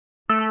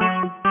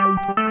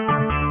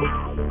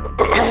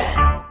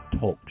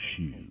Talk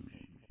shoes.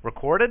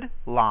 Recorded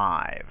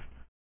live.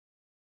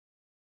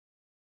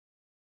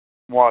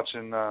 I'm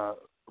watching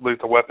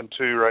Lethal Weapon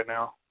 2 right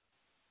now.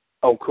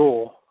 Oh,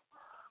 cool.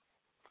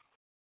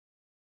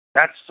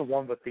 That's the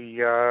one with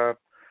the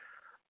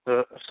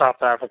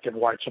South African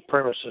white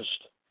supremacist.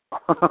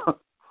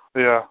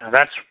 Yeah. And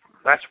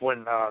that's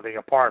when the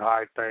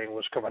apartheid thing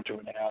was coming to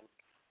an end,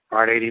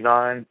 right?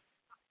 89.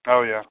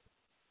 Oh yeah.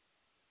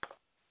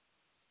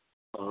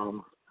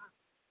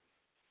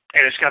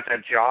 And it's got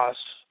that Joss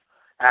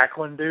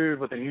Ackland dude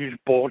with the huge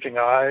bulging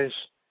eyes.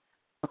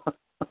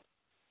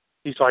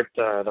 He's like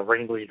the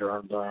ringleader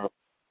of the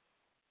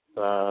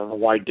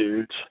white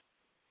dudes.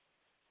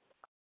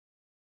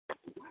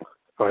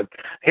 But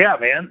yeah,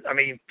 man. I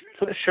mean,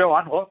 for the show,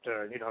 I'd love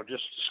to,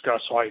 just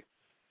discuss like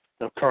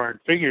the current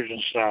figures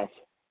and stuff,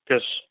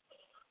 because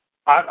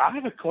I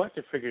haven't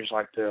collected figures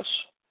like this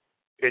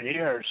in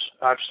years.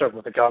 I've stuck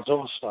with the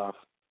Godzilla stuff.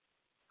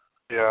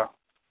 Yeah.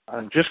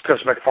 And just because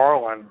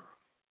McFarlane,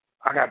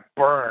 I got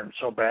burned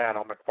so bad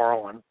on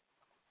McFarlane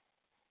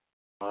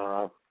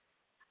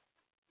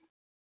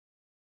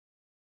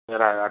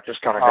that I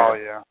just kind of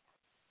got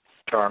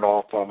turned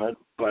off of it.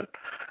 But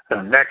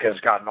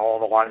NECA's gotten all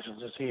the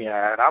licenses he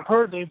had. I've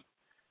heard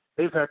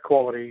they've had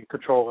quality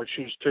control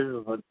issues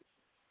too, but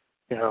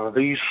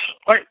these,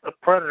 like the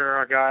Predator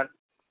I got,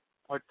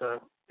 like the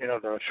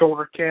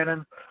shoulder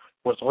cannon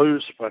was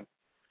loose, but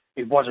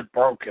it wasn't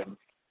broken.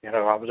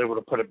 I was able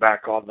to put it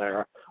back on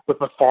there. With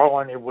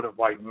McFarlane, it would have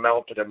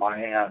melted in my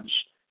hands.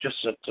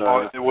 Just at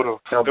it would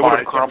have crumbled.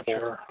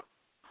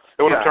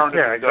 It would have turned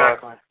into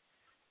exactly. dust.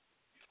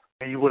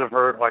 And you would have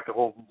heard like the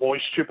whole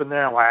voice chip in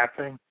there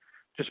laughing,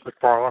 just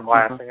McFarlane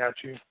laughing at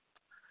you.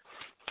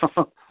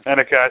 And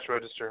a cash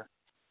register.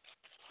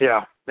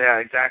 Yeah,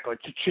 exactly.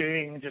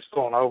 Cha-ching, just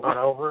going over and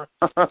over.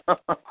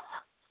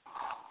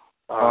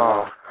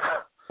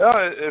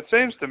 It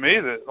seems to me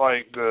that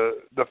like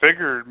the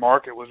figure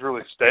market was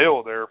really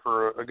stale there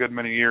for a good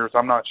many years.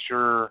 I'm not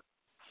sure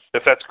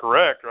if that's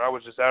correct, or I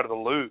was just out of the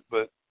loop.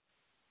 But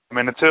I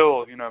mean,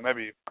 until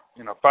maybe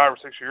 5 or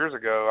 6 years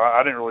ago,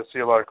 I didn't really see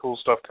a lot of cool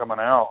stuff coming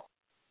out.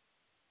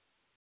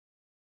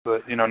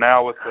 But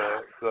now with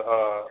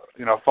the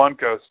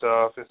Funko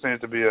stuff, it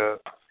seems to be a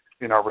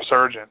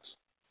resurgence.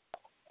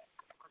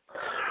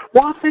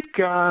 Well, I think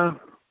I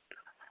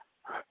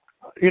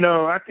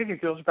think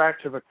it goes back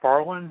to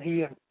McFarlane.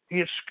 He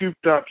has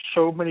scooped up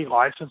so many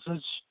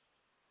licenses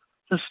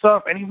and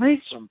stuff, and he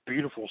made some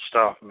beautiful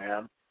stuff,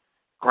 man.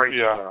 Great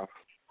stuff.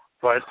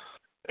 But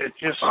it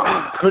just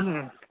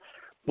couldn't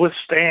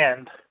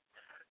withstand,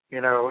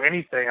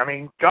 anything. I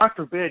mean, God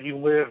forbid you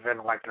live in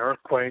like an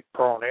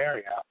earthquake-prone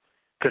area,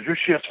 because your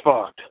shit's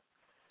fucked.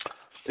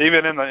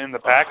 Even in the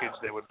package,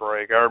 they would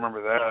break. I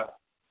remember that.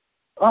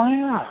 Oh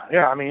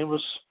yeah. I mean, it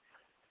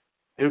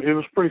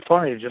was pretty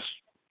funny. Just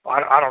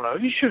I don't know.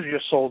 He should have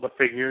just sold the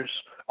figures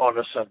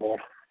unassembled.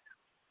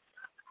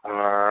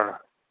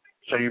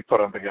 So you put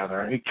them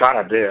together. He kind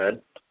of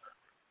did.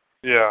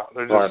 Yeah,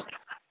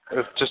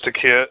 it's just a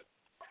kit.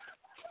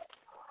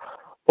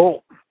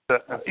 Well,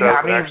 instead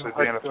of actually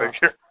being a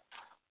figure.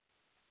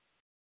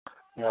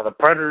 The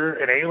Predator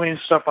and Alien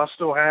stuff I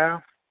still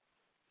have.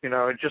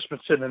 It's just been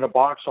sitting in a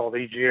box all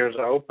these years.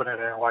 I open it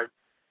and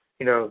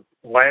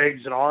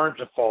legs and arms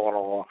have fallen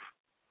off.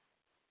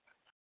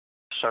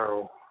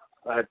 So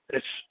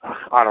it's,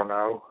 I don't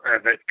know,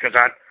 because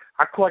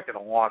I collected a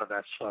lot of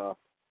that stuff,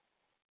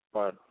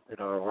 but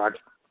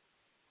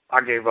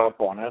I gave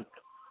up on it.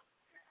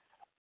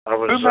 I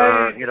was,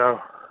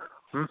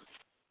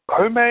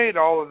 Who made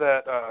all of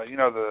that?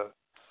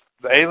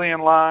 The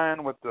Alien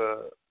line with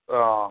the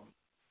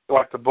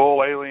like the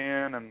Bull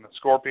Alien and the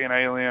Scorpion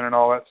Alien and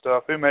all that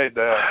stuff. Who made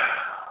that?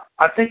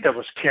 I think that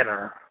was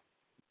Kenner.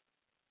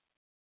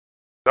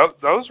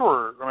 Those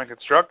were,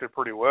 constructed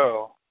pretty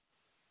well.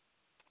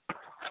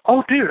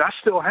 Oh, dude, I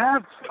still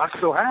have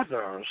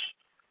those.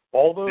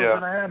 All those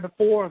that I had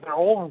before, they're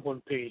all in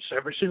one piece,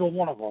 every single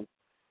one of them.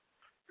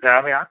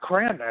 Now, I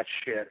crammed that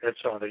shit at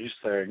some of these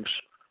things,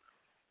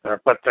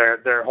 but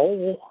they're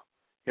whole.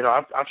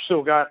 I've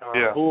still got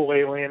the Bull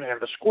Alien and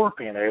the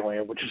Scorpion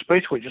Alien, which is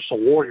basically just a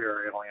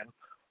warrior alien.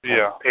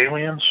 Yeah.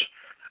 Aliens.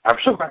 I've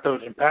still got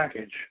those in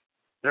package.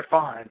 They're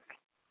fine.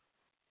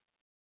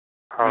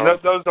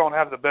 Those don't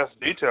have the best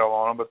detail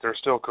on them, but they're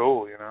still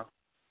cool,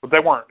 But they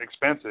weren't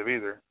expensive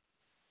either.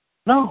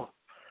 No.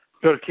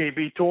 Go to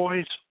KB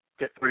Toys,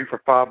 get 3 for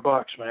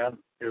 $5, man.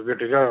 You're good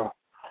to go.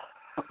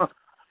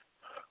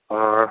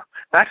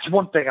 That's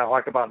one thing I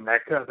like about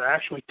NECA. They're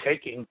actually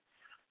taking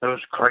those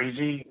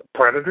crazy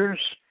Predators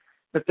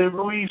that they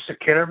released, the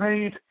Kenner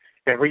made,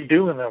 and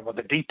redoing them with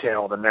the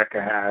detail that NECA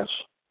has.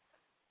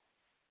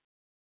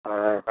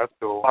 That's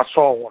cool. I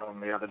saw one of them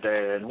the other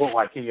day. It looked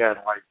like he had,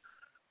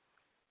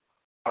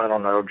 I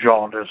don't know,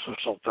 jaundice or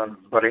something,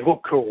 but he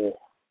looked cool.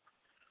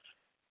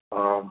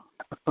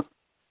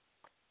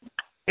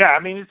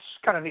 It's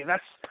kind of neat.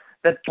 That's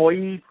that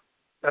blade,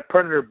 that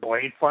Predator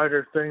blade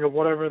fighter thing or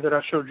whatever that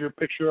I showed you a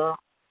picture of.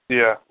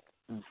 Yeah.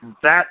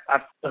 That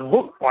it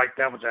looked like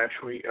that was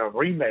actually a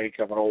remake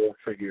of an old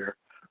figure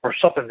or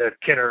something that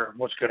Kenner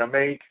was going to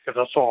make, because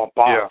I saw a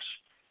box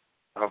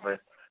of it,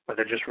 but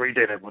they just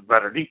redid it with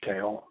better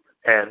detail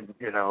and,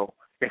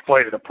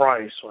 inflated the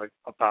price like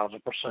 1,000%.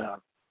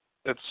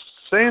 It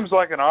seems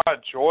like an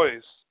odd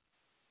choice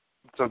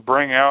to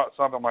bring out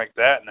something like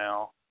that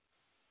now.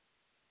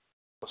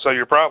 So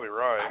you're probably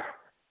right.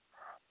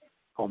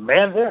 Oh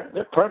man,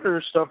 their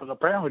Predator stuff is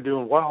apparently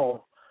doing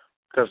well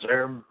because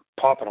they're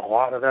popping a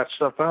lot of that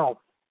stuff out.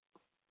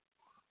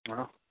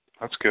 Well,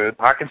 that's good.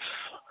 I can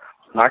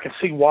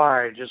see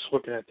why, just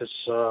looking at this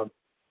the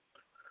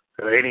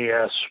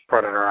ADS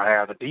Predator I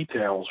have. The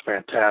detail is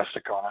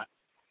fantastic on it.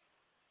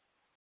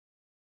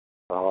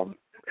 And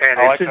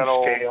I it's like in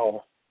that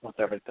scale with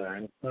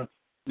everything.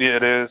 Yeah,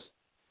 it is.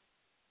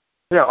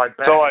 Yeah, like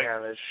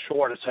Batman So, is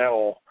short as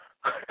hell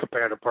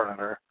compared to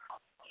Predator.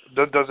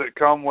 Does it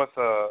come with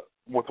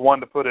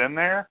one to put in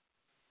there?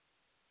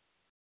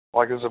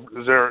 Like, is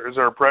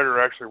there a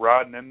Predator actually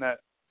riding in that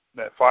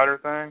fighter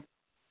thing?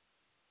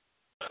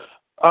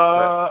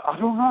 I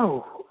don't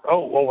know.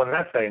 Oh, well, in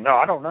that thing, no,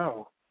 I don't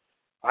know.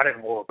 I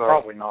didn't look.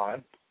 Probably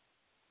not.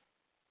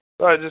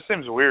 Well, it just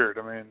seems weird.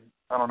 I mean,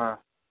 I don't know.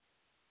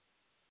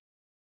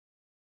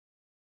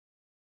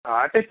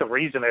 I think the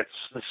reason it's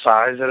the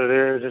size that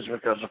it is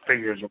because the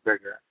figures are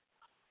bigger.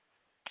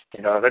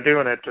 They're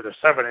doing it to the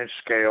 7-inch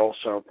scale,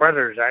 so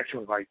Predator's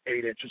actually like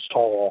 8 inches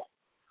tall.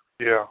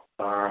 Yeah.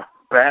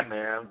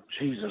 Batman,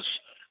 Jesus.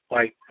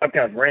 Like, I've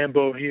got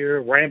Rambo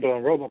here. Rambo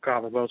and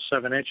RoboCop are both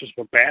 7 inches,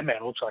 but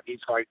Batman looks like he's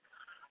like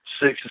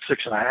 6 to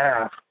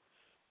 6.5.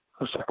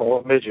 Looks like a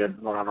little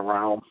midget running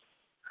around.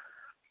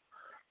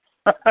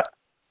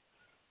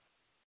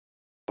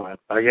 But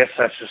I guess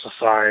that's just the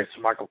size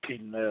Michael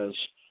Keaton is.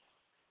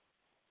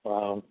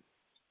 But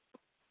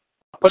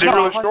is he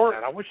really short?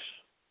 I wish.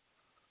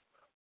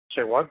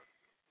 Say what?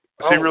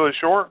 Is he really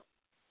short?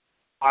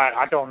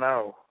 I don't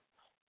know.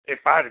 If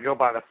I had to go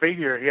by the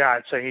figure, yeah,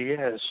 I'd say he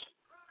is.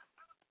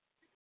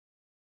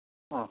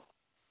 Huh.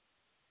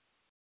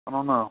 I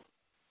don't know.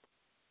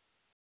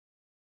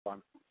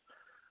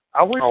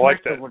 I wish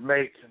like they would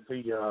make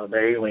the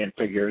alien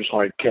figures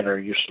like Kenner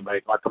used to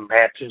make, like a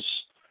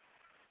Mantis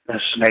and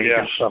a Snake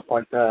and stuff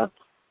like that.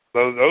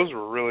 Those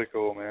were really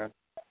cool, man.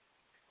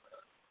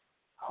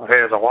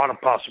 There's a lot of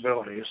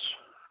possibilities.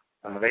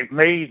 They've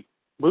made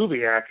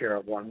movie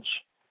accurate ones,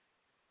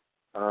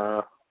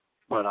 but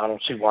I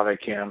don't see why they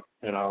can't,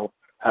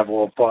 have a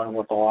little fun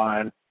with the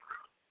line.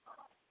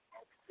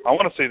 I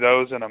want to see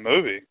those in a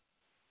movie.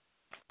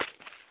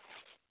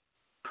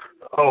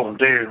 Oh,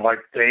 dude, like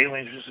the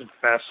aliens just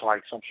infest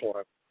like some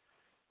sort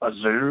of a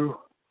zoo.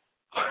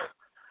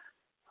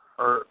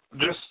 Or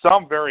just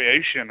some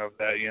variation of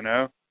that,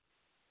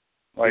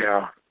 Like,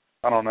 yeah.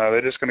 I don't know.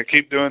 They're just going to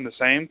keep doing the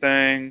same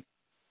thing.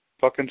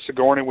 Fucking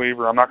Sigourney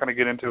Weaver. I'm not going to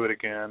get into it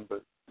again,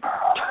 but...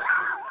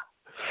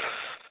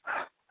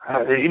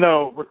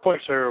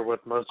 replace her with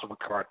Melissa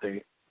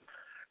McCarthy.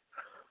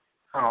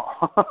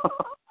 Oh.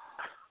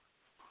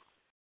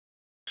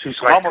 She's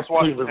I like almost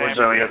watched completely Tammy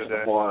resilient the to other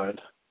day.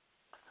 blood.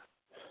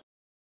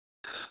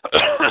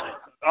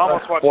 I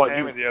almost watched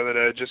Tammy the other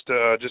day just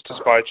to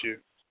spite you.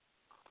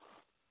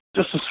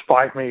 Just to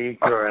spite me,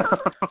 good.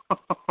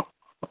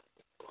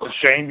 It's a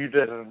shame you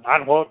didn't.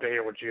 I'd love to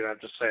hear what you have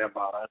to say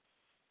about it.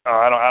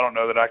 I don't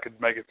know that I could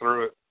make it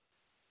through it.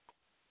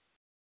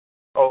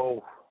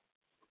 Oh.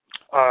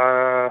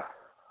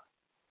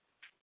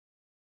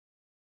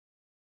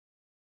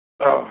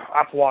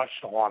 I've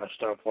watched a lot of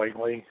stuff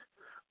lately,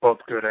 both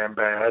good and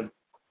bad,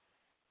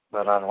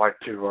 that I'd like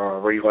to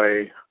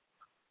relay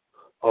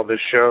on this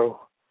show.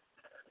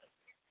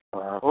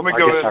 Let me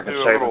go ahead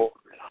and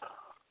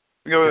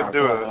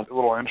do a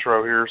little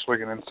intro here so we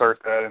can insert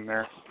that in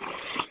there.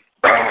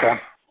 Okay.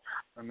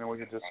 And then we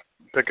can just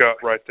pick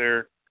up right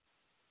there.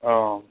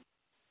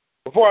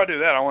 Before I do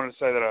that, I wanted to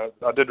say that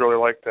I did really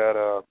like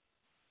that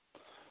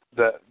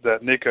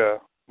NECA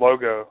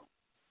logo,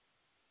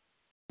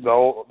 the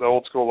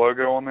old school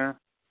logo on there,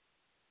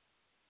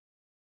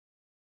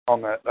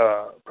 on that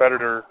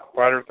Predator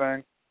fighter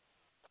thing.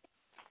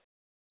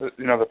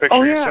 The picture.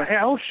 Oh yeah,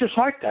 it looks just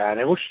like that.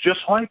 It looks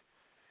just like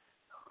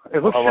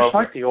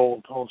the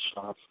old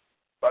stuff.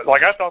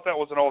 Like, I thought that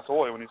was an old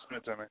toy when you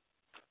sent it to me.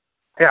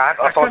 Yeah,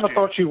 I kind of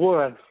thought you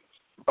would.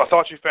 I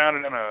thought you found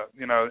it in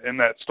in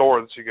that store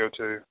that you go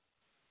to.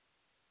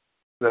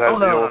 That has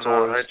the old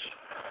toys.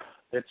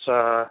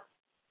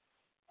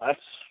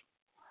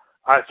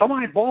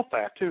 Somebody bought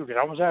that too, because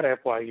I was at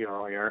FYE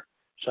earlier,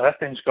 so that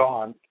thing's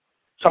gone.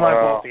 Somebody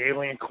bought the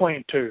Alien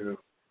Queen too,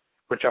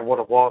 which I would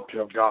have loved to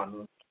have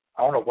gotten.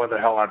 I don't know where the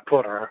hell I'd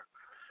put her,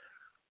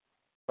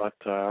 but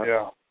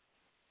yeah,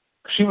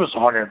 she was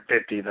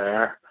 150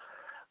 there.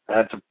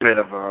 That's a bit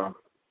of a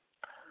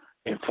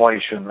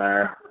inflation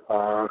there,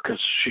 because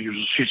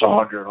she's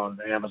 100 on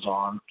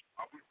Amazon.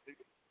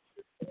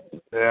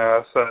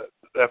 Yeah, that's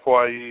that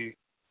FYE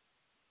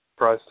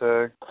price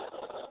tag.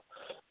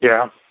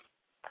 Yeah.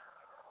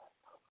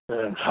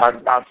 And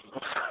I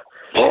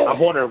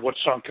wonder what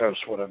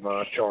Suncoast would have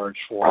charged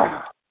for it.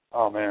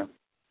 Oh, man.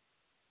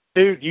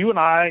 Dude, you and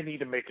I need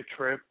to make a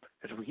trip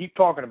is we keep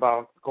talking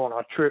about going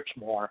on trips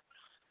more.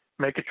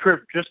 Make a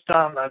trip just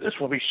down. This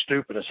will be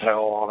stupid as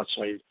hell,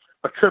 honestly.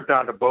 A trip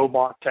down to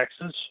Beaumont,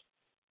 Texas,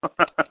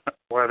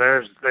 where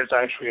there's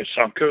actually a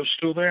Suncoast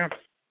still there.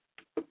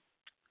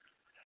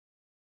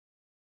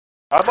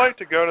 I'd like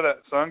to go to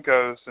that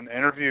Suncoast and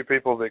interview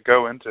people that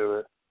go into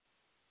it.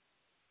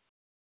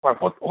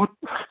 What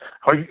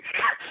are you?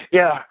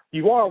 Yeah,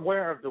 you are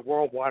aware of the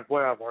World Wide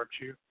Web, aren't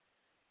you?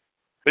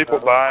 People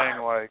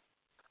buying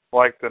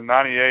like the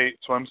 '98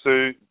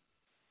 swimsuit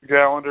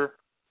calendar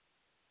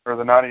or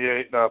the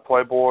 '98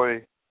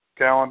 Playboy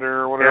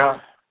calendar or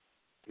whatever.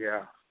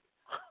 Yeah.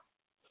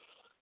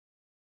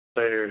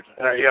 Dude,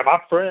 my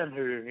friend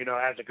who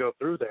has to go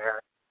through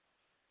there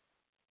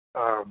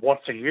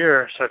once a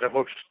year said it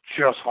looks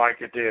just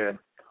like it did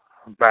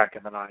back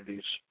in the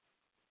 '90s.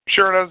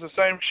 Sure, it has the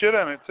same shit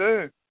in it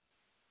too.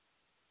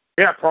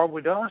 Yeah, it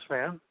probably does,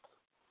 man.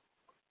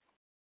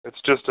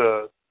 It's just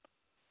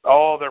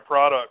all their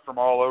product from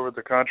all over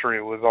the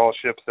country was all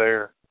shipped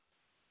there.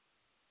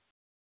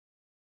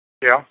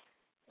 Yeah.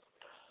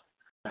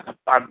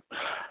 I'm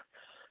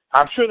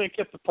sure they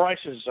kept the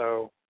prices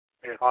though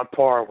on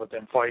par with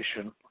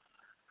inflation.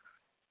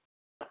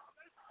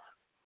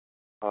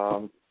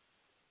 So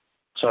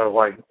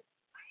like,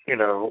 a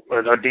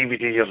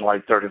DVD is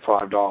like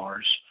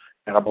 $35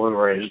 and a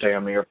Blu-ray is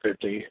damn near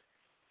 $50.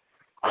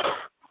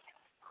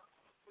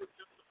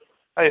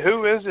 Hey,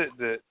 who is it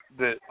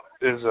that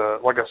is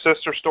like a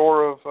sister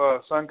store of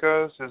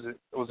Suncoast?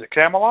 Was it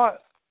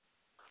Camelot?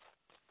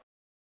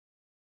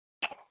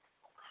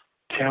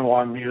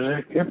 Camelot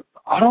Music?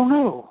 I don't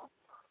know.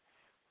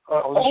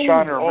 I was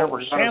trying to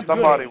remember.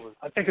 Somebody was.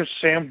 I think it's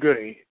Sam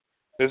Goody.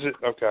 Is it?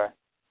 Okay.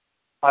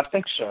 I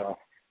think so.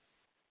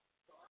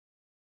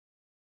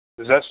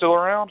 Is that still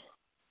around?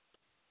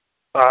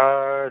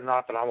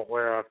 Not that I'm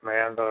aware of,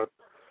 man. But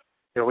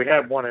we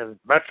had one in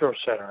Metro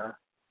Center,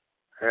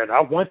 and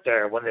I went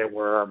there when they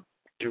were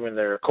doing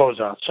their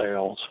closeout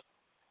sales.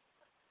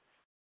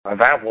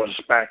 That was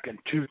back in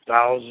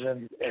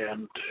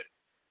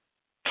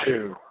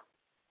 2002.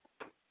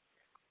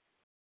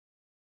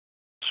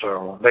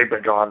 So they've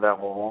been gone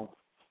that long.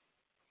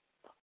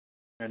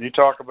 And you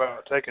talk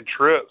about taking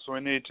trips. We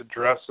need to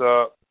dress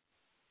up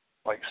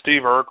like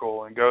Steve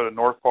Urkel and go to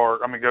North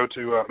Park. Go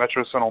to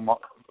Metro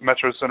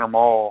Center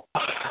Mall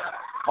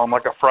on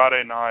like a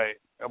Friday night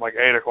at like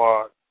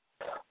 8:00.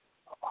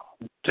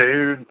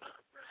 Dude,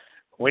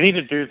 we need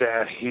to do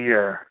that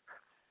here.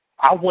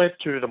 I went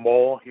to the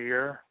mall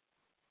here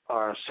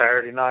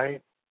Saturday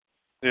night.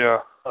 Yeah.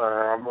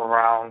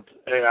 Around.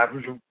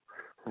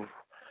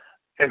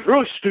 It's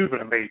really stupid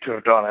of me to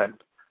have done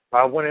it.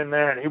 I went in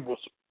there and it was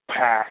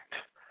packed.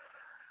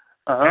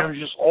 There was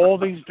just all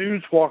these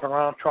dudes walking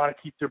around trying to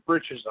keep their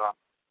britches up.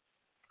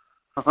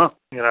 I'm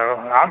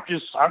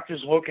just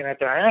looking at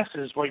their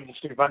asses, waiting to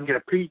see if I can get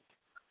a peek.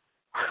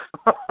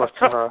 But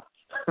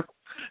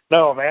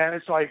no, man,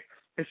 it's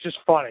just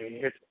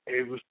funny.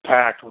 It was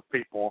packed with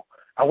people.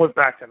 I went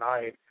back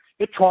tonight.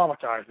 It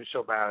traumatized me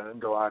so bad I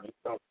didn't go out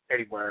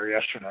anywhere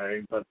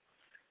yesterday. But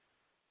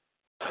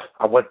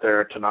I went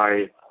there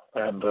tonight,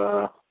 and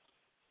of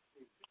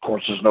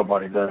course there's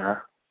nobody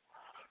there.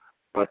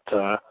 But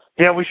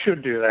yeah, we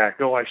should do that.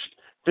 Go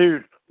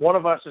dude. One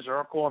of us is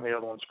Urkel and the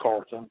other one's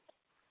Carlton.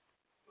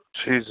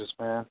 Jesus,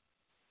 man.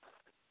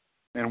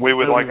 And we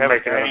would have a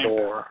game.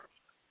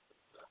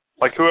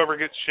 Like whoever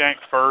gets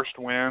shanked first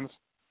wins.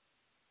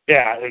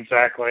 Yeah,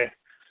 exactly.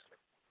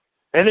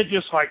 And it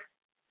just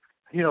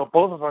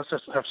both of us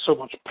just have so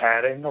much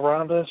padding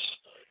around us.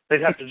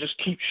 They'd have to just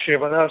keep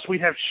shivving us.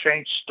 We'd have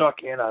shanks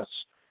stuck in us.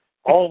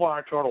 All of our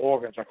internal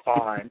organs are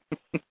fine.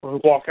 We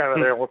walk out of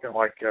there looking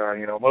like,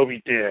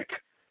 Moby Dick,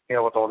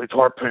 with all these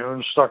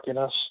harpoons stuck in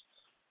us.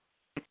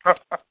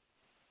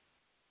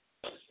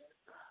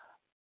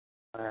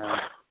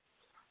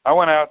 I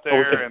went out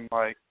there in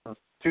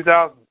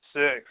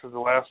 2006 was the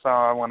last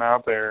time I went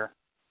out there,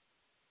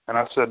 and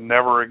I said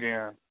never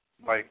again.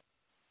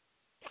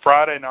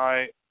 Friday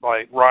night,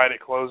 right at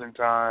closing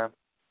time.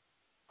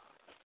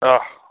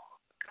 Ugh,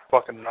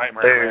 fucking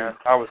nightmare, man.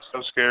 I was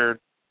so scared.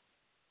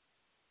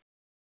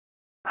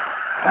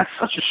 That's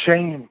such a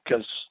shame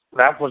because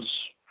that was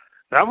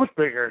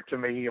bigger to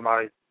me in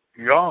my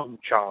young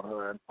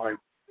childhood,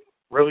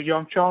 really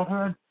young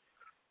childhood.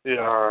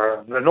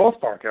 Yeah. The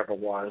North Park ever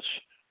was.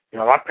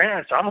 My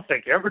parents, I don't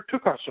think ever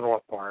took us to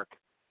North Park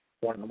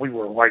when we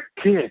were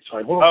kids,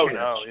 little kids.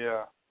 No,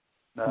 yeah.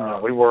 No.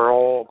 We were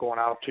all going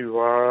out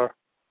to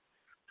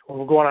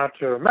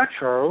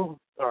Metro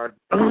or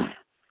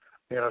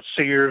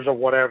Sears or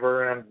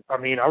whatever, and I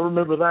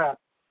remember that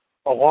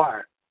a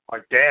lot.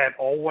 Dad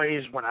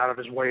always went out of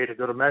his way to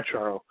go to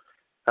Metro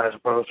as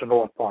opposed to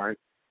North Park.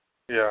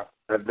 Yeah.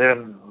 And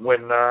then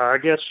when I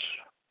guess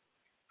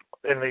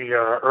in the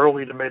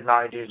early to mid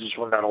 '90s is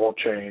when that all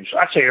changed.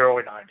 I'd say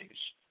early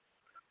 '90s.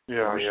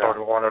 Yeah, we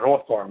started going to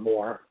North Park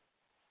more.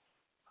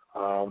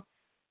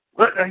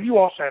 But you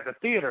also had the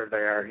theater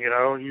there.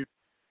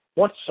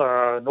 Once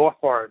North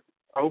Park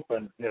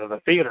opened,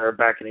 the theater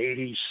back in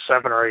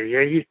 '87 or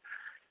 '88,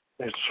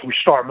 we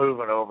start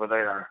moving over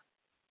there.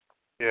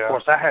 Yeah. Of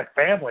course, I had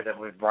family that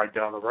lived right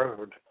down the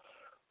road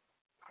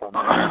from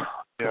there.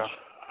 Yeah.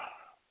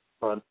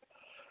 But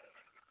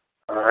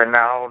and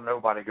now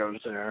nobody goes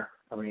there.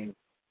 I mean,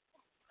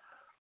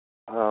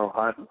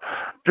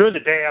 during the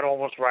day I'd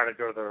almost rather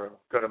go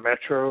to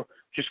Metro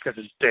just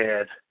because it's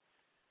dead,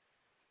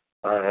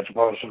 as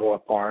opposed to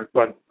North Park.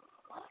 But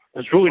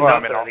there's really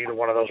nothing in either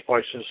one of those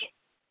places.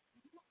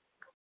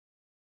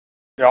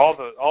 Yeah, all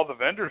the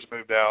vendors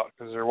moved out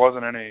because there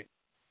wasn't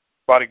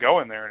anybody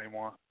going there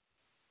anymore.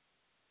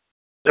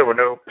 There were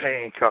no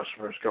paying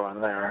customers going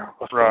there.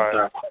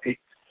 Right.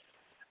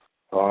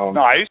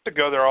 No, I used to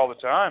go there all the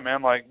time,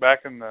 man. Like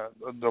back in the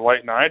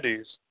late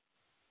 '90s.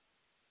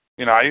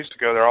 You know, I used to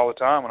go there all the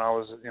time when I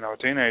was, a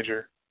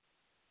teenager.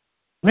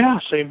 Yeah,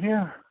 same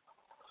here.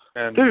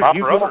 And dude, my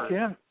you brother, walk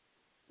in.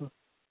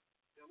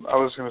 I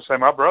was going to say,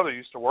 my brother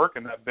used to work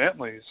in that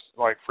Bentley's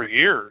like for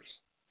years.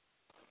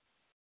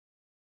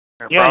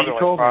 And yeah, you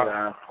told me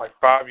that. Like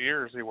 5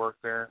 years he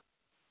worked there.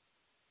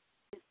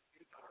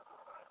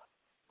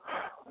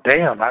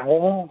 Damn, that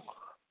long?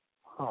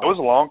 Oh. It was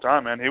a long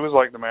time, man. He was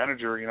like the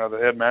manager, the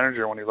head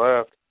manager when he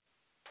left.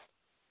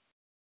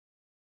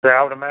 Yeah,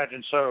 I would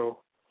imagine so.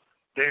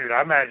 Dude,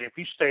 I imagine if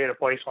you stay at a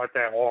place like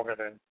that longer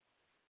than,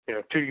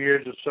 2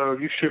 years or so,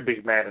 you should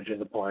be managing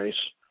the place.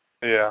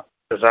 Yeah.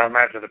 Because I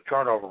imagine the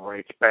turnover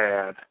rate's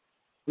bad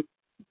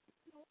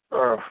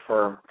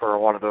for a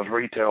lot of those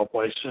retail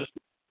places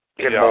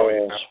in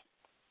malls.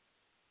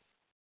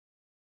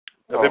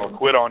 Yeah. They would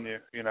quit on you,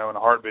 in a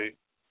heartbeat.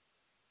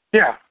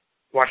 Yeah.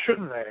 Why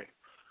shouldn't they?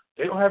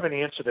 They don't have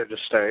any incentive to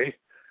stay,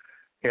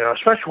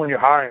 especially when you're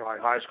hiring like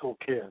high school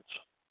kids.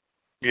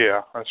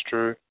 Yeah, that's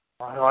true.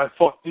 I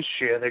fuck this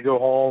shit. They go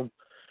home,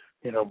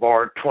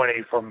 borrow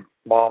 20 from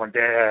mom and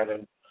dad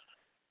and,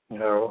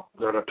 go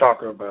to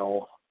Taco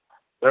Bell.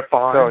 They're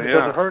fine. Oh, It yeah.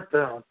 doesn't hurt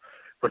them.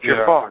 But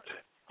you're fucked.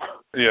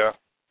 Yeah.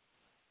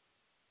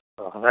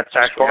 That's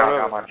actually how I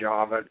got my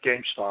job at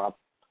GameStop.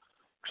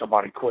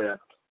 Somebody quit.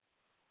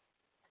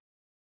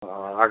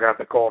 I got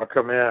the call to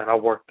come in. I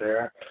worked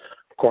there.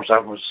 Of course,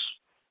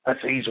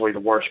 that's easily the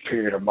worst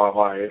period of my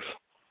life.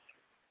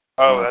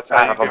 Oh, that's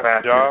how you get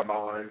the job? Of my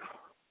life.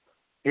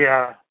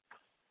 Yeah.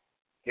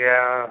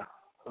 Yeah.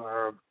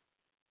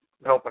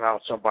 Helping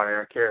out somebody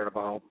I cared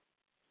about.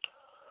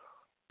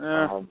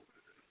 Yeah.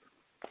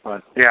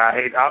 But yeah,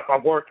 I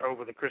worked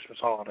over the Christmas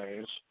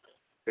holidays.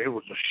 It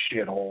was a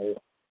shithole.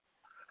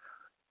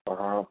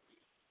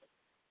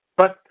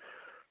 But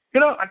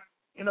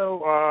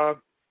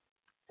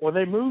when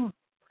they moved,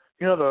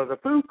 the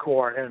food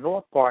court in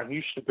North Park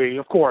used to be,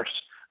 of course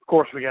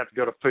we got to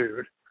go to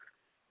food,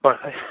 but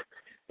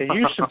it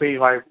used to be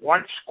like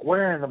right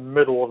square in the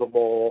middle of the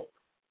mall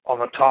on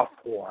the top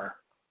floor.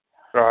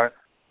 Right.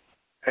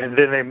 And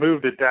then they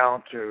moved it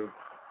down to,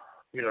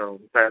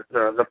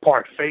 the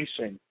part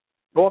facing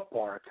North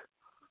Park,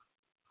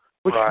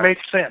 which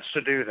makes sense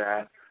to do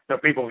that.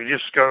 People can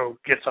just go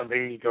get something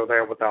to eat, go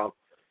there without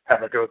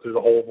having to go through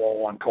the whole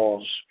mall and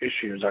cause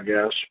issues, I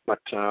guess. But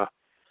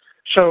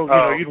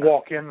you'd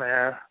walk in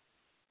there.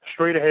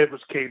 Straight ahead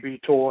was KB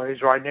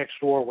Toys. Right next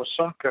door was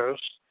Suncoast,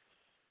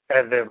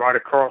 and then right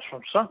across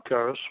from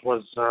Suncoast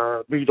was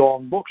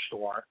B-Dog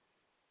Bookstore.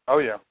 Oh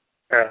yeah.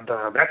 And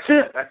that's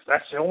it.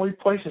 That's the only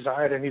places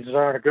I had any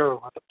desire to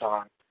go at the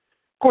time.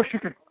 Of course, you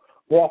could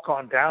walk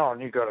on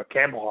down. You go to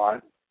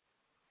Camelot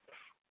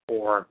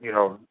or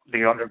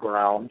the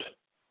Underground.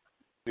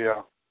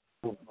 Yeah.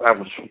 That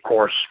was, of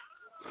course,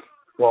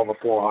 well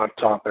before Hot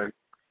Topic.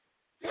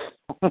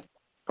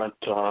 But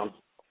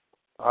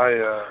I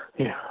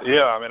mean,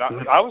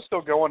 I was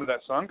still going to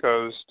that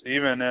Suncoast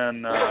even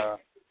in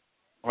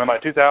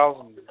like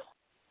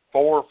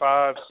 2004,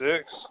 5,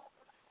 6.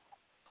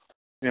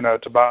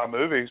 To buy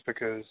movies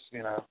because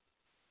that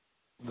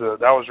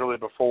was really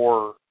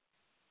before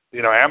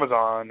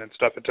Amazon and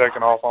stuff had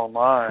taken off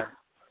online.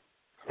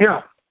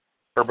 Yeah.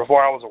 Or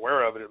before I was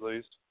aware of it, at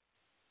least.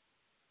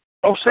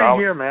 Oh, same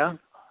here, man.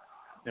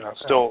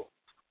 Still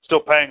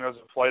paying those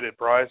inflated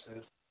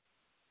prices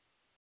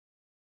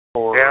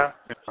for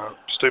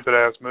stupid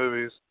ass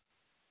movies.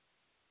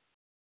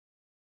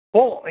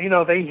 Well,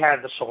 they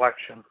had the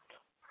selection,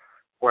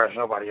 whereas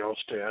nobody else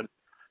did.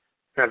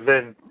 And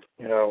then,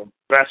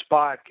 Best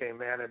Buy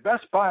came in, and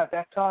Best Buy at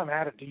that time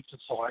had a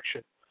decent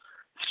selection,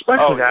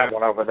 especially that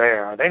one over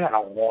there. They had a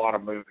lot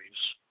of movies.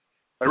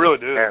 They really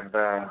did. And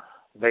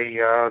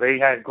they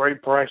had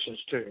great prices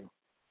too.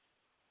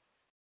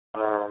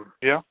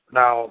 Yeah.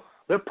 Now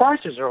their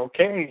prices are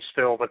okay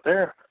still, but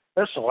their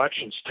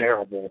selection's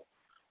terrible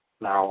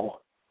now.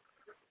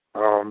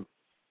 But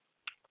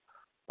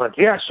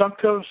yeah,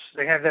 Suncoast,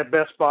 they had that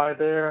Best Buy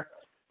there.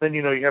 Then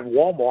you have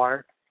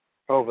Walmart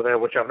over there,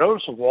 which I've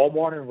noticed with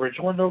Walmart and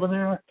Ridgeland over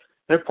there.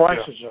 Their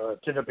prices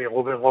tend to be a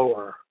little bit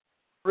lower.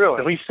 Really?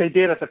 At least they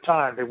did at the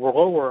time. They were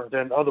lower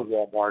than other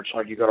Walmarts,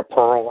 like you go to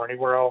Pearl or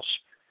anywhere else,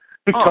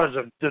 because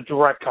of the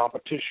direct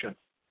competition.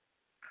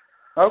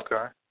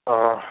 Okay.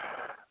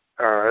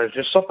 It's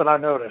just something I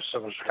noticed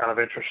that was kind of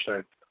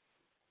interesting.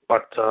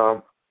 But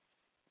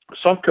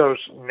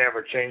Suncoast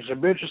never changed their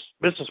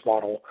business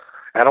model.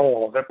 at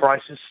all. Their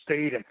prices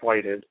stayed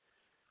inflated.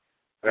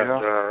 And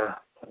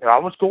I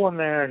was going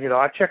there,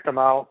 I checked them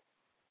out.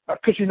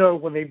 Because,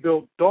 when they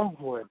built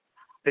Dogwood,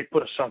 they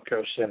put a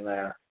Suncoast in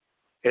there.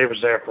 It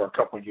was there for a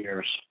couple of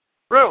years.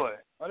 Really?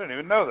 I didn't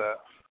even know that.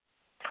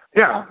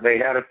 Yeah, they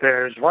had it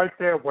there. It's right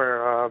there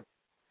where,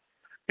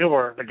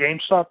 where the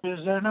GameStop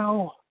is there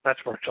now? That's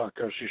where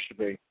Suncoast used to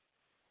be.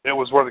 It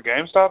was where the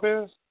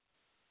GameStop is?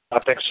 I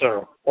think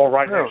so. Or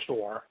right next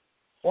door.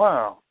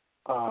 Wow.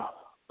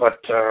 But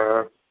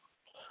so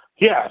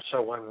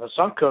when the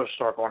Suncoast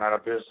started going out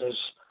of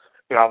business,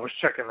 I was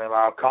checking them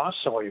out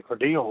constantly for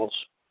deals.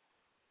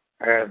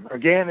 And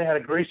again, they had a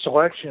great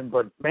selection,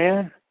 but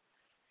man,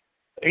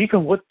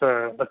 even with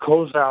the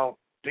closeout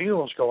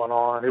deals going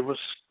on, I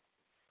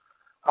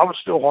was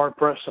still hard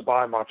pressed to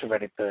buy much of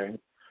anything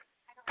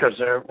because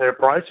their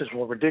prices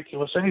were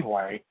ridiculous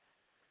anyway.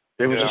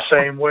 It was the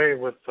same way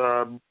with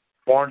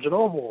Barnes and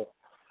Noble.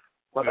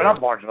 Well, not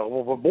Barnes and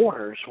Noble, but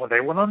Borders. When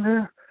they went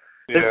under,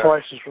 their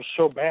prices were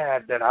so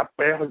bad that I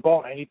barely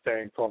bought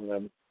anything from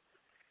them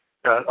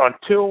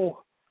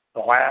until the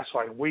last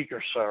week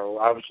or so.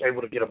 I was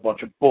able to get a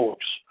bunch of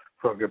books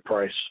for a good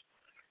price,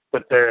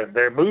 but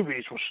their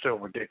movies were still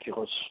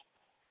ridiculous.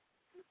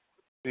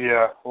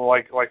 Yeah, well,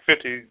 like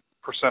 50%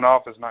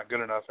 off is not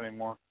good enough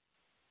anymore.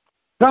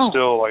 No,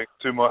 still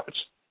too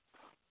much.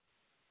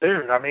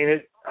 Dude, I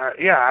mean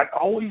I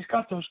always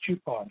got those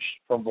coupons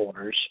from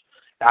Borders.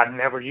 I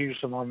never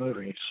used them on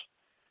movies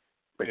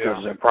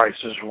because their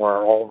prices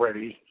were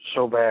already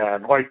so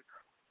bad.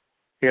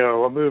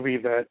 A movie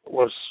that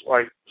was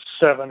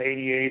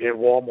 $7.88 at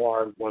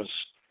Walmart was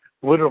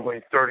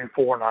literally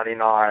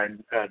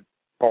 $34.99 at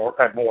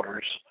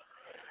Borders.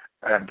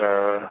 And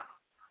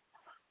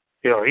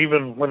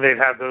even when they'd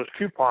have those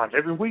coupons,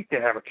 every week they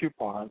have a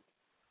coupon.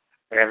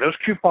 And those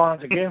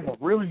coupons again were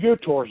really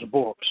good towards the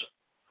books.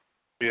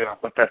 Yeah.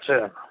 But that's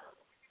it.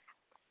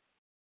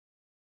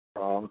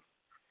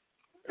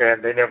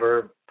 And they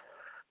never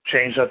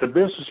changed up the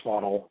business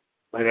model.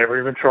 They never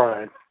even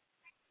tried.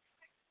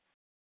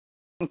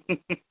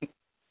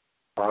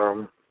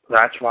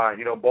 That's why,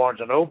 Barnes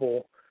 &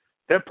 Noble,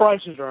 their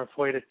prices are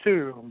inflated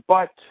too,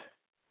 but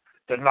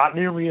they're not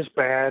nearly as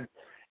bad,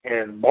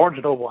 and Barnes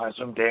 & Noble has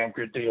some damn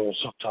good deals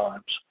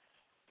sometimes,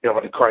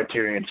 like the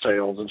Criterion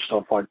sales and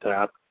stuff like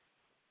that.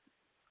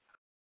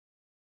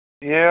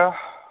 Yeah.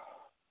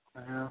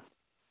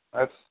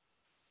 That's,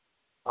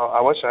 I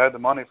wish I had the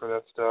money for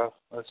that stuff.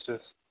 That's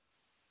just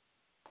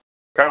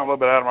kind of a little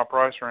bit out of my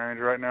price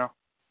range right now.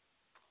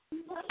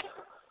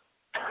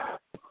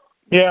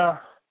 Yeah,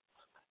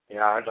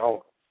 I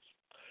don't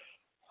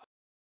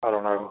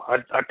know.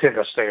 I tend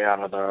to stay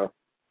out of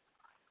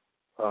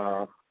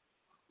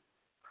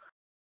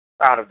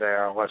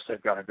there unless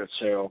they've got a good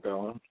sale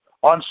going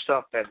on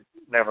stuff that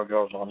never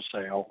goes on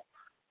sale,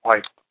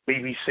 like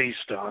BBC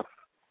stuff.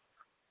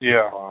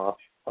 Yeah.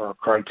 Or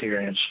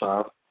Criterion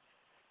stuff.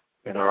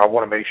 I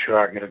want to make sure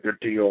I get a good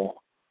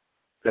deal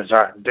because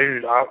I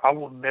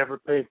will never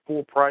pay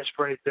full price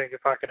for anything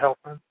if I can help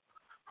it.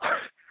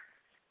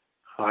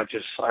 I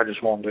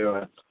just won't do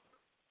it.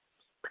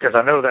 Because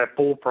I know that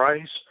full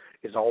price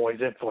is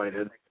always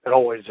inflated. It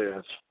always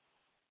is.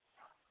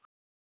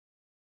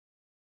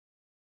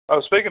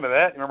 Oh, speaking of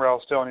that, you remember I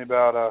was telling you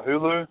about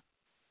Hulu?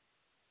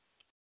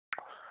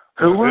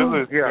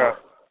 Hulu? Yeah.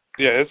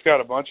 It's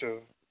got a bunch of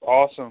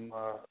awesome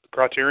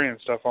Criterion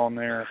stuff on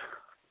there.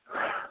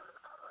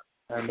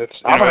 And I'm going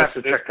to have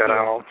to check that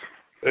out.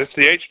 It's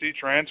the HD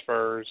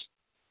transfers,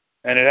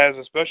 and it has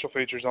the special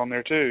features on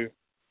there too.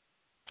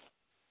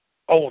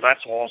 Oh,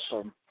 that's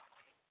awesome.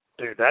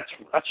 Dude, that's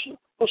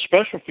those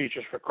special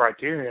features for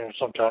Criterion are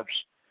sometimes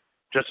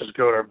just as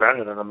good or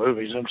better than the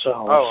movies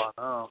themselves. Oh,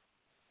 I know.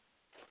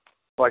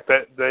 Like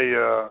that,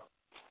 the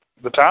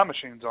Time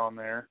Machine's on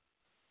there,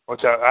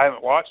 which I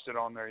haven't watched it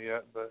on there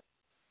yet, but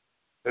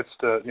it's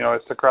the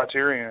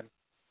Criterion.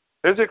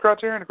 Is it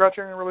Criterion? Did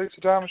Criterion release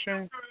the Time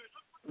Machine?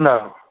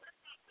 No,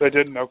 they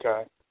didn't.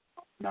 Okay,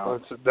 no,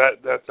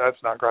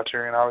 that's not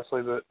Criterion,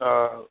 obviously. But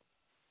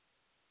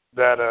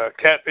that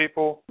Cat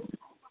People.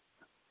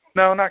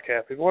 No, not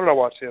Cat People. What did I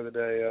watch the other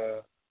day?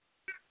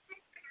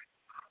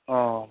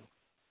 I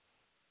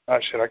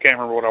can't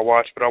remember what I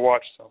watched, but I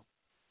watched some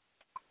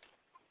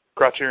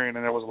Criterion,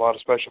 and there was a lot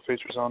of special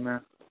features on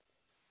there.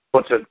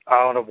 What's it,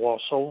 Island of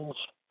Lost Souls,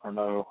 or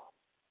no?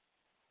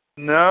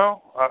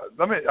 No. I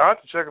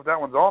have to check if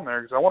that one's on there,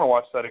 because I want to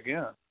watch that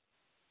again.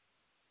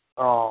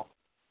 No,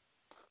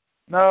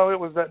 it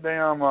was that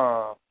damn,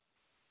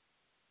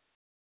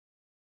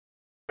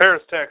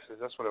 Paris, Texas.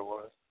 That's what it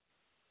was.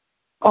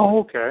 Oh,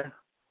 okay.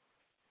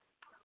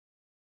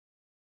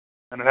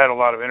 And it had a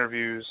lot of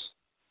interviews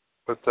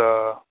with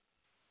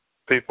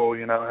people,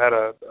 it had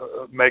a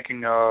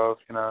making of,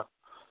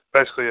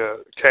 basically a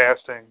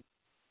casting,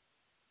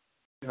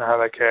 how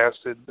they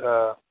casted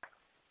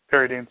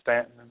Harry Dean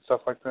Stanton and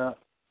stuff like that.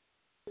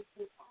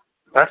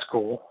 That's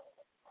cool.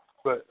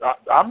 But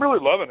I'm really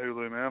loving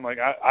Hulu, man. Like,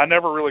 I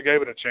never really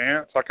gave it a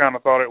chance. I kind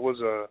of thought it was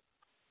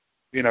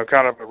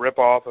kind of a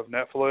rip-off of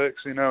Netflix,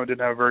 and didn't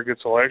have a very good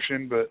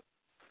selection. But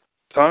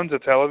tons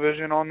of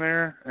television on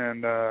there,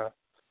 and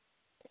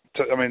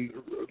I mean,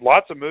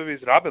 lots of movies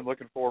that I've been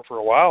looking for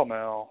a while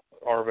now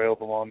are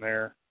available on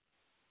there.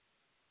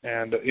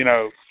 And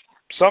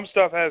some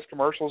stuff has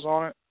commercials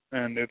on it,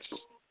 and it's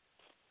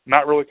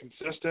not really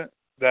consistent.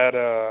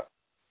 That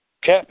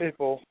Cat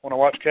People, when I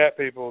watch Cat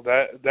People,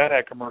 that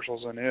had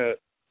commercials in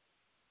it.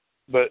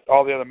 But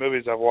all the other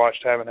movies I've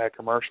watched haven't had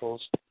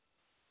commercials.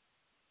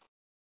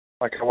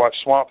 Like I watched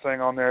Swamp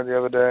Thing on there the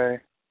other day.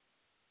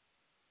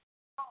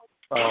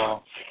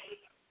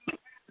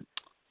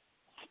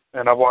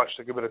 And I've watched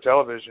a good bit of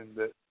television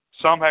that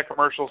some had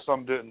commercials,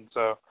 some didn't.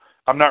 So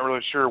I'm not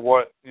really sure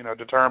what,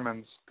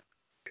 determines,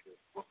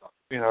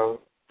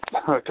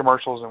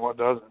 commercials and what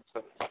doesn't.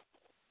 So.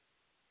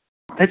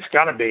 It's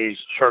got to be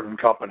certain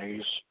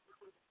companies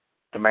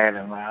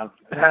demanding that.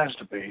 It has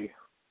to be.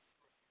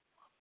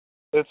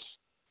 It's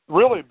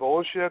really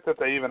bullshit that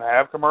they even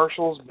have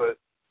commercials, but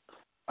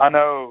I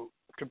know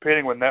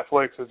competing with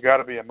Netflix has got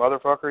to be a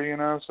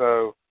motherfucker,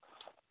 so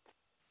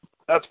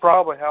that's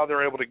probably how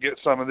they're able to get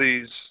some of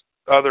these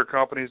other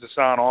companies to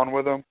sign on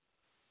with them.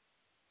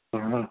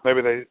 Mm-hmm.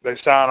 Maybe they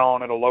sign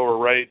on at a lower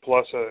rate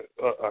plus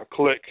a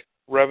click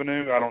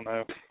revenue. I don't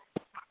know.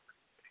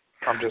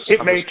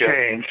 It may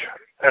change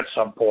at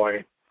some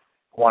point.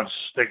 Once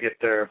they get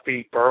their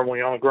feet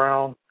firmly on the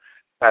ground,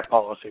 that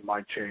policy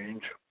might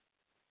change.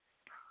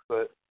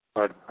 But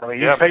I mean,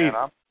 you pay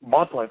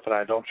monthly for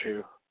that, don't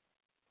you?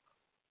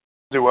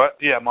 Do what?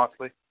 Yeah,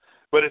 monthly.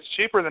 But it's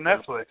cheaper than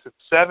Netflix. It's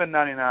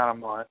 $7.99 a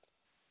month.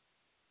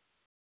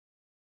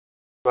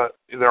 But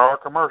there are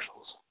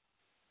commercials.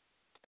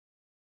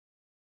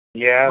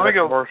 Yeah, the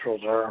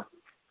commercials are.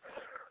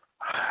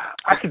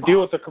 I could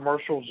deal with the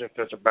commercials if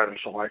there's a better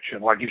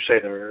selection, like you say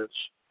there is.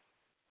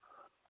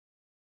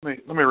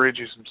 Let me read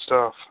you some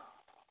stuff.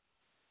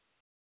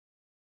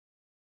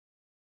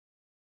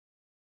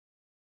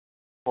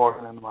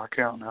 Logging into my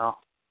account now.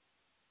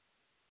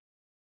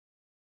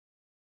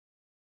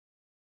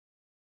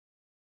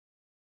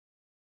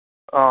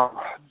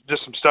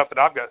 Just some stuff that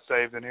I've got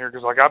saved in here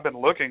because, I've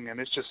been looking and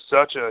it's just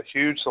such a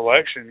huge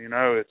selection.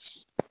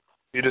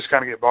 You just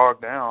kind of get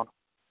bogged down.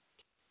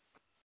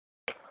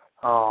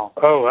 I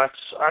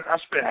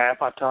spent half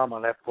my time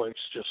on Netflix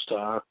just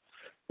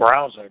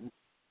browsing.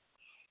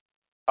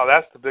 Oh,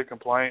 that's the big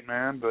complaint,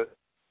 man. But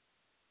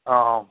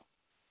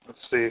let's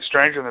see,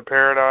 Stranger Than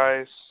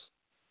Paradise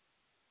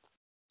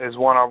is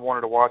one I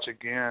wanted to watch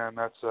again.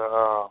 That's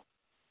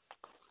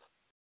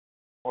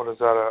what is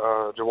that?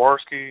 A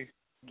Jaworski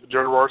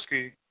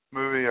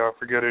movie. I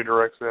forget who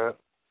directs that.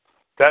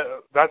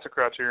 That's a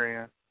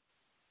Criterion.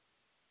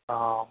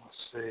 Let's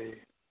see,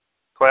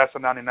 Class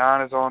of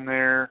 '99 is on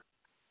there.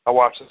 I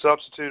watched The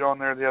Substitute on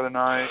there the other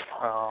night.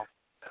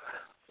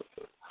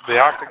 The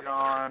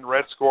Octagon,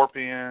 Red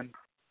Scorpion.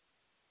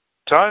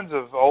 Tons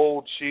of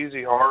old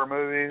cheesy horror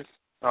movies.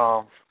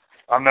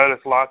 I've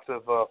noticed lots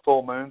of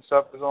Full Moon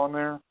stuff is on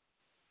there.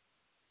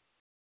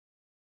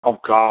 Oh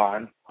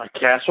God, like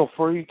Castle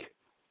Freak.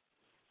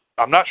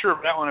 I'm not sure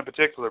of that one in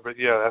particular, but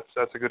yeah,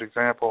 that's a good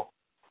example.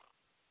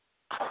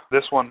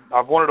 This one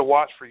I've wanted to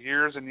watch for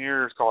years and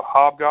years, called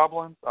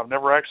Hobgoblin. I've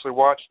never actually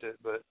watched it,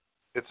 but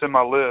it's in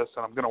my list,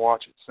 and I'm going to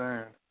watch it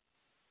soon.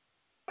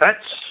 That's,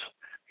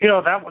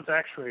 that one's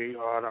actually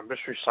on a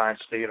Mystery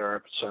Science Theater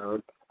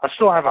episode. I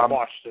still haven't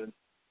watched it.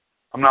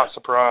 I'm not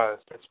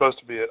surprised. It's supposed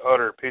to be an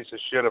utter piece of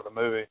shit of a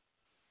movie.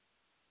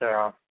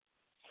 Yeah.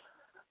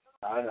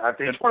 I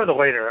think it's one of the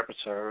later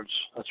episodes.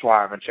 That's why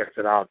I haven't checked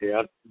it out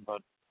yet.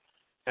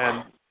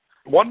 And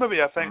one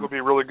movie I think would be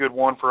a really good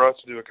one for us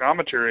to do a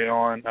commentary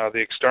on, The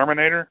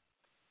Exterminator.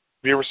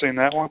 Have you ever seen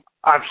that one?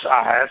 I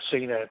have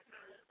seen it.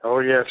 Oh,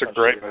 yes. It's a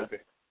great movie.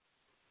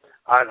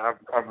 I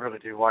really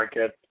do like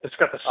it. It's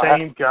got the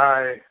same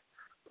guy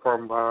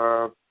from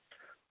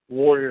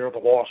Warrior of the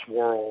Lost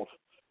World,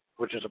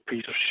 which is a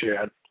piece of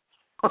shit.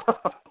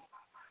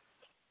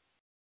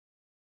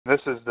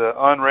 This is the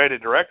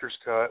unrated director's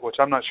cut, which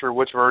I'm not sure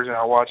which version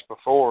I watched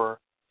before.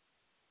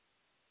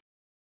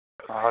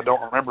 I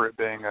don't remember it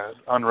being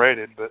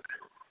unrated, but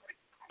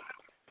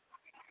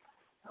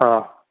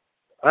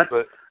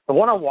the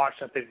one I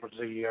watched, I think, was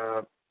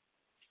the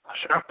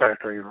Shout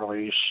Factory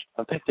release.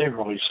 I think they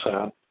released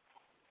that.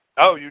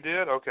 Oh, you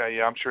did? Okay,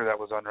 yeah, I'm sure that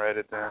was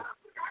unrated then.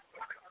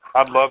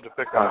 I'd love to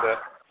pick up that.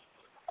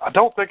 I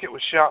don't think it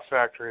was Shout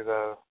Factory,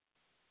 though.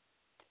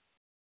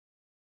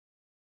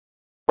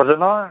 Was it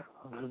not?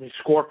 The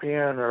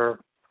Scorpion or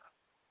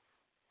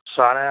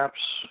Synapse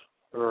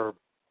or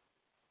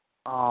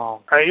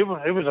it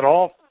was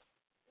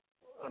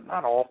an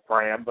not off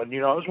brand, but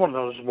it was one of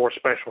those more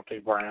specialty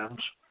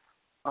brands.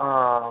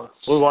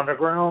 Blue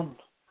Underground.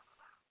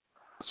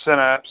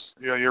 Synapse.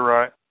 Yeah, you're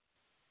right.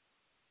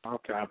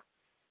 Okay.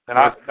 And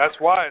that's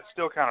why it's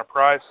still kind of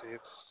pricey.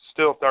 It's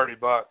still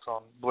 $30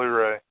 on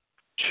Blu-ray.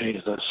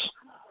 Jesus.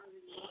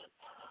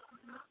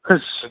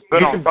 Because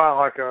you can buy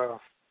like a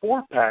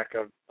 4-pack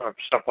of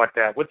stuff like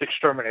that with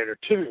Exterminator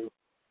 2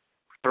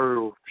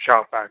 through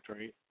Shout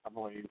Factory, I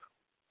believe.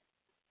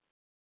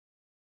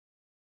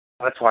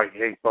 That's like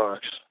 $8.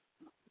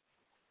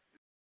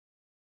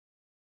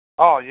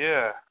 Oh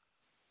yeah.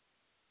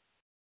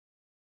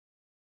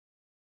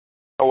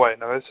 Oh wait,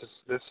 no, this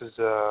is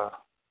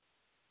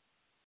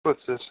what's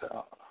this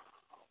out?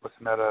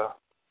 Looking at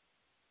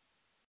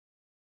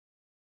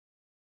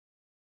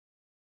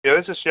yeah,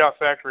 this is Shout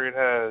Factory. It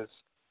has,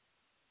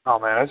 oh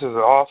man, this is an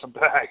awesome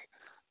pack.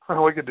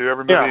 We could do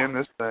every movie in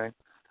this thing.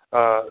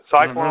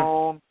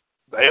 Cyclone,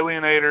 The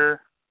Alienator,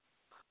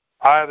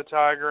 Eye of the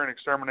Tiger, and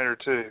Exterminator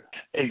 2.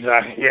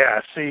 Exactly.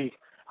 Yeah. See,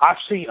 I've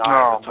seen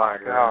Eye of the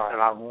Tiger,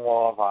 and I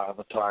love Eye of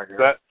the Tiger.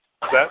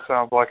 That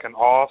sounds like an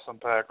awesome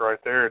pack right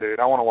there, dude.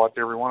 I want to watch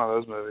every one of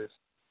those movies.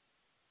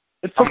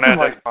 It's something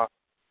like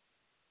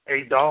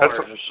 $8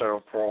 or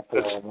so for all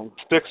four of them.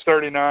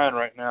 $6.39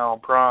 right now on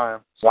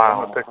Prime. So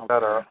wow. I'm gonna pick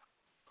that up.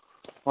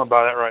 I'm gonna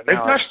buy that right now.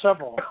 They've got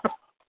several.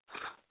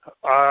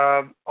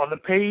 On the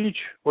page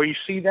where you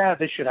see that,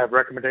 they should have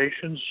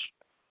recommendations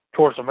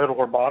towards the middle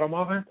or bottom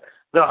of it.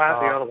 They'll have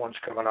the other ones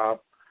coming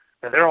up,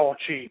 and they're all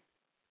cheap.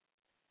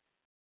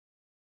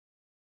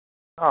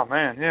 Oh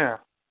man, yeah.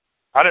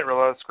 I didn't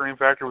realize Scream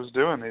Factory was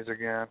doing these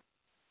again.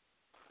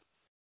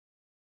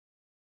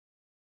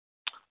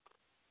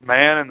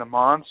 Man and the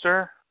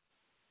Monster.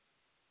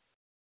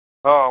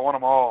 Oh, I want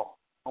them all.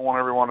 I want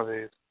every one of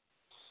these.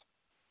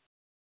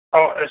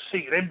 Oh,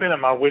 see, they've been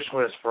in my wish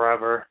list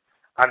forever.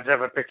 I've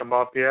never picked them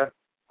up yet.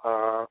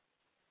 John,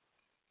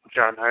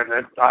 I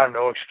have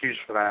no excuse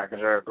for that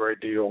because they're a great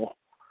deal.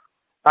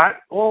 I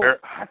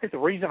think the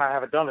reason I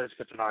haven't done it is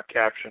because they're not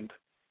captioned.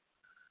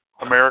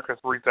 America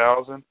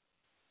 3000.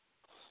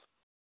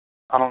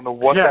 I don't know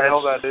what the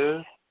hell that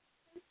is,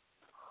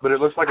 but it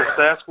looks like a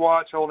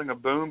Sasquatch holding a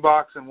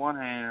boombox in one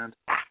hand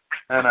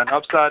and an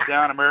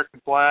upside-down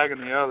American flag in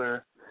the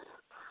other.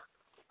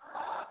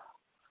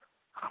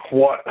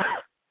 What?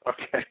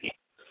 Okay.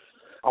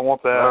 I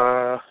want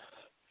that.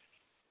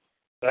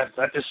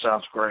 That just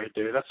sounds great,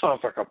 dude. That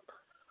sounds like a...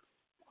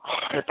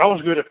 If I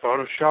was good at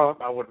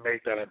Photoshop, I would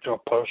make that into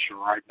a poster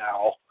right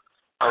now.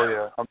 Oh,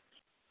 yeah.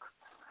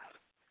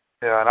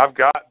 Yeah, and I've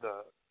got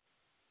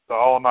the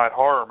all-night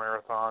horror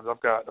marathons.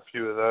 I've got a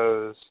few of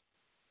those.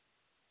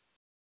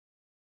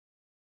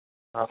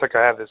 I think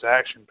I have this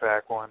action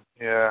pack one.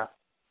 Yeah.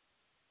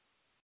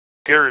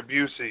 Gary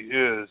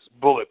Busey is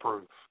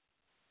bulletproof.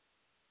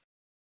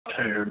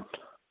 Dude.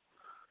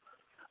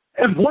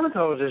 And one of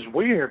those is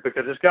weird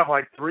because it's got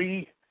like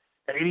 3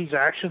 80s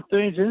action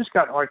things, and it's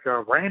got like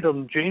a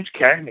random James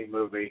Cagney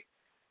movie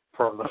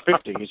from the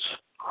 50s.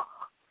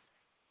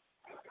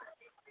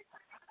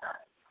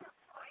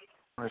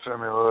 Let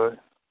me look.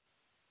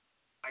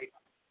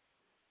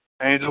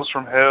 Angels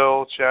from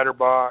Hell,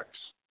 Chatterbox.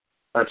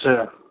 That's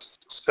it.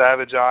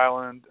 Savage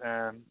Island,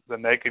 and The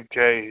Naked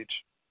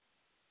Cage.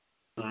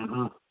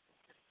 Mm-hmm.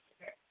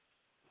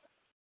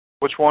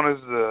 Which one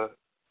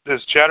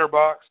is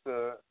Chatterbox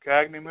the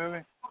Cagney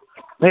movie?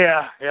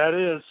 Yeah, it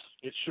is.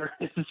 It sure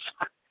is.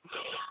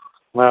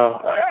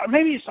 Well,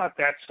 maybe it's not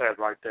that sad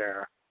right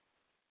there.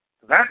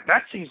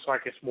 That seems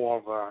like it's more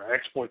of a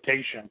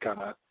exploitation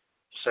kind of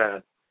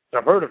sad.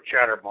 I've heard of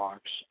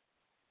Chatterbox.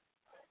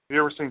 Have you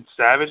ever seen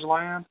Savage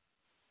Land?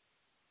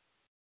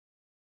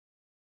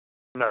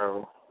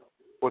 No.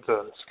 With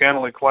a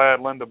scantily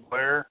clad Linda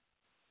Blair?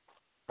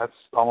 That's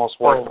almost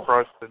worth the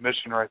price of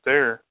admission right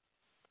there.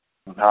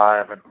 No, I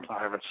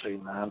haven't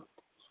seen that.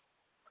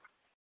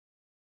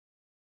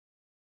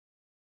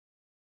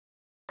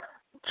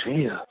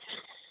 Jesus.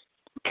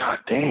 God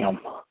damn.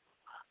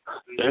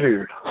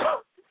 Dude.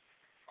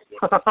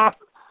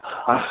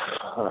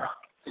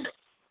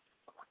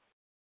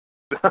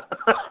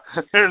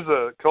 Here's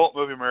a cult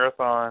movie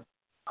marathon.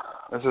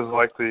 This is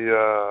like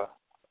the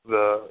I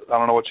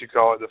don't know what you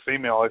call it, the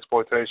female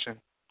exploitation.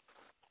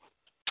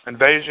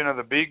 Invasion of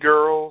the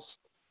B-Girls.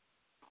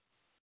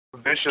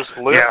 Vicious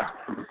Lip.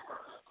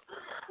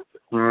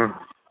 Yeah.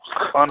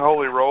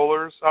 Unholy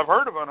Rollers. I've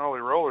heard of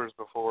Unholy Rollers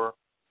before.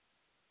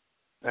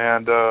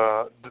 And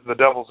The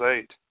Devil's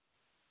Eight.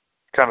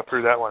 Kind of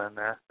threw that one in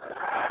there.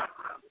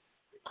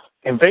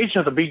 Invasion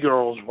of the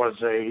B-Girls was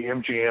a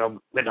MGM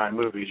Midnight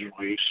Movies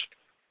release.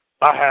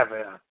 I have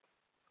it.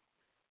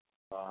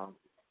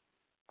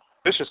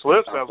 Vicious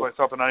Lip sounds like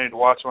something I need to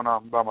watch when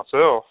I'm by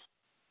myself.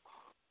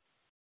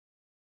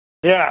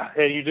 Yeah,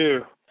 you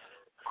do.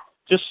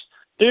 Just,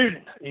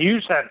 dude,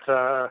 use that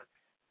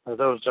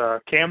those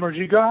cameras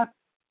you got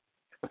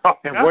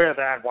and wear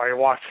that while you're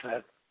watching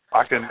it.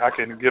 I can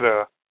get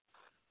a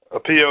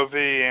POV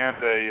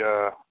and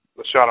a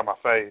shot of my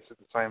face at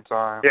the same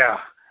time. Yeah,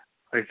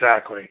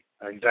 exactly.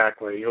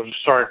 You'll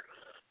just start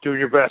doing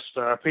your best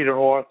Peter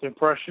North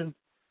impression.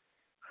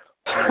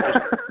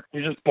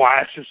 You just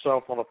blast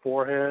yourself on the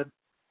forehead.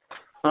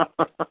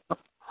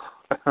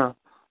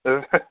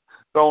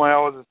 If only I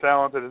was as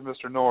talented as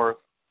Mr. North.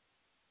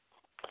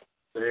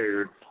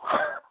 Dude.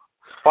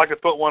 If I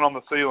could put one on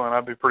the ceiling,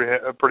 I'd be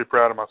pretty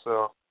proud of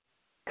myself.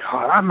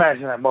 God, I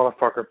imagine that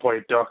motherfucker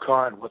played Duck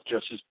Hunt with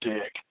just his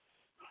dick.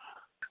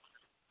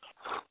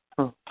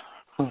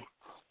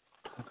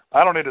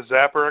 I don't need a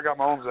zapper. I got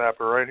my own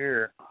zapper right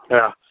here.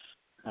 Yeah,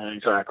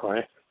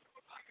 exactly.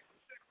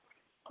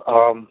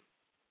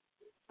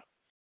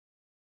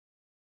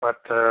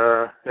 But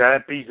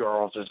that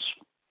B-Girls is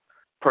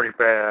pretty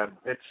bad.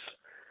 It's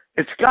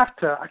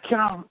got I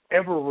cannot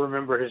ever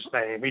remember his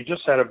name. He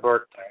just had a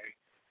birthday.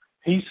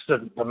 He's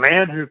the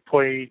man who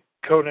played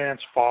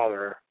Conan's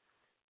father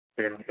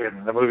in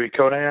the movie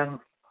Conan.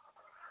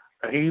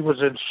 He was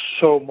in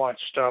so much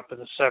stuff in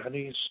the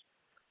 70s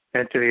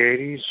into the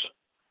 80s,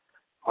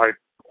 like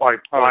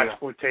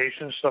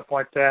blaxploitation, stuff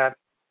like that.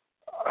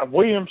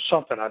 William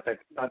something, I think.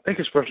 I think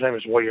his first name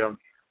is William.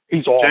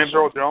 He's awesome. James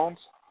Earl Jones?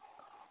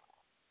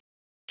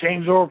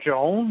 James Earl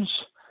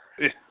Jones?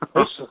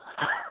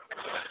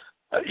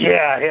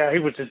 Yeah, he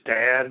was his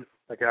dad,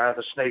 the guy,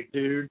 the snake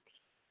dude.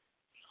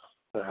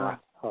 I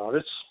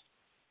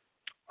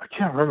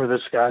can't remember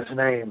this guy's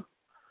name.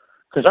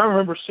 Because I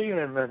remember seeing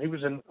him, and he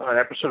was in an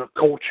episode of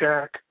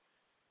Kolchak.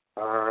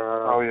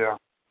 Yeah.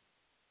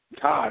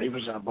 God, he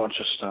was in a bunch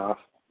of stuff.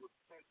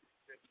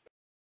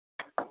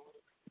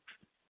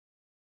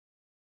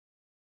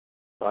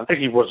 I think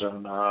he was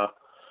in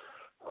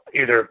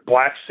either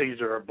Black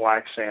Caesar or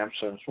Black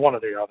Samson. It's one or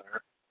the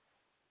other.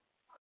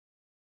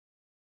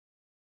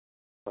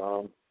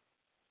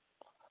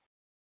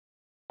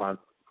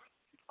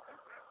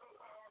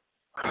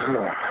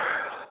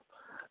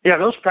 Yeah,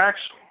 those packs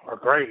are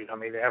great. I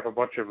mean, they have a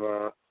bunch of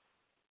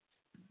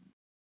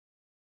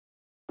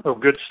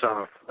good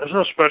stuff. There's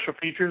no special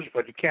features,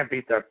 but you can't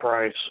beat that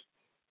price.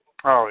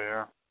 Oh,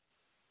 yeah.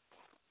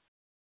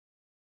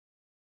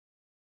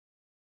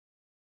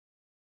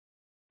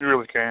 You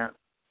really can't.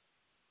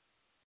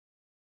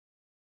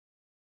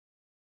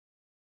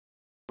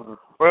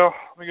 Well,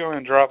 let me go ahead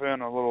and drop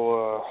in a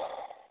little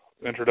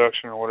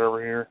introduction or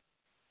whatever here.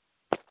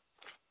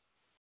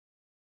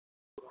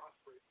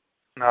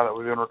 Now that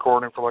we've been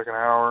recording for like an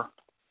hour.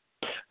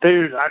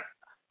 Dude, I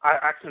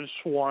could have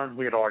sworn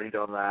we had already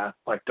done that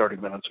like 30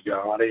 minutes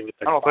ago. I didn't even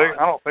think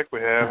I don't think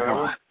we have we?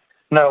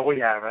 No, we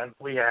haven't.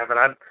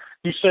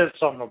 You said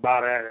something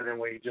about it, and then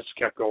we just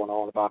kept going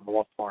on about the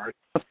one part.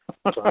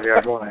 So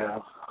yeah, go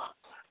ahead.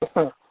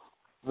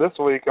 This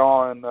week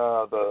on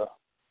the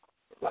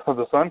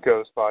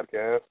Suncoast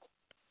podcast,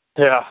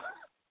 yeah,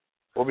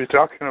 we'll be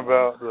talking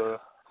about the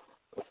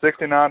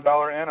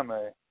 $69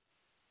 anime.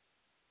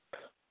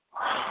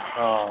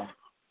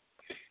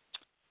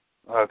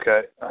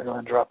 Okay, I'll go ahead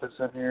and drop this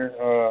in here.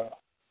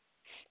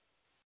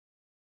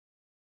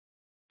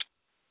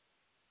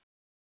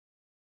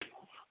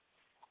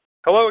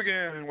 Hello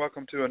again, and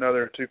welcome to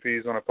another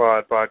 2Ps on a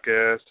Pod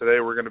podcast. Today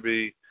we're going to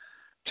be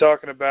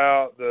talking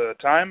about the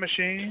Time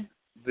Machine,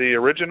 the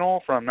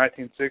original from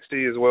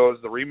 1960, as well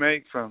as the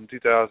remake from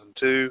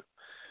 2002.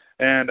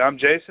 And I'm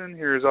Jason,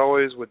 here as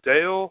always with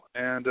Dale,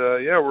 and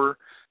we're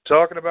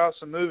talking about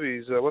some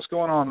movies. What's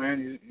going on,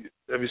 man?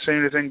 Have you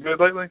seen anything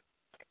good lately?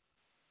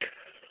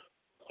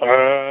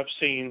 I've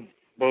seen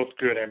both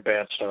good and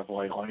bad stuff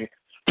lately.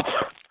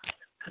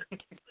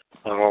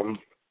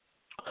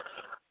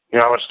 I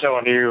was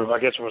telling you, I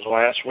guess it was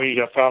last week,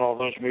 I found all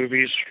those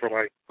movies for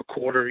like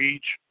 $25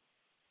 each.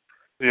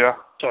 Yeah.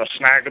 So I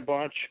snagged a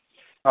bunch.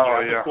 Oh,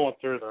 I've yeah. been going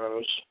through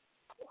those.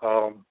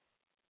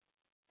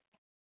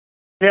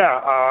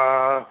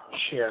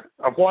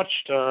 I've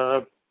watched,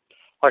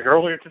 like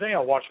earlier today, I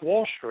watched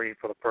Wall Street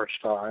for the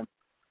first time.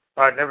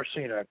 I'd never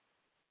seen it.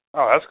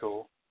 Oh, that's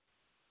cool.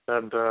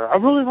 And I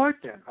really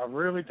liked it. I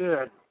really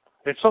did.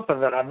 It's something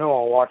that I know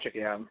I'll watch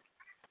again.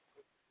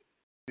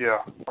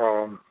 Yeah.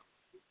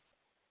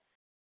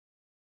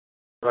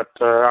 But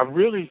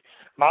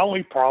my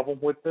only problem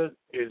with it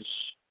is,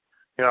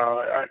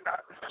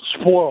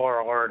 spoiler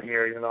alert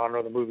here, even though I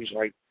know the movie's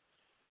like,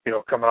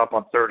 coming up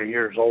on 30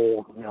 years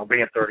old,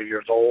 being 30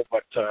 years old,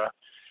 but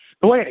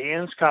the way it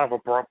ends kind of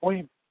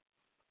abruptly.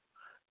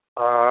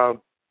 Have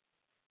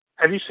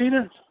you seen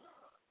it?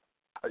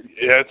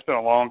 Yeah, it's been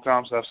a long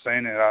time since I've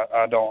seen it.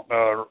 I don't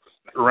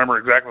remember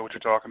exactly what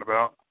you're talking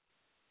about.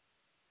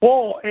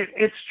 Well,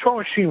 it's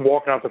Charlie Sheen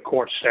walking out the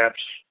court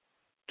steps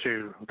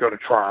to go to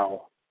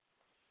trial.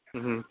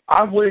 Mm-hmm.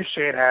 I wish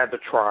they had had the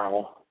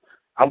trial.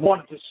 I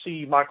wanted to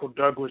see Michael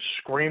Douglas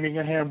screaming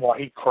at him while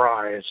he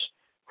cries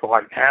for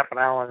like half an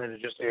hour, and then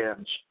it just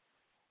ends.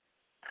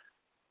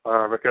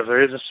 Because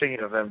there is a scene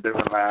of them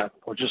doing that,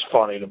 which is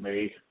funny to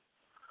me.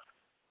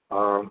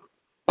 I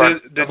was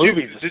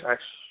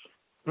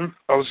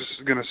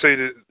just going to say,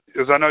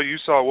 because I know you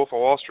saw Wolf of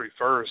Wall Street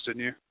first,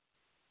 didn't you?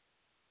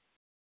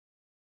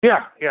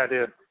 Yeah, I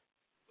did.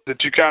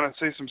 Did you kind of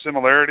see some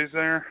similarities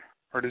there?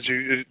 Or did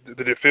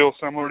it feel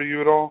similar to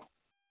you at all?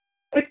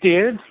 It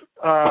did.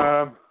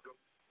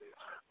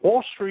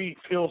 Wall Street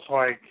feels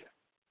like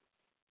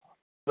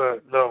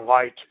the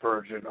light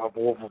version of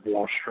Wolf of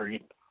Wall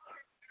Street.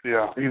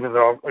 Yeah. Even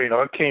though,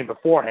 it came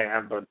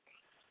beforehand, but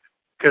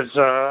because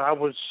I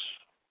was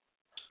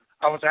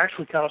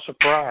actually kind of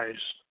surprised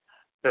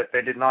that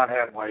they did not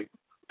have like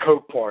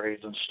coke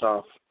parties and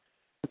stuff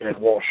in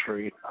Wall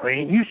Street. I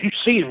mean, you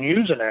see him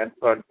using it,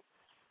 but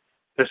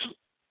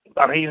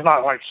he's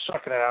not like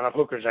sucking it out of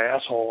hookers'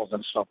 assholes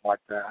and stuff like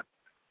that.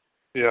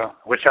 Yeah.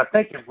 Which I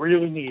think is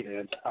really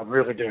needed. I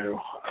really do.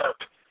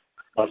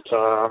 But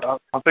I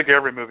think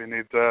every movie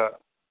needs that.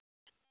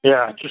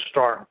 Yeah, just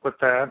start with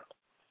that.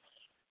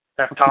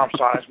 have Tom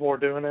Sizemore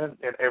doing it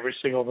in every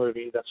single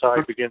movie. That's how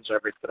he begins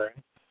everything.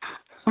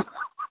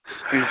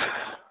 He's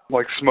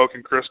like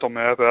smoking crystal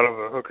meth out of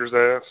a hooker's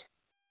ass.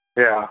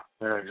 Yeah,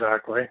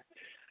 exactly.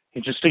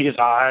 You just see his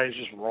eyes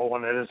just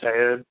rolling in his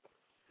head.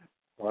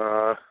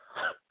 But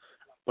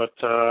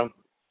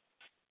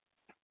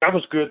that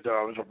was good,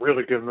 though. It was a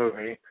really good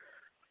movie.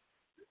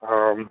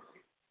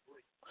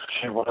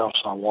 What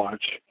else I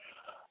watched?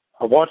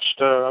 I've watched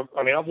stuff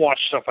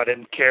I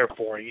didn't care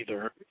for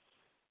either.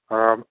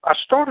 I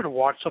started to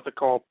watch something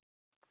called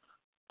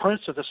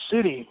Prince of the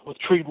City with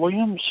Treat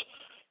Williams.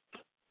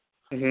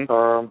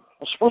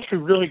 It's supposed to be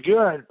really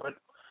good, but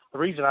the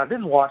reason I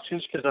didn't watch it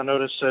is because I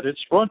noticed that its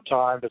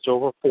runtime is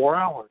over 4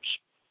 hours.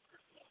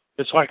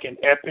 It's like an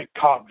epic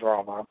cop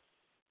drama.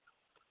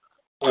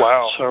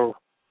 Wow. So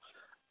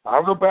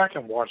I'll go back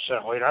and watch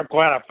that later. I'm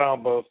glad I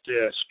found both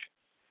discs.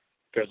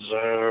 Because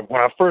when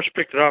I first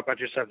picked it up, I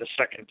just had the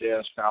second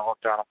disc, and I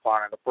looked down and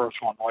found the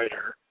first one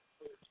later.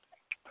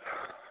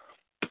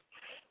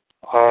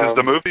 Is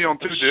the movie on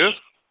 2 discs?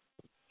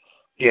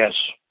 Yes.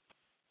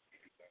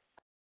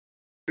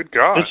 Good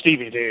God. It's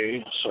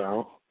DVD,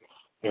 so,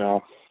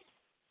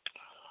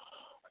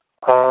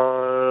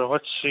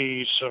 let's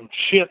see, some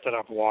shit that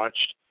I've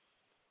watched.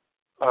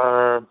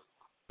 I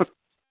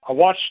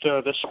watched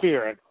The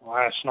Spirit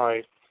last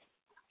night.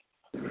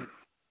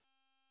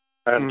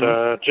 And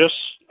I guess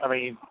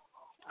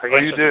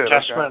it's a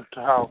testament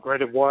to how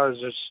great it was.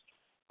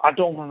 I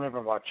don't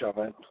remember much of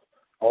it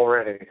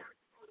already.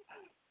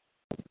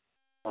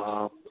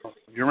 You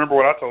remember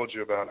what I told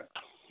you about it?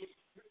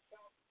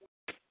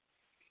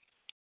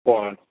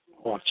 What,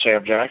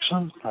 Sam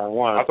Jackson? Or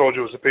what? I told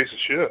you it was a piece of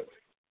shit.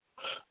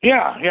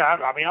 Yeah.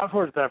 I've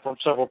heard that from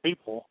several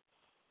people.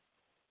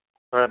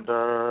 And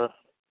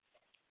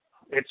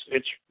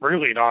it's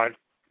really not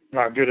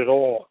good at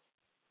all.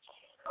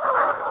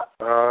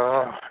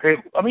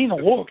 The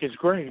look is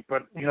great,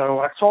 but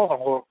I saw the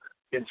look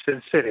in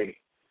Sin City.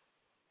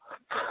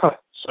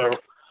 So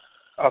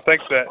I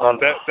think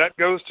that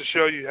goes to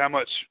show you how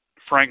much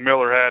Frank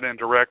Miller had in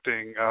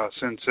directing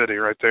Sin City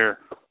right there.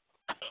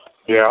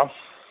 Yeah.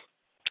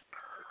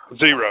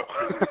 0.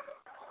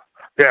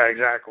 Yeah,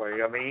 exactly.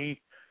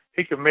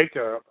 He could make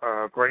a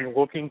great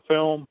looking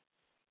film.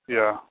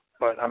 Yeah.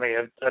 But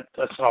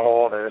that's not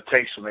all that it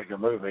takes to make a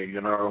movie,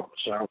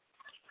 So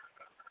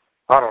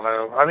I don't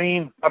know.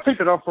 I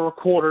picked it up for a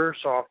quarter,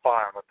 so I'm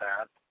fine with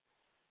that.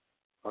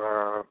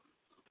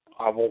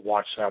 I won't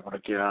watch that one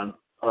again.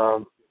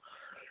 I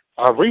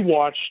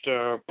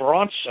rewatched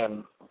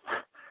Bronson,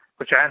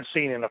 which I hadn't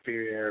seen in a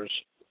few years.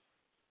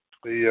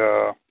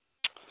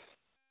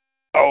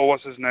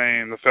 What's his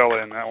name? The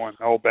fella in that one.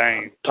 Old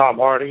Bane. Tom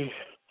Hardy.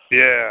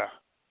 Yeah.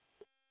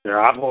 Yeah,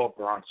 I love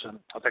Bronson.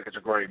 I think it's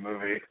a great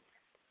movie.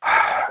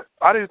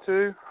 I do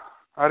too.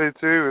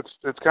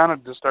 It's kind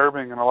of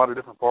disturbing in a lot of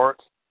different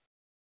parts.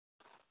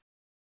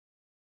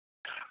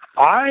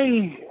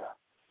 The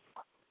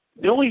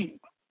only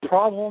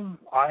problem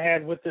I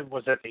had with it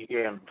was at the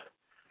end.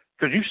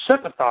 Because you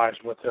sympathize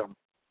with him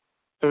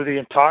through the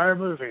entire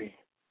movie.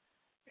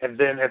 And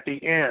then at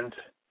the end,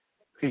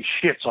 he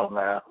shits on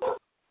that.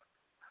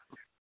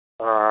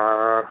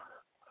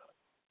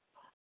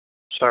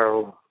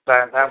 So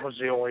that was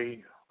the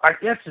only... I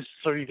guess it's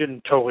so you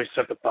didn't totally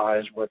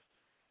sympathize with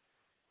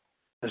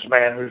this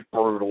man who's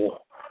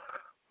brutal.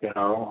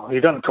 He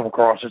doesn't come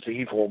across as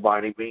evil by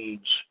any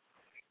means.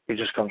 He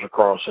just comes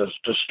across as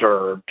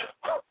disturbed.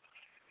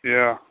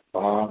 Yeah.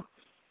 But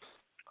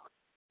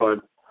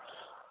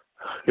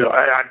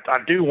I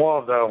do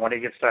love though when he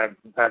gets that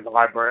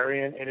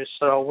librarian in his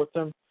cell with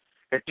him.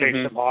 It takes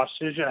him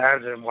hostage and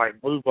has him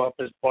move up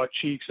his butt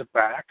cheeks and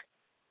back.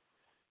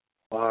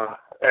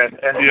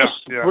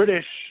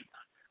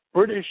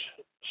 British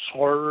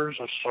slurs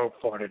are so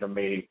funny to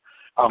me.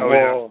 I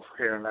love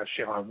hearing that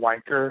shit on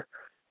wanker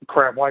and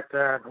crap like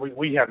that.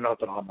 We have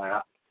nothing on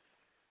that.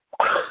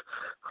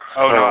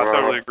 Oh, no, I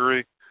totally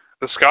agree.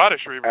 The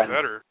Scottish are even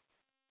better.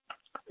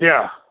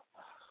 Yeah.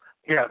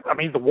 Yeah,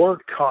 the word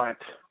cunt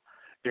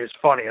is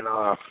funny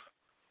enough,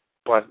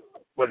 but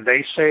when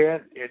they say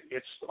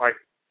it's like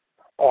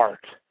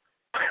art.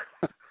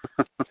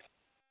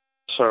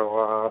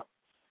 So,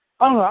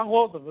 I don't know, I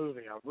love the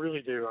movie. I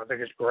really do. I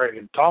think it's great.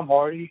 And Tom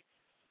Hardy,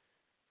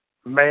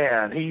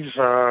 man, he's,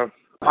 I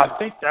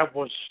think that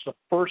was the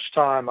first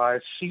time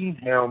I'd seen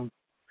him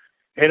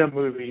in a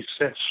movie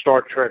since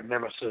Star Trek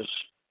Nemesis,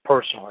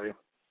 personally.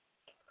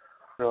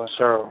 Really?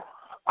 So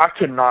I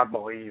could not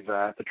believe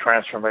that, the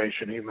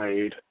transformation he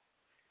made.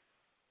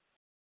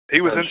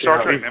 He was in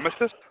Star Trek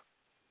Nemesis?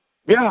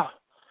 Yeah.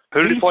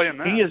 Who did he play in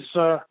that?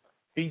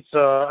 He's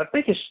I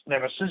think it's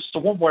Nemesis, the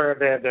one where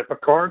they had the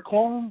Picard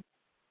clone.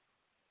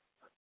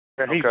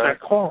 And he's that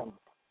clone.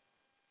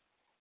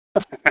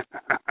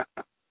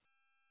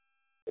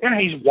 And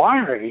he's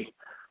wiry.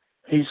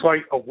 He's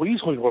like a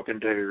Weasley-looking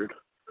dude.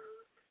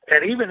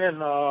 And even in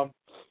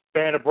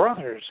Band of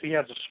Brothers, he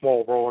has a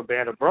small role in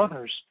Band of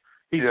Brothers.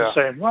 He's the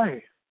same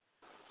way.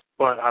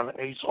 But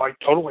he's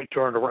totally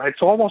turned around.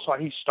 It's almost like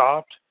he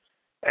stopped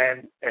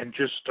and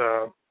just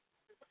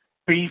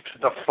beefed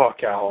the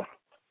fuck out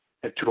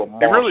into a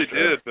monster. He really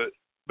did,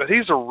 but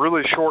he's a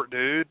really short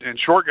dude, and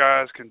short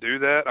guys can do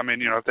that. I mean,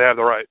 you know, if they have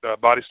the right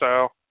body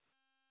style,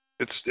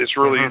 it's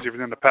really easy for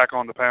them to pack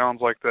on the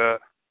pounds like that.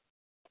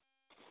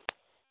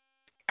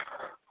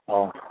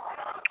 Oh.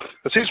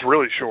 Because he's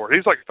really short.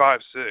 He's like 5'6".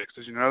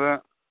 Did you know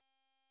that?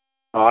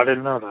 Oh, I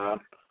didn't know that.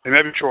 He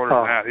may be shorter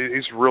than that.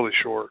 He's really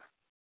short.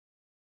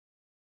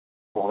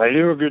 Well, they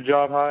do a good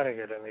job hiding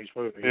it in these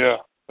movies. Yeah,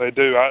 they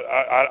do.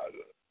 I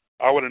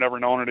would have never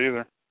known it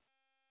either.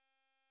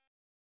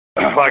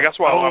 Like, that's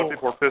why a lot of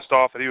people were pissed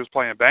off that he was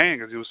playing Bane,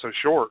 because he was so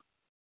short.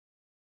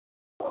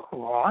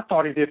 Well, I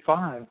thought he did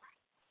fine.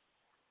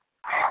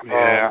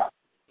 Yeah.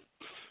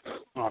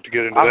 I'll have to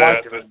get into I that.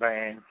 liked him as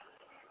Bane.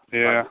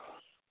 Yeah.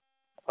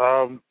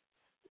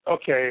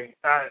 Okay.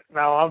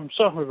 Now, I'm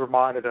suddenly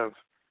reminded of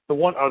the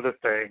one other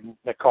thing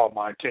that caught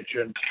my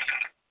attention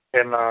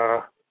in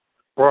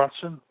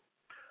Bronson.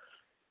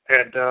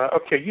 And,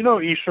 okay, you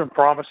know Eastern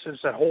Promises,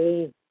 that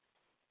whole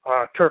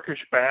Turkish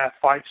bath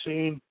fight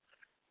scene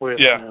with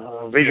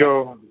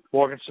Viggo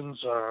Mortensen's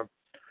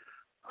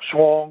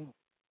swung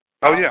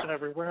bouncing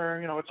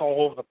everywhere. You know, it's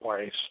all over the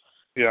place.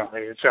 Yeah. I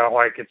mean, it's not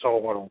like it's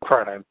all on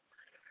credit.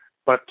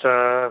 But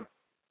Tom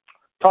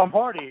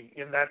Hardy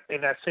in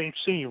that same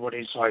scene when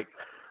he's like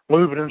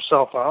moving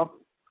himself up.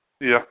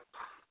 Yeah.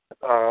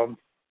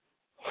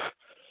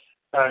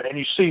 And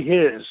you see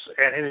his,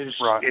 and it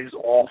is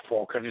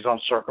awful because he's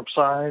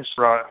uncircumcised.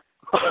 Right.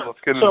 Let's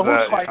get into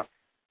that.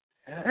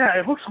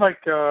 It looks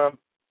like the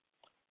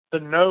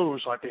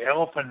nose, like the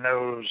elephant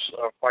nose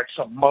of like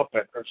some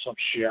Muppet or some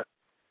shit.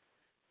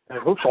 And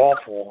it looks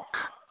awful.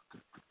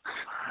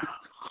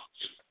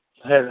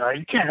 And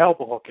you can't help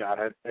but look at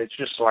it. It's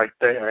just like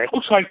there. It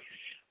looks like,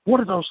 what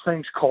are those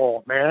things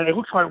called, man? It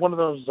looks like one of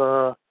those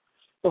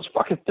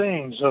fucking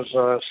things,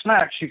 those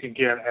snacks you can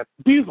get at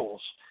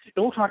Bugles. It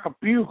looks like a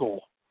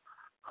bugle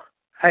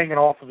hanging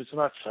off of his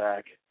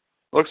nutsack.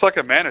 Looks like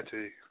a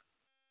manatee.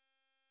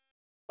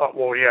 Oh,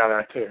 well, yeah,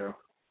 that too.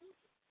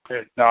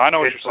 No, I know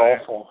what you're saying.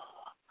 It's awful.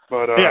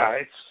 But,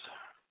 yeah,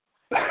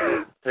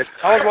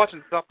 I was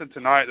watching something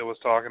tonight that was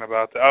talking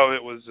about that. Oh,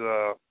 it was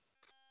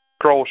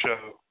Kroll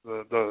Show,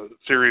 the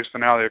series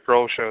finale of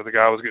Kroll Show. The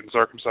guy was getting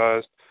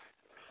circumcised.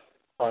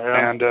 Oh,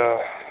 yeah. And,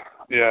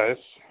 yeah,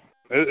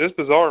 it's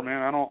bizarre,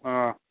 man. I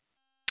don't,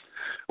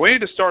 we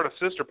need to start a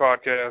sister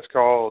podcast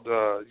called,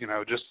 you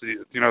know, just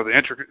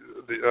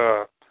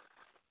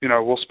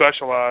we'll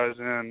specialize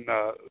in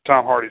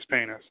Tom Hardy's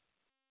penis.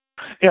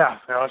 Yeah,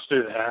 let's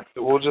do that.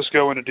 We'll just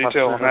go into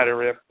detail on that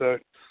every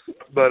episode.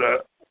 But,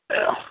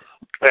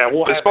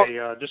 we'll have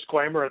a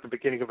disclaimer at the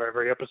beginning of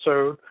every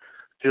episode,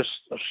 just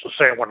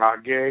saying we're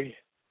not gay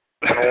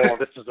at all.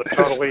 This is a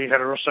totally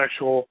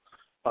heterosexual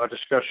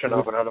discussion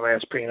of another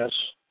man's penis.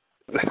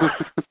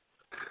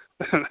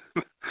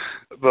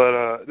 But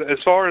as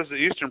far as the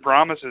Eastern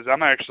Promises,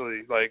 I'm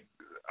actually, like,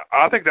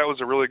 I think that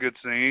was a really good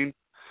scene.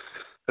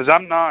 Because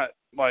I'm not,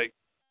 like,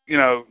 you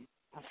know,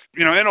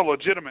 in a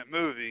legitimate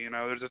movie, you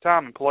know, there's a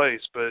time and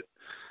place. But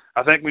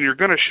I think when you're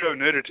going to show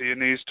nudity, it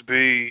needs to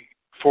be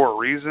for a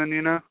reason,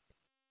 you know?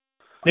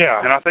 Yeah.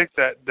 And I think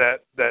that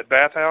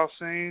bathhouse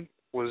scene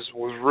was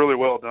really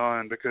well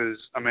done because,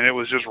 I mean, it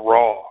was just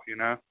raw, you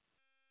know?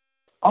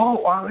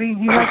 Oh, I mean,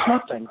 he has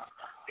nothing.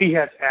 He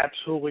has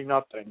absolutely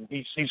nothing.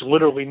 He's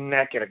literally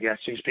naked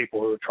against these people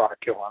who are trying to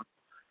kill him.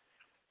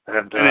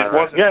 And it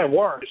wasn't. Yeah, it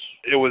works.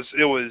 It was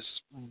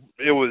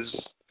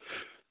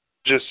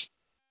just,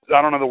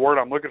 I don't know the word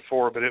I'm looking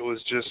for, but it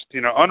was just,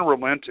 you know,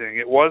 unrelenting.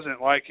 It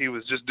wasn't like he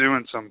was just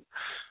doing some,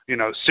 you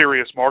know,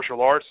 serious martial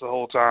arts the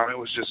whole time. It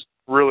was just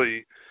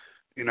really,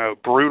 you know,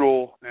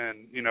 brutal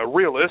and, you know,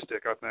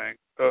 realistic, I think,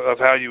 of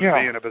how you would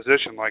be in a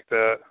position like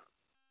that.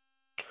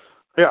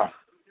 Yeah.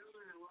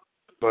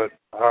 But,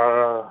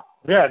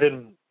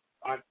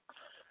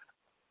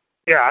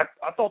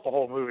 I thought the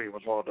whole movie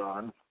was well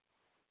done.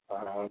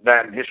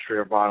 That and History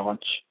of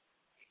Violence.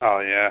 Oh,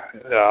 yeah.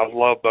 I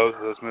love both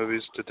of those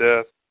movies to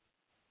death.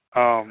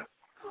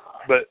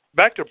 But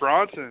back to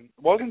Bronson,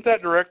 wasn't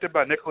that directed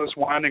by Nicholas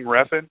Winding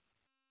Refn?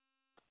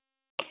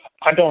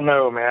 I don't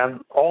know,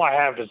 man. All I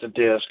have is the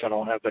disc. I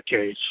don't have the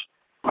case.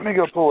 Let me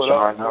go pull it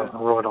up. I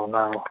really don't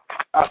know.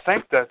 I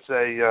think that's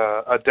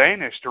a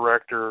Danish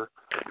director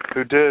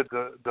who did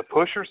the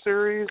Pusher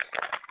series,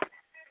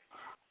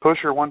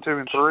 Pusher 1, 2,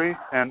 and 3,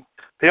 and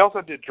he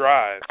also did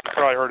Drive. You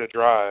probably heard of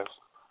Drive.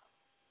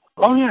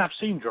 Oh yeah, I've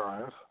seen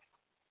Drive.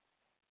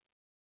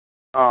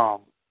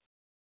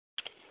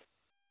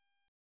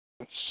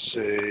 Let's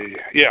see.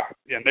 Yeah.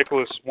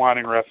 Nicholas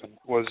Winding Refn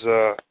was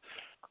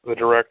the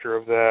director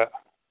of that.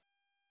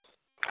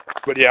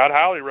 But yeah, I'd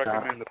highly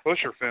recommend the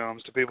Pusher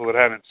films to people that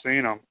haven't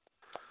seen them.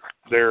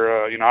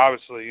 They're you know,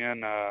 obviously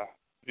in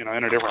you know,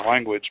 in a different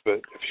language, but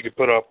if you could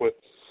put up with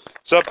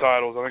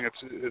subtitles, I think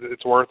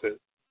it's worth it.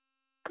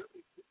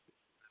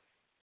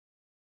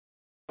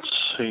 Let's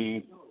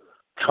see.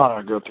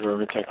 Trying to go through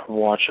everything and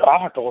watch. I'll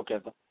have to look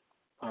at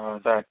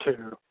that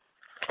too.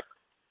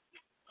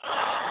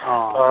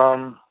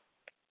 Let's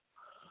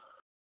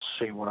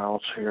see what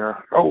else here.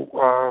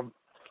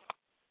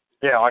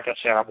 Yeah, like I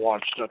said, I've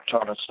watched a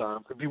ton of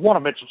stuff. If you want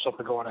to mention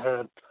something, going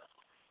ahead.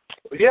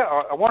 Yeah,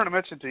 I wanted to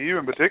mention to you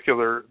in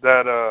particular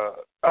that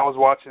I was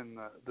watching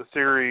the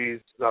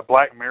series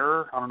Black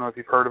Mirror. I don't know if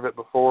you've heard of it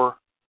before.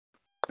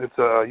 It's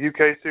a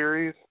UK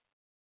series.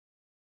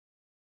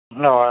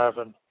 No, I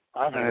haven't.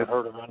 I haven't even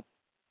heard of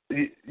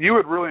it. You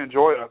would really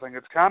enjoy it. I think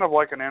it's kind of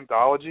like an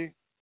anthology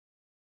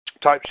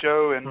type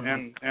show,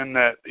 in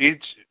that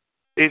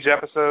each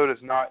episode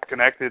is not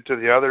connected to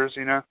the others,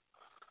 you know.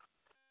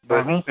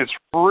 But it's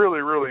really,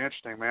 really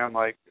interesting, man.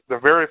 Like the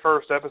very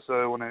first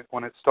episode,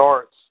 when it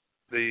starts,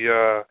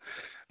 the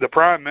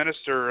Prime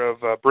Minister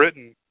of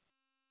Britain,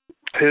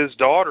 his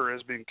daughter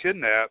has been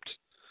kidnapped,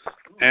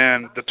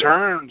 and the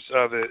terms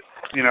of it,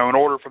 you know, in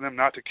order for them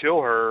not to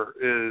kill her,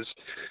 is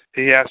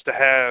he has to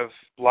have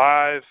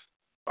live,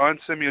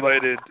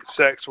 unsimulated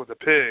sex with a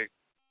pig.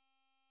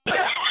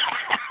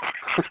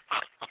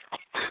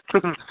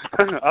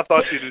 I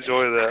thought you'd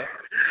enjoy that.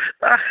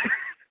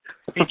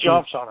 He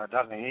jumps on it,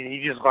 doesn't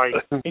he? He's like,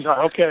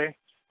 okay,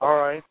 all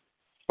right.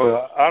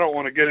 Well, I don't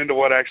want to get into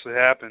what actually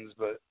happens,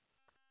 but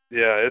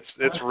yeah,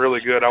 it's really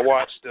good. I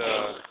watched 3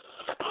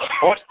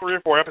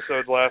 or 4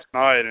 episodes last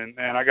night, and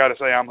I got to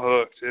say I'm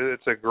hooked.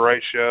 It's a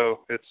great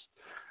show.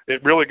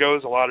 It really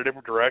goes a lot of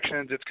different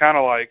directions. It's kind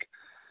of like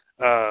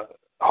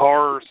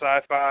horror,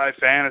 sci-fi,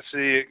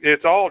 fantasy.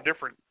 It's all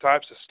different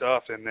types of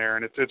stuff in there,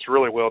 and it's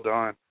really well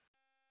done.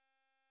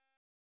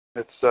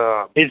 Is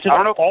it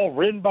all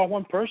written by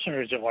one person,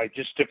 or is it like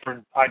just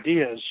different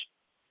ideas?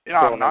 You know,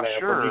 I'm not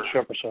sure. For each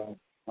episode.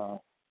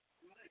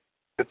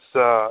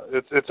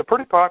 It's a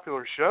pretty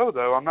popular show,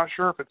 though. I'm not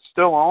sure if it's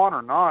still on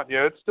or not.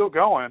 Yeah, it's still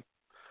going.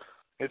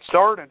 It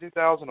started in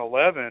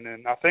 2011,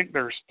 and I think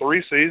there's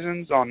 3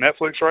 seasons on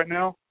Netflix right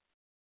now.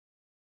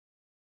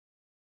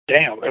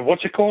 Damn. And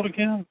what's it called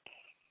again?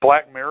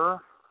 Black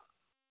Mirror.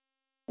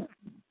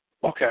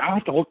 Okay, I'll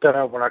have to look that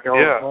up when I go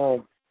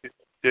home.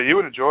 Yeah, you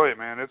would enjoy it,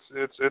 man. It's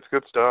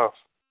good stuff.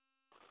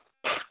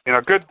 You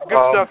know, good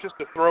stuff just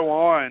to throw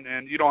on,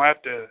 and you don't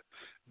have to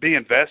be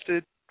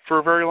invested for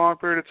a very long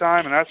period of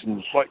time. And that's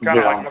like kind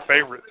of like my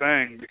favorite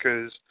thing,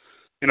 because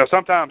you know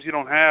sometimes you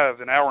don't have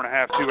an hour and a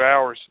half, 2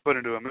 hours to put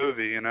into a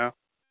movie. You know.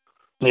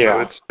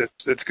 Yeah. So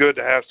it's good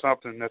to have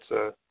something that's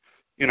a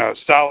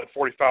solid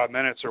 45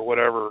 minutes or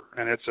whatever,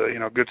 and it's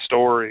a good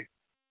story.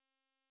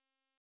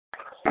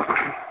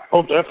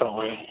 Oh,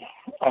 definitely.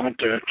 I'll have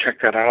to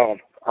check that out.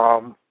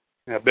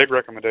 Yeah, big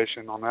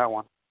recommendation on that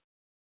one.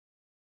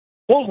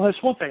 Well, there's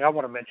one thing I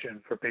want to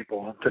mention for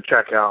people to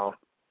check out,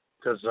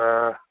 because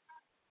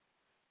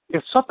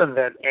it's something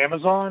that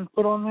Amazon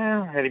put on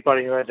there.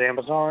 Anybody who has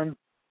Amazon,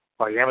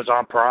 like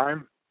Amazon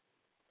Prime,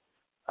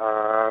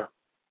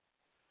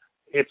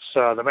 it's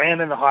The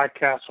Man in the High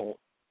Castle.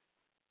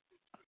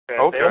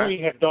 And they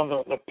only have done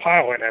the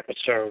pilot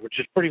episode, which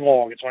is pretty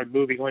long. It's like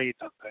movie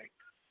length, I think.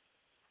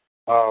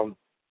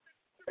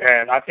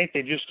 And I think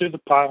they just do the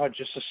pilot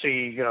just to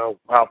see,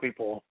 how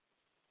people,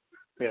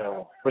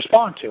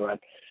 respond to it.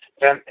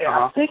 And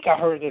I think I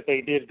heard that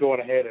they did go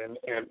ahead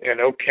and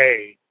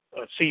okay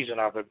a season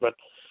of it, but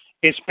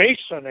it's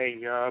based on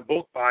a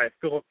book by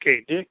Philip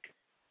K. Dick,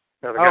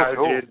 the guy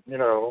who did,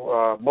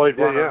 Blade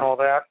Runner and all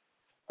that,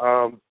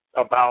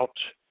 about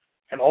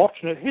an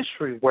alternate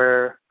history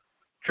where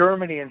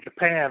Germany and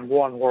Japan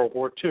won World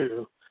War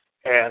II,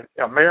 and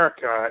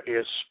America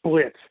is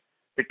split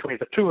between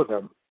the two of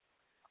them,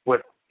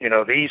 with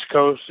the East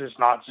Coast is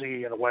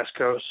Nazi and the West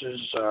Coast is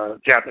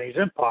Japanese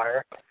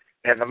Empire,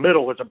 and the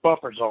middle is a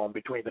buffer zone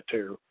between the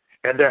two,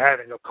 and they're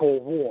having a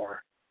Cold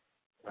War.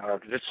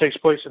 This takes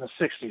place in the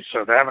 60s,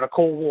 so they're having a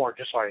Cold War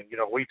just like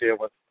we did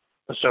with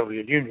the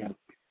Soviet Union.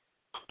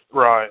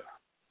 Right.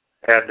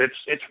 And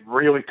it's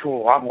really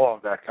cool. I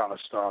love that kind of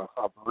stuff.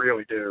 I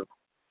really do.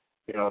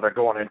 They're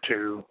going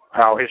into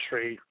how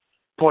history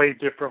played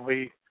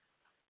differently,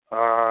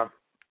 but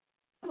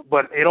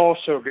it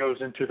also goes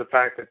into the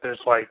fact that there's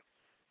like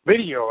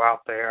video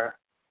out there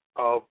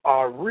of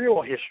our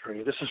real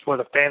history. This is where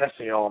the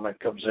fantasy element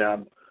comes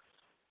in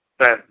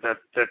that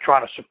they're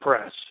trying to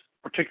suppress,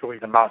 particularly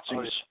the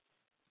Nazis,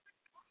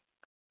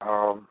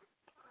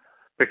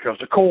 because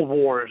the Cold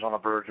War is on the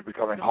verge of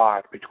becoming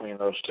hot between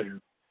those two.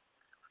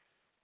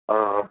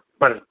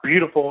 But it's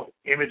beautiful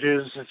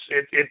images.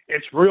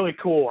 It's really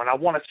cool, and I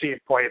want to see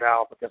it played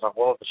out because I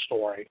love the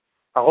story.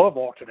 I love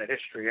alternate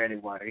history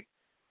anyway.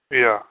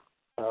 Yeah.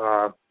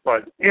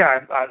 But yeah,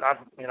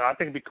 I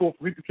think it'd be cool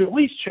for people to at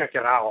least check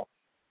it out,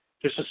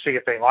 just to see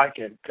if they like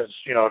it. Because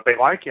if they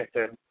like it,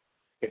 then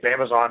if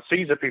Amazon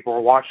sees that people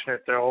are watching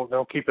it,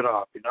 they'll keep it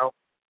up.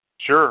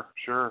 Sure.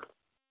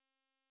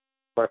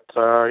 But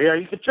yeah,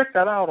 you can check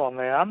that out on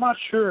there. I'm not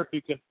sure if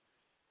you can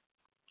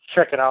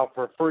check it out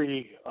for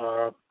free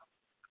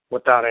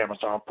without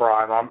Amazon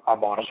Prime.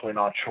 I'm honestly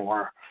not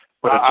sure.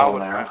 But it's on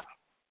there.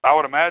 I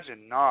would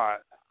imagine not.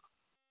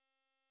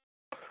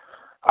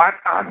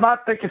 I'm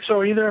not thinking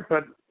so either,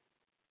 but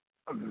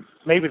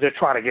maybe they're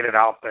trying to get it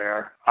out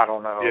there. I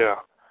don't know.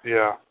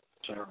 Yeah.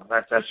 So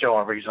that's the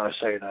only reason I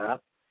say that.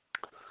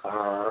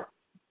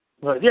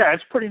 But yeah,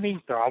 it's pretty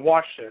neat though. I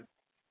watched it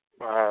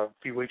a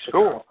few weeks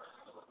ago. Cool.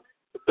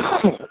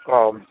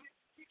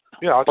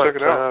 Yeah, I'll check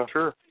it out.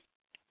 Sure.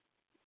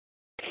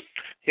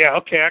 Yeah,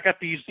 okay. I got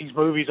these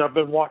movies I've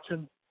been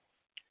watching.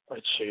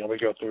 Let's see. Let me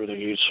go through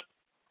these.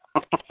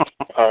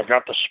 I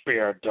got The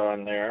Spirit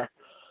done there.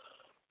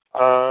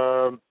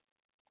 I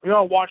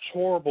watched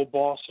Horrible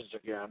Bosses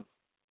again.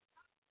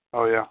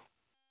 Oh yeah.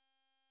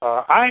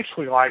 I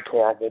actually liked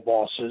Horrible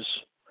Bosses.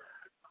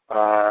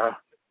 I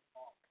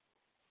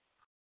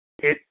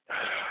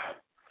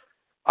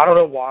don't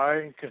know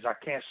why, because I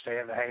can't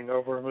stand the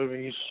Hangover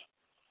movies.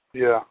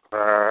 Yeah.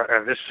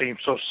 And this seems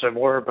so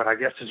similar, but I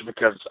guess it's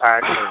because I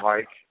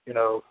actually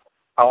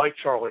I like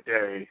Charlie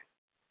Day.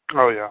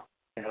 Oh yeah.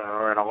 And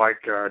I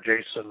like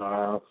Jason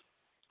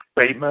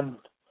Bateman.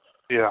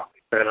 Yeah.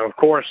 And of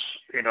course,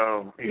 you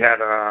had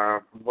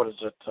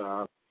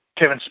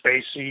Kevin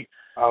Spacey.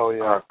 Oh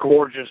yeah.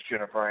 Gorgeous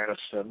Jennifer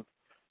Aniston.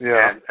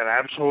 Yeah. And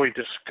absolutely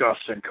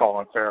disgusting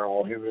Colin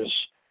Farrell, who has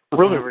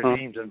really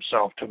redeemed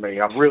himself to me.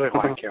 I really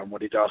like him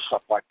when he does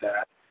stuff like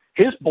that.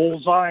 His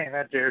bullseye in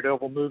that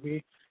Daredevil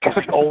movie is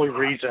the only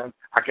reason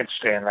I can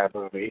stand that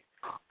movie.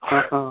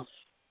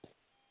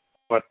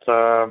 But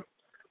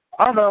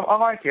I don't know. I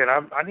like it.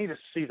 I need to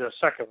see the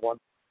second one.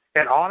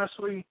 And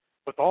honestly,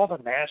 with all the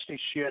nasty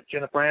shit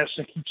Jennifer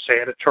Aniston keeps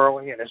saying to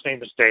Charlie, and his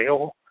name is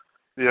Dale,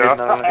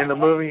 in the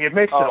movie, it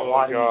makes it a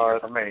lot easier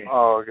for me.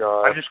 Oh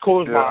God! I just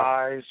close my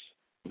eyes.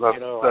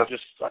 I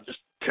just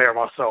tear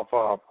myself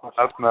up.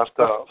 That's messed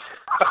up.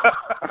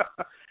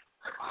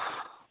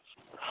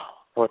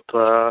 But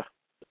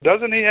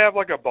doesn't he have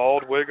like a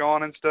bald wig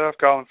on and stuff,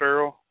 Colin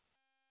Farrell?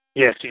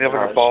 Yes, he does.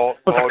 Like a bald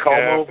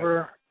comb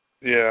over.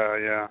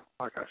 Yeah.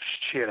 Like a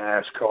shit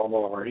ass comb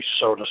over. He's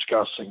so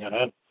disgusting in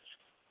it.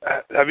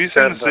 Have you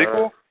seen the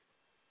sequel?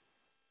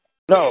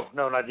 No,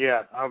 not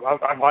yet.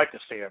 I'd like to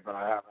see it, but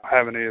I haven't. I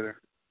haven't either.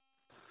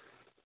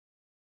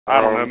 I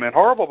don't know, man.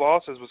 Horrible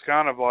Bosses was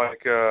kind of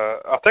like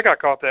I think I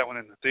caught that one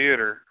in the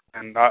theater,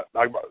 and I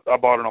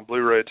bought it on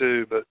Blu-ray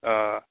too. But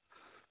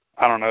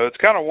I don't know. It's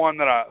kind of one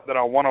that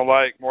I want to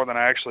like more than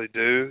I actually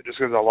do, just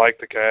because I like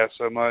the cast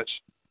so much.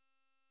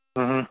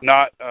 Mm-hmm.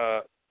 Not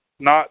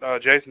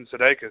Jason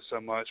Sudeikis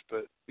so much,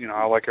 but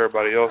I like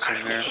everybody else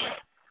in there.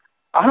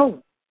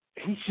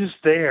 He's just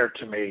there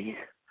to me.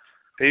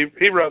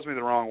 He rubs me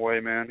the wrong way,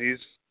 man. He's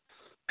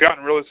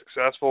gotten really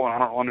successful, and I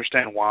don't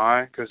understand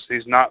why, because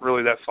he's not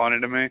really that funny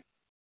to me.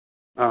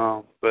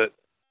 But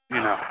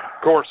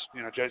of course,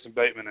 Jason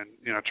Bateman and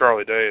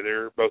Charlie Day,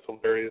 they're both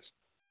hilarious.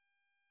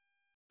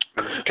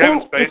 And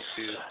Kevin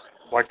Spacey is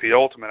like the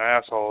ultimate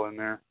asshole in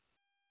there.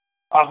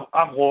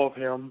 I love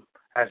him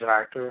as an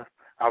actor.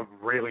 I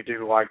really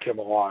do like him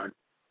a lot.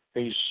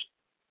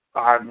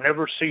 I've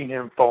never seen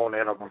him phone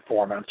in a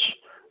performance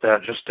that I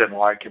just didn't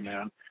like him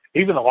in.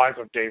 Even The Life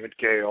of David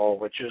Gale,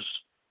 which is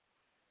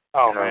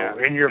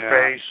in your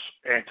face,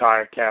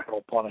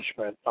 anti-capital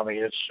punishment. I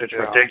mean, it's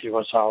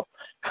ridiculous how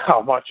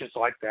much it's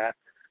like that.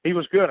 He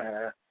was good at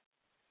it.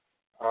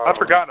 I've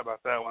forgotten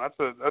about that one.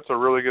 That's a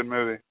really good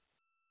movie.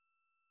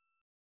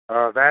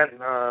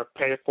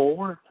 Pay It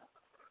Forward.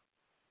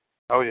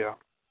 Oh yeah.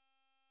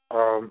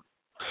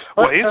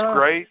 Well, he's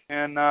great.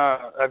 And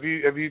have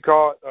you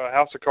caught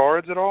House of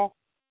Cards at all?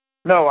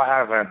 No, I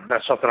haven't.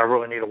 That's something I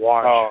really need to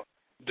watch. Oh,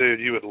 dude,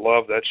 you would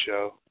love that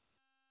show.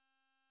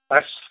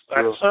 That's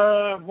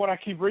what I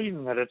keep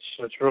reading, that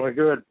it's really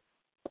good.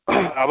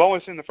 I've only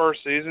seen the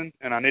first season,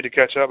 and I need to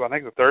catch up. I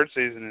think the third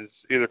season is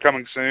either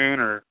coming soon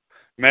or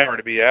may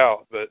already be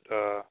out. But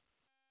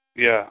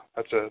yeah,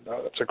 that's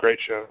a great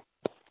show.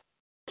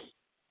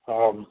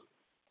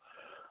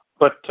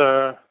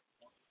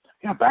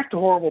 Back to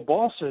Horrible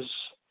Bosses.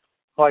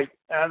 Like,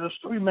 out of those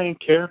three main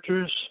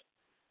characters,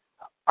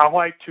 I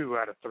like 2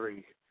 out of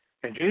 3.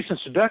 And Jason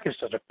Sudeikis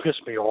doesn't piss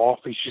me off.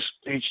 He's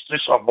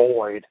just a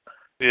void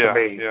to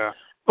me. Yeah.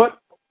 But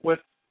with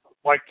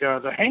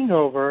The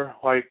Hangover,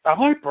 I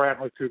like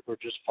Bradley Cooper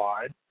just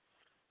fine.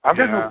 I've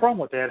got no problem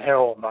with Ed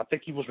Helm. I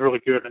think he was really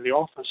good in The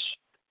Office.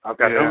 I've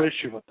got no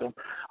issue with him.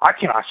 I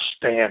cannot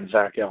stand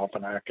Zach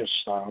Galifianakis,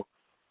 so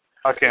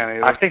I can't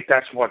either. I think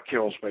that's what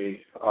kills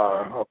me,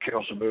 or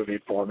kills the movie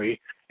for me.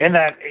 And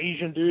that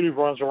Asian dude who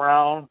runs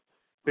around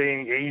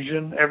being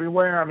Asian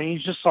everywhere. I mean,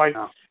 he's just trying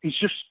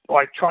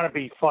to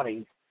be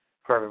funny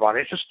for everybody.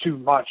 It's just too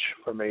much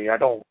for me. I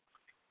don't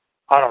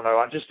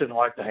know. I just didn't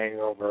like The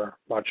Hangover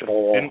much at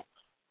all. And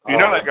you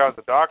know that guy's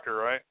a doctor,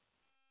 right?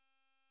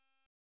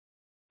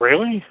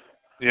 Really?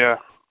 Yeah.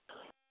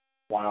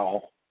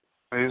 Wow.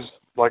 He's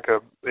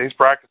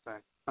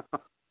practicing.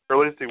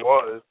 Or at least he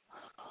was.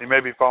 He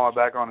may be falling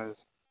back on his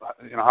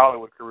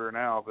Hollywood career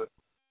now, but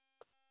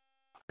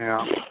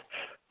yeah.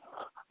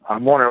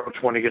 I'm wondering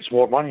which one he gets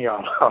more money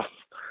out of.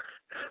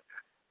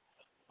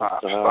 I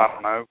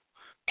don't know.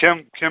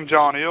 Kim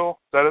Jong-il, is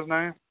that his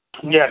name?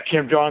 Yeah,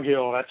 Kim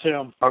Jong-il, that's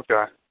him.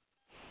 Okay.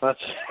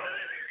 That's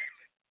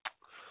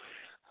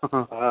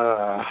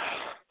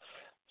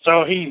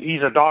so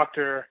he's a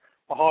doctor,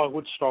 a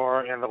Hollywood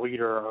star, and the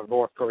leader of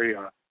North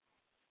Korea.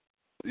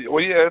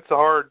 Well, yeah, it's a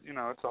hard.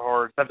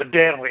 But the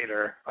dead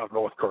leader of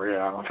North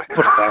Korea. Put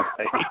it that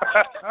way.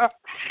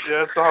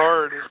 Yeah, it's a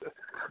hard.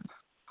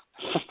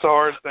 It's a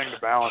hard thing to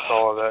balance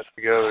all of that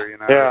together, you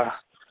know. Yeah.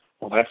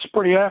 Well, that's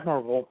pretty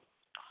admirable.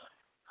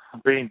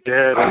 Being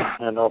dead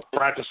and a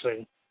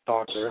practicing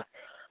doctor.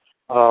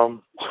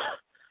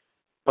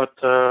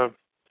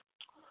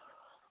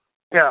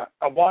 Yeah,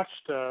 I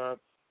watched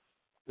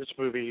this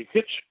movie,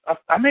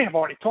 I may have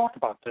already talked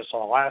about this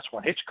on the last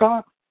one,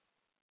 Hitchcock.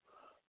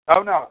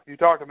 Oh, no, you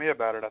talked to me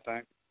about it, I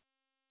think.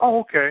 Oh,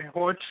 okay.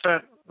 Well, it's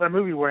that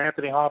movie where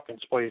Anthony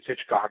Hopkins plays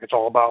Hitchcock. It's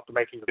all about the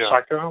making of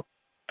Psycho.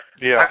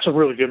 Yeah. That's a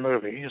really good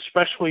movie,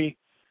 especially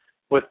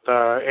with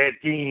Ed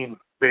Gein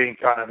being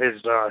kind of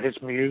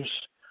his muse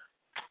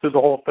through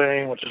the whole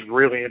thing, which is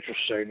really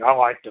interesting. I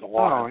liked it a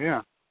lot. Oh,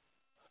 yeah.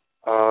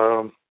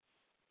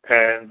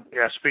 And,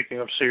 yeah, speaking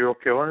of serial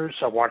killers,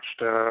 I watched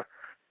Dear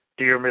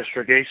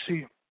Mr.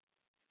 Gacy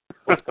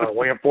with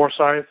William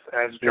Forsythe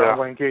as John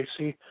Wayne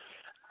Gacy.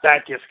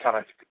 That gets kind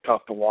of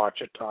tough to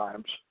watch at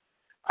times.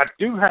 I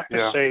do have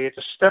to say it's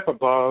a step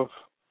above.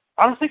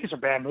 I don't think it's a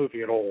bad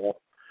movie at all.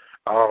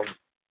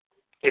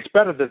 It's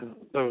better than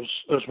those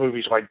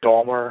movies like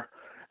Dahmer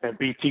and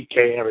BTK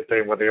and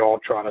everything where they all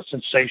try to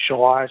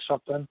sensationalize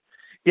something.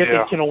 Yet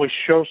they can only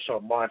show so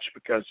much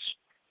because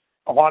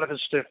a lot of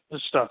this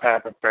stuff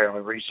happened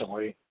fairly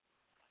recently.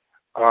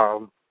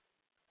 So,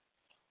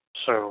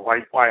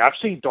 I've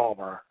seen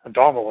Dahmer, and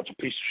Dahmer was a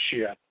piece of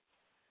shit.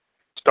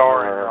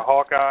 Starring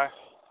Hawkeye?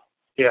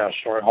 Yeah,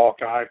 starring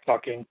Hawkeye,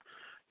 fucking,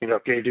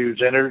 gay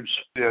dudes' innards.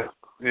 Yeah,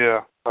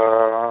 yeah.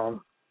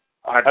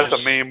 That's a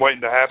meme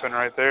waiting to happen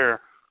right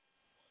there.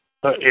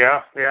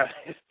 Yeah.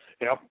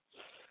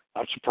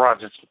 I'm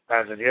surprised it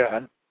hasn't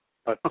yet.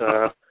 But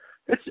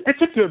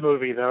it's a good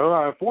movie,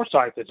 though.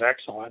 Forsythe is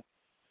excellent,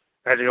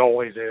 as he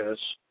always is.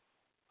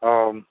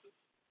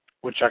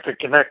 Which I could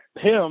connect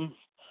him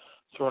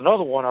to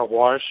another one I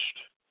watched.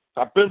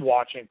 I've been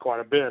watching quite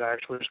a bit,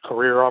 actually. Is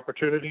Career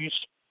Opportunities.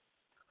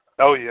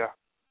 Oh, yeah.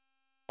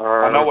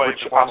 I know why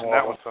you're watching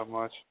that one so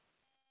much.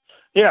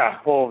 Yeah,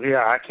 well,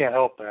 yeah, I can't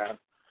help that.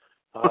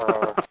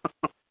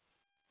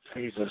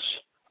 Jesus.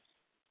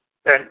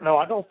 And no,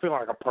 I don't feel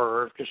like a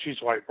perv because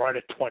she's like right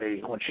at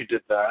 20 when she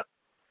did that.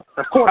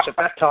 Of course, at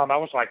that time I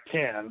was like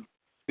 10.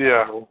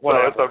 Yeah, so well,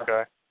 that's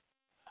okay.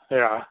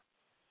 Yeah.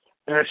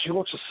 Yeah, she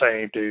looks the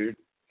same, dude.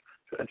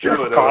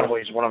 Jennifer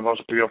Connelly is one of the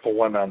most beautiful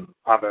women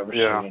I've ever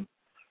seen.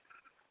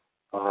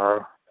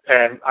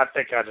 And I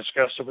think I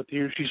discussed it with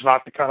you. She's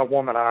not the kind of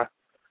woman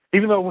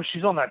even though when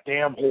she's on that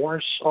damn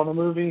horse on the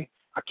movie,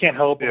 I can't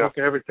help but look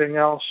at everything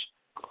else.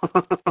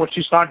 When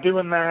she's not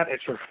doing that,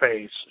 it's her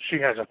face. She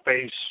has a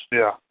face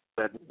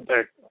that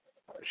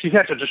she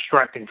has a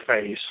distracting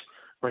face,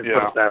 let me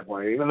put it that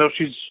way, even though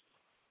she's,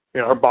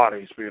 her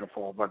body's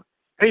beautiful. But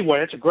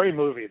anyway, it's a great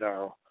movie,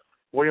 though.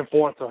 William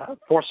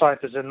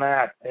Forsythe is in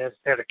that,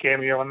 had a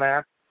cameo in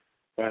that,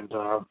 and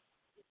so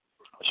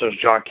is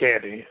John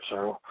Candy.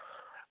 So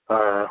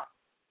I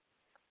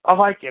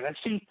like it. And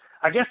see,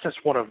 I guess that's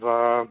one of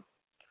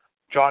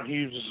John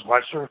Hughes'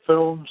 lesser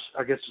films.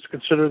 I guess it's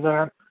considered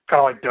that. Kind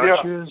of like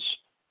Dutch is.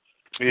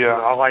 Yeah.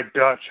 I like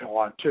Dutch a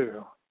lot,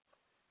 too.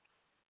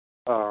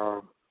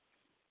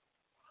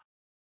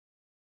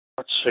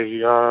 Let's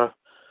see.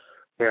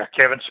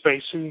 Kevin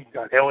Spacey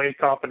got L.A.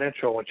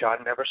 Confidential, which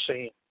I'd never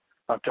seen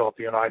until a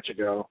few nights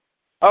ago.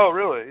 Oh,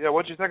 really? Yeah,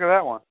 what'd you think of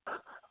that one?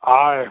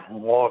 I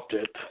loved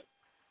it.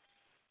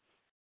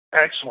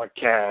 Excellent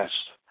cast.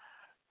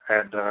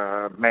 And,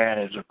 man,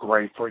 it's a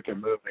great freaking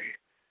movie.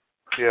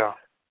 Yeah.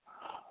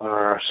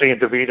 Seeing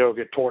DeVito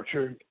get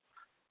tortured.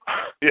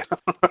 Yeah.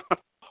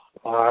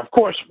 Of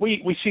course,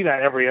 we see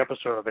that every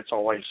episode of It's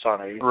Always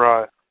Sunny.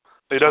 Right.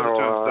 He does it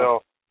to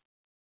himself.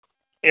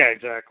 Yeah,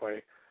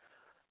 exactly.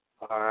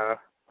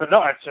 But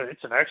no,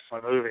 it's an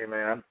excellent movie,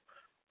 man.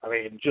 I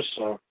mean, just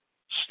a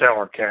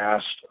stellar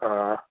cast.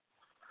 And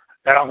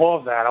I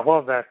love that. I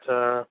love that,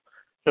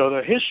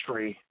 the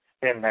history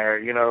in there,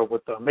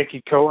 with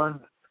Mickey Cohen,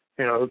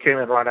 who came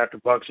in right after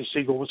Bugsy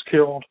Siegel was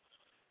killed.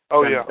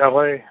 Oh, in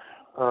L.A.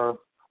 Well,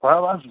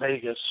 that was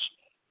Vegas.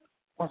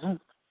 Wasn't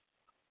it?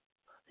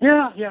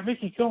 Yeah,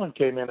 Mickey Cohen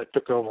came in and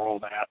took over all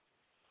that.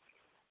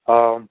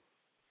 I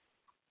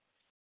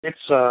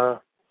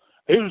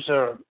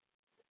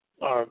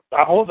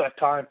love that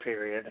time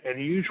period, and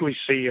you usually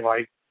see,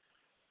 a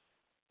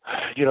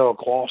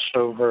glossed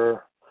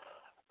over,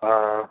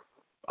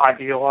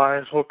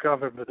 idealized look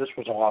of it, but this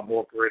was a lot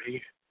more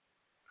gritty.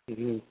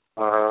 Mm-hmm.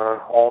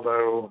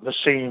 Although the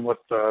scene with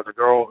the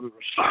girl who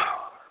was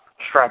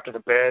strapped to the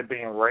bed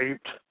being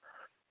raped,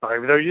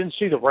 even though you didn't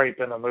see the rape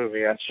in the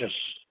movie, that's just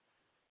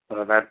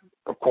that.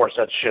 Of course,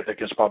 that's shit that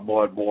gets my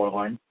blood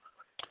boiling.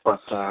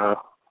 But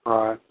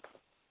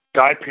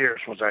Guy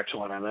Pearce was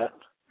excellent in it.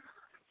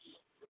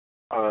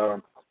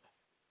 Let's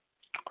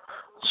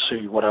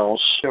see what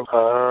else.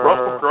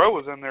 Russell Crowe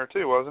was in there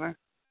too, wasn't he?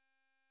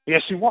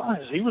 Yes, he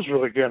was. He was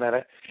really good at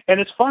it. And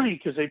it's funny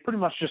because they pretty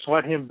much just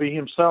let him be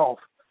himself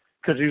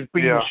because he was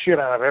beating the shit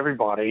out of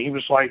everybody. He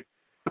was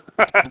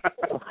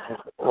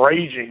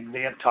raging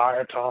the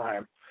entire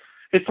time.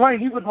 It's like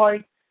he would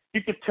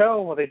you could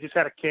tell when they just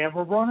had a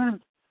camera running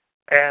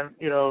and,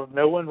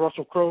 knowing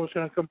Russell Crowe was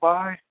going to come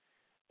by,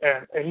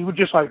 and he would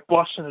just like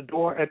bust in the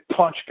door and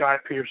punch Guy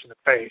Pearce in the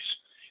face.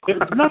 It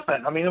was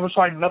nothing. I mean, it was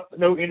like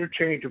no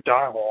interchange of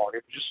dialogue.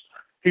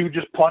 He would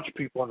just punch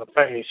people in the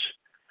face,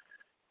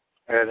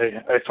 and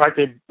it's like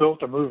they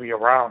built a movie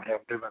around him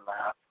doing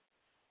that.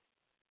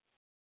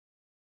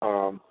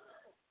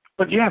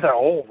 But yeah, they're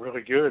all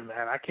really good,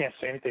 man. I can't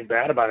say anything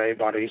bad about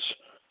anybody's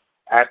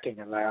acting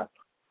in that.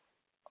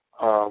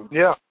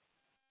 Yeah.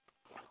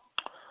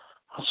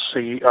 Let's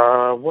see.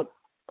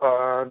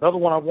 Another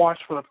one I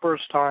watched for the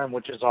first time,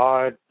 which is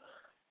odd,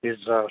 is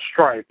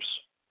Stripes.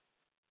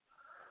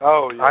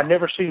 Oh, yeah. I'd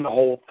never seen the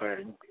whole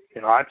thing.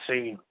 You know, I'd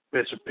seen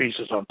bits and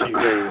pieces on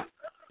TV.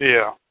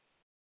 Yeah.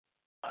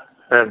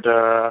 And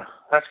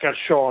that's got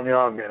Sean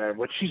Young in it,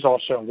 which she's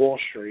also in Wall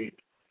Street.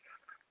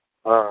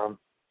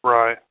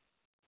 Right.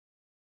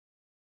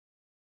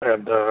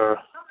 And I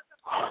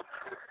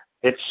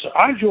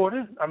enjoyed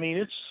it. I mean,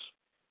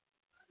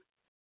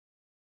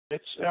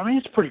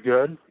 it's pretty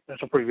good.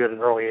 It's a pretty good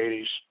early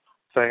 80s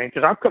thing,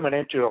 because I'm coming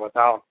into it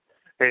without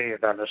any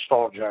of that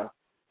nostalgia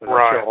that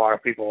I'm sure a lot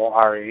of people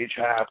our age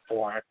have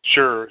for it.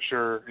 Sure,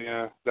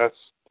 yeah. That's,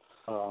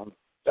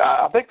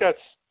 I think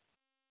that's,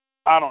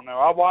 I don't know,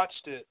 I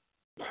watched it,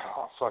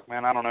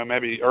 I don't know,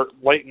 maybe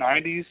late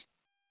 90s,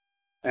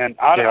 and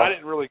I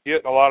didn't really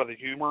get a lot of the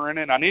humor in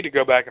it. I need to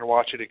go back and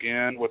watch it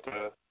again with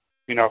on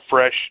a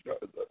fresh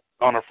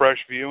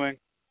viewing.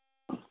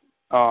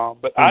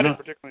 But I didn't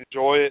particularly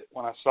enjoy it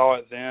when I saw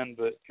it then,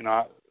 but,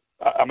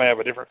 I may have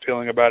a different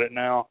feeling about it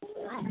now.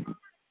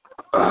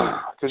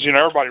 Because,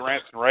 everybody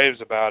rants and raves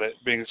about it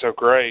being so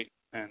great,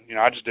 and,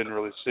 I just didn't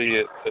really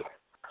see it.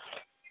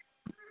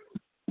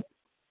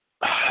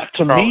 But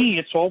to me,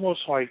 it's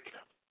almost like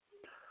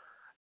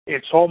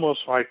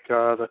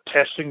the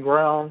testing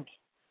ground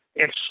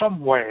in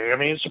some way. I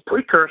mean, it's a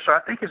precursor.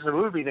 I think it's a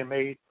movie they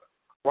made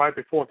right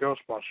before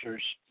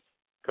Ghostbusters,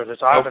 because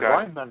it's Ivan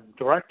Reitman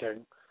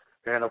directing,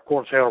 and of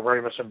course Harold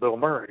Ramis and Bill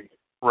Murray.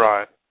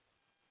 Right.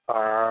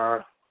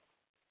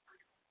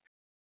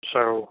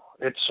 So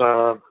it's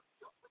and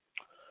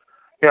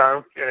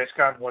it's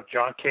got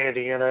John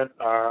Candy in it.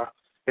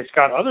 It's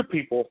got other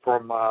people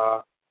from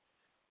what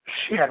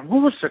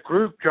was the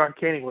group John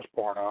Candy was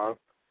part of?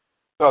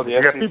 Oh, the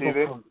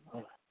SCTV?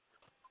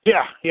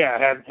 Yeah,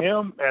 it had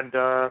him and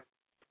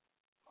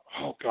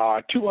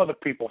two other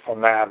people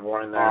from that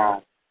were in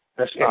there.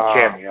 That's in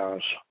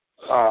cameos.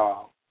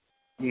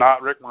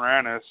 Not Rick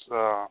Moranis.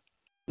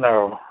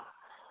 No.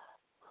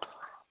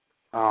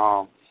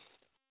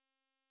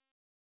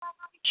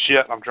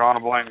 Shit, I'm drawing a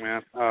blank,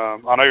 man.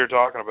 I know you're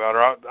talking about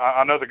her.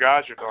 I know the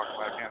guys you're talking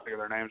about. I can't think of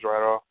their names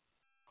right off.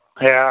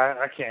 Yeah,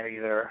 I can't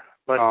either.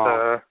 But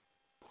it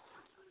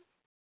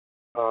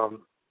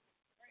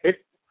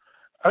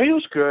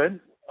was good.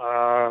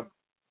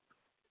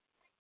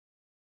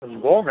 It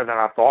was longer than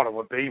I thought it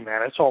would be,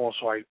 man. It's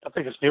almost like, I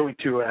think it's nearly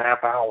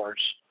 2.5 hours.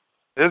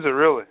 Is it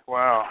really?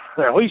 Wow.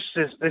 Yeah, at least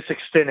this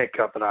extended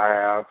cut that I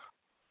have.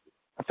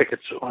 I think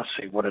it's, let's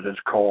see what it is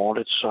called.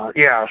 It's,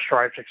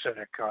 Stripes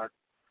extended cut.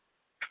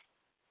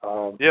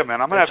 Yeah,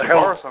 man, I'm going to have to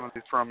borrow some of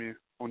these from you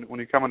when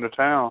you come into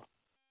town.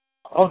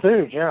 Oh,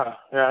 dude, yeah.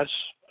 Yeah, it's,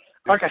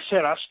 like I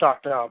said, I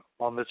stocked up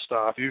on this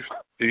stuff.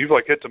 You've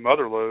like hit the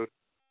mother load.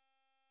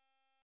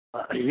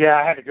 Yeah,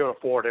 I had to go to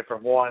 4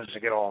 different ones to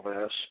get all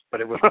this,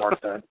 but it was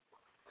worth it.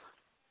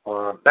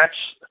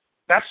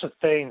 That's the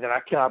thing that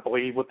I cannot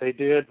believe what they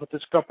did with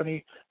this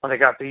company when they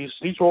got these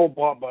are all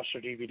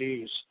blockbuster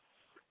DVDs.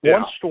 Yeah.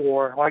 One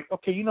store, like,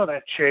 okay, you know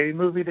that Che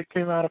movie that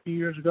came out a few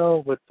years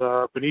ago with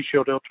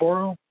Benicio del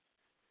Toro?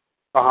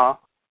 Uh-huh.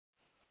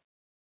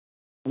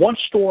 One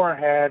store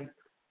had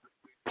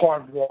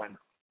part 1.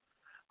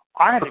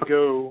 I had to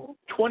go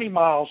 20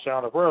 miles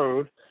down the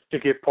road to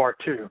get part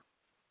 2.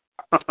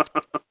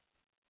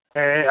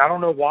 And I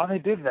don't know why they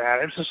did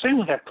that. It's the same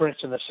with that Prince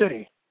in the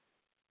City.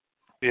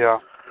 Yeah.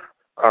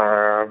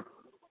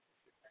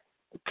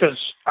 Because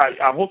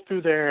I looked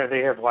through there and they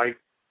have like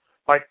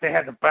they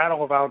had the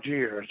Battle of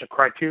Algiers, the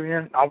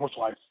Criterion. I was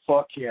like,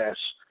 fuck yes.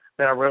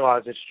 Then I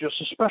realized it's just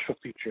the special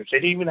features. They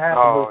didn't even have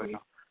the movie. Yeah.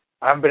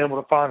 I haven't been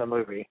able to find the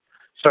movie.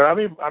 So I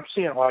mean, I'm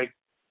seeing like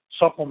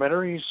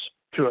supplementaries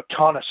to a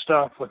ton of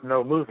stuff with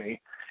no movie.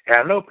 And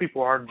I know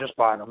people aren't just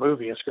buying the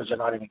movie; it's because they're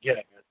not even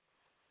getting it.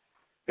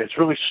 It's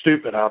really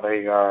stupid how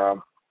they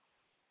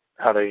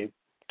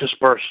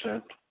dispersed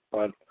it,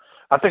 but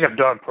I think I've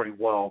done pretty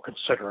well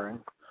considering.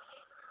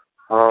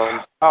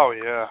 Oh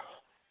yeah.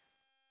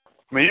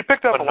 I mean, you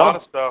picked up a lot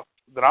of stuff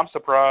that I'm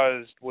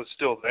surprised was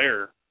still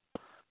there.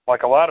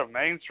 Like a lot of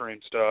mainstream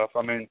stuff.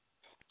 I mean,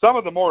 some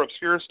of the more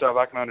obscure stuff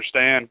I can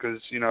understand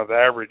because, the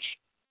average,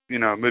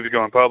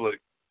 movie-going public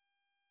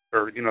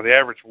or, the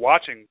average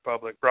watching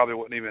public probably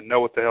wouldn't even know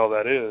what the hell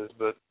that is,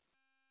 but...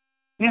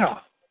 Yeah.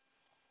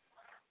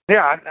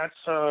 Yeah,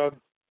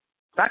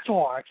 that's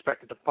all I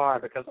expected to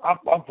find because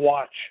I've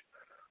watched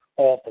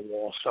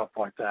off-the-wall stuff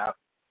like that.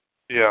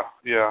 Yeah.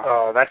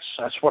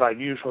 That's what I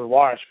usually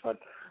watch, but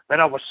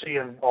then I was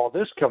seeing all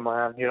this come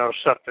on,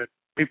 stuff that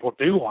people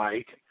do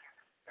like,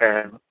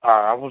 and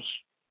I was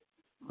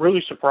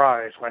really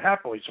surprised,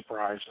 happily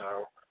surprised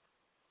though.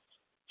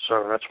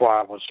 so that's why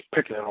I was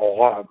picking it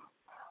all up.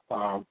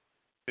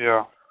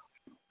 Yeah.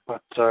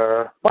 But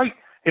like,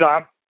 you know,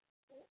 I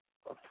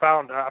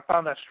found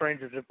that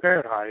Strangers in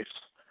Paradise.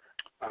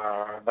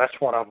 That's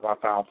one of them I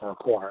found for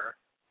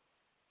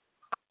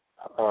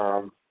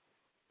 $1.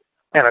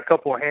 And a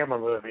couple of Hammer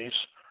movies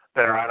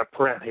that are out of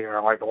print here,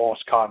 like The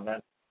Lost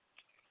Continent.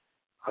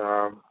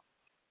 But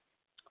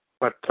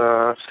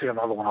let's see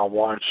another one I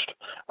watched.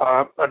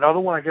 Another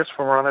one, I guess,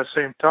 from around that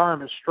same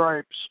time is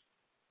Stripes.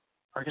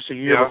 I guess a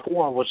year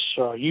before was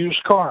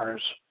Used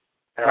Cars.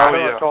 And I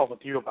know I talked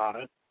with you about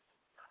it.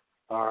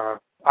 I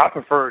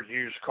preferred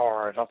Used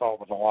Cars. I thought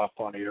it was a lot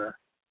funnier.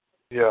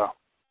 Yeah.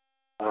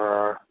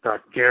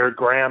 Got Gary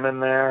Graham in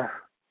there,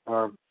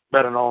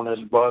 better known as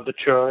Bud the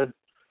Chud.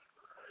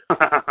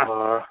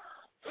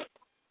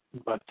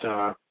 But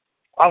I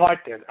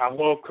liked it. I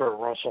love Kurt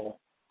Russell.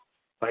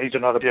 He's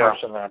another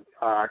person that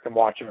I can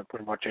watch him in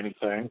pretty much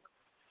anything.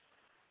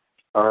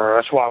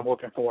 That's why I'm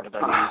looking forward to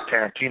that new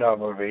Tarantino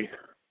movie,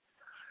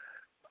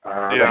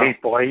 The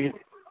Hateful Eight.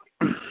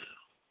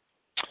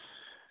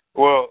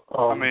 Well,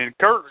 I mean,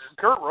 Kurt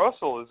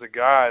Russell is a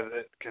guy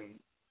that can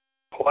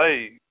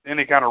play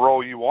any kind of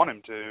role you want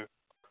him to.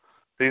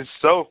 He's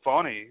so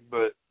funny,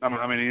 but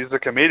I mean, he's a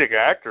comedic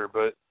actor,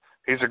 but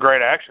he's a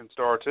great action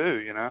star too,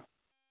 you know.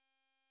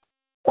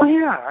 Well,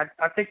 yeah,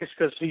 I think it's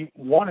because he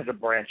wanted to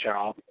branch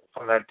out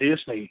from that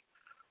Disney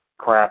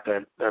crap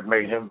that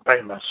made him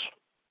famous.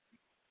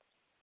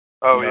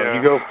 Oh,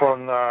 You go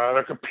from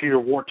the computer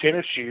wore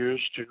tennis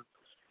shoes to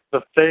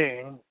The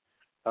Thing,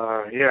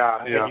 and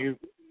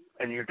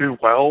you do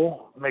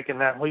well making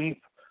that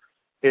leap.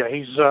 Yeah,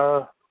 he's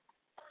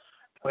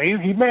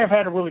he may have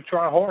had to really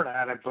try hard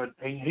at it, but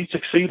he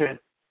succeeded,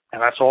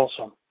 and that's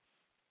awesome.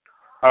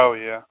 Oh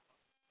yeah.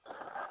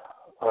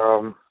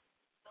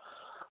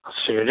 Let's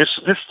see,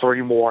 just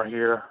three more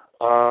here.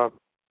 Let's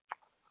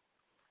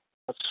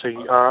see.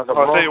 I'll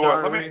tell you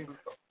what.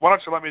 Why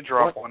don't you let me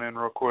drop one in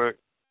real quick,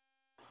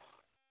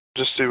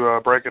 just to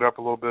break it up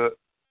a little bit.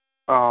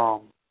 Yeah,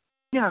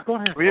 go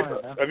ahead.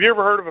 Have you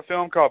ever heard of a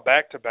film called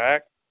Back to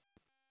Back,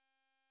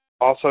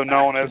 also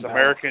known as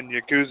American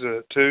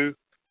Yakuza 2,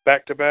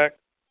 Back to Back?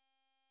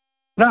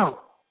 No.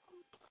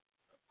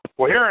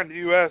 Well, here in the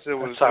U.S. it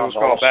was called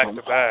awesome. Back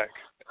to Back,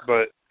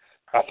 but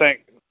I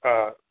think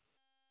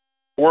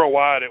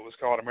worldwide it was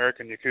called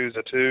American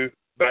Yakuza 2,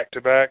 Back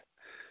to Back,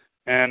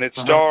 and it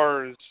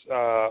stars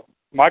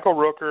Michael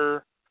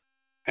Rooker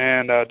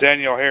and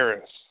Danielle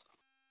Harris.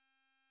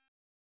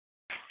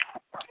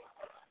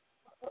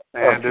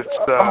 And it's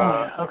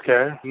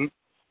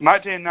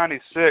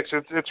 1996.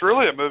 It's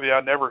really a movie I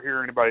never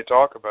hear anybody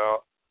talk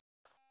about.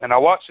 And I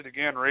watched it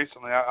again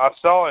recently. I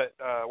saw it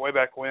way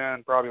back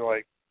when, probably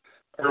like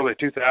early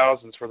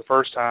 2000s for the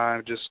first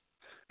time, just,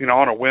 you know,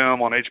 on a whim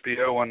on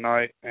HBO one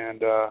night.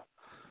 And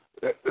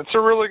it's a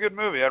really good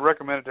movie. I'd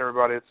recommend it to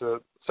everybody. It's a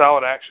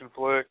solid action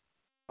flick.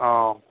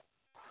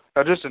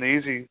 Just an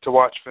easy to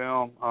watch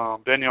film.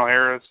 Danielle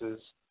Harris is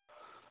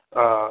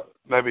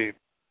maybe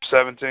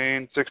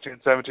 16,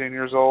 17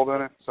 years old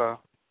in it. So.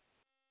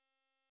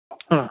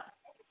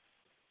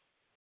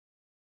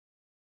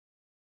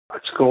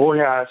 That's cool.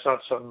 Yeah, I saw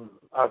some.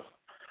 I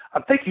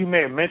think you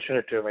may have mentioned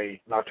it to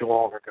me not too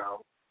long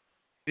ago.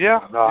 Yeah,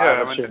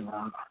 I mean,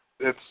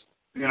 it's,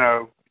 you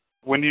know,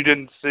 when you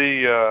didn't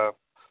see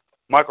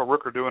Michael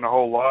Rooker doing a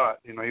whole lot,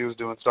 you know, he was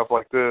doing stuff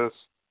like this.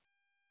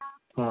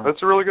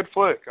 It's a really good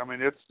flick. I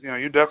mean, it's, you know,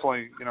 you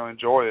definitely, you know,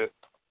 enjoy it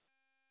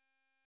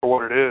for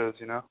what it is,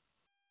 you know.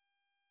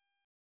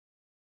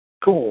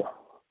 Cool.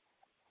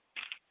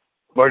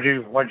 Where'd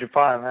you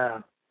find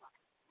that?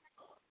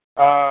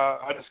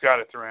 I just got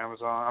it through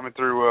Amazon. I mean,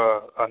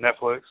 through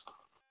Netflix.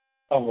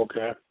 Oh,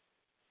 okay.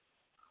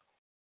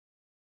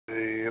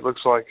 It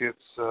looks like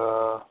it's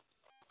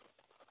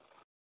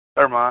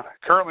never mind.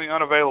 Currently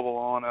unavailable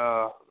on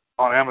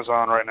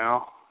Amazon right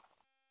now.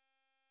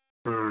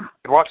 You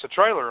can watch the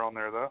trailer on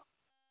there though.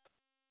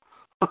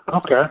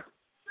 Okay.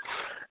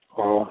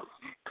 Well,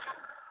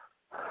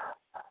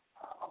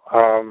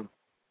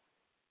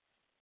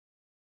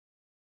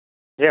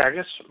 yeah, I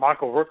guess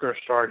Michael Rooker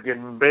started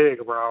getting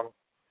big around,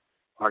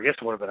 I guess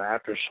it would have been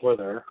after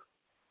Slither.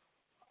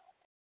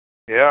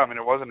 Yeah, I mean,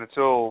 it wasn't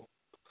until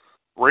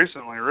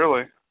recently,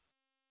 really.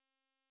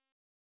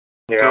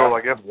 Yeah. Until,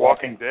 I guess,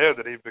 Walking Dead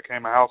that he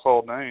became a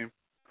household name.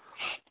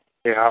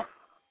 Yeah.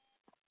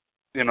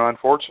 You know,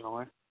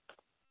 unfortunately.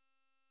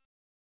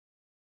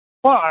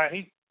 Well,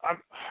 I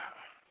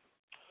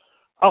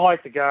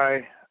like the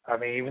guy. I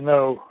mean, even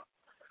though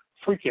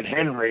freaking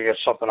Henry is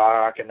something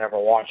I can never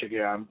watch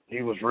again.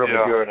 He was really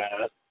good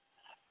at it.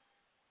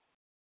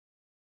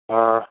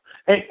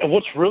 Hey, and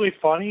what's really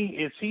funny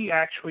is he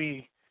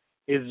actually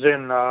is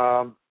in,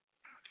 I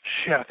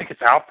think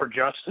it's Out for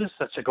Justice.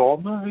 That's a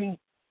Gold movie.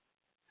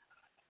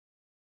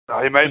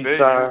 He may be.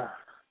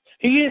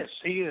 He is,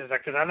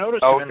 because I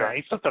noticed him in there.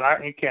 He's something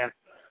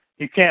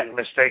you can't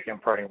mistake him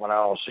for anyone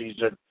else. He's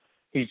at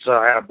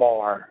a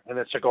bar, and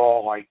it's a guy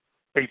like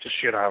beats the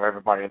shit out of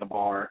everybody in the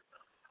bar.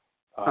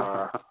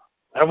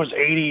 That was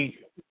 80.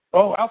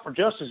 Oh, Out for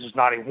Justice is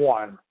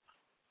 91.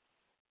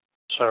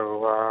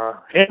 So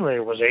Henry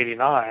was 89,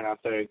 I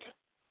think.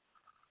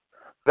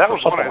 That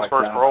was one of his like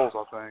first that. roles,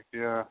 I think.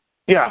 Yeah.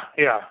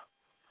 Yeah.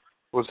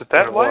 Was it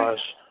that it late? Was.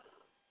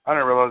 I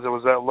didn't realize it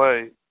was that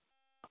late.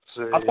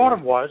 Let's see. I thought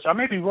it was. I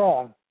may be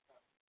wrong.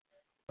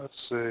 Let's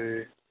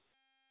see.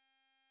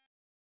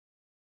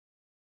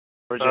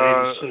 Or is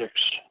it 86?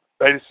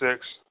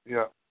 86,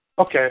 yeah.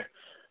 Okay.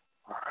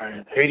 All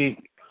right. 80.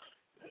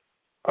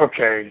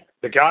 Okay.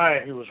 The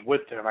guy who was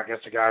with him, I guess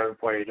the guy who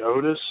played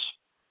Otis,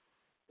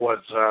 was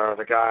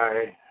the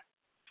guy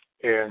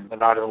in the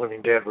Night of the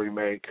Living Dead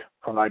remake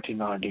from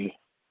 1990.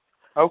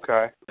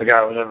 Okay. The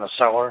guy who was in the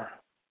cellar.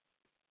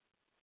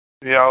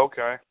 Yeah,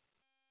 okay.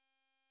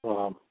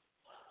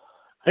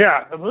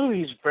 Yeah, the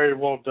movie's very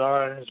well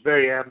done. It's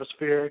very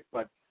atmospheric,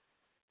 but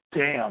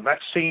damn, that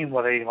scene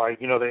where they,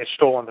 they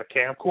stole on the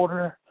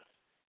camcorder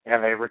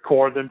and they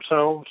record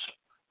themselves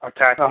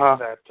attacking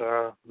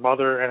that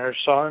mother and her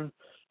son,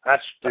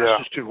 that's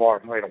just too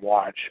hard for me to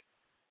watch.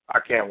 I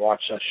can't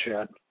watch that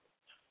shit.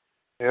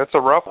 Yeah, it's a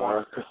rough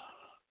one.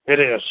 It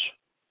is.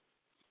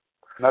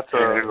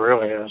 It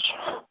really is.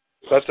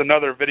 That's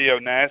another video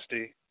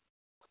nasty,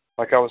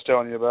 like I was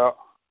telling you about.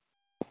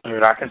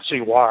 Dude, I can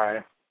see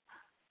why.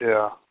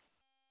 Yeah.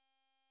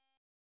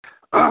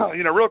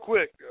 Real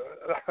quick,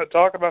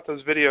 talk about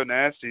those video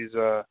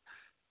nasties.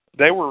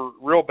 They were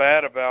real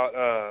bad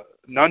about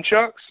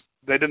nunchucks.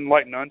 They didn't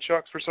like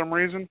nunchucks for some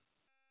reason.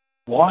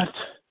 What?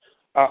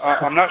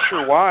 I'm not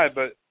sure why,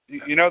 but,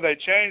 they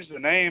changed the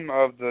name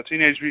of the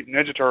Teenage Mutant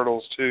Ninja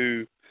Turtles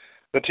to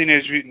the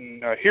Teenage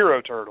Mutant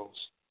Hero Turtles.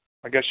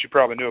 I guess you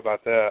probably knew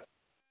about that.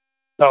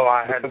 No,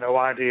 I had no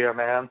idea,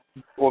 man.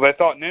 Well, they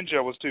thought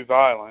ninja was too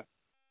violent.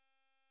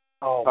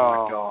 Oh,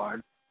 my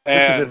God. This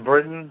is in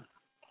Britain?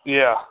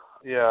 Yeah.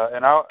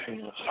 And I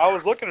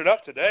was looking it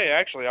up today,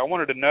 actually. I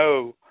wanted to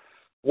know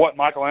what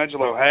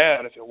Michelangelo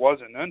had if it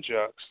wasn't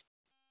nunchucks.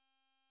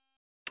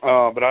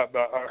 But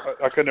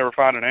I could never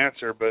find an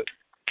answer. But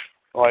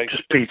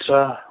just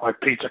pizza, like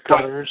pizza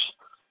cutters.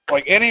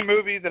 Like any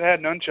movie that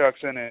had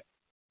nunchucks in it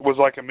was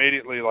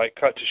immediately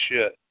cut to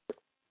shit.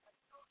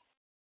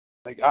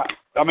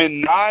 I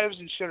mean, knives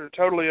and shit are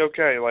totally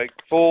okay.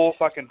 Full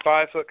fucking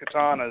 5-foot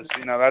katanas,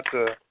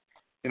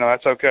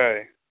 that's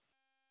okay.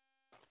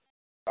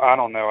 I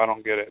don't know. I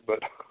don't get it, but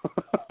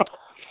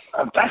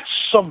that's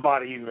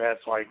somebody who has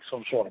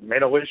some sort of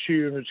mental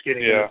issue who's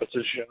getting in a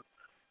position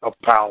of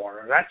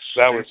power. That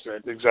was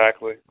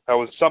exactly. That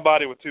was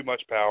somebody with too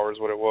much power is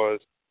what it was.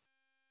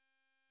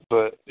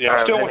 But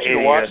I still want you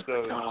to watch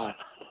those. God.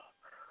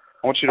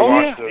 I want you to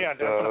watch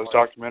those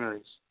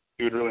documentaries.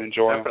 You would really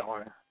enjoy them.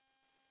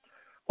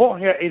 Well,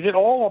 yeah, is it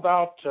all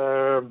about?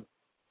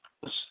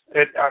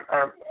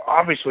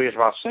 Obviously, it's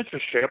about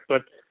censorship,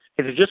 but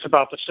is it just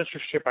about the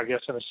censorship? I guess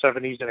in the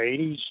 70s and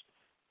 80s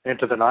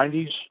into the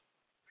 90s.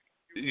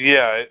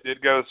 Yeah,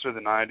 it goes through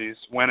the 90s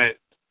when it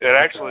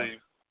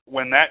actually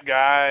when that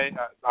guy,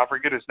 I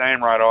forget his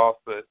name right off,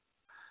 but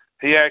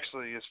he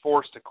actually is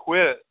forced to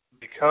quit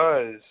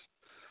because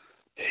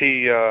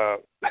he.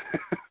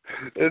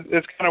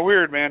 It's kind of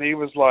weird, man. He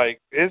was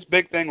his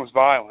big thing was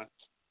violence.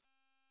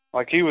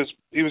 He was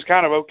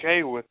kind of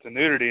okay with the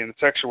nudity and the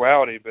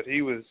sexuality, but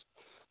he was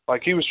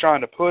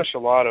trying to push a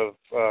lot of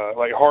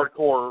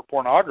hardcore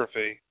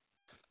pornography.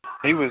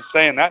 He was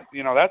saying that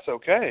that's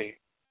okay,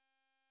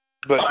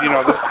 but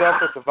the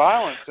stuff with the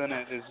violence in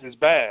it is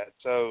bad.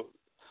 So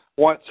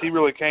once he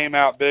really came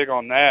out big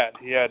on that,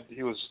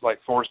 he was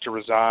forced to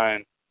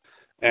resign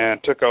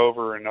and took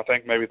over. And I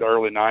think maybe the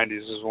early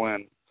 90s is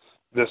when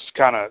this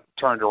kind of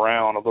turned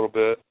around a little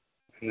bit,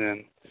 and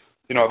then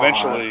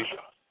eventually.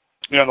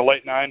 In the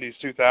late 90s,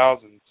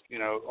 2000s,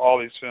 all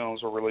these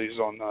films were released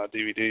on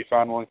DVD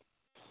finally.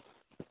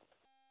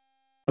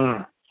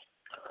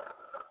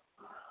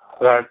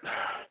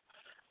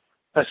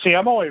 See,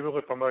 I'm only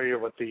really familiar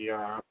with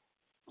the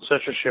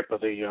censorship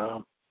of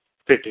the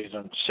 50s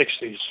and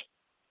 60s.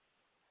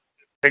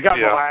 It got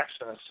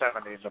relaxed in the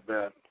 70s a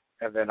bit,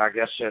 and then I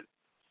guess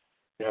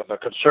the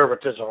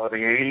conservatism of the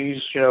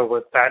 80s,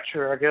 with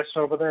Thatcher, I guess,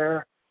 over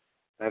there,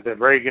 and then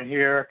Reagan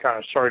here kind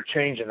of started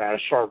changing that,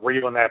 started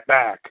reeling that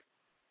back.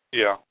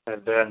 Yeah.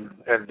 And then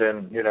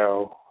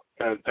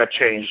that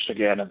changed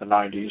again in the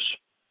 90s.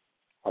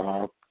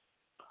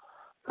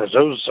 Because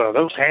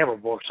those Hammer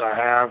books I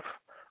have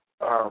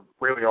are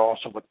really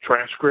awesome with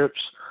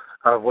transcripts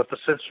of what the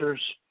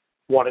censors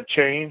wanted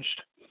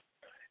changed.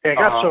 And it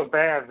got so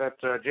bad that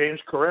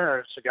James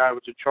Carreras, the guy who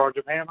was in charge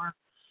of Hammer,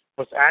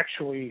 was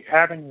actually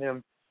having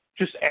them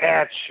just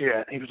add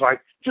shit. He was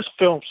like, just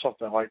film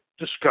something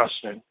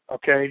disgusting,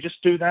 okay?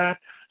 Just do that.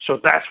 So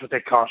that's what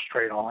they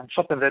concentrate on,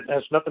 something that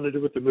has nothing to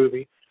do with the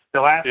movie.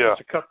 They'll ask us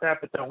to cut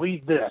that, but they'll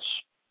leave this.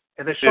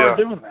 And they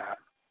started doing that.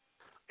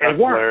 And it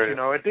worked,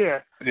 it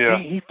did. Yeah.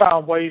 He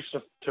found ways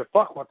to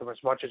fuck with them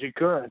as much as he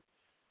could.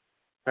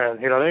 And,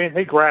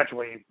 they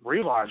gradually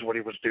realized what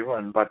he was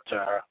doing, but,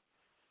 that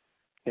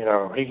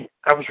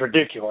was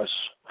ridiculous.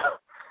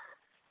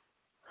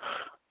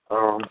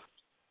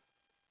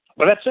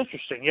 But that's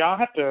interesting. Yeah, I'll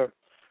have to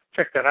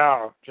check that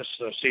out just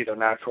to see the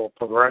natural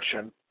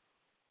progression.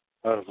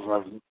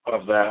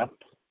 of that.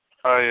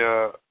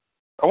 I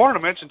wanted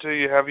to mention to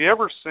you, have you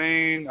ever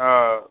seen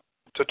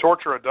To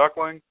Torture a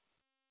Duckling?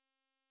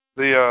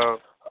 The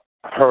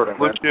I heard of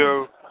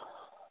Lucio.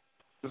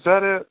 Is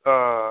that it?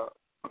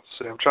 Let's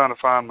see. I'm trying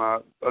to find I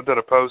did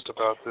a post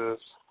about this.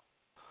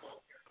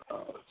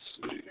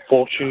 Let's see.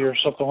 Fulci or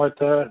something like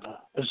that.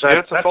 Is that? Yeah,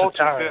 it's a Fulci.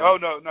 Italian. Oh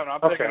no.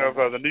 I'm thinking of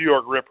the New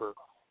York Ripper.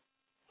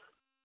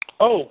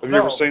 Oh, have you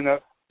ever seen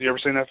that? You ever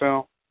seen that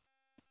film?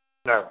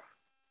 No.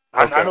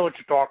 Okay. I know what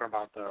you're talking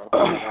about, though. No,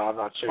 I'm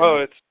not seeing well,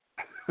 it.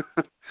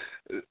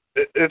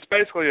 it's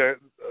basically a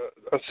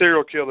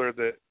serial killer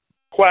that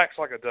quacks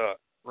like a duck,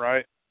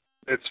 right?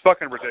 It's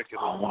fucking ridiculous.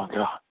 Oh my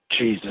God,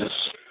 Jesus!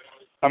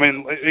 I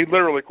mean, he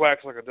literally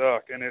quacks like a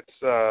duck, and it's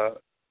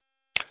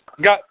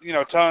got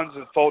tons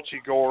of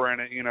Fulci gore in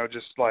it.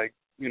 Just like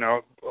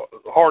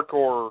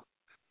hardcore,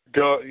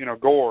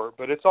 gore.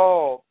 But it's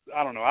all,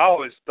 I don't know. I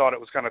always thought it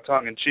was kind of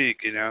tongue in cheek,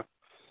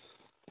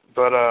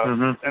 But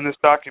in this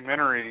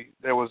documentary,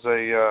 there was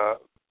a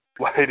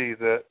lady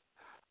that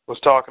was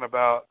talking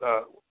about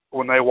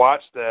when they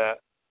watched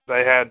that,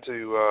 they had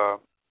to,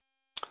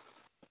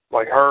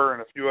 like her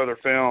and a few other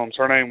films,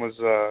 her name was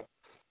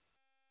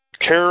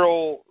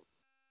Carol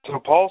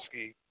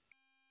Topolsky.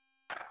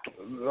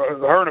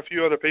 Her and a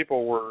few other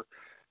people were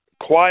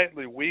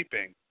quietly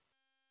weeping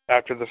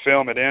after the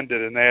film had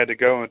ended, and they had to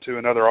go into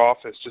another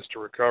office just to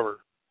recover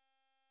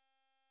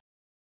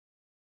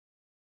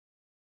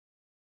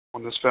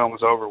when this film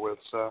was over with.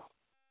 So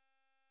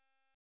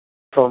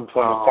from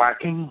the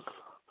quacking.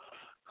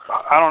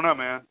 I don't know,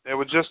 man. It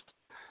was just,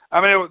 I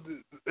mean,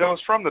 it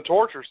was from the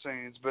torture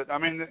scenes, but I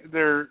mean,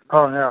 they're.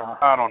 Oh yeah.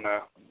 I don't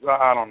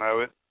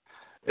know.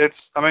 It's.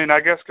 I mean,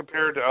 I guess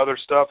compared to other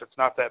stuff, it's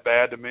not that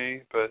bad to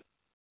me, but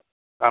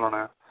I don't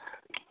know.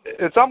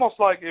 It's almost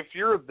like if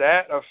you're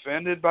that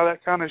offended by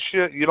that kind of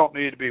shit, you don't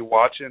need to be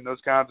watching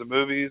those kinds of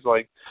movies.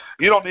 Like,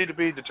 you don't need to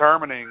be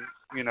determining,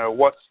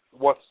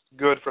 what's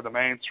good for the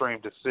mainstream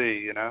to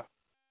see,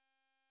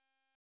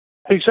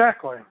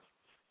 Exactly.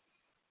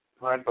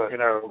 But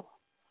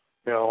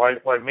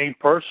like me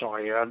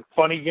personally, on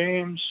Funny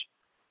Games,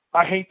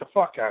 I hate the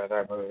fuck out of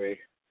that movie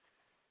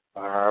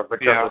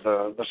because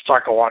of the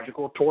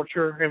psychological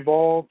torture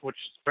involved, which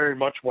is very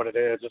much what it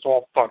is. It's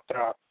all fucked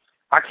up.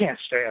 I can't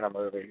stand a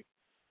movie,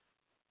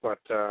 but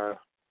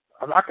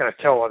I'm not going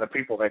to tell other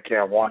people they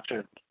can't watch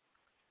it.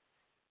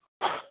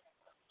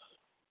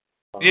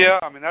 Yeah,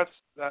 I mean that's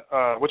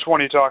which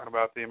one are you talking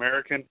about? The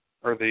American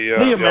or the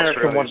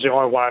American one's the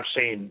only one I've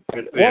seen.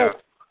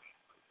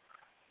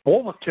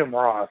 One with Tim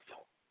Roth.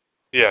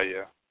 Yeah.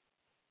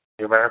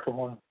 The American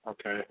one?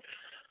 Okay.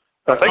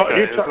 I think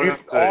it's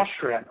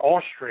Austrian.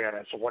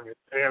 It's the one.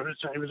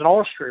 It was an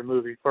Austrian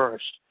movie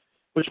first,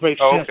 which makes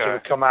sense. It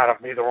would come out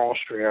of either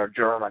Austria or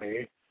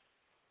Germany.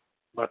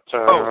 But it's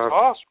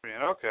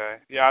Austrian. Okay.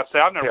 Yeah,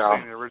 I've never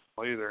seen the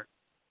original either.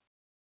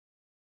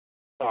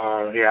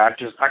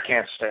 I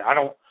can't stay. I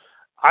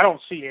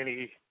don't see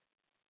any.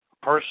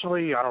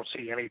 Personally, I don't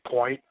see any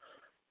point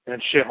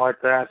in shit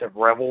like that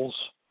revels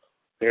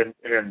in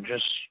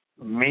just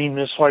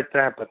meanness like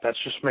that. But that's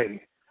just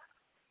me.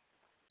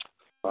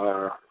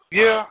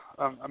 Yeah,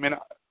 I mean,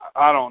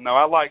 I don't know.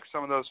 I like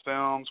some of those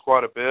films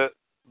quite a bit,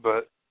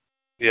 but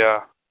yeah,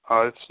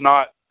 it's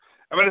not.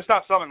 I mean, it's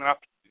not something that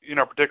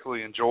I,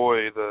 particularly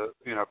enjoy the,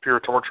 pure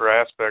torture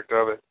aspect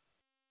of it.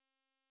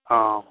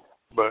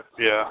 But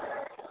yeah.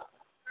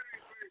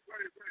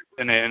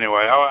 And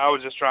anyway, I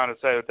was just trying to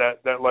say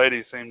that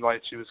lady seemed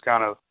like she was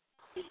kind of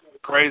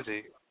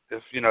crazy.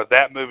 If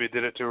that movie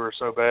did it to her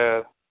so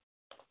bad.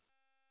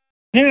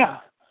 Yeah.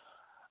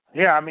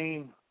 I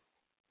mean,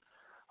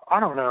 I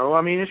don't know.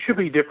 I mean, it should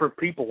be different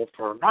people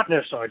for not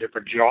necessarily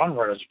different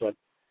genres, but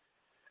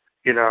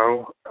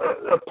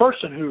a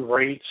person who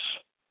rates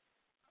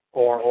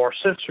or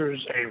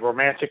censors a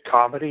romantic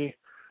comedy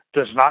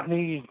does not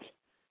need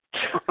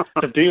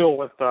to deal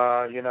with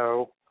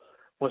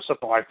with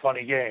something like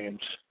Funny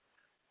Games.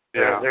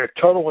 Yeah.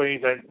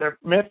 They're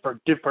meant for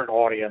different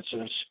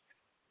audiences.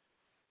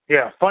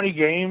 Yeah, Funny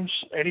Games,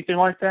 anything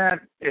like that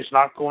is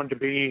not going to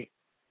be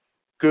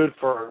good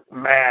for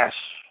mass,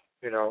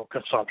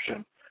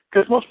 consumption.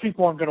 Because most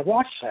people aren't going to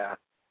watch that.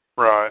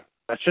 Right.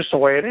 That's just the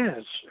way it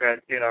is.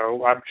 And,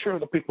 I'm sure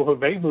the people who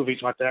make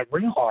movies like that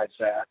realize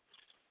that.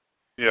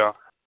 Yeah.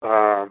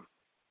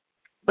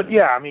 But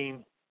yeah, I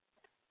mean,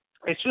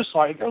 it's just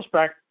like, it goes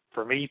back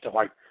for me to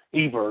like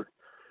Ebert.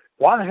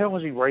 Why the hell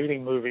is he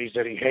rating movies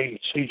that he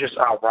hates? He just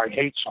outright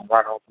hates them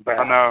right off the bat.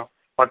 I know.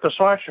 Like the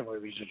slasher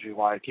movies that you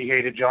like. He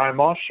hated giant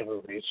monster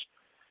movies.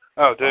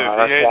 Oh, dude, he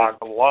hated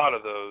a lot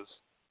of those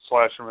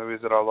slasher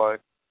movies that I like.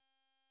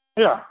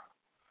 Yeah.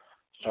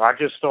 So I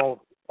just don't,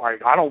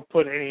 I don't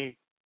put anything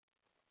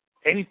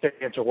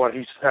into what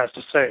he has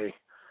to say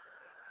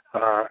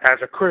as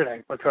a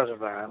critic because of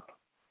that.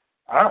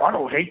 I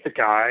don't hate the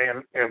guy,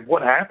 and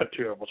what happened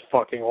to him was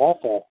fucking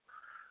awful.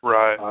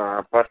 Right.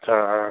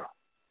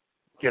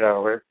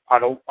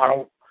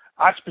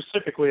 I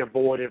specifically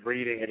avoided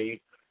reading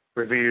any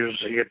reviews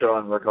he had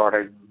done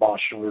regarding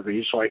monster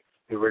movies, like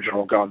the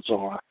original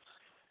Godzilla.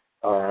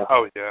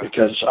 Oh, yeah.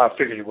 Because I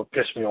figured it would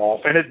piss me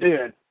off, and it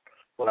did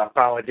when I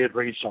finally did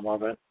read some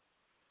of it.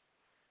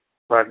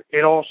 But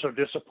it also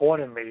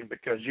disappointed me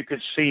because you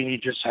could see he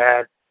just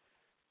had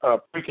a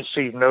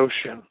preconceived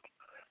notion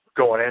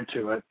going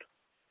into it.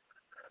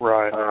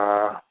 Right.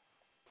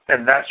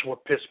 And that's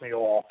what pissed me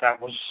off. That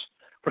was,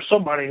 for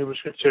somebody who was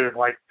considered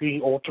like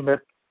the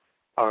ultimate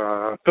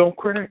film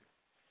critic,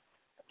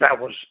 that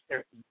was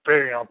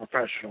very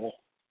unprofessional.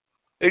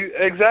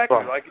 Exactly.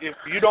 But, like if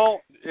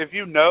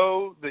you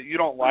know that you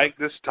don't like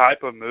this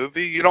type of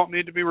movie, you don't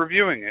need to be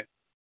reviewing it.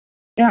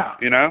 Yeah.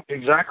 You know?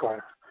 Exactly.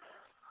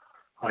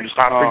 Well, it's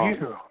not for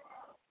you.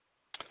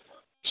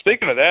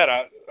 Speaking of that,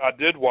 I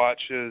did watch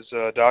his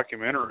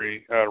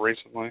documentary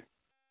recently.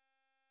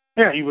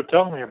 Yeah, you were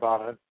telling me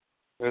about it.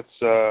 It's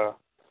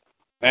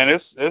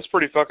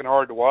pretty fucking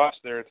hard to watch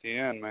there at the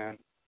end, man.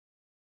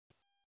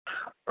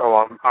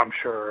 Oh, I'm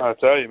sure. I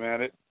tell you,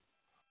 man,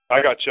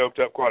 I got choked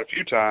up quite a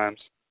few times.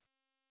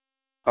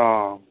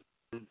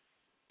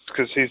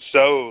 Because he's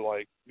so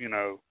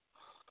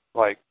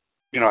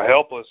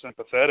helpless and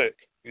pathetic.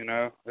 You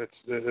know,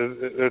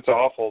 it's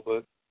awful,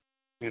 but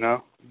you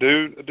know,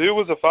 dude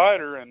was a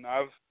fighter, and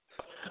I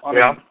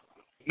mean,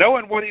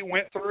 knowing what he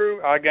went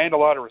through, I gained a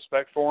lot of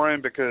respect for him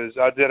because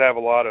I did have a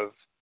lot of,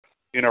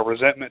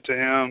 resentment to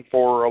him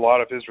for a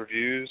lot of his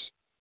reviews.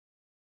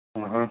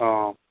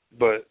 Mm-hmm.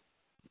 But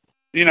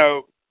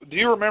do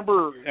you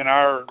remember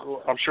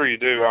I'm sure you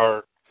do,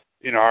 our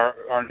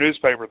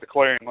newspaper, the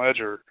Clarion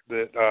Ledger,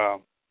 that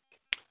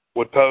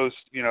would post,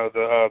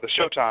 the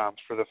showtimes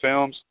for the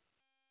films.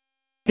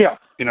 Yeah.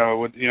 You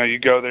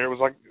go there. It was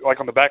like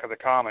on the back of the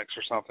comics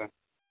or something.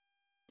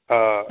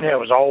 Yeah, it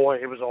was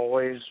always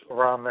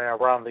around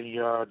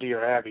the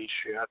Dear Abby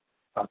shit,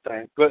 I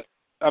think. But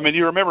I mean,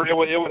 you remember it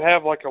would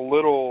have like a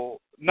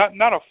little,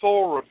 not a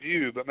full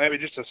review, but maybe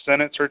just a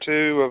sentence or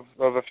two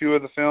of a few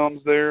of the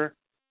films there.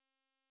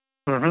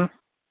 Mhm.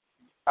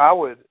 I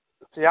would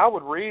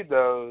read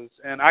those,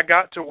 and I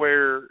got to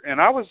where, and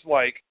I was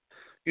like,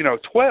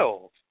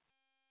 12,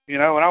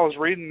 and I was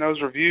reading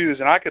those reviews,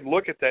 and I could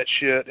look at that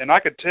shit, and I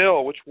could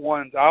tell which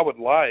ones I would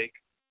like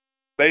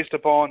based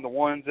upon the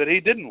ones that he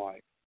didn't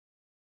like.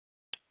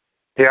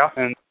 Yeah.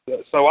 And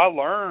so I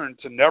learned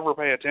to never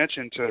pay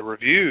attention to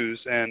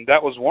reviews, and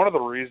that was one of the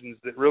reasons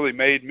that really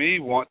made me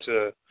want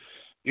to,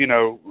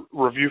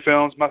 review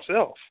films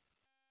myself.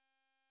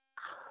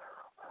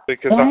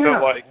 Because I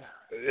felt like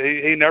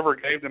he never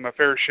gave them a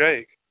fair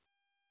shake.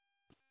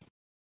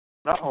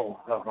 No,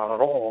 not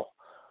at all.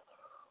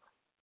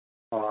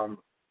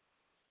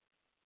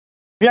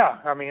 Yeah,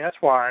 I mean,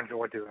 that's why I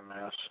enjoy doing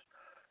this.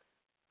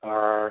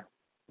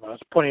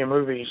 There's plenty of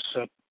movies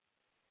that,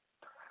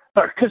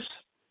 because,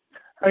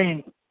 I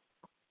mean,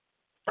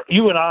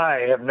 you and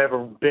I have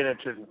never been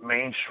into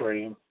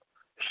mainstream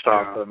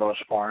stuff for the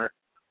most part.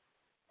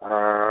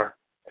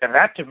 And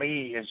that to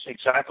me is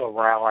exactly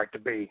where I like to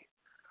be.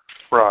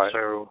 Right.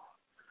 So,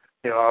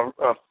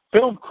 a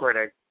film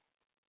critic,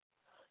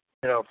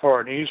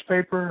 for a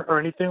newspaper or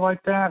anything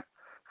like that,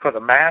 for the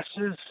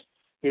masses,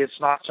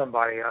 it's not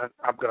somebody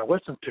I'm going to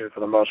listen to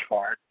for the most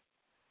part.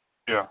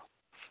 Yeah.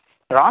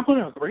 And I'm going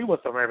to agree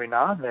with them every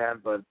now and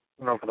then, but,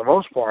 for the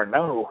most part,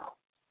 no.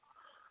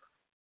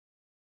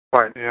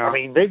 But, yeah. I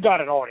mean, they've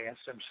got an audience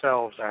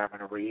themselves they're having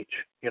to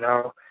reach,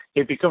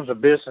 It becomes a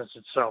business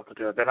itself to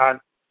do it. They're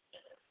not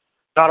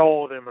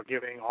all of them are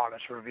giving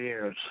honest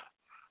reviews.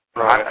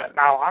 Right.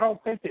 I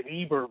don't think that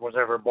Ebert was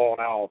ever bought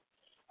out.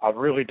 I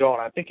really don't.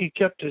 I think he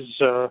kept his,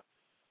 for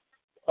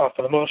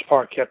the most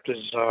part,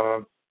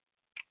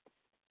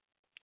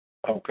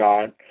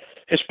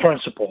 his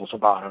principles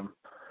about him.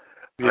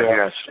 Yeah. I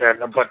guess.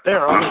 But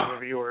there are other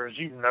reviewers,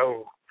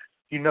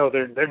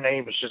 their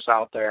name is just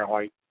out there,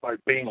 like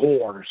being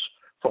whores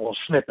for little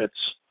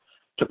snippets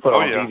to put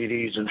on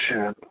DVDs and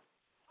shit.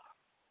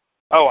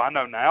 Oh, I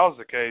know now is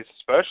the case,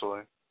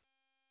 especially.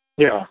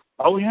 Yeah.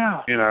 Oh,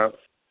 yeah.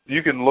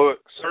 You can look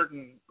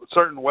certain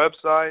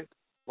websites,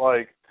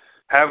 like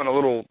having a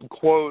little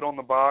quote on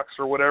the box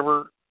or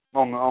whatever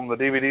on the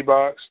DVD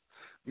box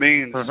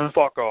means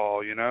fuck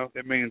all.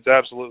 It means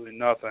absolutely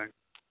nothing.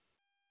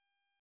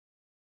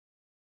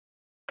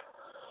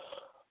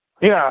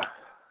 Yeah.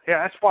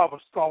 Yeah, that's why I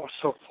thought was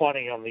so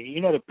funny on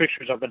the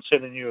pictures I've been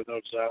sending you of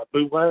those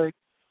bootleg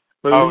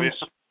movies.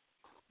 Oh, yeah.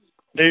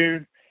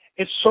 Dude,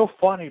 it's so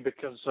funny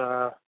because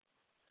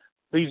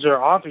these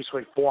are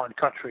obviously foreign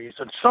countries,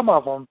 and some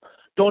of them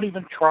don't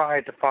even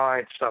try to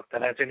find stuff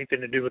that has anything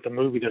to do with the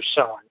movie they're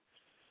selling.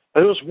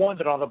 There was one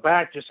that on the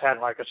back just had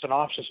like a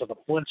synopsis of the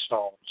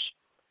Flintstones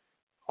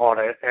on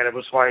it, and it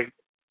was like,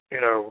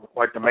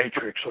 like The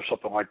Matrix or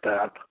something like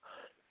that.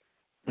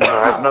 It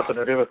has nothing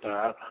to do with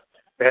that.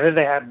 And then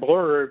they had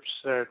blurbs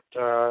that,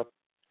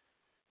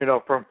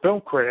 from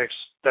film critics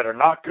that are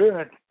not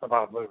good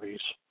about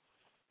movies.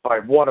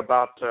 Like one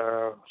about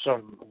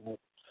some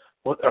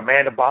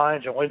Amanda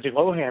Bynes and Lindsay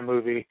Lohan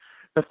movie.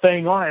 The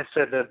thing on it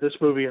said that this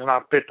movie is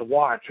not fit to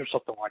watch or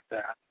something like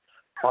that.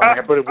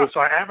 But it was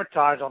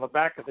advertised on the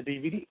back of the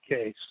DVD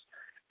case.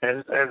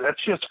 And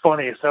that's just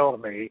funny as hell to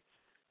me.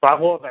 But I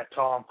love that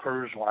Tom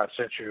Cruise one I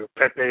sent you.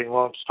 Pepe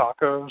Loves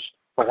Tacos,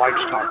 or likes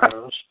tacos. I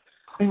don't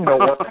even know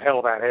what the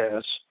hell that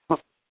is.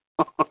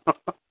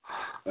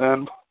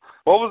 And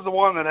what was the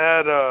one that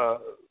had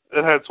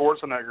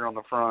Schwarzenegger on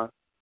the front?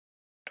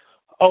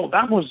 Oh,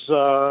 that was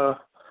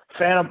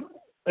Phantom.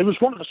 It was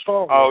one of the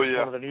Star Wars. Oh, yeah.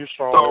 One of the new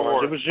Star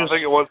Wars. It was just, I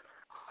think it was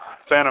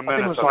Phantom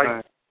Menace. I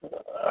think it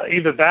was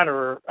either that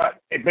or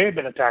it may have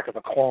been Attack of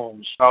the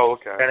Clones. Oh,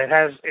 okay. And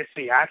it's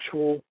the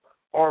actual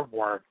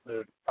artwork,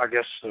 the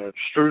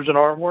Struzen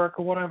artwork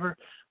or whatever,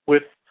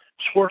 with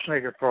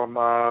Schwarzenegger from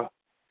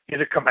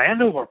either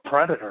Commando or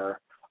Predator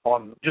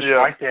on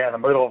right there in the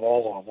middle of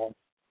all of them.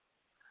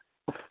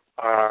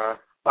 I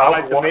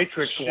like the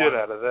Matrix shit one.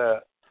 Out of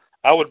that.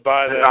 I would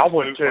buy that. I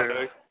would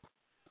too.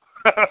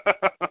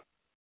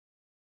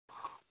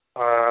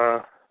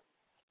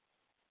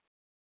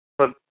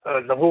 But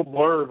the whole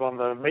blurb on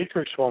the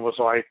Matrix one was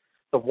like,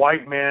 the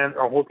white men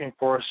are looking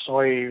for a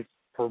slave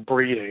for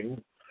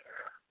breeding,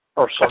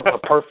 or a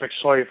perfect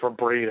slave for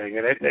breeding,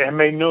 and it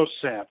made no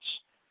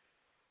sense.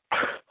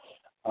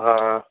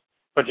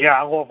 But yeah,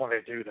 I love when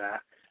they do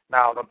that.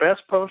 Now, the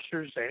best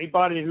posters,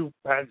 anybody who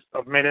has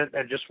a minute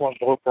and just wants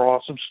to look for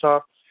awesome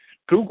stuff,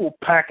 Google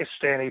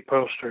Pakistani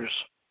posters.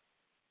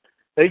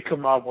 They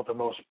come out with the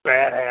most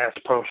badass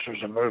posters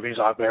and movies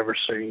I've ever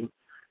seen.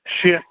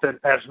 Shit that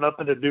has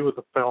nothing to do with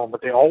the film,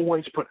 but they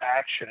always put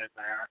action in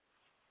there.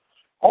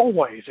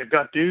 Always. They've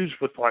got dudes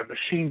with like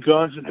machine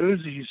guns and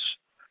Uzis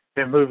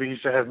in movies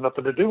that have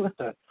nothing to do with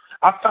it.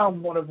 I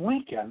found one of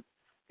Lincoln.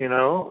 You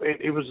know,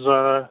 it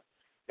was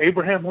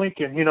Abraham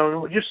Lincoln, you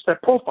know, just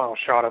that profile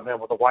shot of him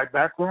with a white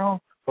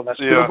background from that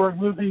Spielberg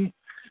movie.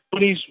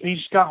 But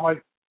he's got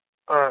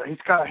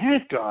a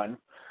handgun.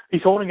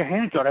 He's holding a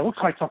handgun. It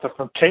looks like something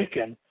from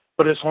Taken,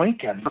 but it's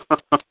Lincoln.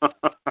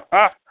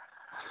 That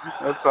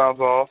sounds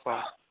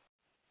awesome.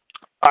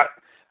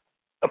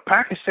 The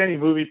Pakistani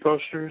movie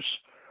posters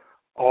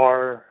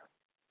are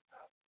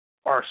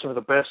some of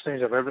the best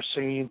things I've ever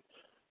seen,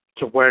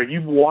 to where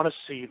you want to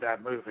see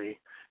that movie.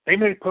 They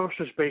made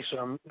posters based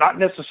on, not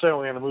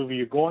necessarily on the movie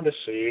you're going to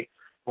see,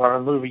 but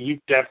on a movie you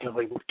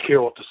definitely would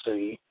kill to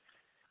see.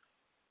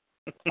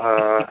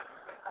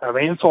 I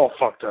mean, it's all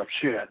fucked up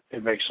shit.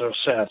 It makes no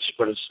sense,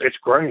 but it's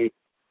great.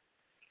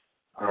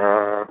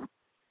 Yeah,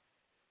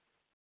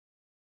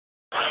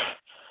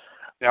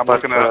 I'm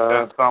looking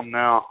at some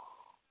now.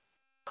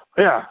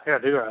 Yeah,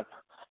 do that.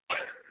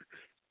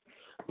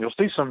 You'll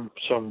see some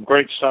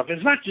great stuff.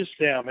 It's not just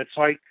them. It's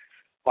like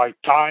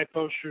Thai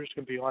posters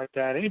can be like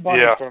that.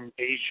 Anybody from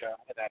Asia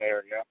in that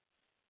area.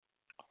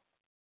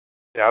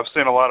 Yeah, I've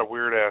seen a lot of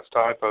weird-ass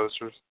Thai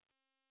posters.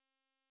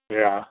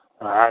 Yeah,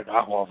 I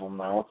love them,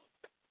 though.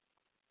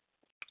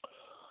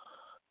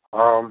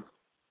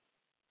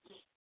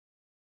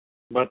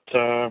 But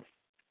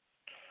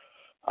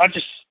I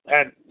just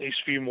had these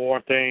few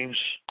more things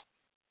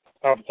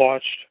I've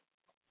watched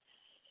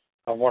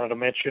I wanted to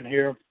mention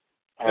here.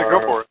 Yeah, go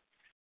for it.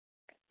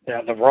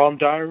 Yeah, the Rum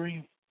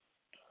Diary,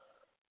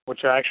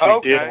 which I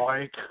actually did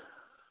like.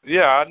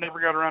 Yeah, I never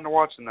got around to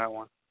watching that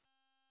one.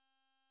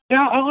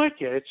 Yeah, I like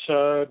it. It's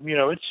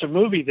it's a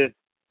movie that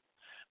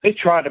they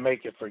tried to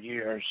make it for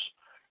years,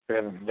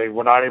 and they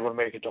were not able to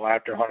make it till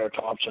after Hunter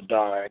Thompson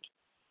died.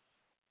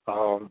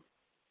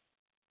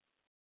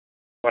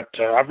 But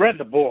I've read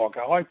the book.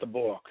 I like the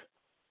book.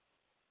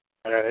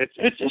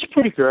 It's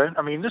pretty good.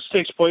 I mean, this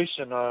takes place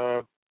in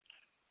the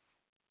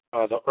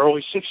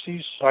early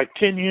 '60s, like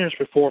 10 years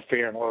before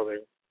Fear and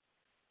Loathing.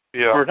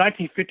 Yeah. Or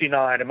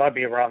 1959. It might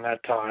be around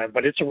that time,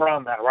 but it's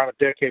around a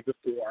decade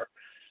before.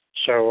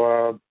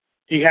 So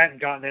he hadn't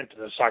gotten into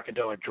the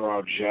psychedelic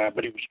drugs yet,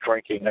 but he was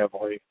drinking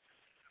heavily.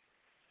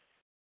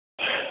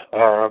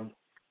 So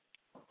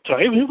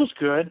it was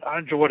good. I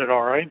enjoyed it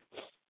all right.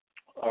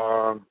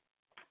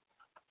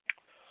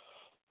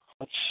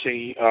 Let's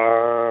see.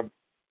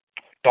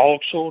 Dog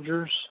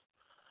Soldiers.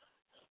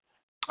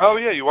 Oh,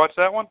 yeah. You watched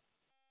that one?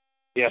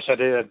 Yes, I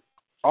did.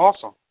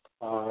 Awesome.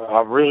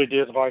 I really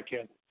did like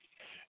it.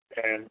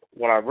 And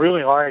what I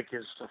really like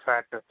is the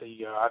fact that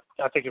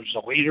I think it was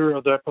the leader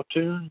of that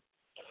platoon.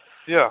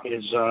 Yeah.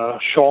 Is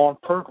Sean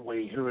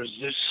Pertwee, who is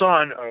the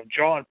son of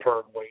John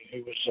Pertwee,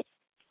 who was the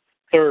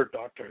third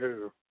Doctor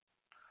Who.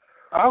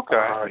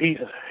 Okay.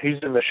 He's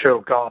in the show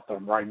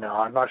Gotham right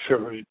now. I'm not sure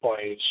who he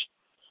plays.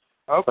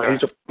 Okay.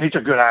 But he's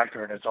a good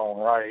actor in his own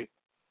right.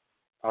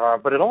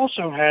 But it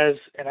also has,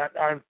 and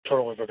I've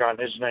totally forgotten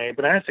his name,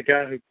 but it has the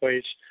guy who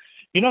plays,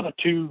 the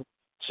two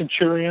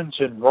centurions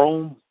in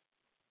Rome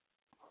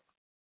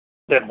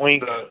that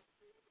link the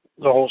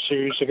whole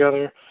series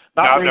together.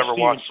 I've never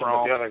watched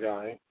Rome. The other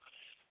guy.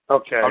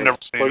 Okay. I've never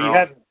seen Rome. You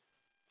hadn't.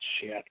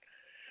 Shit.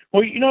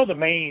 Well, the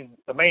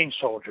main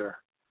soldier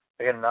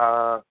in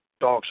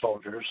Dog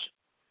Soldiers.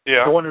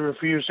 Yeah. The one who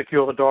refused to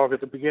kill the dog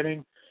at the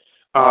beginning.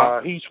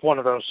 He's one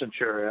of those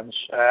centurions.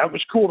 It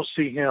was cool to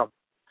see him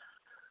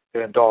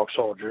in Dog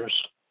Soldiers.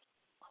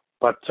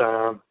 But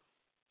I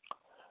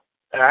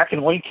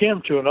can link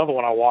him to another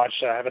one I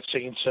watched that I haven't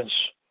seen since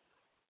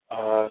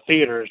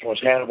theaters, was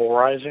Hannibal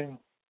Rising.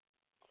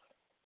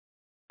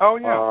 Oh,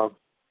 yeah.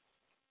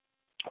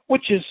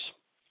 which is,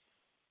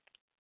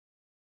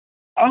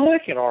 I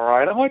like it all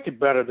right. I like it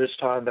better this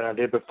time than I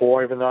did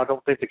before, even though I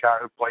don't think the guy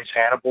who plays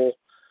Hannibal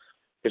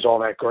is all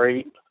that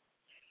great.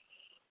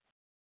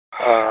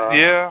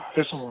 Yeah,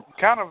 it's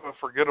kind of a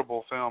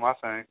forgettable film, I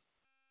think.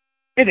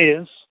 It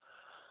is.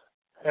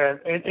 And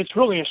it's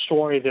really a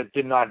story that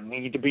did not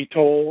need to be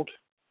told.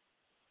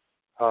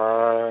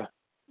 Well,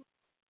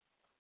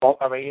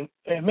 I mean,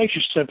 it makes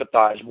you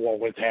sympathize more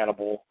with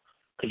Hannibal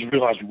because you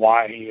realize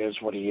why he is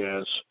what he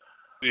is.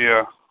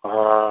 Yeah.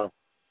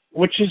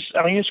 Which is,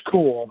 I mean, it's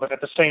cool, but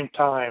at the same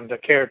time, the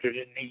character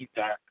didn't need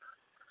that.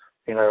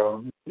 You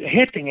know,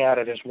 hinting at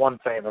it is one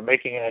thing, but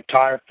making an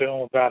entire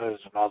film about it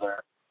is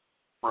another.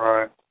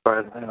 Right.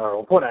 But, you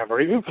know, whatever.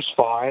 It was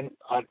fine.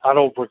 I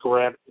don't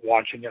regret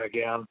watching it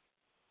again.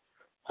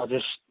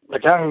 The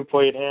guy who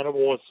played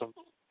Hannibal is some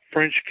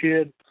French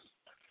kid,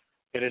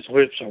 and his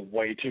lips are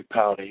way too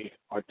pouty.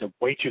 Like, they're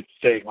way too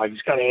thick. Like,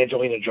 he's got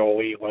Angelina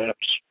Jolie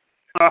lips.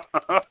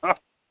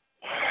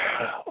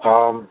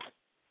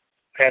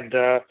 And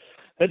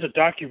there's a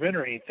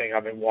documentary thing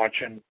I've been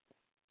watching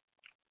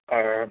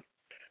by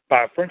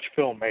a French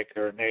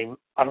filmmaker named,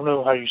 I don't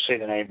know how you say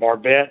the name,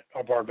 Barbet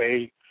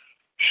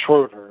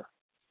Schroeder.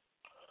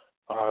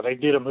 They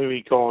did a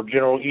movie called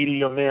General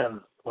Idi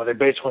Amin, where they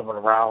basically went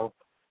around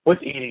with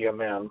Idi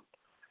Amin,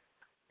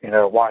 you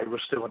know, while he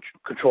was still in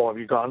control of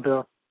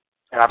Uganda.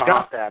 And I've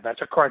got that.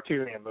 That's a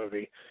Criterion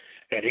movie.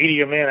 And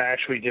Idi Amin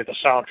actually did the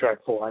soundtrack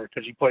for it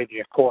because he played the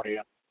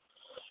accordion.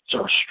 It's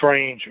a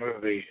strange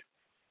movie.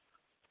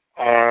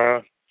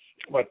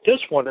 But this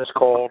one is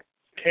called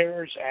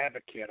Terror's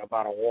Advocate,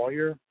 about a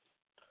lawyer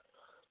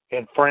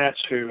in France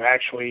who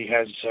actually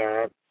has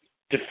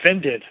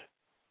defended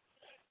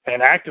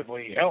and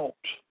actively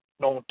helped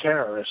known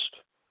terrorists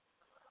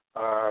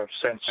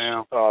since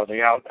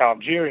the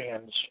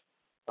Algerians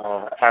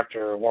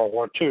after World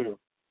War II.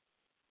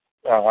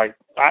 Like,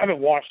 I haven't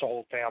watched the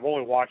whole thing. I'm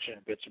only watching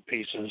bits and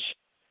pieces.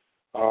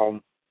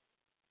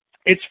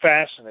 It's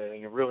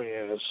fascinating. It really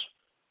is.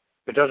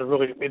 It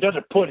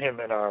doesn't put him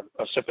in a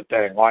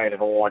sympathetic light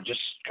at all. It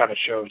just kind of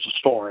shows the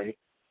story.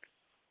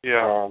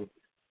 Yeah.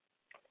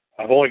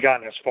 I've only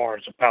gotten as far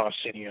as the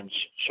Palestinians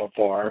so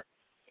far.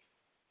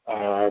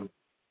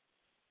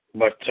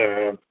 But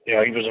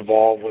yeah, he was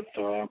involved with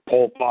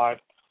Pol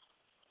Pot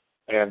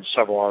and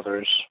several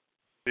others.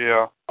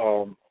 Yeah.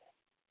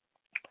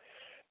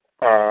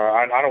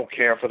 I don't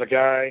care for the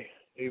guy,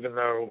 even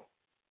though,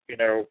 you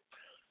know,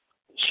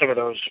 some of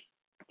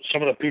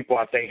the people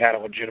I think had a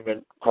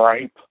legitimate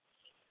gripe.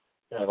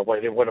 You know, the way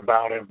they went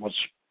about it was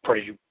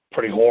pretty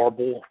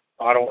horrible.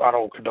 I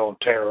don't condone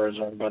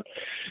terrorism, but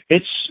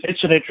it's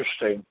an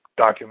interesting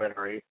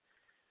documentary,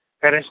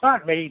 and it's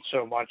not made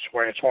so much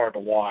where it's hard to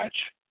watch.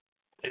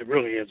 It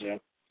really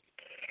isn't.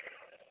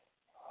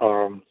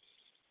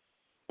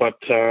 But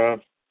The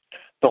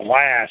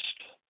Last,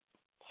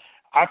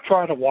 I've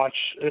tried to watch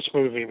this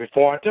movie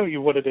before. I tell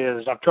you what it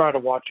is. I've tried to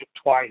watch it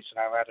twice,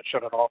 and I've had to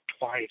shut it off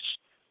twice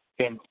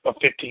in a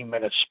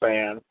 15-minute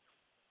span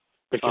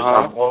because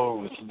I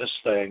loathe this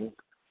thing.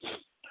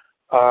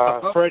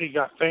 Freddy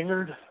Got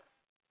Fingered.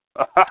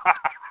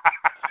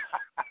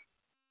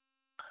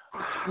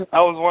 I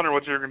was wondering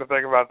what you were going to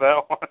think about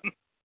that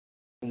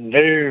one.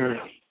 Dude.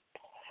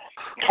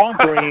 Tom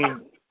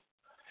Green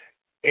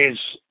is,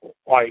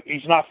 like,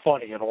 he's not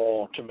funny at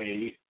all to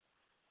me.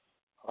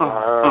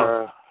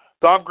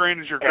 Tom Green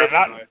is your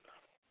kryptonite.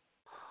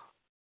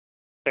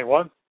 Say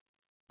what?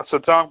 So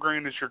Tom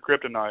Green is your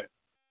kryptonite.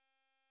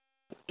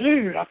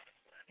 Dude, I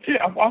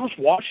was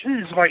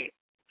watching. It's like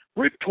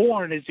Rip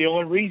Torn is the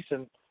only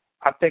reason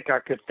I think I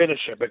could finish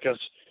it, because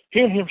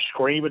hearing him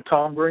scream at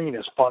Tom Green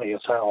is funny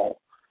as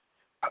hell.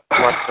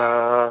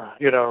 But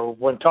you know,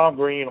 when Tom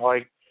Green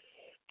like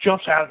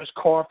jumps out of his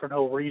car for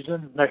no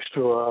reason next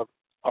to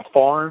a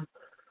farm,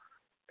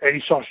 and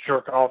he starts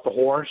jerking off the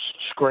horse,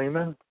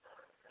 screaming,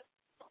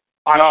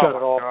 I shut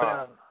it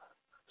off then.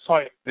 It's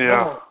like,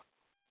 no,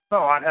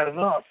 I'd had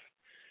enough.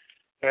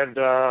 And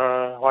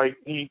like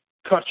he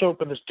cuts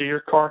open this deer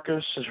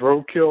carcass, his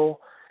roadkill,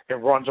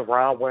 and runs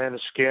around wearing the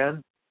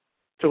skin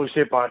till he's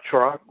hit by a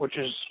truck, which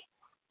is,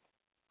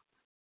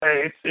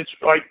 it's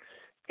like,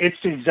 it's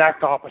the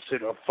exact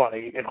opposite of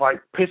funny. It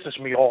like pisses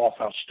me off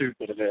how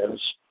stupid it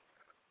is.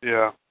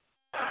 Yeah.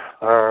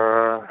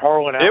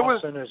 Harlan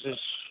Ellison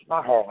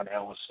not Harlan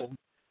Ellison.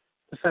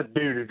 It's that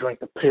dude who drank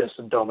the piss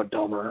in Dumb and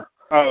Dumber.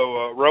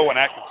 Oh, Rowan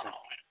Atkinson.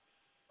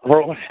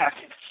 Rowan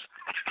Atkinson.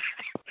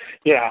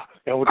 Yeah,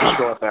 we'll just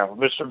go with that one.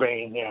 Mr.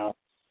 Bean, yeah.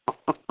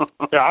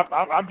 Yeah,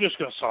 I'm just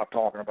going to stop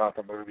talking about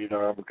the movie,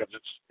 though, because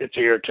it's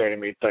irritating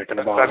me thinking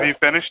about it. Have you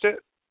finished it?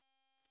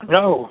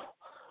 No,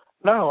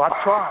 I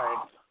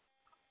tried.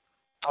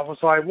 I was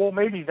like, well,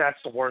 maybe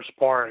that's the worst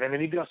part. And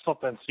then he does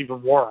something that's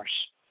even worse.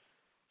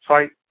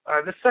 So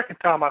the second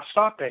time I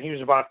stopped it, he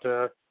was about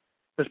to,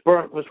 this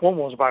woman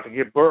was about to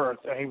give birth,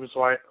 and he was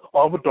like,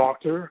 oh, I'm a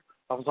doctor.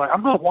 I was like,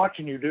 I'm not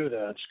watching you do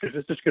this, because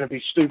it's just going to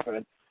be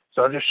stupid.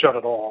 So I just shut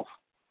it off.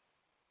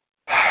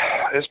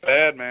 It's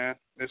bad, man.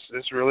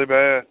 It's really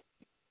bad.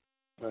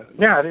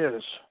 Yeah, it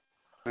is.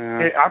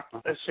 Yeah.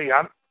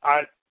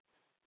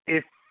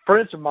 if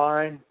friends of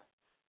mine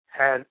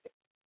had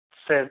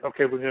said,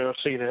 okay, we're going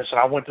to see this, and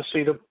I went to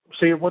see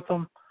it with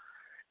them,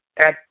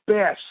 at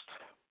best,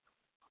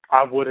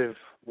 I would have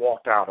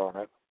walked out on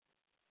it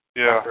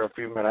after a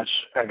few minutes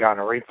and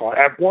gotten a refund.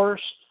 At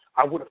worst,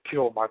 I would have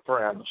killed my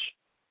friends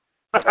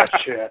for that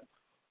shit.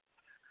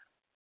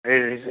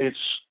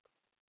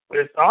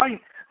 I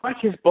like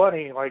his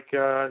buddy,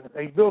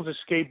 he builds a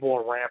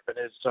skateboard ramp in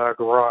his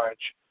garage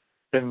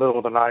in the middle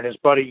of the night. His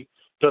buddy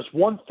does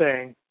one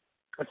thing,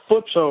 it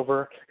flips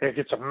over, and it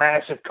gets a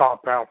massive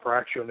compound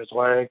fracture in his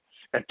leg,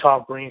 and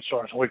Tom Green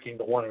starts licking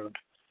the wound.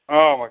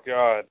 Oh, my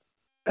God.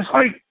 It's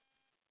like,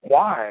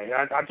 why?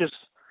 I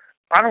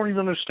don't even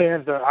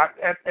understand.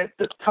 At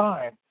the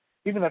time,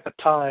 even at the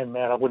time,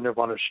 man, I wouldn't have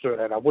understood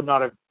it. I would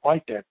not have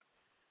liked it.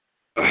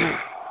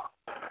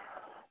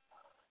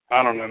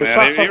 I don't know,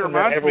 man. It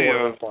reminds me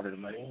of.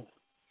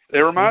 It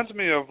reminds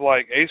me of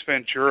like Ace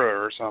Ventura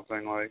or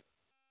something. Like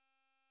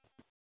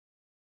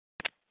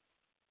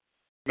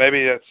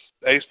maybe it's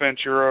Ace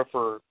Ventura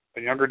for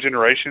a younger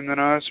generation than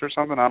us or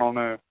something. I don't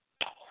know.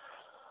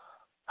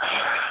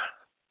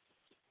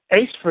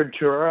 Ace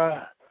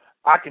Ventura,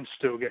 I can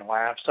still get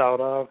laughs out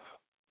of.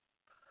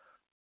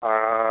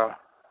 I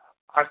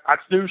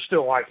do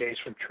still like Ace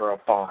Ventura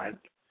fine.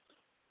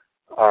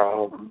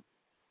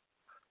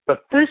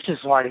 But this is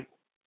like,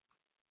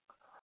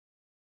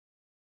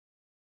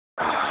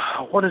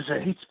 what is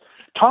it?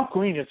 Tom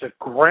Green is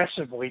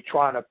aggressively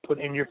trying to put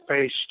in your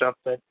face stuff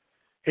that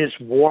his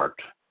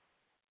warped,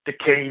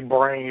 decayed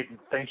brain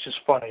thinks is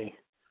funny,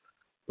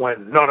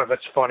 when none of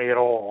it's funny at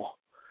all.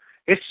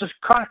 It's just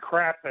kind of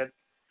crap that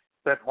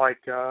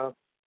the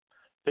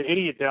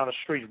idiot down the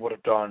street would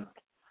have done.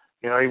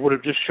 You know, he would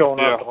have just shown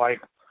up to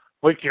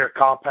lick your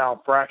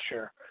compound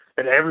fracture,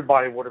 and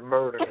everybody would have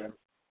murdered him.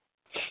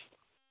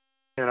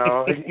 You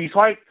know, he's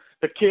like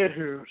the kid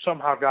who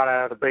somehow got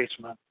out of the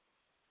basement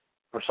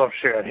or some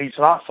shit. He's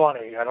not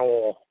funny at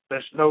all.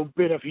 There's no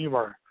bit of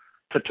humor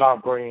to Tom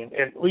Green,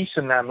 at least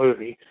in that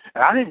movie.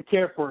 And I didn't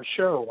care for his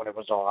show when it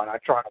was on. I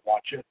tried to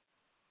watch it.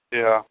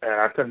 Yeah.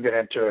 And I couldn't get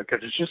into it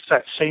because it's just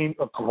that same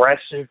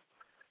aggressive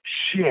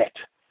shit.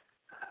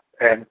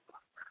 And,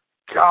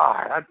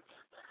 God,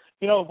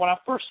 when I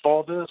first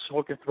saw this,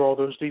 looking through all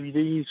those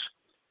DVDs,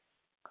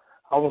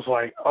 I was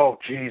like, oh,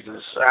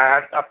 Jesus.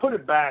 I put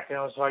it back, and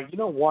I was like, you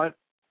know what?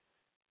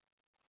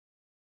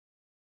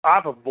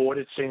 I've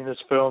avoided seeing this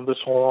film this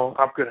long.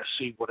 I'm going to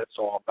see what it's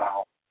all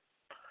about.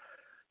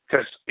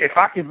 Because if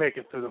I can make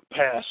it through the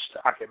pest,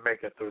 I can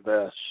make it through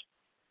this.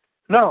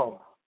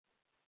 No,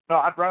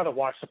 I'd rather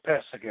watch the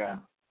pest again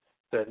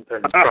than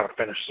try to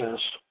finish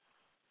this.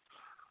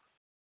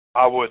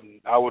 I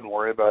wouldn't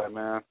worry about it,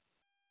 man.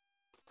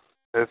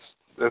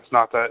 It's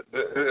not that.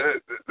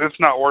 It's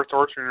not worth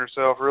torturing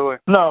yourself, really.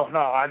 No.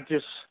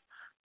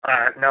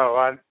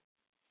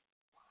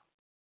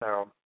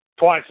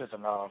 Twice is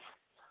enough.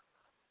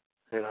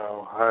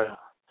 I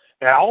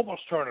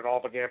almost turned it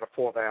off again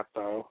before that,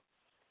 though.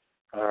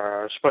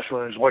 Especially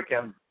when he was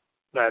licking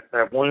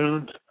that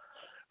wound.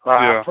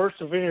 I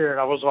persevered.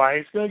 I was like,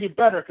 it's going to get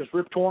better because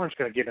Rip Torn's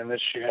going to get in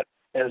this shit,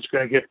 and it's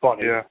going to get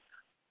funny. Yeah.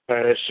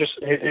 And it's just,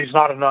 it's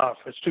not enough.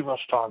 It's too much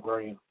Tom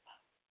Green.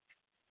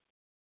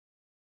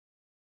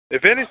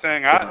 If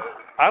anything,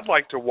 I'd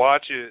like to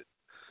watch it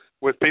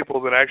with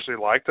people that actually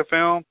like the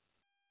film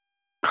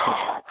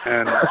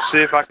and see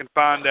if I can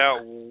find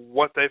out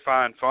what they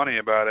find funny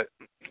about it.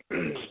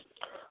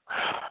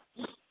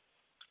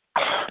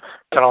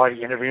 Kind of like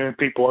interviewing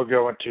people who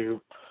go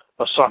into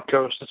a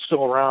Suncoast that's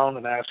still around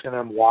and asking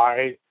them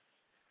why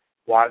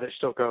they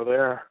still go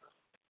there.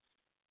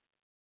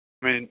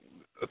 I mean,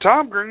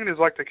 Tom Green is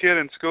like the kid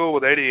in school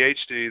with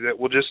ADHD that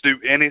will just do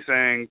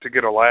anything to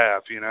get a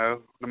laugh,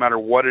 no matter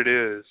what it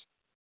is.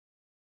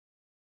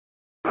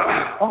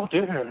 Oh,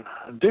 dude,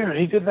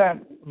 he did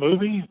that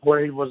movie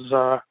where he was,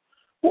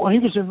 he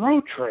was in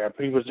Road Trip.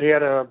 He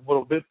had a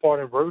little bit part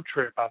in Road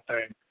Trip, I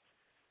think.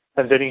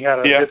 And then he had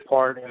a bit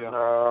part in,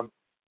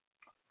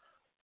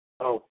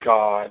 oh,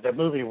 God, that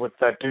movie with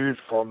that dude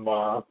from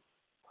My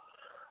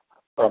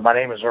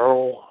Name is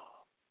Earl,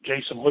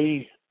 Jason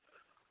Lee.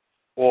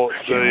 Well,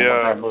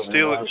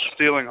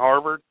 Stealing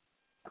Harvard?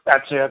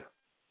 That's it.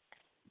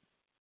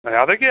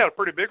 I think he had a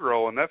pretty big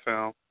role in that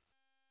film.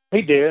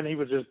 He did. He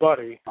was his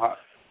buddy. I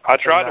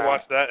tried to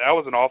watch that. That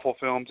was an awful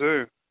film,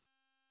 too.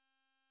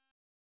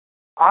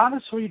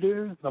 Honestly,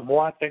 dude, the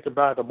more I think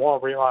about it, the more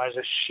I realize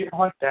that shit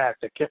like that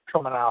kept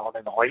coming out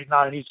in the late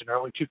 90s and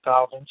early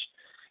 2000s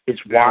is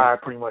why I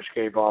pretty much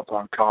gave up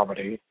on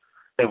comedy.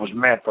 It was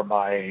meant for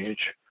my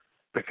age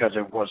because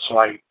it was,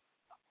 like,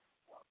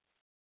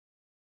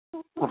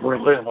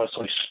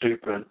 relentlessly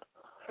stupid.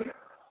 It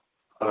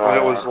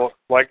was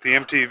like the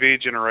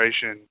MTV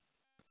generation.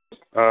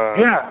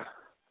 Yeah.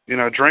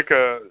 Drink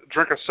a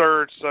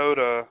Surge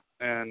soda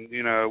and,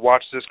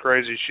 watch this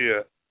crazy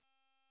shit.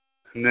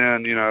 And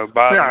then,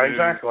 buy the new,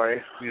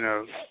 exactly.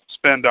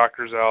 Spin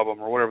Doctors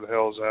album or whatever the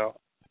hell is out.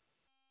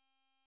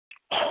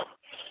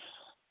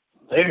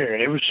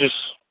 Dude, it was just,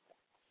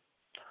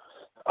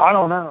 I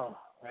don't know.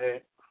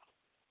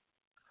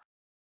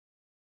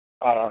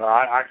 I don't know.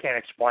 I can't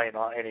explain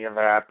any of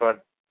that,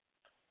 but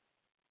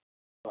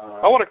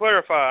I want to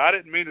clarify. I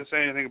didn't mean to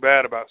say anything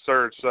bad about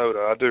Surge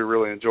soda. I do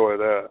really enjoy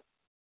that.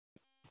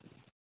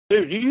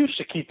 Dude, you used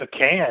to keep the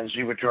cans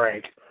you would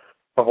drink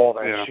of all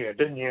that shit,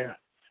 didn't you?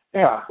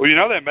 Yeah. Well, you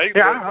know they're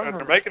making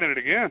it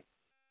again.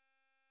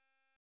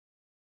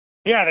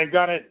 Yeah, they've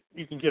got it.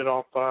 You can get it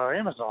off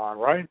Amazon,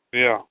 right?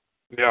 Yeah.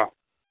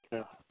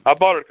 I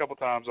bought it a couple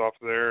times off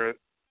of there. It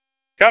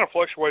kind of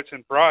fluctuates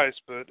in price,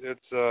 but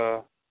it's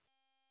I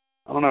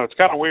don't know. It's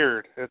kind of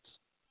weird.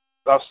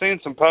 I've seen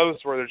some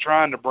posts where they're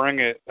trying to bring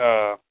it,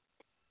 full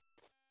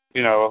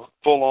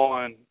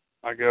on,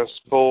 I guess,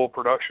 full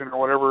production or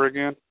whatever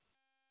again.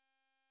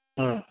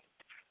 And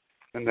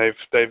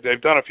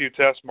they've done a few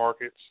test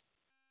markets,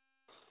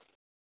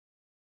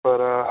 but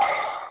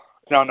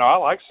no, I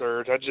like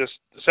Surge. I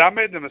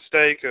made the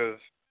mistake of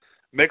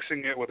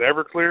mixing it with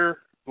Everclear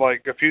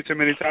like a few too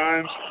many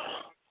times,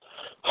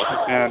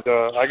 and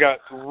I got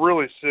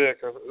really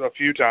sick a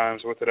few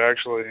times with it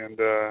actually, and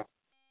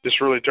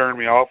just really turned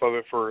me off of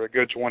it for a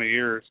good 20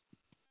 years.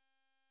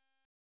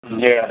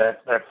 Yeah,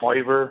 that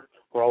flavor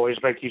will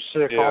always make you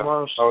sick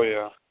almost. Oh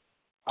yeah.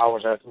 I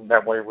was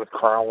that way with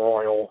Crown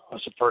Royal.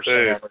 That's the first thing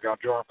I ever got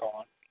drunk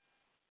on.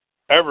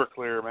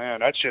 Everclear,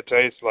 man, that shit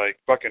tastes like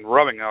fucking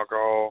rubbing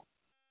alcohol.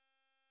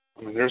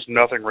 I mean, there's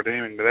nothing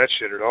redeeming to that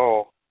shit at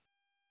all.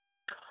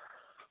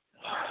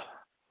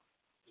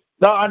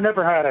 No, I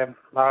never had it.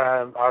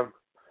 I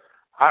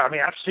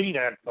mean, I've seen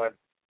it, but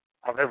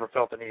I've never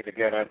felt the need to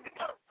get it.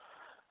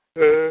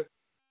 It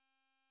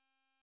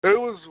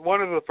was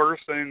one of the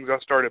first things I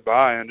started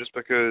buying just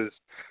because,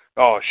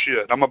 oh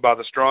shit, I'm gonna buy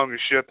the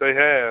strongest shit they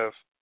have.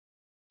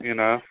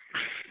 Yeah.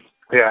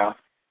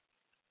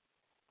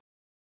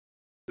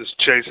 Just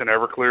chasing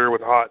Everclear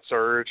with hot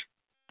Surge.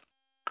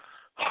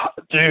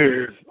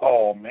 Dude,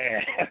 oh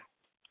man.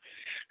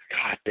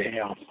 God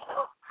damn.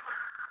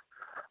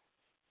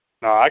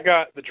 No, I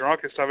got the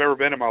drunkest I've ever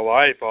been in my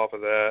life off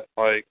of that.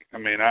 Like, I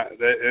mean,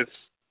 it's,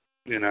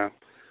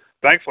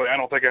 thankfully I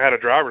don't think I had a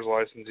driver's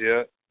license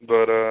yet,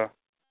 but,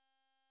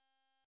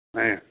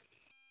 man.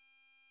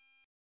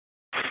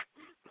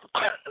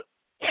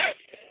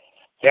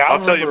 Yeah,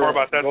 I'll tell you more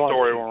about that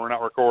story when we're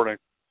not recording.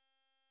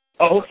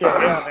 Oh, okay,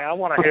 yeah, man, I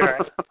want to hear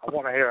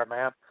it.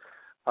 Man.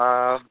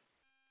 I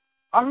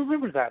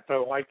remember that,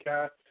 though. Like,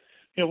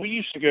 we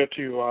used to go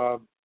to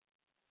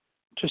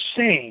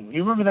Sing.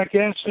 You remember that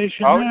gas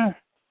station there?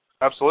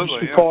 Absolutely, it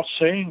used to be called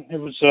Sing. It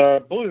was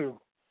blue.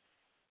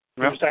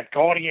 It was that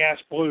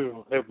gaudy-ass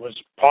blue that was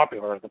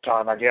popular at the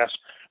time, I guess.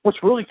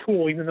 What's really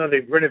cool, even though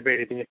they've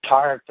renovated the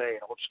entire thing,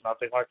 it looks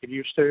nothing like it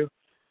used to,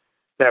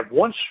 that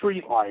one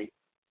street light,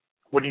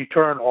 when you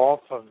turn off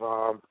of,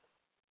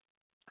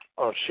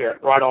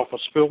 right off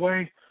of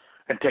Spillway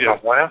and take a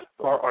left,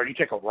 or you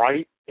take a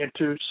right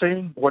into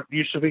Sing, what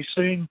used to be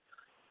Sing,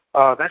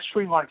 that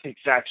street light's the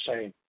exact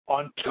same,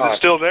 untouched. Is it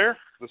still there?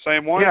 The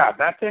same one? Yeah,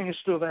 that thing is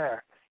still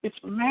there. It's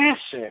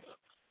massive.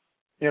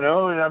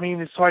 I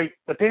mean, it's like,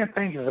 the damn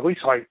thing is at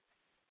least like,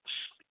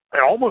 it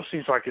almost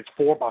seems like it's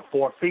 4 by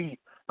 4 feet.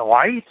 The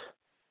light,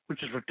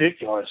 which is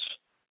ridiculous.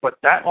 But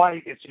that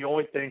light is the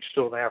only thing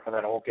still there for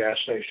that old gas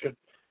station.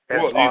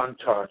 It's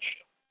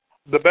untouched.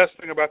 The best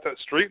thing about that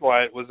street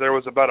light was there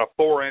was about a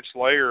 4-inch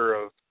layer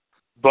of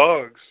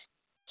bugs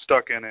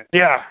stuck in it.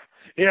 Yeah,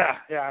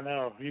 I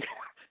know. You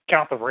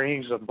count the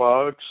rings of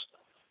bugs.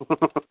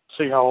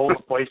 See how old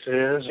the place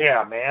is.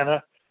 Yeah, man.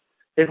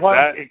 That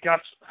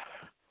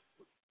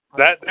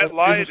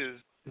light is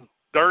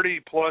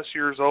 30+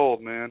 years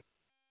old, man.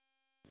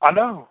 I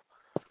know.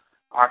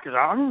 Because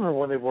I remember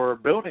when they were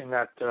building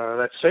that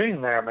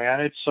scene there,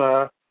 man.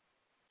 I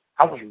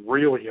was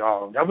really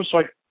young. I was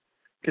like,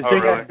 because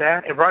they had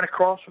that, and right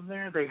across from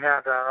there they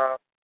had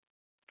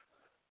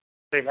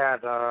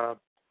the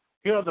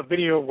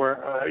video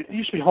where it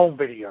used to be home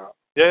video.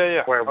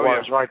 Yeah. Where it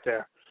was right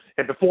there,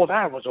 and before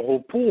that was a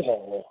little pool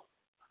hall.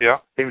 Yeah.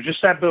 It was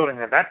just that building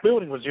there. That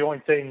building was the only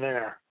thing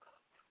there,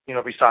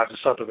 besides the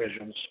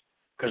subdivisions,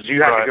 because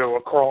you had to go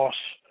across.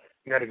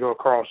 You had to go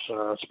across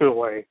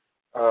Spillway,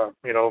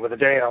 over the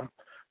dam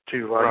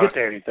to get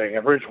to anything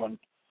at Ridgeland.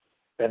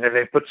 And then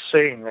they put the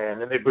scene there, and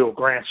then they built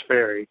Grants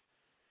Ferry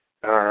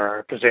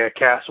because they had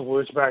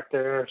Castlewoods back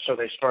there, so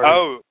they started.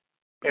 Oh,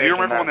 do you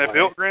remember when they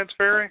built Grants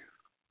Ferry?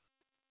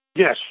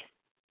 Yes.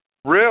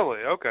 Really?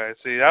 Okay.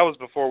 See, that was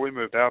before we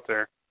moved out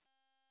there.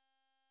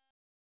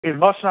 It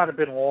must not have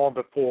been long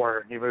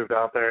before you moved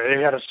out there.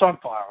 They had a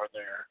sunflower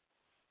there.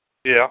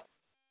 Yeah.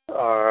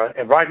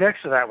 And right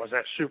next to that was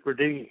that Super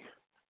D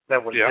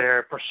that was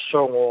there for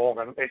so long,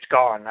 and it's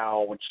gone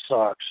now, which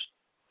sucks.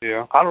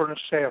 Yeah. I don't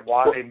understand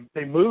why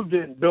they moved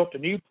it and built a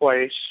new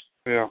place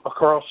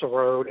across the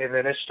road, and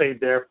then it stayed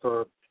there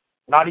for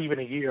not even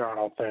a year, I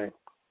don't think.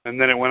 And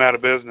then it went out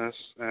of business,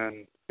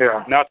 and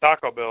now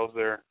Taco Bell's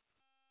there.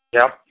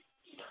 Yep.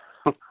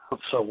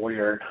 That's so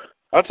weird.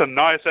 That's a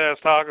nice ass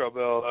Taco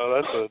Bell,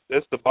 though.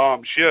 It's the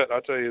bomb shit. I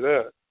tell you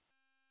that.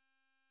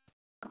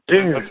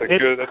 Dude,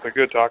 that's a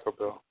good Taco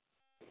Bell.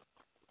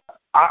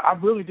 I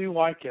really do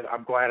like it.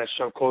 I'm glad it's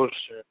so close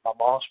to my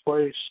mom's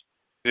place.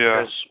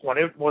 Yeah. Because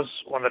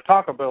when the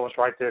Taco Bell was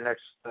right there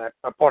next to that,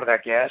 a part of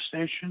that gas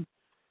station,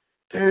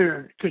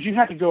 dude, because you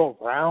had to go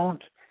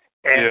around,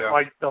 and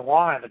like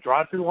the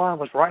drive-through line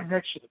was right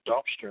next to the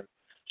dumpster,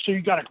 so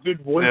you got a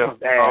good whiff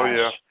of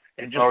ass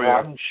and just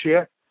rotten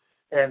shit.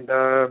 And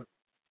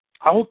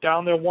I looked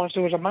down there once,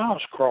 there was a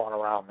mouse crawling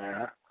around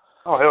there.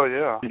 Oh, hell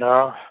yeah. You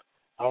know,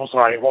 I was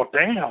like, well,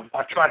 damn.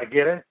 I tried to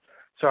get it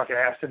so I could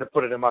ask him to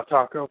put it in my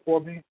taco for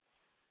me.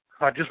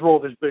 I just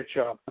rolled this bitch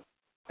up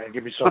and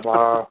give me some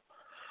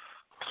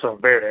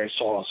verde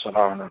sauce, and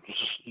I don't know,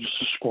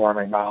 just a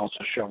squirming mouse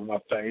to shove in my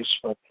face.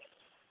 But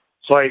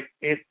it's like,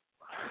 it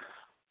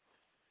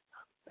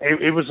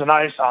was a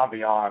nice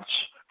ambiance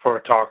for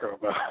a Taco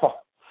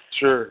Bell.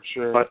 Sure.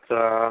 But,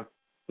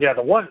 yeah,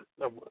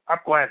 I'm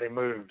glad they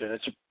moved, and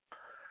it's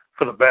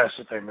for the best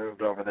that they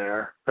moved over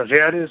there. Because,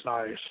 yeah, it is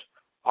nice.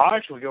 I'll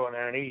actually go in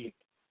there and eat.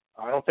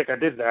 I don't think I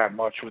did that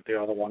much with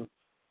the other one.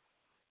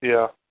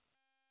 Yeah.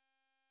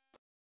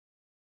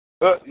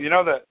 But, you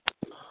know, that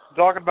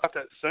talking about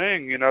that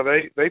thing, you know,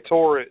 they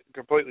tore it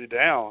completely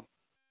down.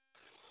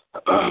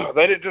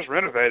 They didn't just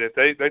renovate it.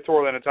 They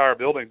tore that entire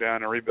building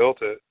down and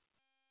rebuilt it.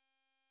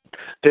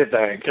 Did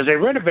they? Because they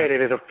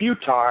renovated it a few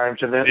times,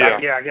 and then,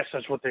 I guess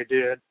that's what they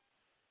did.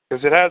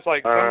 Because it has,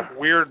 like, some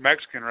weird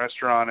Mexican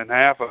restaurant in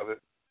half of it.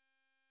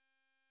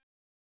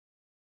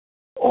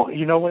 Oh,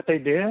 you know what they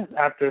did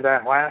after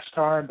that last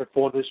time,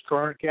 before this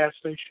current gas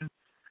station?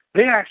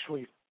 They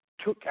actually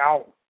took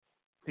out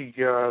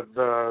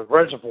the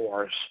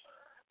reservoirs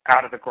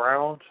out of the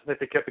ground that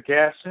they kept the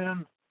gas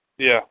in.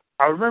 Yeah.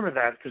 I remember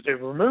that because they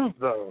removed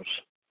those.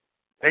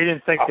 They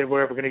didn't think they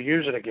were ever going to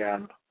use it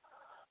again.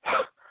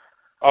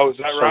 Oh, is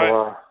that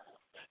right?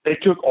 They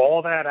took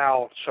all that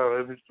out,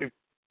 so it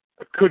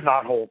could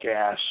not hold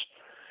gas,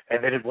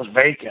 and then it was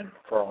vacant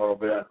for a little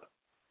bit.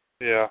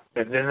 Yeah.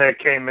 And then they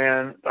came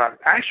in.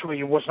 Actually,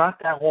 it was not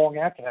that long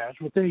after that.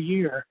 It was within a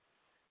year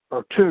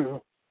or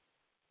two,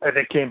 and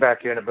they came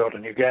back in and built a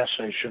new gas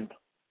station.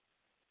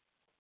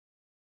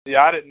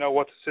 Yeah, I didn't know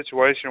what the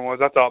situation was.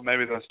 I thought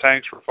maybe those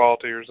tanks were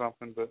faulty or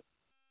something, but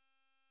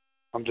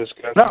I'm just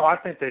guessing. No, I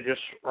think they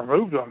just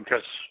removed them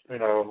because, you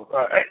know,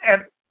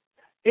 and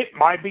it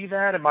might be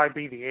that. It might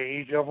be the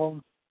age of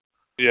them.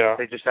 Yeah.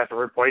 They just have to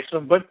replace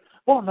them. But,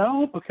 well,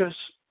 no, because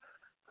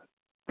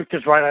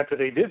right after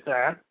they did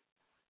that,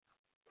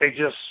 they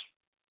just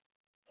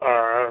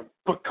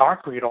put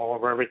concrete all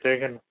over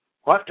everything and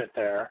left it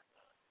there.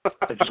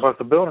 They just left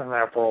the building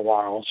there for a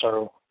while.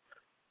 So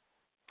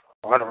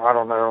I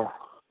don't know,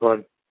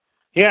 but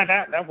yeah,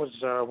 that was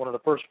one of the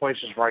first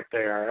places right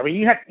there. I mean,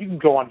 you can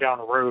go on down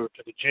the road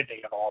to the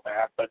Ginny and all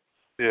that, but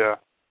yeah,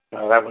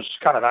 that was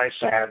kind of nice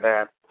to have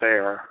that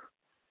there.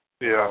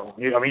 Yeah,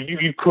 I mean,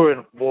 you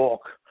could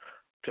walk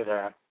to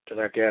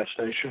that gas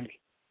station.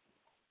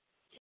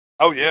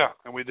 Oh yeah,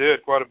 and we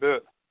did quite a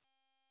bit.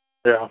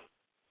 Yeah,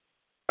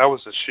 that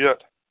was the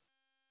shit.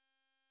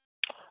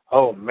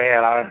 Oh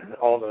man,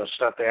 all the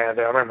stuff they had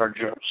there. I remember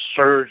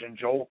Surge and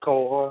Joel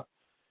Cola,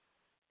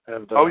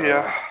 and oh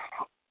yeah,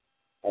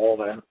 all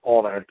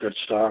that good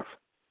stuff.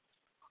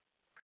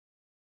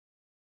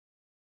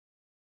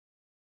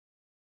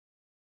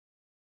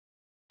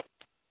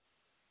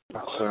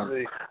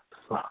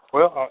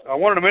 Well, I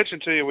wanted to mention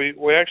to you,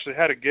 we actually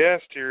had a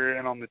guest here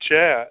and on the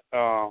chat.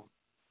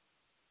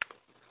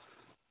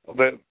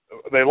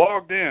 They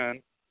logged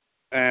in,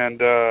 and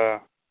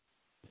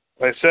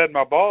they said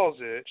my balls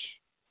itch,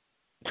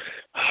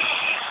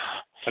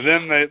 and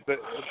then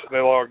they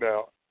logged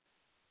out.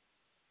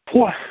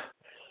 What?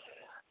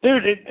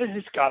 Dude,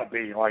 it's got to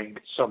be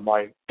like some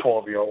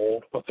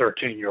 12-year-old or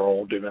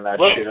 13-year-old doing that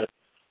shit.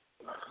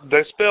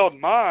 They spelled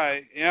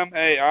my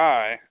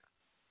M-A-I.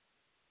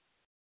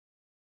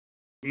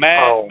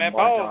 Matt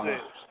balls itch.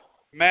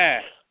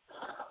 Matt.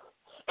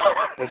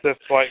 As if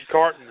like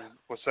Carton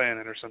was saying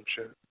it or some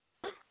shit.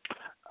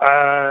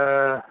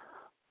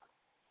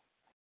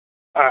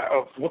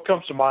 What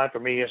comes to mind for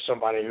me is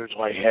somebody who's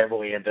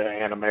heavily into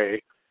anime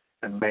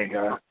and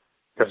manga,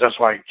 because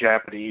that's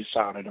Japanese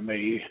sounded to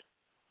me.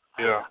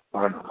 Yeah.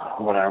 Or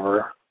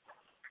whatever.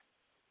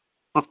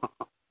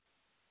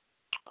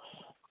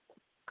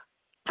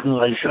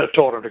 You should have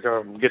told him to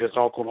go get his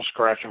uncle to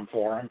scratch him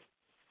for him.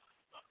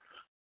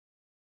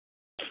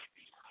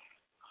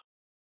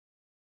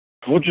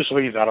 We'll just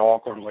leave that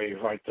awkwardly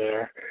right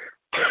there.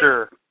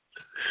 Sure.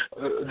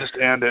 Just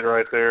end it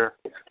right there.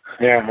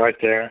 Yeah, right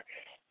there.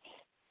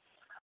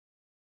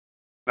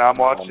 Now I'm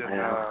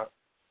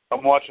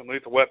watching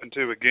Lethal Weapon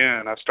 2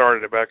 again. I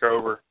started it back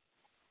over.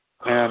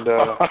 And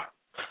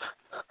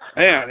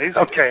man, he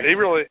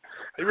really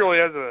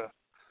has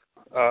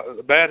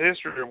a bad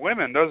history of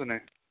women, doesn't he?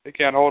 He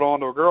can't hold on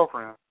to a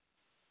girlfriend.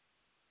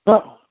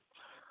 No.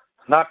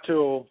 Not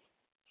till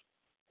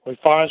he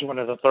finds one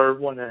in the third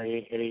one, and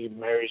he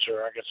marries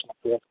her, I guess, in the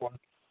fourth one.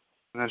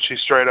 And then she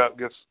straight up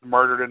gets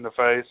murdered in the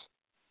face.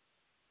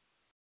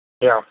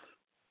 Yeah.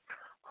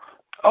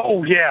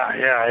 Oh, yeah.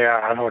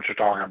 I know what you're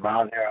talking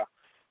about, yeah.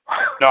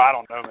 No, I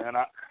don't know,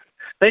 man.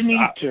 They need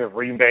to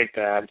remake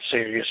that,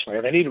 seriously.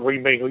 They need to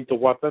remake Lethal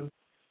Weapon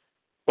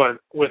but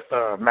with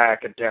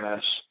Mac and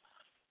Dennis.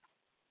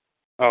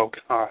 Oh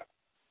God.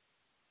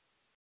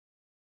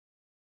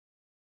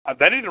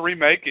 They need to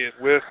remake it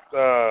with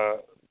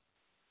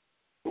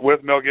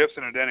Mel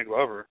Gibson and Danny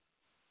Glover.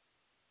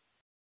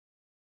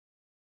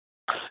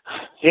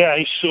 Yeah,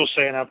 he's still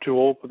saying I'm too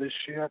old for this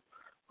shit.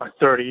 Like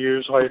 30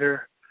 years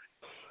later.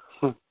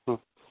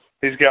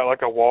 He's got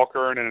like a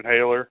walker and an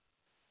inhaler.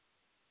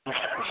 A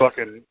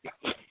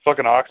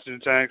fucking oxygen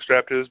tank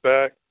strapped to his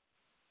back.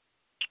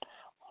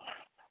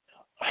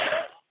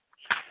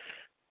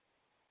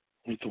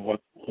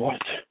 What?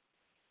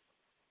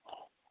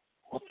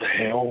 What the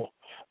hell?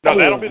 No,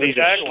 that'll be the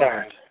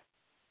tagline.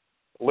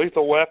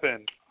 Lethal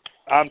Weapon.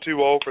 I'm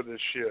too old for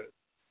this shit.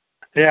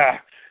 Yeah.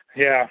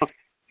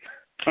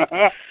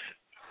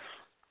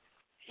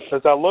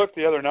 As I looked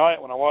the other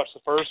night when I watched the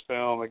first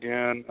film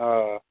again,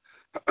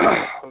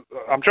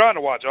 I'm trying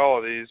to watch all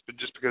of these, but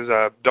just because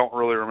I don't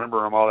really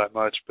remember them all that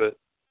much. But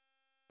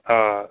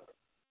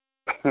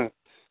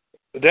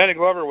Danny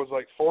Glover was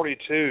like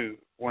 42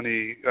 when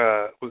he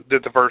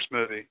did the first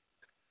movie.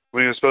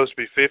 When he was supposed to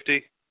be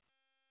 50.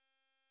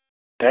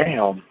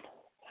 Damn.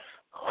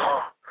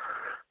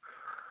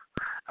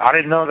 I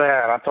didn't know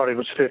that. I thought he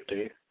was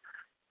 50.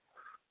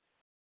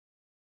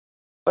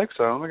 I think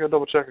so. Let me go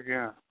double check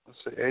again. Let's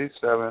see,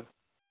 87.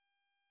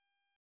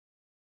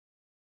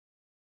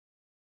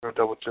 Go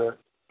double check.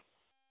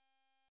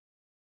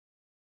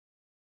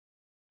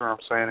 Sure I'm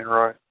saying it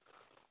right.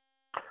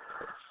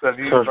 I guess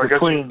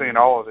you've seen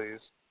all of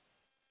these.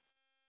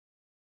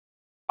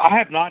 I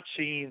have not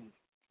seen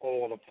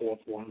all of the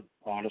fourth one,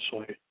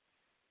 honestly.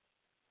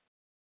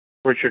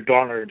 Richard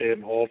Donner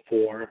did all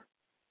four.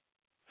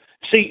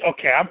 See,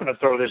 okay, I'm going to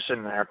throw this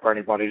in there for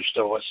anybody who's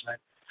still listening.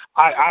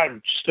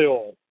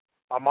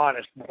 My mind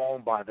is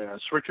blown by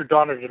this. Richard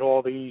Donner did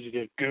all these. He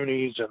did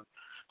Goonies and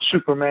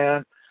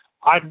Superman.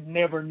 I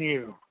never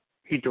knew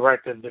he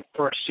directed the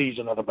first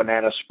season of the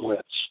Banana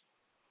Splits.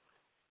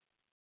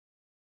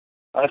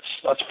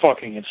 That's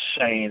fucking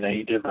insane that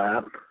he did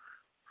that.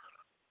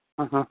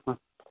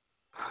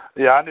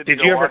 Yeah, I need to Did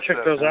go you ever watch check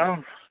that, those man.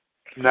 out?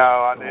 No,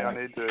 I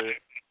need to.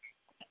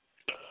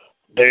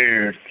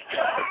 Dude.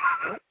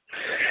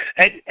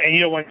 And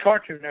you know, when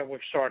Cartoon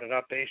Network started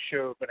up, they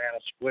showed Banana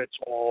Splits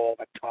all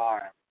the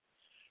time.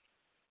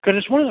 Because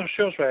it's one of those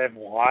shows where they have a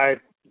live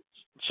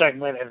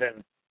segment and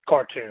then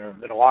cartoon,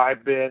 then a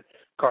live bit,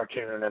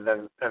 cartoon, and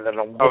then a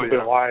little bit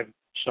of live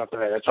stuff,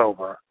 and then it's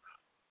over.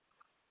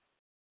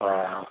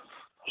 Wow.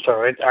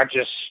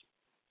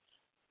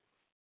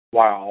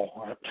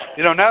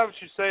 You know, now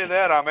that you say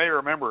that, I may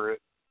remember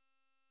it.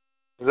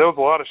 There was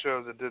a lot of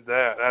shows that did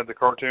that. Had the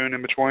cartoon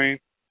in between.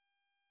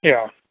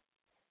 Yeah.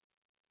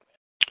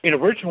 It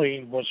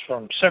originally was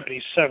from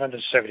 77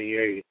 to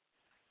 78.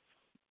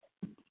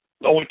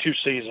 Only 2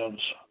 seasons,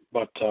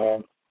 but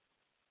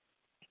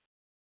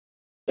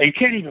you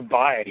can't even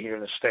buy it here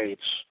in the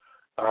States.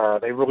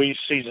 They released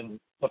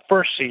the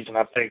first season,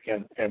 I think,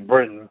 in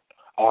Britain,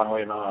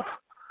 oddly enough.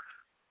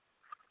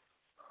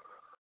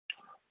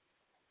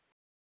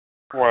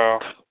 Wow.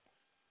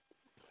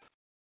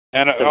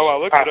 And I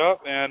looked it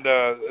up, and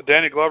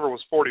Danny Glover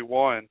was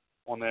 41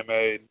 when they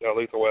made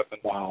Lethal Weapon.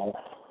 Wow.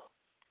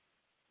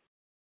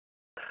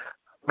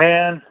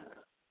 Man,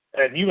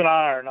 and you and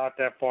I are not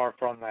that far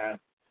from that.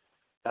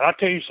 And I'll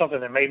tell you something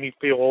that made me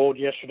feel old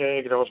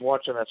yesterday, because I was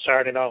watching that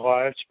Saturday Night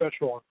Live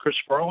special on Chris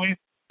Farley.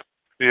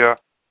 Yeah.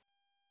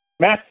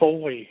 Matt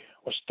Foley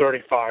was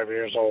 35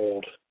 years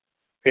old.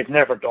 It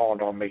never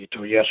dawned on me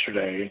till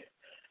yesterday.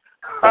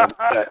 We're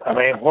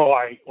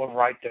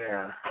right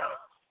there.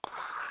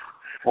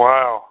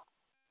 Wow.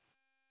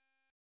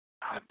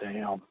 God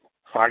damn.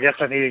 So I guess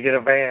I need to get a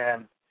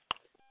van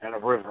and a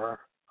river.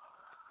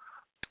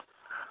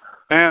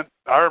 And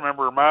I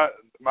remember my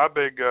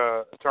big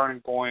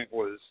turning point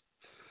was,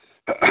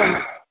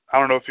 I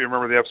don't know if you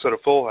remember the episode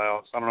of Full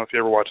House. I don't know if you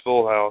ever watched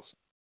Full House.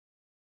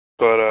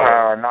 But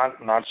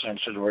not since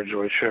it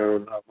originally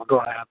showed. Go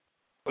ahead.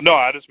 No,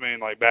 I just mean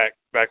like back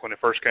when it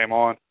first came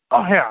on.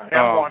 Oh yeah,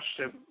 I watched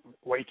it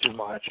way too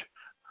much.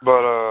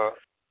 But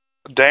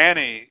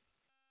Danny,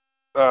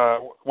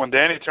 when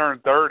Danny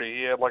turned 30,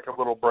 he had like a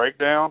little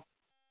breakdown.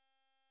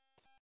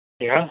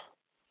 Yeah.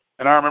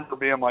 And I remember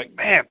being like,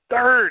 man,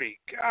 30,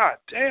 god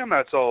damn,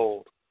 that's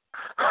old.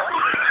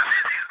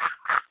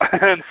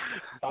 And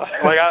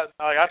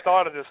I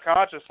thought of this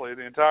consciously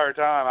the entire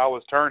time I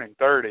was turning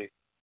 30.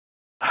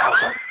 I was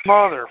like,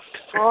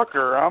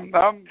 motherfucker, I'm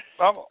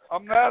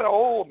that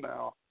old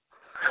now.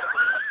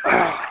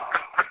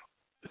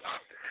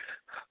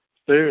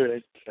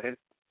 Dude,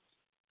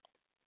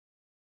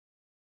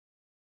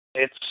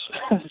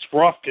 it's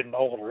rough getting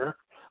older.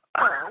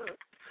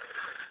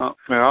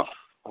 Yeah.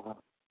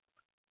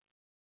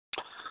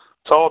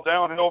 It's all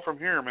downhill from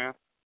here, man.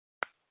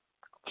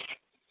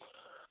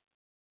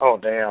 Oh,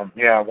 damn.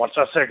 Yeah, once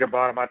I said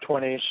goodbye to my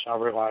 20s, I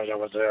realized that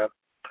was it.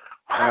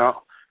 Yeah.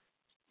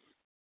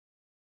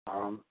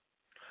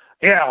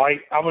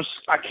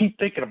 I keep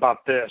thinking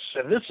about this,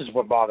 and this is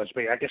what bothers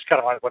me. I guess kind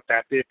of like what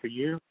that did for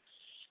you,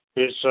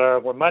 is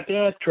when my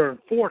dad turned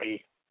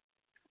 40,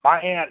 my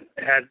aunt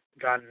had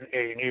gotten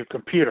a new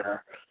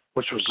computer,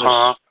 which was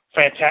this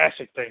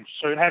fantastic thing.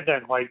 So it had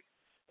that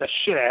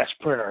shit ass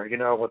printer,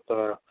 with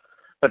the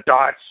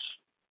dots.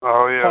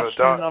 Oh yeah, the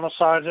dots on the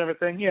sides and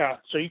everything. Yeah,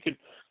 so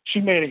she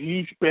made a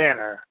huge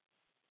banner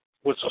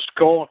with a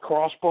skull and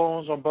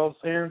crossbones on both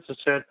ends that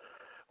said,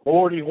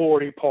 "Horty,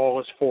 horty, Paul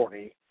is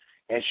 40."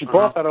 And she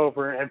brought that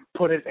over and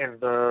put it in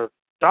the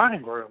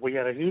dining room. We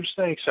had a huge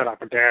thing set up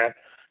for Dad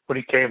when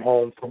he came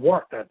home from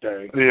work that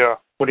day. Yeah.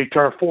 When he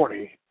turned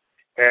 40.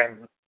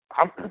 And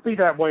I'm going to be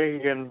that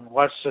way in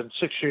less than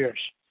 6 years.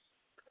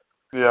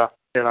 Yeah.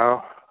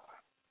 Yeah,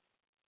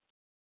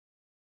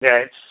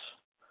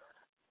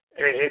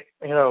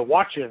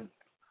 watching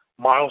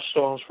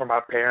milestones for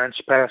my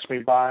parents pass me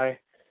by,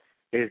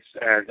 has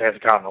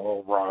gotten a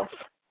little rough.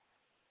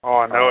 Oh,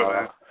 I know it,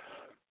 man.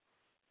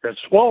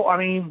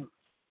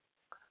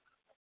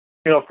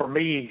 For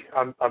me,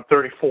 I'm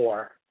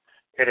 34,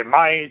 and at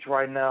my age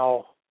right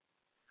now,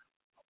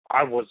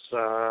 I was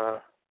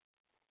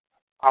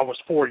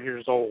 4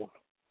 years old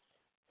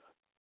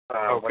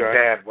when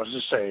Dad was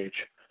this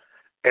age,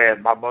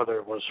 and my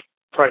mother was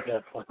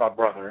pregnant with my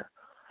brother.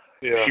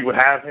 Yeah. She would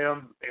have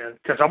him, and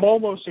because I'm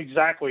almost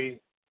exactly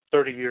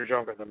 30 years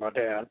younger than my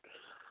dad,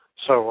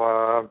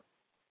 so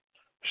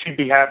she'd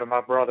be having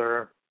my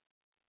brother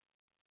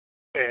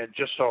in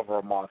just over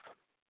a month.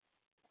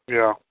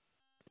 Yeah.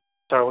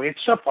 So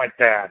it's stuff like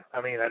that.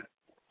 I mean, that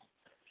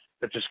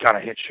just kind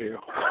of hits you.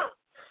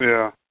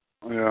 Yeah.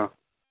 Yeah.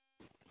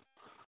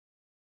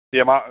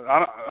 Yeah,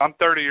 I'm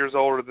 30 years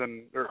older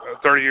than, or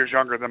 30 years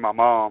younger than my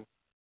mom.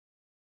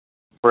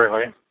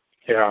 Really?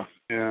 Yeah.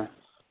 Yeah.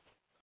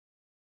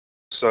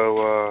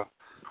 So,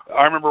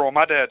 I remember when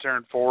my dad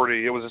turned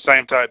 40, it was the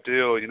same type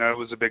deal. It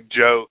was a big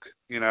joke.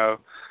 He's over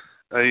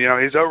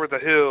the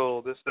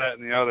hill, this, that,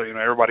 and the other.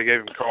 Everybody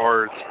gave him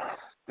cards.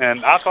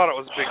 And I thought it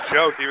was a big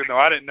joke, even though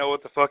I didn't know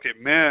what the fuck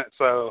it meant.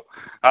 So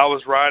I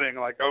was riding,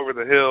 over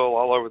the hill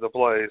all over the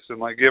place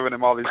and, giving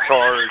him all these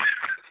cards,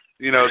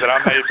 that I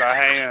made by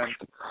hand,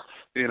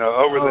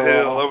 over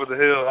the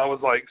hill. I was,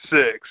 6,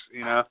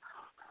 Yeah.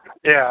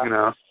 Yeah,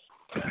 I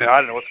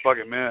didn't know what the fuck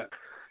it meant.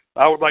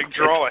 I would,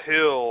 draw a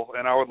hill,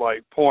 and I would,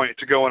 point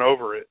to going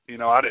over it.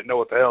 I didn't know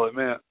what the hell it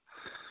meant.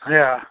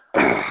 Yeah.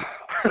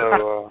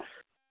 So,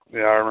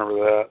 yeah, I remember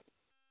that.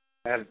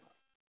 And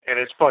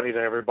it's funny to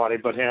everybody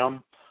but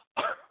him.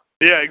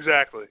 Yeah,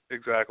 exactly.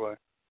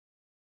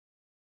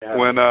 Yeah.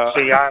 When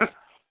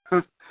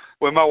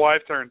when my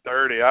wife turned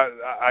 30,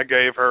 I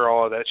gave her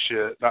all of that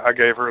shit. I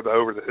gave her the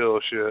over the hill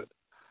shit.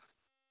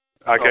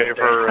 I gave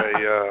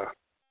her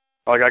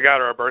I got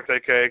her a birthday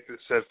cake that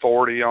said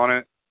 40 on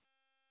it.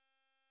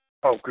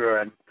 Oh,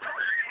 good.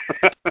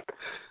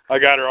 I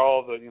got her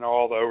all the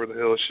all the over the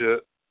hill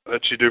shit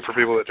that you do for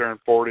people that turn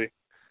 40.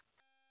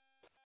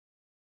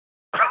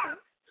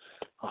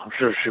 I'm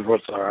sure she was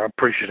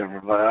appreciative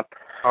of that.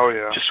 Oh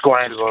yeah. Just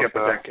glad to skip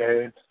a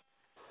decade.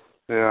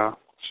 Yeah.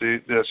 She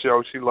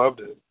loved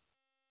it.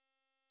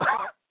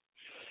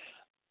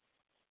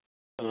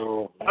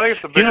 Oh. I think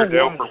it's a bigger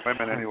deal for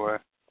women anyway.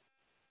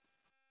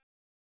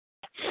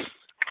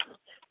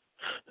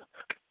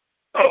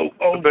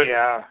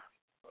 Yeah.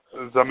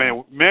 I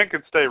mean, men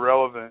can stay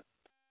relevant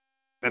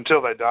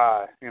until they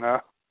die,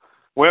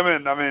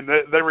 Women,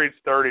 they reach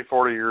 30,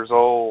 40 years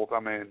old. I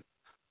mean,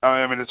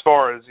 as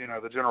far as,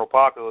 the general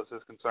populace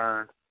is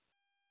concerned,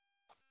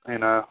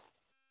 they're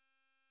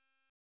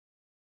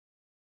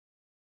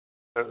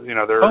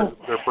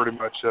pretty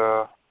much,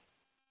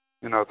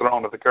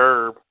 thrown to the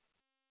curb.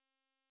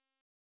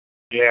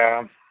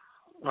 Yeah.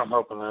 I'm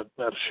hoping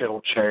that shit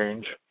will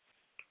change.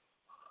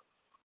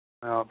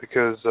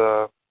 Because,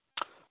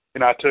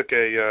 I took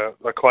a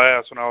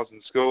class when I was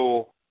in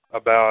school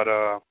about,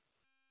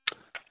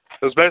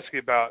 it was basically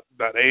about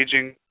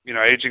aging,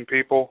 aging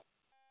people,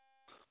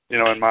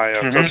 in my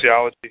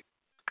sociology.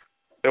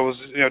 It was,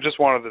 just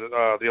one of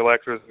the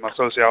electives in my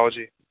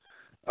sociology.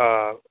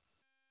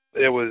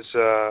 It was,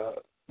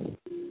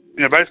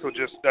 basically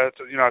just,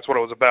 that's what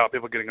it was about,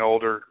 people getting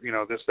older,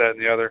 this, that,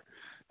 and the other.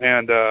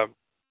 And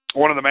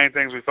one of the main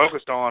things we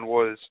focused on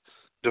was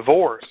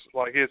divorce.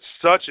 It's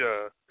such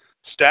a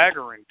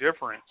staggering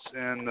difference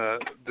in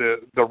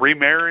the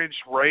remarriage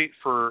rate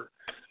for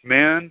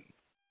men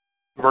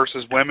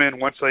versus women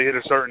once they hit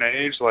a certain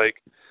age,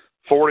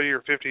 40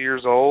 or 50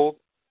 years old.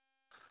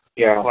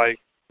 Yeah.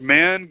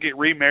 Men get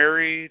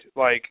remarried,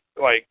 75%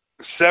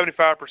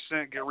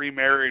 get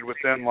remarried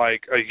within a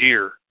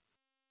year,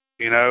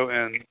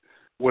 and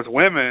with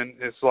women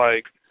it's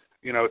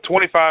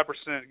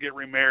 25% get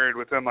remarried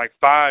within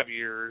 5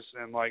 years,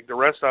 and the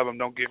rest of them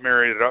don't get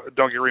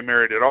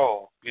remarried at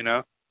all,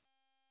 Yeah.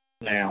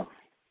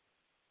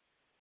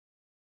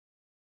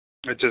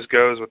 It just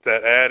goes with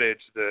that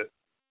adage that,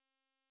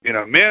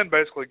 men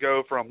basically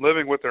go from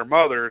living with their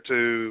mother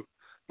to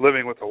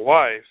living with a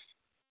wife,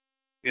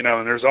 and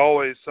there's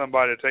always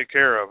somebody to take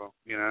care of them,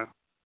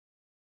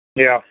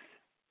 Yeah.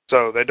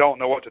 So they don't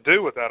know what to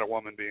do without a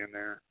woman being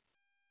there,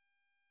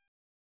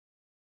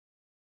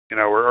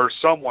 or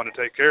someone to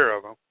take care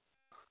of them.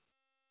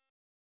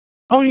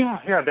 Oh,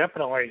 yeah,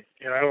 definitely.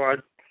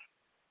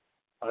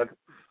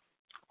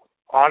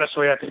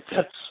 Honestly, I think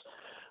that's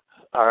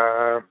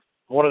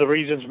one of the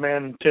reasons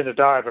men tend to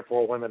die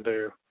before women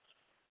do.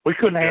 We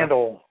couldn't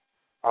handle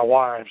our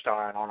wives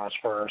dying on us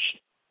first.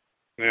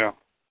 Yeah.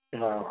 You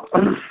know,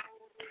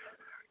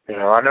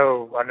 I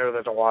know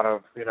there's a lot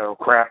of,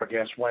 crap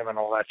against women,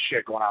 all that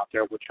shit going out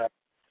there, which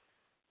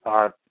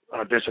I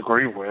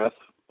disagree with,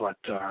 but,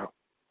 I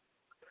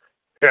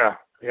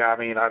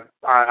mean, I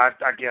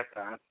get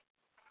that.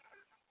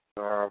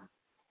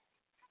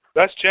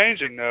 That's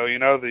changing, though.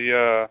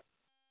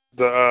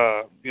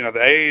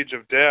 The age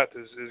of death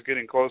is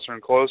getting closer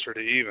and closer to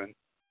even.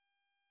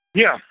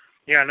 Yeah,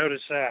 I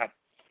noticed that.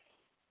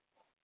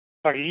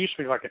 Like, it used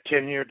to be like a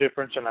 10-year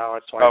difference, and now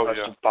it's like less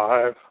than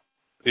 5.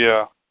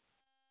 Yeah.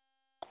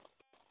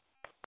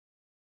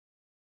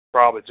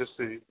 Probably just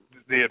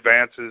the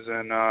advances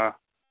in,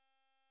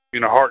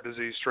 heart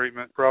disease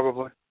treatment,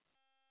 probably.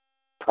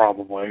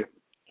 Probably,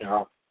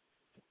 Now,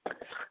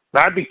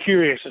 I'd be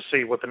curious to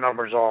see what the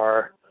numbers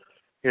are.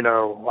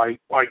 Like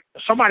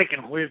somebody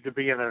can live to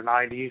be in their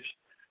 90s,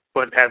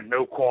 but have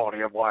no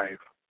quality of life.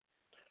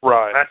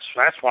 Right.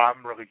 That's what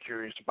I'm really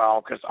curious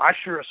about, because I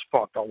sure as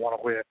fuck don't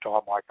want to live till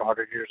I'm like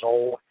 100 years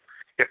old.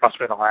 If I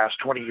spend the last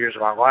 20 years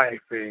of my life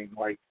being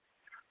like,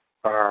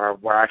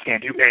 where I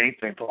can't do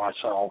anything for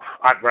myself,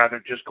 I'd rather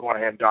just go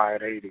ahead and die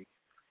at 80.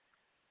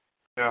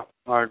 Yeah,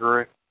 I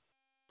agree.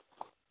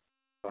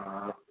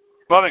 Well,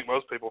 I think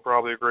most people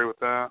probably agree with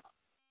that.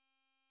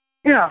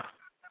 Yeah.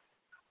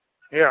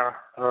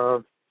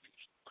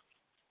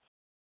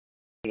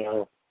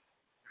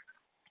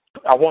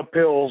 I want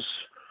pills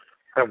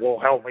that will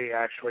help me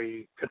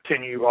actually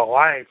continue my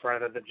life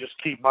rather than just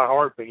keep my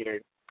heart beating.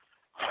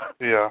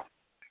 Yeah.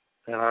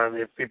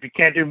 If you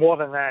can't do more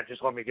than that,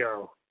 just let me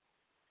go.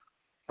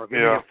 Or give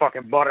me a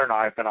fucking butter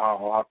knife and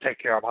I'll take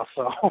care of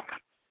myself.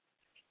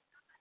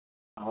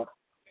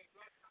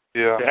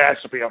 Yeah. It has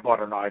to be a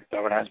butter knife,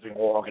 though. It has to be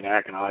more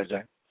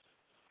agonizing.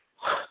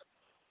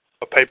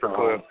 A paper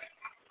clip.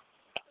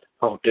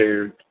 Oh,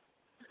 dude.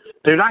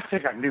 Dude, I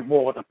think I knew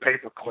more with a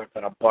paper clip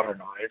than a butter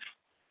knife.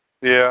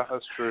 Yeah,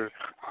 that's true.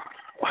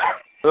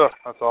 Ugh,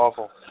 that's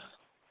awful.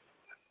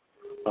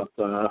 But,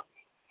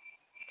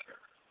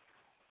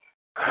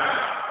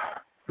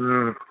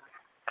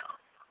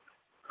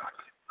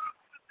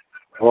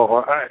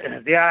 Well, I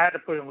had to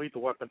put in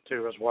Lethal Weapon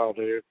 2 as well,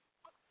 dude.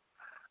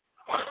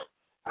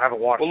 I haven't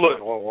watched it in a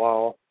little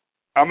while.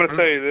 I'm going to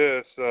tell you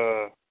this.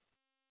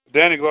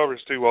 Danny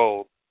Glover's too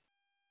old.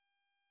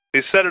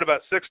 He's said it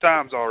about 6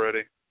 times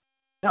already.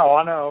 No,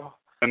 I know.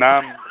 And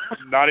I'm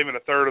not even a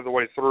third of the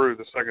way through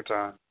the second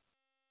time.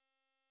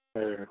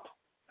 Dude.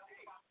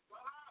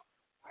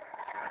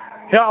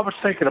 Yeah, I was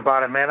thinking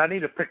about it, man. I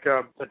need to pick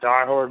up the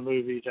Die Hard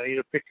movies. I need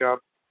to pick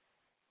up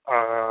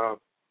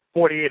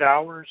 48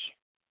 Hours.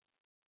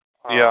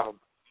 Yeah. Of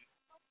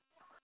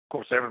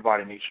course,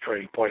 everybody needs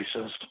Trading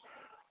Places.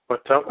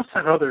 But what's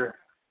that other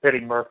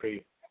Eddie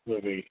Murphy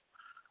movie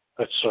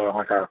that's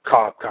like a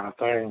cop kind of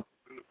thing?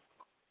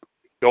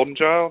 Golden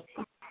Child?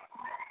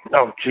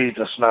 Oh,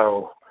 Jesus,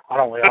 no. I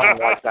don't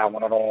like that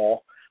one at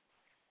all.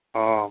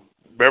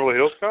 Beverly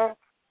Hills Cop?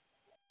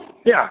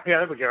 Yeah,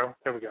 there we go.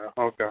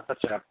 Okay.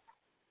 That's it.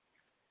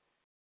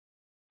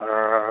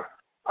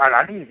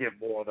 I need to get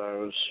more of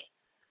those.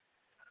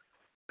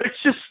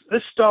 It's just,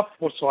 this stuff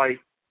was like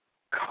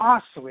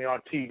constantly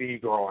on TV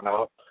growing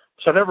up,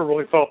 so I never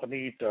really felt the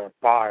need to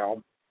buy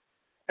them.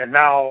 And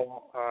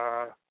now,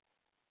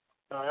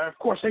 of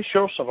course, they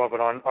show some of it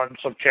on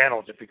some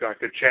channels if you got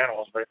good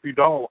channels, but if you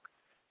don't,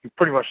 you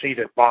pretty much need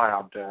to buy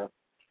them to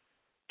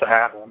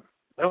have them.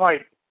 They're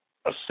like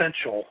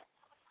essential.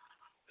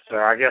 So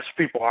I guess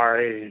people our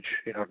age,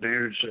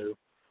 dudes who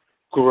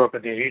grew up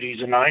in the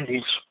 80s and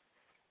 90s.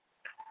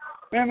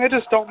 Man, they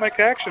just don't make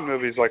action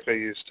movies like they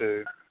used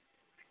to.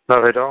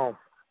 No, they don't.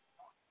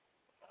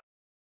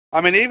 I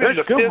mean, even there's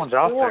the good piss ones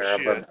out poor there,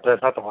 shit. but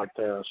there's nothing like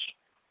this.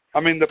 I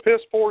mean, the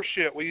piss poor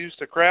shit we used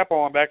to crap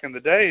on back in the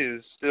day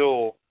is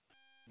still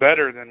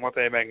better than what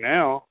they make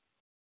now.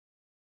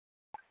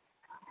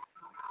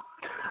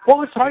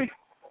 Well, it's like,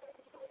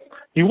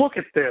 you look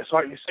at this,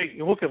 like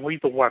you look at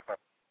Lethal Weapon,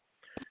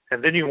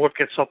 and then you look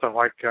at something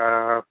like,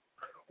 or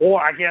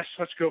I guess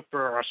let's go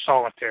for a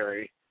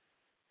Solitary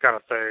kind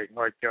of thing.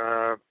 Like,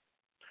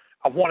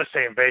 I want to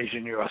say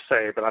Invasion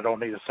USA, but I don't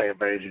need to say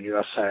Invasion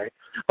USA.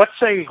 Let's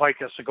say like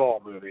a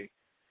Seagal movie,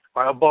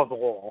 like Above the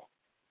Law.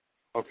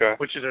 Okay.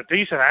 Which is a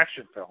decent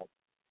action film.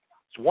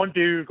 It's one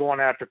dude going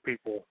after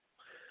people.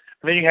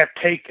 And then you have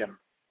Taken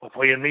with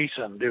Liam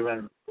Neeson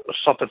doing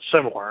something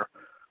similar.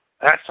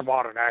 That's a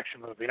modern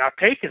action movie. Now,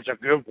 Taken's a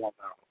good one,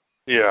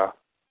 though. Yeah.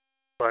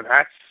 But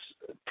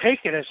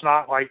Taken is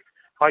not like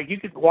you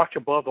could watch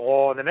Above the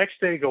Law and the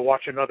next day go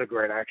watch another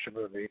great action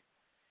movie.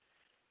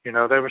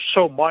 There was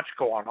so much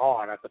going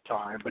on at the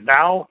time. But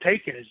now,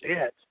 Taken is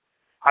it.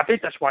 I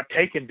think that's why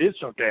Taken did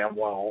so damn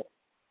well.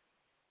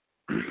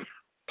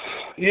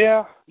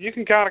 Yeah, you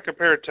can kind of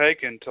compare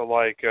Taken to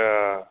like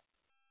a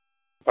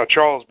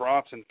Charles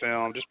Bronson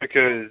film, just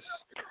because.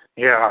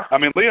 Yeah. I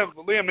mean, Liam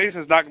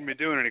Neeson's not going to be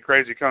doing any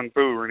crazy kung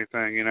fu or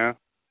anything,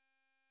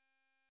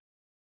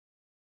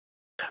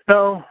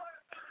 No,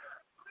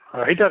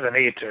 he doesn't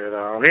need to,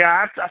 though.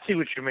 Yeah, I see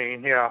what you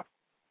mean. Yeah.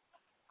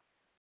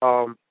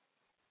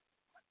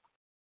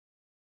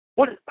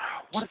 What is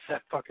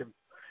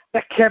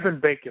that Kevin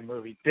Bacon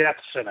movie, Death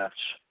Sentence?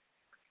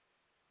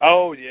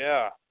 Oh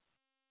yeah,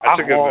 that's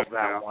a good love movie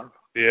that now. one.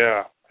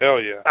 Yeah, hell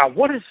yeah. Now,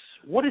 what is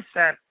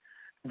that?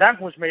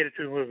 That was made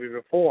into a movie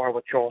before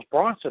with Charles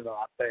Bronson,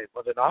 I think,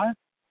 was it not?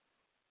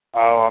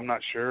 Oh, I'm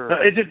not sure.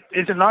 Is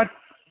it not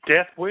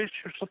Death Wish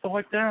or something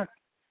like that?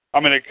 I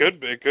mean, it could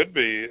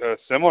be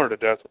similar to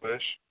Death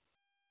Wish.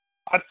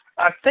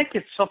 I think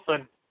it's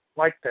something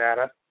like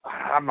that.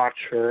 I'm not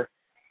sure.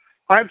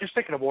 I'm just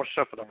thinking of more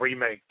stuff for the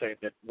remake thing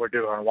that we're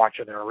doing,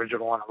 watching the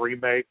original and a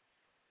remake.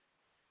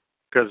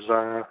 Because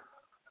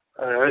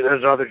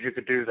there's others you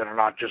could do that are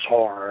not just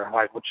horror,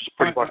 which is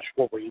pretty much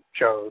what we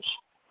chose.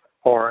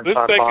 Horror and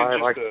sci-fi.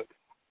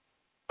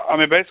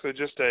 Basically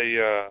just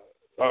a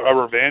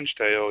revenge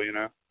tale, you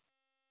know.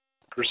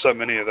 There's so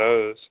many of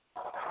those.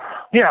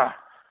 Yeah.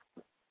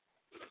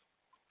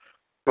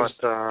 But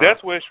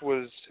Death Wish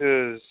was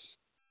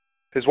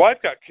his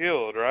wife got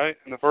killed, right?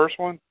 In the first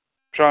one? I'm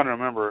trying to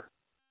remember.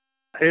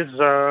 His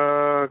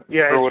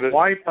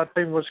wife, I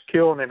think, was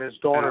killed, and his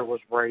daughter was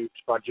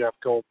raped by Jeff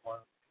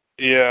Goldblum.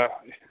 Yeah.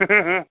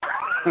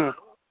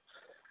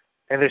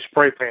 And they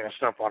spray painted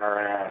stuff on her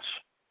ass.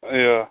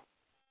 Yeah.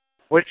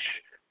 Which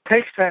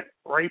takes that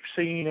rape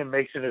scene and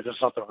makes it into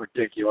something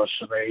ridiculous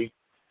to me.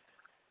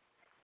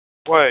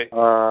 Wait.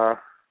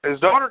 His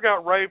daughter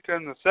got raped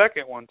in the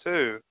second one,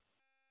 too.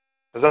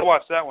 Because I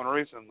watched that one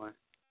recently.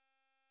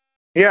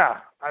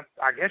 Yeah.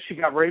 I guess she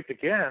got raped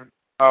again.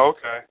 Oh,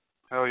 okay.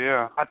 Hell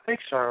yeah. I think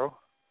so.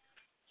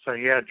 So,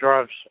 yeah, it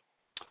drives...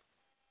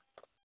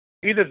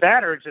 Either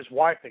that or it's his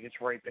wife that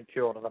gets raped and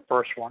killed in the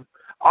first one.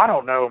 I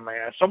don't know,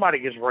 man. Somebody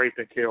gets raped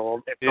and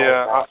killed.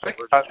 Yeah, I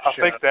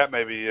think that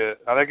may be it.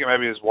 I think it may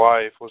be his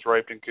wife was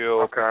raped and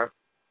killed. Okay.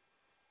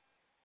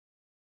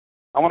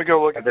 I want to go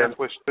look at Death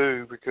Wish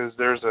 2 because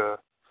there's a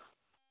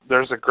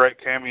great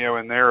cameo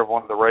in there of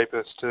one of the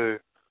rapists, too.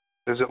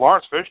 Is it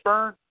Lawrence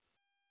Fishburne?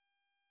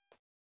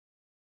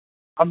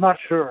 I'm not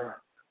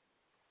sure.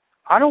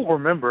 I don't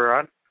remember.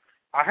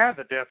 I have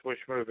the Death Wish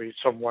movie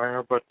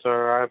somewhere, but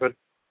I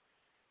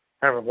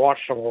haven't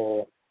watched them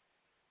all.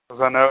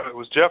 Because I know it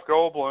was Jeff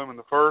Goldblum in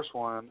the first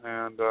one,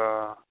 and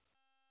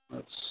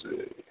let's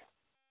see.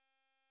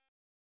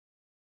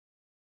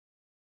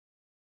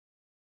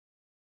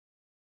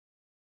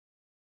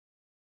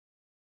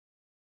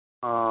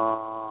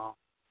 Well,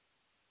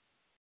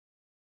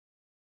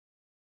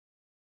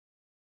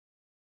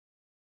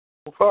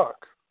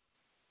 fuck.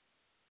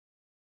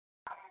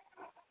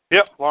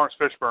 Yep, Lawrence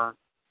Fishburne.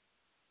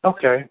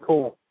 Okay,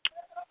 cool.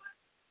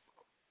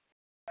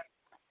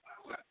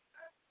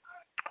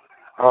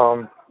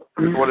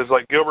 What is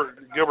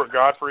Gilbert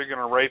Godfrey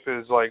gonna rape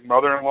his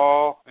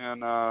mother-in-law in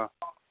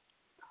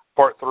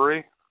part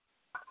 3?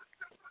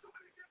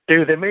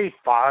 Dude, they made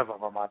 5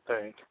 of them, I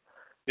think.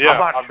 Yeah, I'm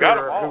not I've got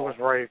them sure all. who was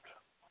raped.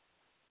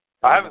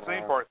 I haven't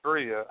seen part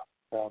 3 yet.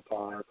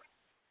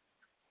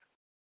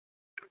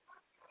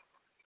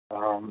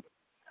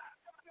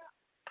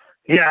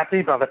 Yeah, I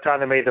think by the time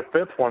they made the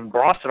 5th one,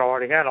 Bronson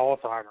already had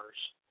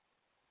Alzheimer's.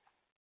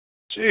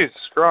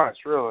 Jesus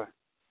Christ, really?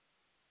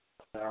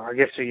 I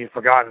guess he'd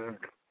forgotten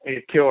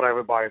he killed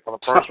everybody for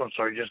the first one,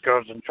 so he just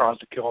goes and tries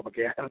to kill them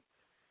again.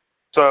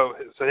 So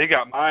he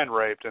got mind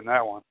raped in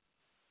that one.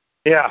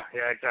 Yeah,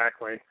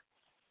 exactly.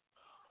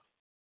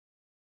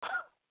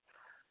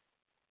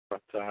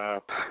 But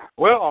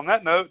well, on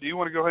that note, do you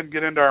want to go ahead and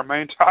get into our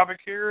main topic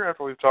here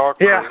after we've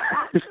talked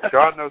for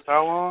God knows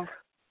how long?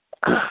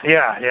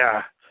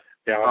 Yeah.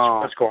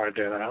 Let's go ahead and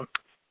do that.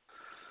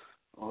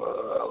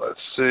 Let's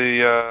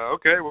see.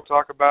 Okay, we'll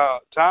talk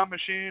about Time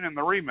Machine and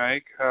the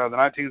remake, the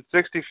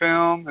 1960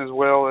 film, as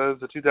well as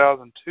the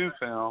 2002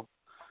 film.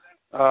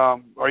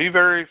 Are you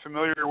very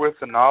familiar with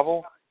the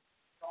novel?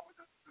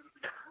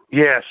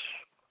 Yes.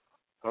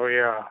 Oh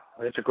yeah,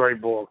 it's a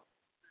great book.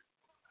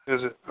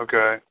 Is it?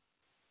 Okay.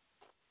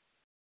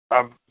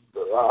 I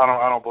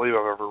don't believe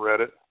I've ever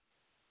read it.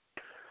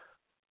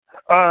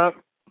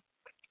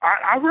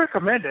 I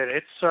recommend it.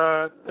 It's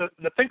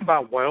the thing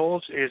about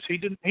Wells is he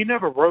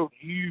never wrote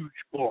huge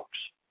books,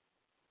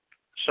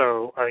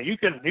 so you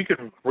can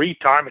read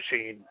Time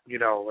Machine,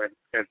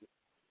 and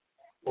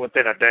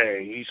within a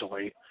day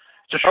easily.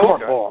 It's a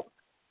short book,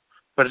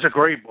 but it's a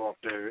great book,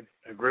 dude.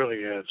 It really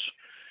is.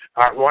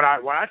 What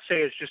I'd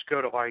say is just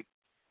go to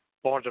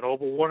Barnes and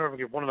Noble,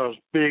 get one of those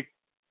big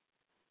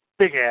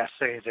ass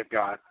things they've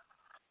got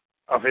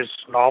of his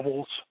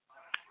novels,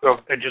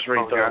 and just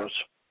read those.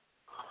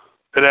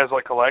 It has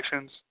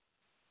collections?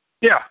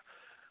 Yeah,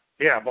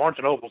 Barnes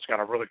 & Noble's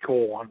got a really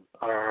cool one.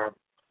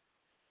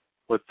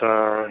 With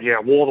War of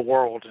the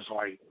Worlds is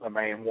the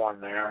main one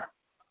there.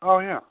 Oh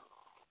yeah.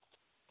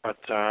 But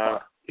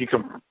you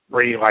can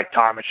read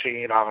Time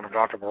Machine, Island of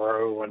Dr.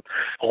 Moreau, and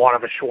a lot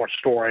of his short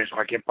stories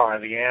like Empire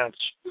of the Ants.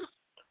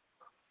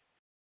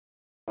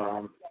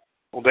 Well,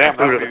 damn,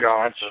 Food of the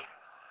Gods.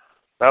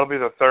 That'll be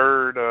the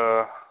third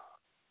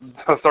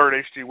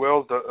H.G.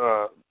 Wells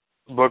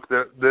book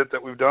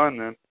that we've done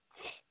then,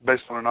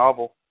 based on a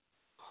novel.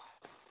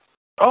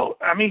 Oh,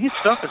 I mean, his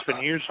stuff has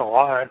been used a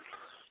lot.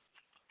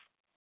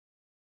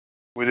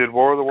 We did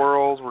War of the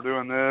Worlds, we're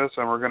doing this,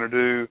 and we're going to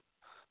do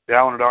The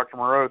Island of Dr.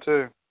 Moreau,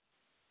 too.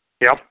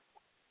 Yep.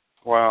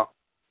 Wow.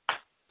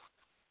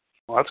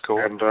 Well, that's cool.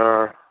 And,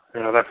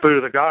 that Food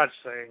of the Gods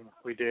thing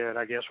we did,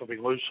 I guess, will be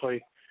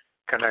loosely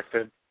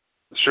connected.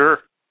 Sure.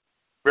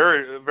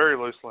 Very, very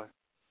loosely.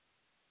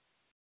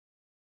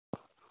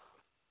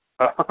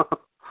 Yeah.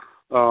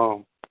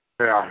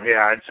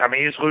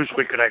 It's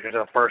loosely connected to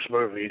the first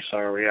movie,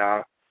 so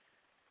yeah.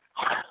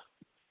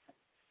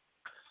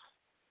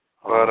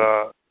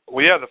 But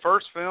the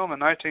first film in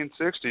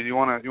 1960. Do you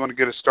want to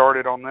get us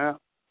started on that?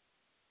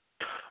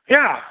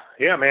 Yeah,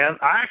 man.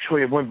 I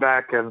actually went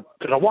back because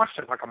I watched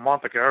it like a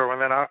month ago,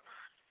 and then I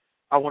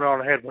went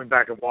on ahead and went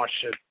back and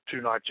watched it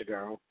 2 nights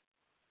ago.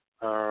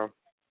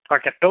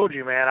 Like I told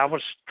you, man, I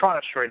was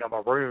trying to straighten up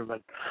my room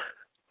and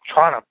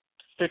trying to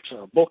fix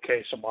a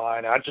bookcase of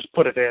mine. I just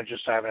put it in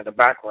just to have it in the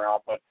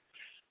background, but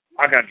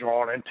I got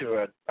drawn into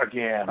it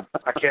again.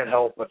 I can't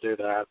help but do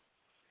that.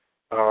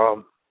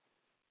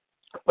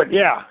 But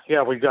yeah,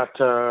 we got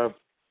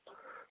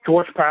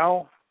George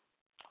Powell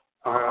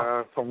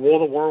from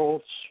War of the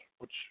Worlds,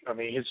 which I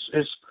mean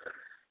his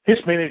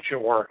miniature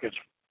work is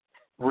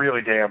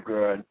really damn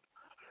good.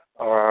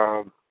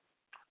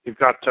 You've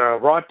got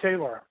Rod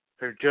Taylor,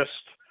 who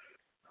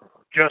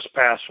just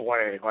passed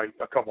away like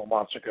a couple of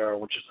months ago,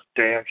 which is a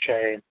damn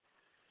shame.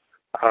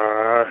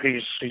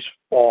 He's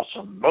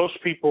awesome. Most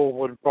people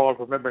would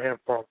probably remember him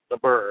from The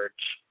Birds.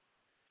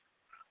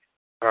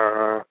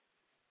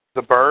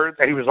 The Birds?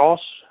 He was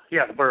also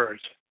The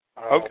Birds.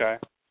 Okay.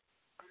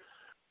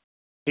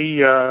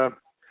 He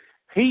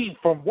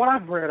from what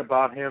I've read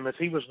about him is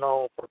he was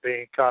known for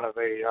being kind of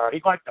he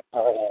liked to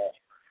brawl.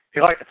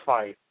 He liked to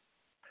fight.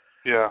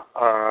 Yeah.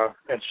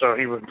 And so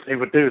he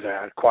would do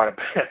that quite a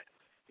bit.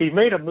 He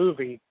made a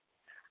movie,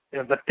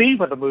 and the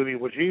theme of the movie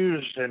was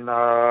used in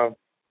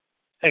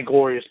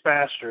Inglourious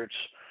Bastards,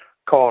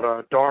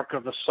 called Dark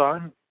of the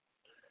Sun.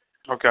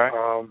 Okay.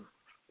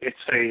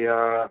 It's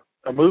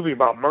a movie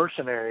about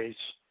mercenaries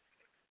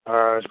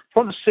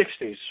from the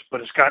 60s,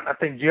 but it's got, I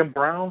think, Jim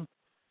Brown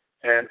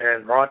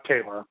and Rod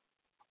Taylor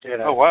in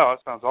it. Oh, wow,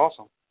 that sounds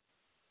awesome.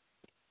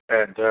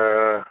 And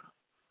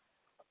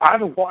I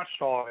haven't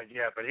watched all of it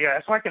yet, but yeah,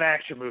 it's like an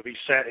action movie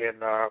set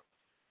in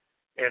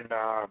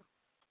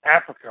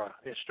Africa.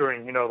 It's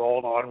during,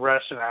 all the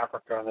unrest in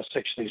Africa in the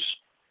 60s.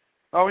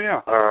 Oh,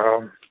 yeah.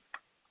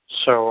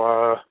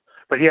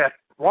 But yeah,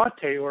 Rod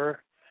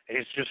Taylor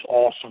is just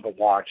awesome to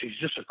watch. He's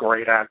just a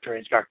great actor.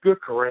 He's got good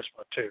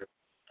charisma, too.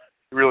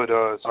 He really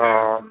does.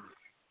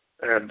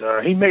 And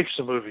he makes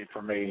the movie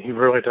for me. He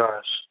really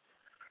does.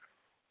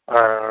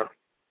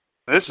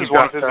 This is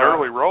one of his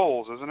early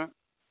roles, isn't it?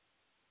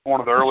 One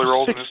of the early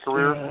roles in his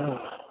career?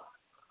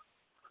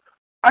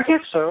 I guess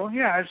so,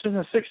 yeah. It's in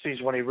the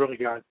 60s when he really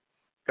got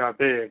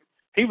big.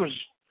 He was,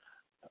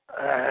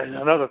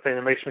 another thing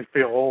that makes me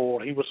feel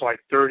old, he was like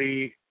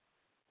 30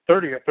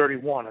 or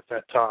 31 at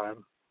that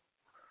time.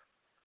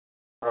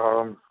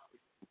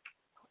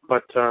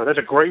 But there's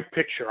a great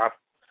picture.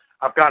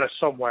 I've got it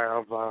somewhere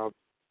of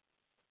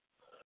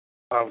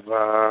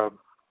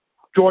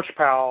George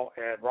Powell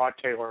and Rod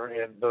Taylor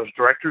in those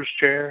director's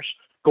chairs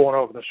going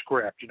over the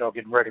script,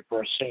 getting ready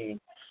for a scene.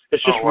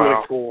 It's just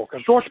really cool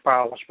because George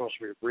Powell was supposed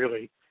to be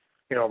really,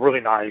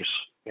 really nice,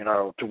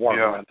 to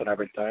work with and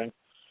everything.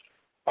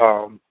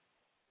 And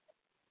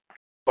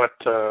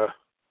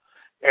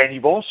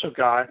you've also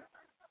got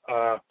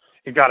a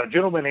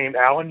gentleman named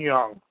Alan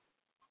Young,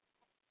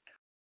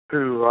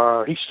 who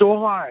he's still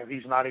alive.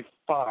 He's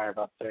 95,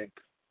 I think.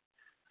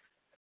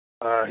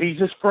 He's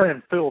his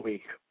friend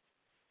Philby.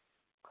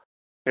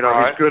 His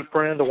good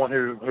friend, the one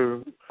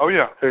who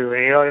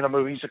in the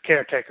movie, he's a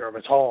caretaker of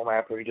his home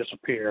after he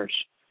disappears.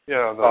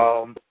 Yeah,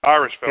 the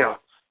Irish fellow. Yeah.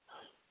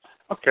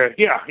 Okay.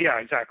 Yeah,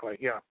 exactly.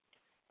 Yeah.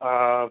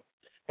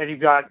 And you've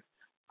got,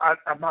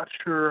 I'm not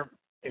sure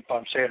if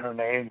I'm saying her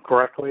name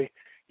correctly,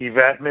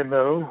 Yvette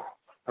Mimieux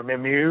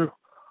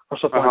or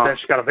something like that.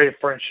 She's got a very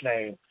French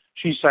name.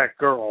 She's that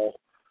girl.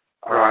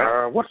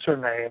 Right. What's her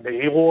name?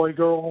 The Eloy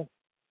girl?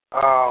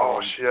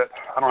 Oh, shit.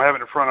 I don't have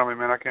it in front of me,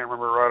 man. I can't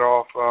remember it right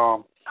off.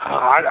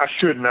 I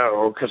should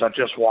know because I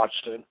just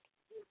watched it.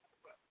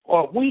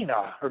 Well,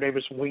 Weena. Her name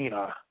is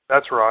Weena.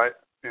 That's right.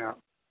 Yeah.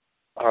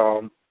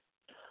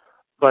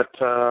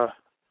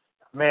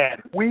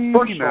 Man, Weena.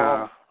 First of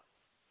all,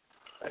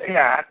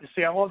 yeah,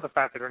 see, I love the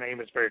fact that her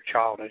name is very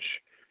childish,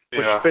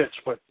 which fits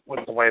with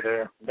the way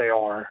they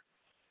are.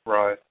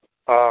 Right.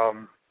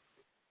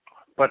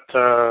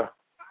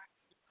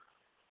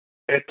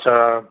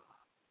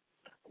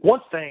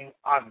 One thing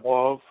I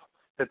love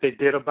that they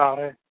did about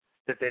it,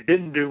 that they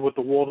didn't do with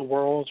the War of the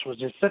Worlds, was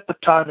they set the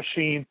time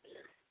machine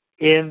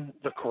in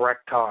the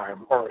correct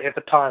time, or at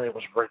the time it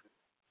was written.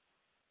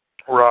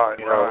 Right,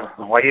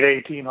 the late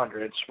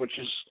 1800s, which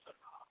is,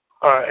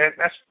 and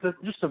that's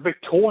just the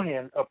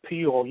Victorian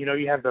appeal.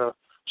 You have the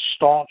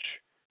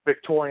staunch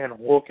Victorian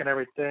look and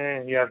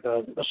everything. You have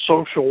the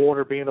social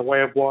order being the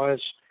way it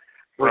was.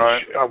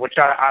 which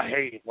I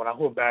hate. When I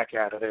look back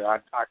at it, I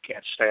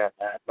can't stand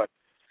that. But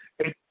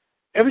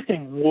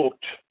everything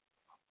looked,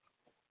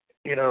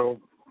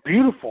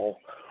 beautiful,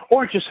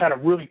 or it just had a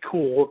really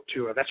cool look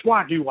to it. That's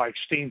why I do like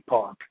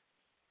steampunk.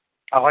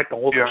 I like the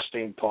look of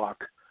steampunk.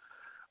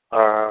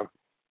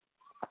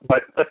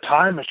 But the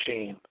Time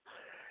Machine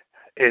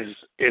is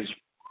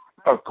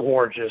a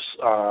gorgeous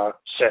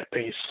set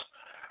piece.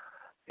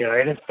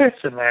 And it fits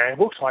in there. It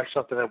looks like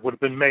something that would have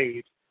been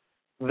made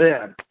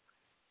then,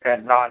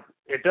 and not.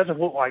 It doesn't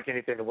look like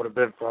anything that would have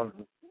been from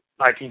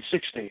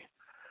 1960.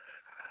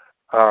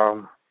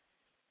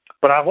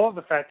 But I love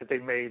the fact that they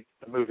made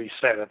the movie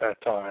set at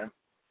that time.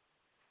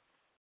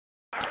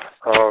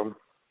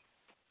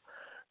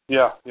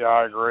 Yeah,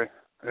 I agree.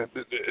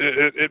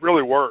 It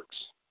really works.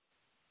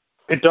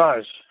 It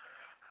does.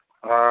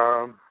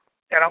 And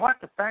I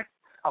like the fact.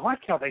 I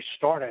like how they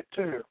started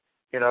too.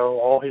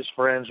 All his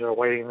friends are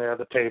waiting there at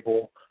the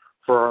table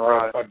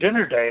for a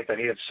dinner date that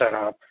he had set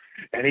up,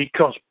 and he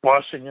comes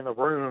busting in the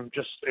room,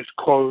 just his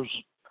clothes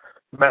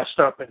messed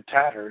up in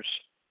tatters,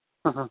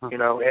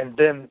 and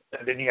then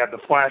you have the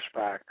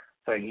flashback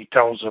thing. He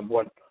tells them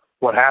what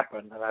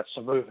happened, and that's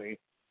the movie.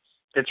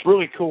 It's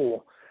really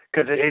cool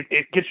because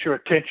it gets your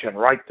attention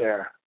right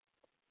there.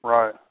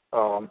 Right.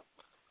 Well,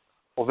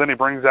 then he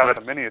brings out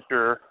the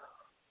miniature.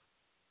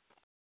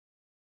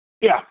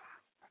 Yeah.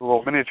 A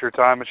little miniature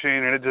time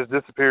machine, and it just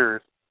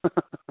disappears.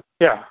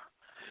 Yeah.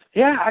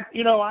 I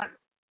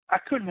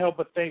couldn't help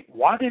but think,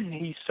 why didn't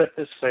he set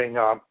this thing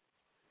up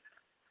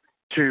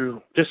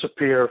to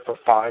disappear for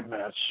 5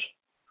 minutes,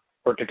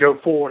 or to go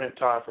forward in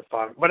time for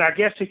 5? But I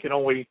guess he can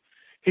only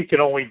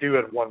do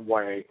it one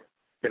way,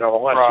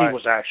 unless he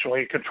was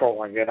actually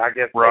controlling it. I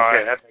get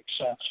okay, that makes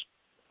sense.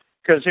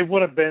 Because it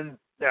would have been,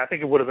 I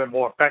think it would have been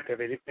more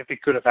effective if he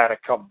could have had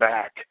it come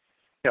back,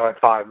 in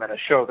 5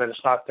 minutes, show that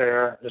it's not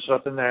there, there's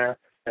nothing there,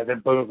 and then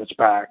boom, it's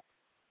back.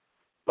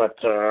 But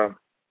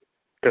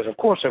because of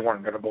course they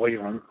weren't going to believe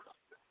him.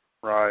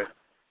 Right.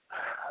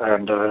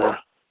 And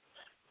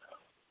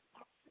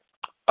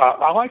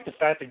I like the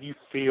fact that you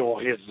feel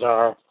his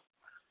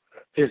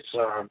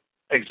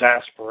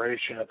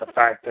exasperation at the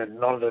fact that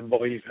none of them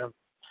believe him.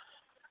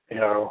 And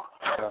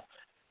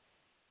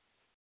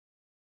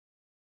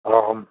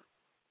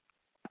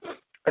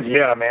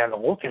yeah, man, the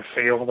look and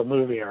feel of the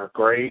movie are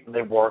great, and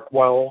they work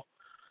well.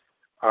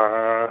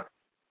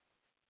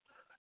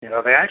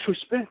 They actually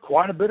spent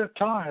quite a bit of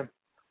time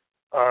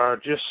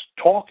just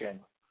talking,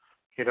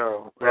 in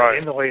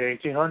the late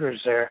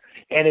 1800s there,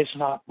 and it's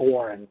not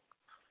boring.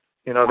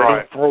 They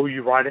don't throw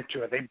you right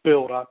into it. They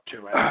build up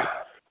to it.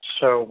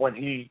 So when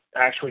he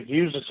actually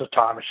uses the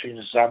time machine,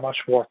 it's that much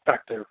more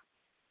effective.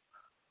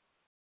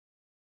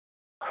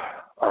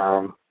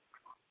 Well,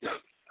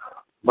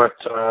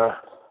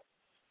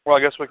 I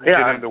guess we can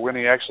get into when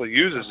he actually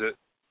uses it.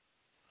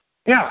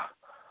 Yeah.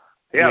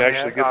 Yeah, he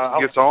actually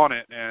gets on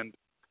it. And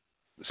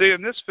see,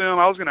 in this film,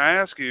 I was going to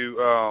ask you,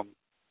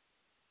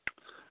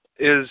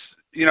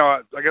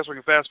 I guess we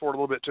can fast forward a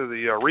little bit to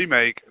the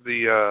remake.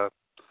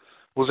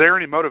 Was there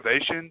any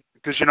motivation?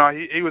 Because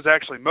he was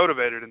actually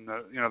motivated in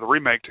the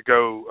remake to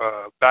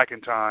go back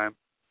in time,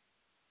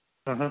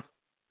 and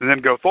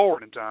then go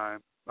forward in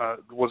time.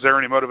 Was there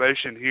any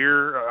motivation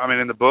here?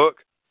 In the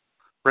book,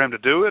 for him to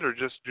do it, or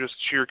just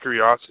sheer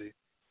curiosity?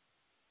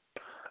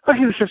 Well,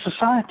 he was just a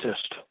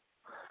scientist.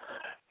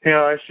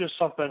 It's just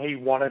something he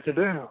wanted to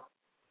do,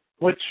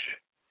 which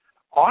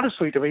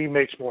honestly to me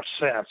makes more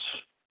sense.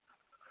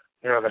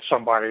 That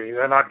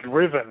they're not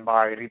driven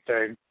by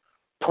anything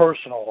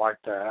personal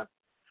like that,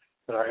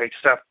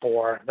 except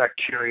for that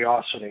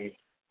curiosity.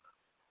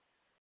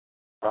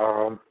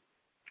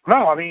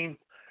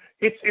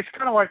 It's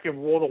kind of like in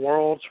War of the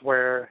Worlds,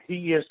 where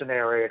he is the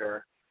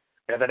narrator,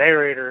 and the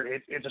narrator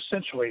it's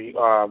essentially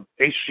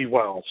H.G.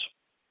 Wells.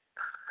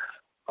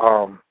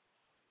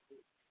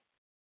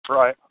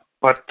 Right.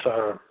 But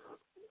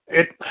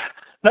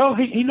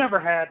he never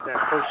had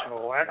that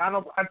personal. I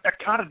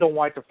kind of don't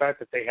like the fact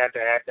that they had to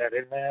add that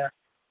in there.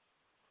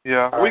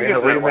 Yeah, we can get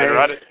to that later.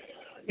 I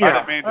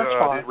didn't mean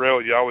to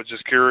derail you. I was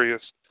just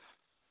curious.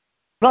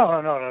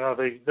 No.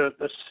 The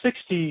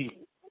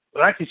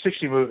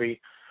 1960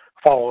 movie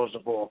follows the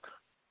book.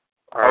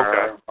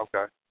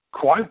 Okay.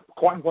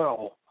 Quite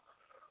well.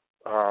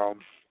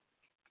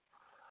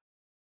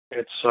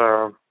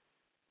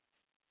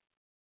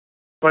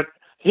 But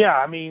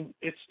yeah,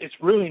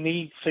 it's really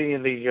neat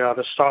seeing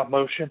the stop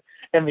motion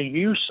and the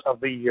use of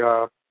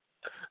the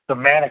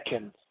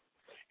mannequin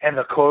and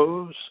the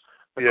clothes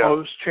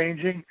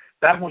changing.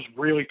 That was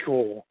really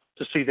cool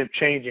to see them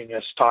changing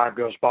as time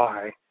goes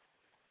by.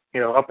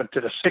 Up into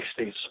the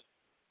 60s.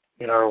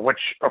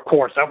 Which of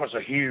course that was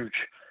a huge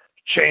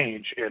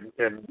change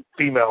in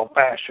female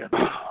fashion.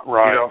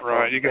 Right.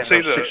 Right. You can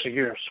see 60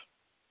 years.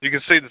 You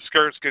can see the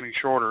skirts getting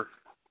shorter.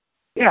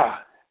 Yeah.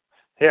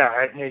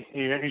 Yeah,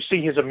 you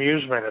see his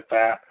amusement at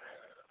that.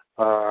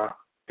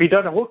 He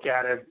doesn't look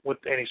at it with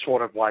any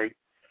sort of like,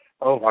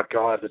 oh my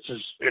God, this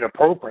is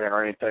inappropriate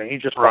or anything. He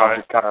just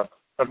finds it kind of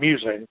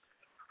amusing.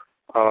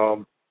 I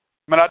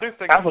do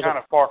think it's kind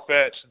of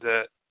far-fetched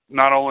that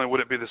not only would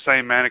it be the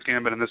same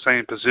mannequin, but in the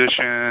same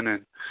position,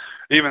 and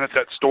even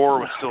that store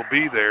would still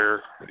be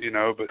there,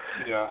 but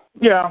yeah.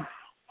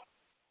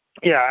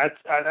 Yeah,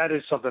 that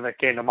is something that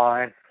came to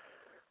mind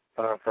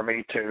for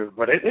me too.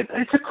 But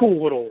it's a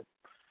cool little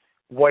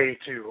way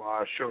to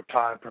show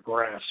time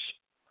progress.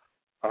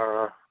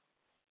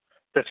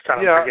 That's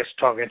kind of, I guess,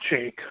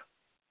 tongue-in-cheek.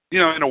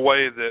 In a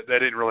way that they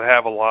didn't really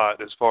have a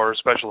lot as far as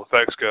special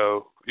effects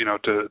go,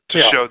 to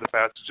show the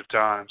passage of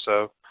time.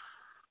 So,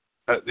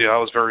 that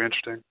was very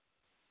interesting.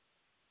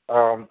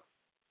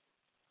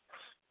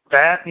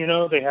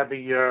 They have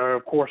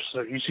of course,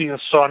 you see the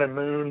sun and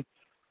moon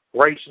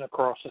racing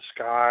across the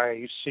sky.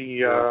 You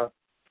see the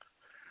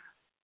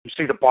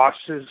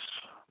boxes,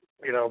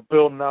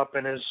 building up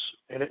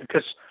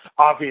because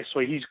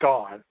obviously he's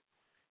gone.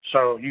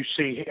 So you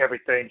see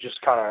everything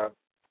just kind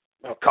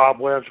of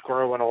cobwebs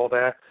grow and all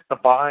that. The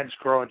vines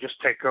grow and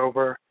just take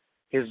over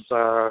his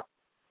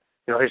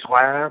his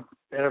lab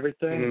and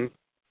everything.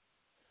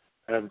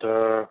 Mm-hmm. And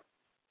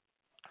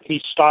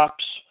he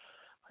stops.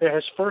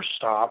 His first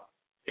stop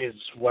is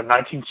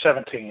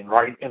 1917,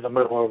 right in the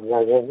middle of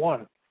World War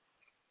One.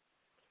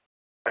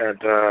 And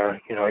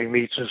he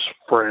meets his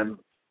friend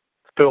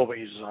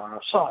Philby's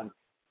son,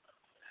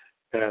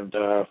 and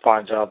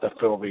finds out that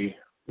Philby,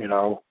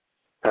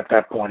 at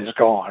that point is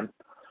gone.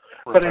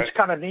 Right. But it's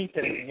kind of neat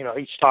that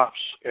he stops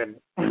in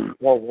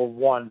World War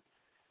One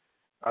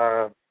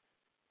to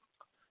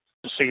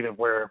see that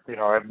we're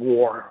at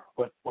war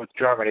with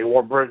Germany,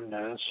 where Britain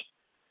is,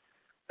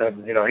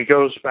 and he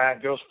goes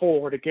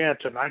forward again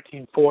to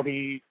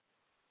 1940.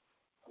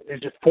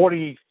 Is it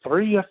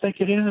 43? I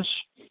think it is,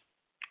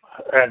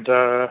 and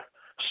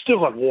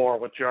still at war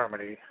with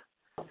Germany.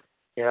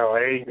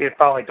 It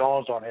finally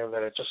dawns on him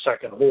that it's a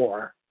second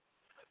war.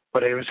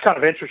 But it was kind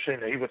of interesting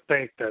that he would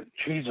think that,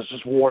 Jesus,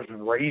 this war's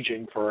been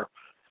raging for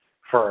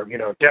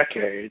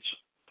decades.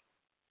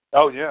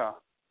 Oh, yeah.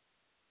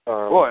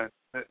 Well,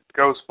 it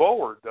goes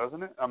forward,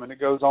 doesn't it? I mean, it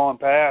goes on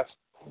past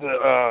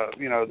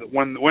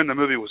when the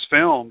movie was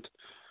filmed,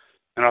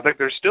 and I think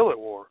they're still at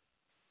war.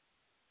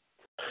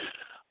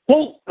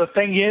 Well, the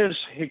thing is,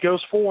 it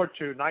goes forward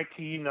to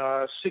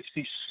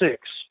 1966,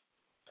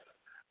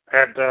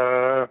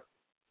 and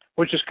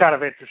which is kind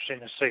of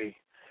interesting to see.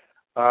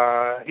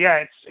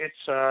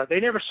 It's they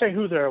never say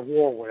who they're at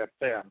war with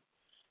then,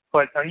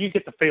 but you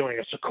get the feeling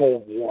it's a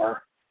Cold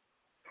War,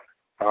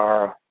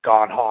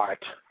 gone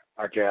hot,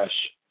 I guess.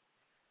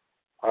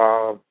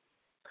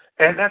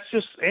 And that's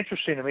just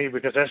interesting to me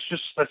because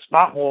that's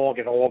not long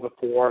at all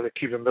before the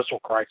Cuban Missile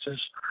Crisis,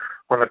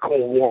 when the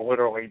Cold War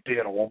literally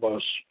did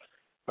almost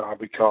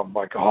become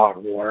like a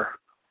hot war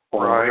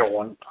or a real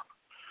one.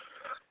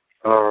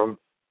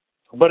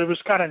 But it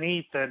was kind of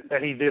neat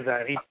that he did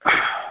that.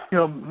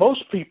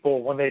 Most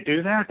people, when they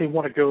do that, they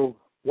want to go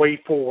way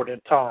forward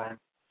in time.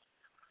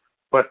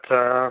 But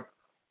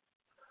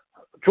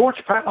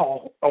George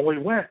Powell only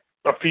went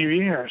a few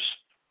years,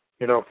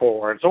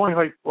 forward. It's only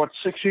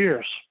 6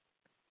 years.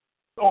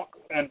 Oh,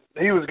 and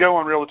he was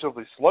going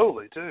relatively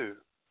slowly too.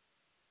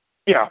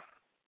 Yeah.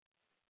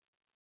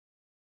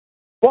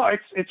 Well,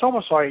 it's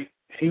almost like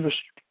he was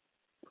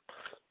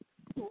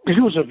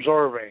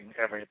observing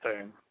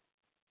everything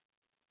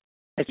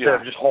instead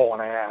of just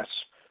hauling ass.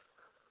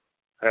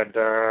 And,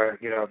 then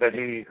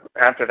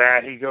after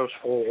that, he goes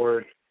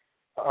forward,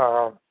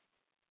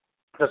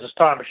 because his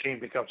time machine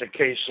becomes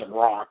encased in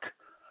rock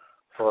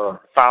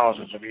for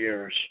thousands of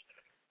years.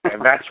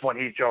 And that's when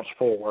he jumps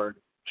forward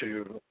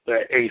to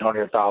the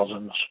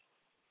 800,000s.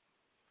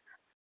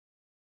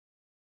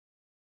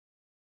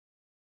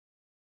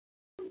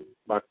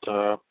 But,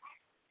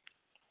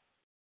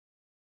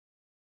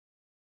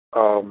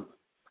 I'm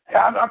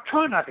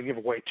trying not to give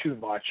away too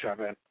much of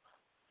it.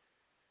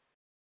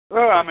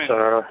 Well, I mean,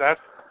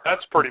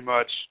 that's pretty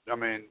much,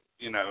 until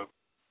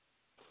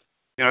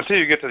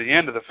you get to the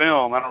end of the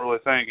film, I don't really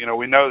think,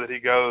 we know that he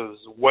goes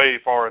way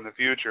far in the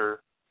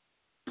future.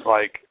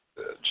 Like,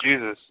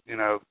 Jesus,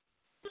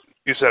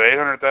 you said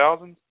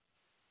 800,000?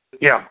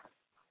 Yeah.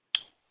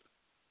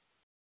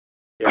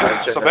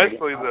 So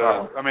basically,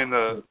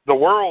 the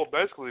world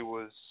basically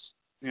was,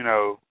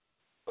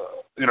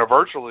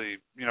 virtually,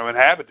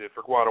 inhabited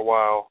for quite a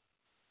while.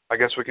 I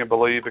guess we can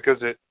believe,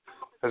 because it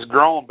has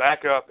grown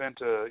back up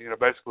into,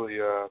 basically,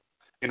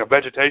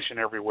 vegetation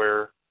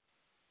everywhere.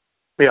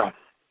 Yeah.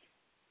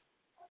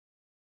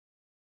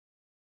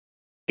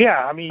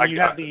 Yeah, I mean, you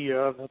have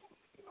the.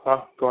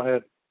 Go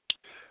ahead.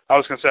 I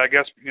was going to say, I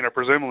guess,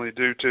 presumably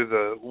due to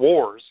the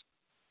wars.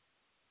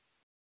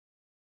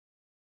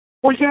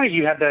 Well, yeah,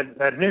 you had that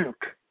nuke.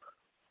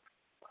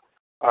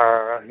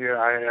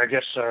 I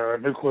guess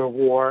nuclear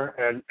war,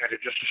 and it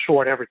just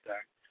destroyed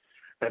everything.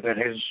 And then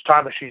his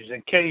time machine's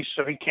encased,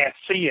 so he can't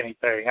see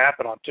anything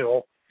happen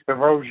until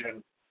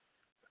erosion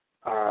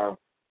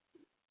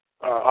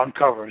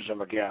uncovers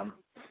him again.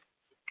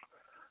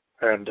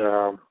 And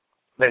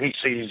then he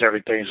sees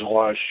everything's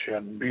lush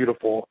and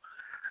beautiful,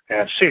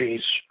 and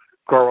cities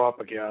grow up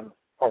again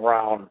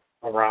around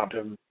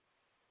him.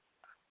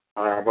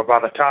 But by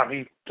the time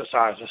he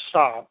decides to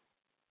stop,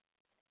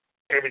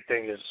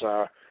 everything is,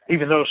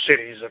 even those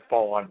cities have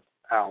fallen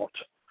out.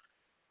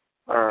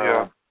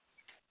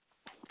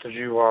 Because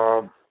you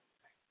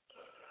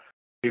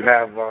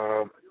have,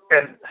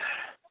 and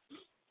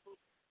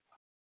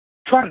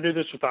try to do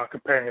this without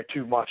comparing it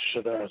too much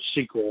to the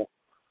sequel.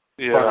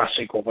 Yeah. Well, not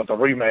sequel, but the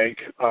remake.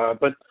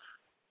 But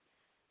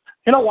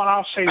you know what?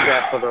 I'll say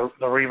that for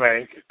the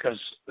remake, because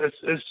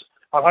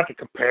I like to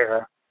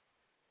compare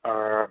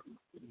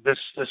this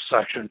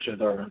section to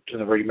the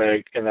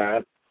remake in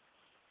that.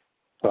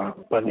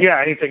 But yeah,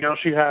 anything else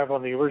you have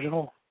on the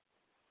original?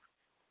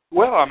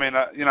 Well, I mean,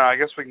 I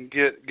guess we can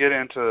get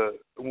into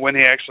when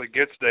he actually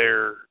gets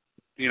there,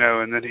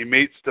 and then he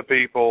meets the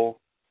people.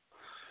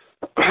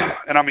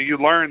 And I mean, you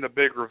learn the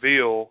big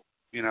reveal,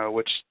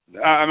 which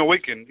I mean, we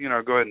can,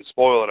 go ahead and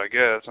spoil it, I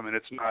guess. I mean,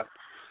 it's not.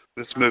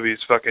 This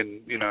movie's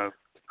fucking,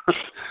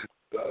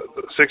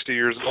 60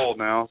 years old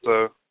now,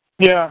 so.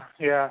 Yeah.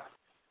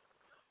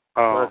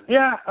 I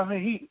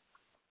mean,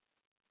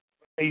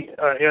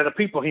 the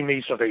people he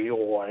meets are the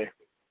Eloi.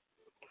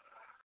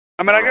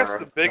 I mean, I guess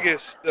the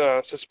biggest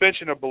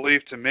suspension of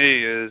belief to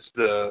me is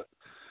the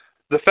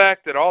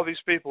fact that all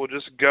these people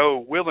just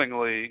go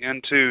willingly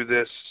into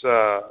this.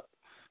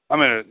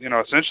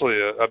 Essentially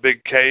a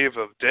big cave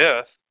of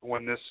death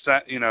when this,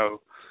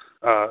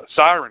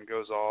 siren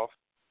goes off.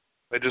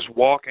 They just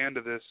walk into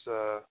this,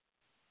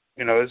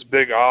 this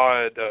big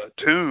odd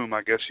tomb,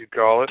 I guess you'd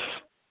call it.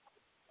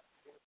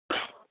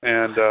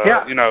 And,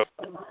 they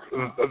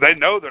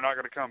know they're not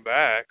going to come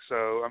back.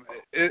 So, I mean,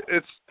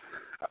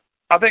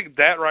 I think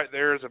that right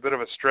there is a bit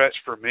of a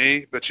stretch for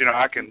me, but,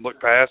 I can look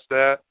past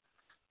that.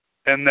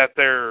 And that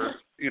they're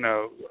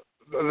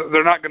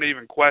not going to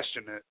even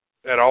question it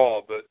at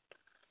all. But,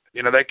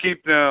 they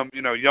keep them,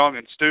 young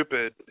and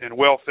stupid and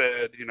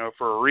well-fed,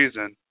 for a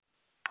reason.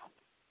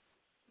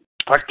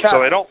 Like cattle.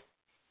 So they don't.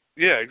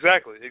 Yeah,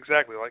 exactly,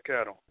 like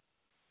cattle.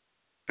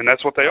 And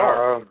that's what they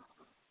are.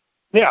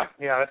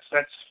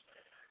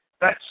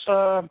 That's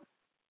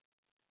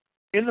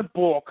in the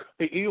book.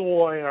 The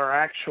Eloi are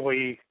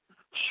actually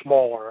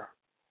smaller.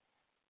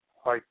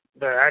 Like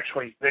they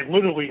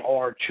literally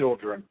are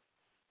children.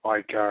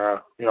 Like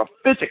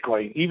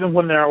physically, even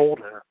when they're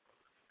older,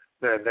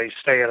 they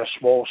stay at a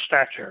small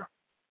stature.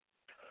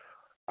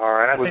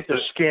 And I think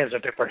the skin's a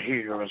different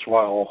hue as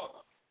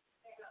well.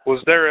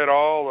 Was there at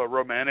all a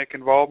romantic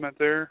involvement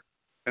there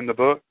in the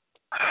book?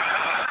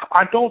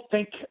 I don't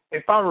think,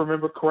 if I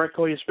remember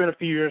correctly, it's been a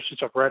few years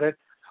since I've read it.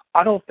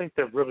 I don't think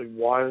there really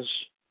was.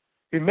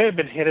 It may have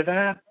been hinted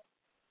at,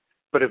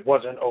 but it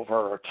wasn't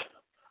overt.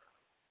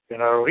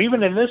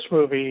 Even in this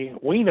movie,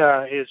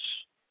 Weena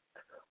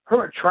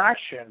her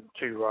attraction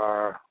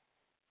to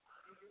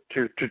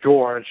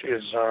George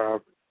is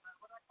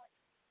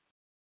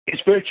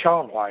it's very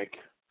childlike.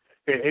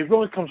 It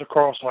really comes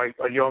across like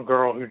a young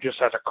girl who just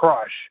has a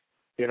crush,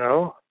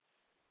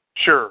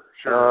 Sure.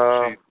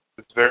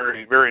 She's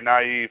very, very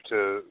naive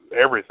to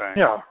everything.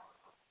 Yeah,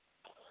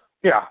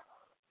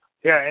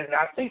 and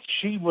I think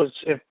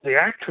the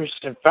actress,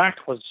 in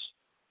fact, was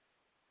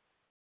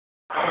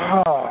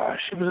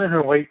she was in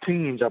her late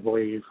teens, I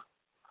believe.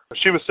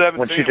 She was 17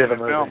 when she did the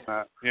movie. Filmed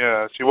that.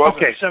 Yeah, she was.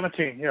 Okay,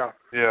 17. Yeah.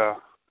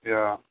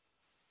 Yeah.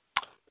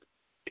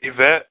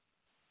 Yvette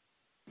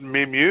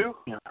Mimieux.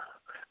 Yeah.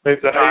 Is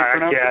that how you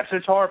pronounce yes,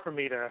 it's hard for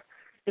me to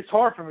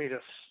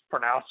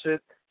pronounce it.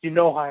 You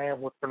know how I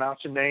am with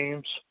pronouncing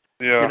names.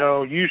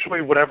 Yeah.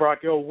 Usually whatever I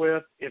go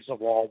with is the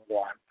wrong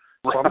one.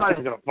 So I'm not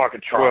even gonna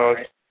fucking try. Well,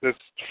 it's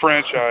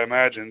French, I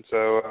imagine.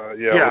 So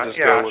we'll just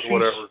go with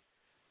whatever.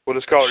 We'll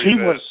just call her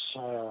Yvette.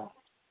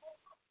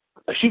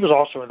 She was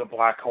also in The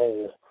Black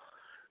Hole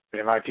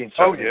in 1979.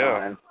 Oh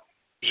yeah.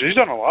 She's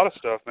done a lot of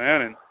stuff,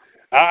 man, and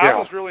I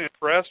was really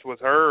impressed with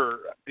her.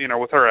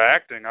 With her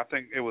acting. I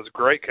think it was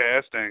great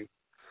casting.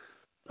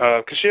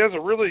 Because she has a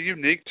really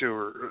unique to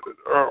her,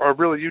 or a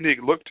really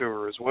unique look to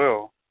her as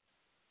well.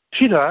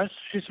 She does.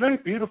 She's very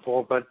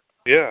beautiful, but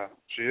yeah,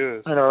 she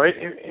is.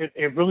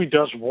 It really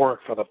does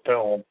work for the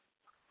film.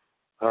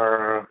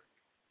 But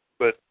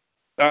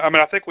I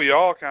mean, I think we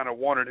all kind of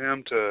wanted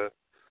him to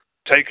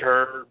take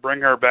her, bring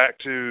her back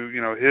to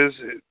his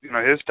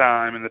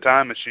time in the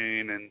time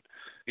machine, and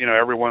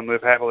everyone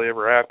live happily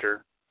ever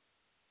after.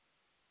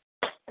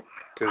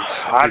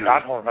 I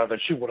don't know that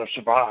she would have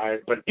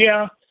survived, but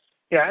yeah,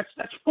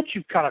 that's what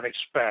you kind of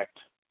expect.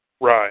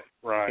 Right.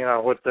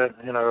 With the,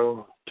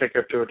 take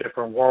her to a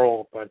different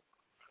world. But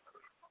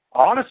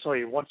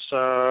honestly, once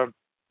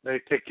they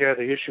take care of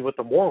the issue with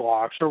the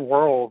Morlocks, her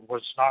world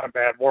was not a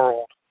bad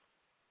world.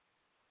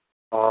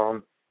 I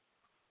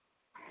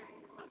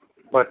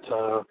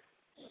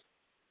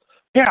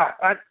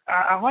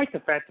like the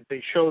fact that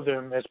they show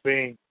them as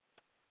being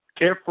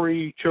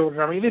carefree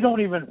children. I mean, they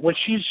don't even, when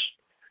she's,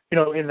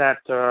 in that,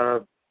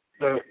 the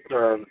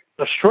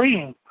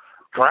stream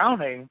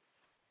drowning,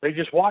 they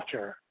just watch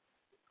her.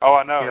 Oh,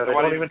 I know. They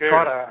don't even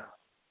try to.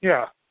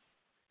 Yeah,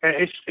 and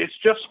it's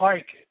just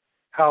like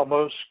how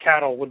most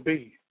cattle would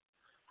be.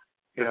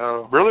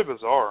 It's really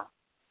bizarre.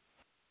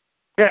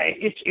 Yeah,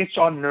 it's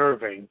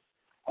unnerving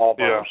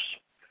almost.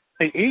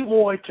 The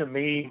Eloi to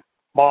me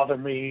bother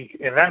me.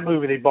 In that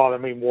movie, they bother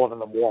me more than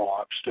the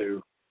Morlocks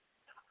do.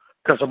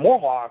 Because the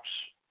Morlocks,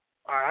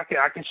 I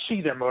can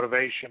see their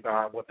motivation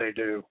behind what they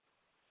do.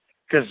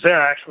 Because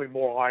they're actually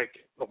more like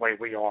the way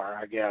we are,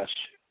 I guess.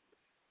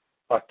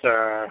 But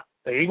the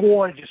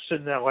Eagle just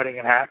sitting there letting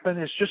it happen,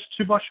 it's just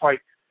too much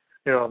like,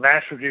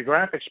 National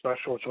Geographic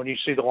specials when you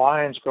see the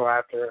lions go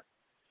after,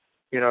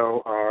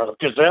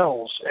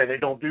 gazelles, and they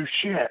don't do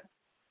shit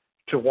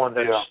to one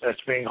that's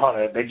being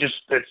hunted. They just,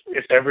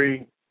 it's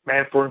every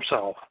man for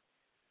himself.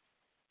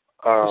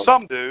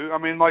 Some do. I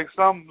mean, like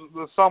some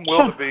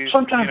wildebeest,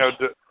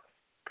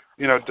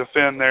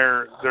 defend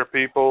their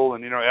people,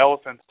 and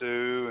elephants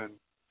do, and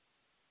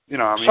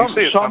I mean, you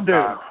see it some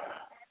sometimes.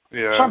 do.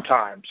 Yeah.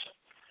 Sometimes.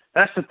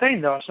 That's the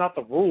thing, though. It's not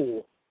the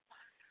rule.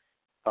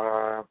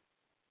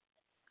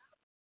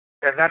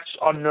 And that's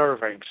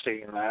unnerving,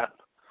 seeing that.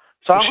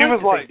 So she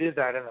was like, they did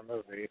that in the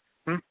movie.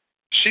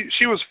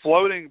 She was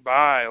floating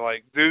by,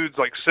 like dudes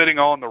like sitting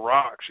on the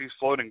rock. She's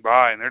floating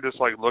by, and they're just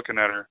like looking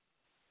at her.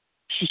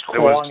 She's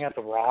clawing at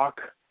the rock.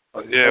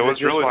 Yeah, it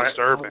was really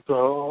disturbing.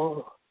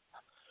 Oh.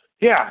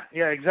 Yeah,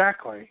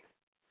 exactly.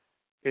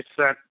 It's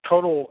that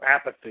total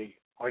apathy,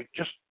 like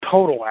just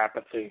total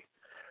apathy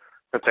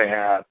that they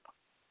had.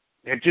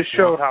 It just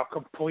showed how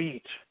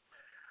complete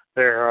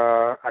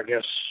their, I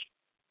guess,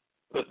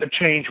 the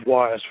change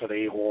was for the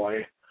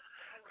Eloy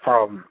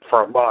from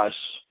us,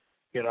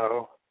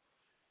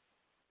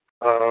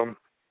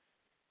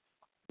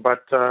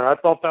 But I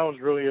thought that was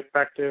really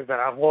effective,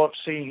 and I loved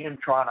seeing him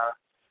trying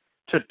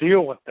to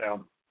deal with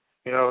them.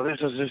 This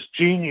is this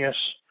genius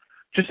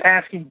just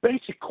asking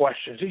basic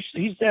questions.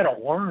 He's there to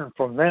learn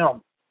from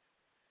them.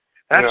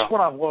 That's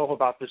what I love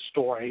about this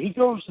story. He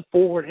goes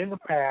forward in the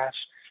past.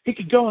 He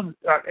could go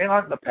not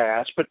in the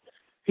past, but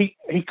he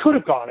could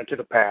have gone into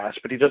the past,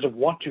 but he doesn't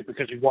want to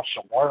because he wants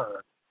to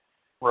learn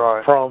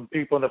from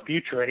people in the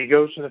future. And he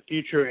goes to the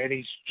future, and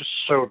he's just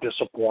so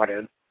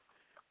disappointed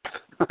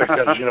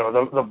because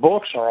the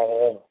books are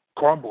all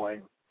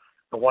crumbling,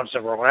 the ones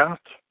that were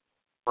left.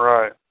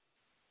 Right.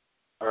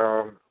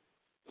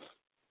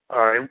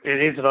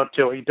 It isn't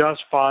until he does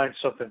find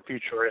something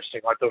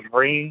futuristic, like those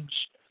rings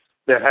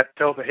that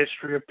tell the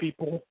history of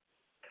people.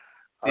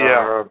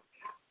 Yeah.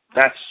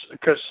 That's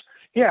because,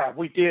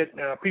 we did.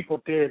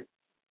 People did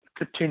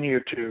continue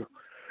to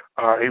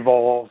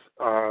evolve.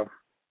 The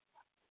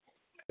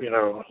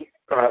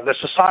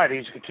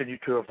societies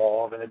continued to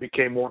evolve, and they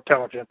became more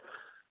intelligent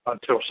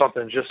until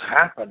something just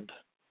happened.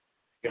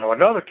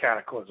 Another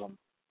cataclysm.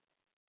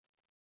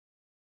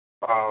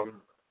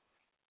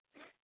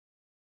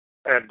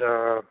 And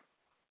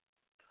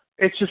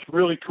it's just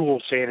really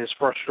cool seeing his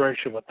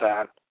frustration with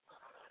that,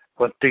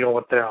 with dealing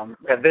with them.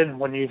 And then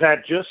when you've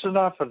had just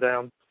enough of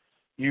them,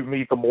 you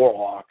meet the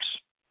Morlocks.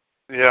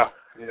 Yeah.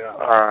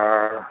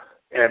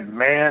 And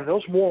man,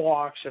 those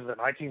Morlocks in the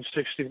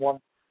 1961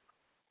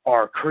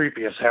 are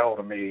creepy as hell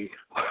to me.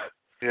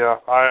 Yeah,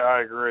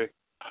 I agree.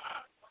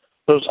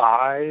 Those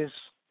eyes,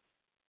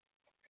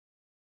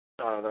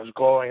 those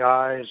glowing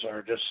eyes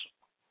are just,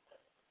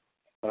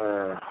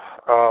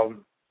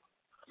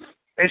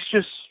 it's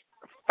just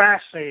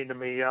fascinating to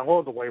me. I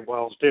love the way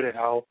Wells did it,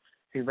 how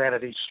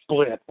humanity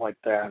split like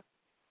that.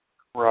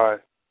 Right.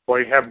 Well,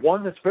 you have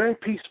one that's very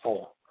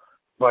peaceful,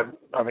 but,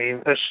 I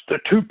mean,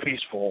 they're too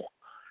peaceful.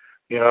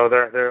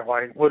 They're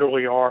like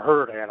literally are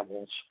herd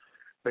animals.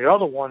 The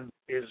other one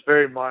is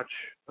very much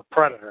a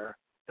predator.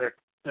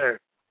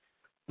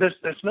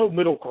 There's no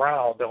middle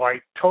ground. They're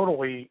like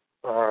totally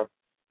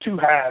two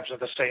halves of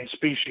the same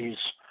species.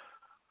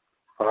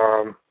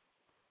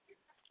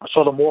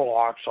 So the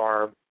Morlocks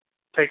are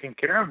taking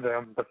care of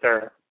them, but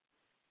they're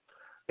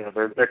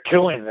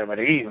killing them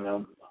and eating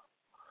them.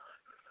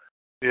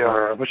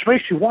 Yeah. Which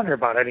makes you wonder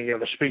about any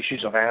other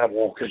species of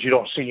animal because you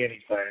don't see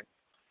anything.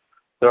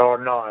 There are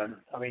none.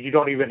 I mean, you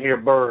don't even hear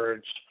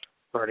birds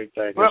or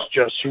anything. Well, it's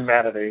just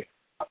humanity.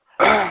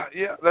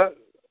 Yeah,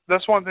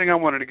 that's one thing I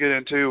wanted to get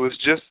into was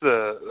just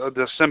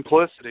the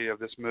simplicity of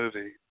this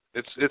movie.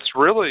 It's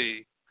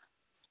really,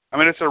 I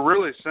mean, it's a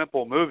really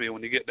simple movie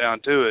when you get down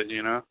to it,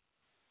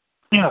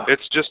 Yeah.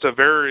 It's just a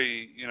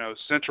very,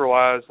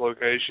 centralized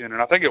location,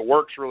 and I think it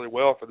works really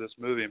well for this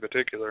movie in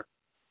particular.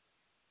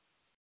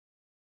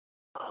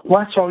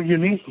 Well, that's all you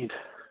need.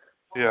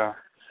 Yeah.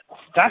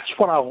 That's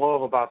what I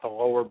love about the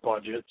lower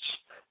budgets,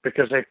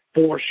 because they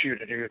force you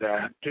to do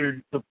that.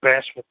 Do the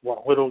best with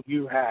what little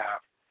you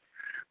have.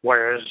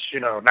 Whereas,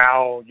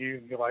 now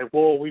you're like,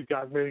 well, we've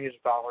got millions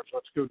of dollars.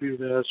 Let's go do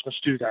this. Let's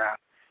do that.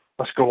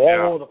 Let's go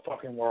all over the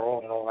fucking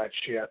world and all that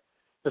shit.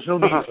 There's no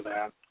need for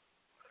that.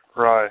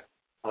 Right.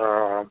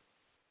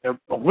 There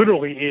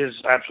literally is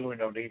absolutely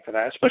no need for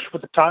that, especially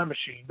with the time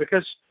machine,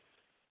 because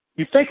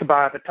you think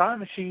about it, the time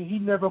machine, he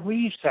never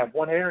leaves that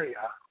one area.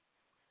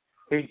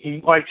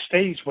 He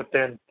stays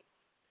within,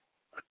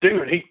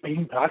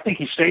 I think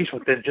he stays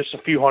within just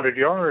a few hundred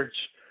yards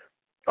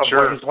of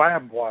where his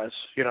lab was,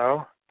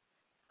 Yeah.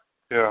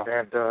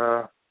 And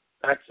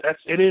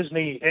it is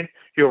neat. And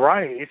you're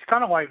right. It's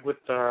kind of like with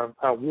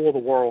how War of the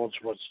Worlds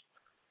was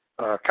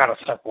kind of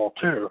simple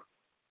too.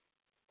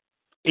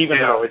 Even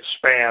though it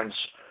spans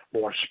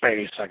more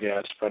space, I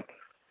guess. But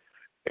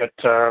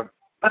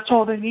that's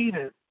all they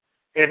needed.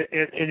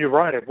 And you're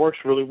right, it works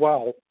really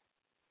well.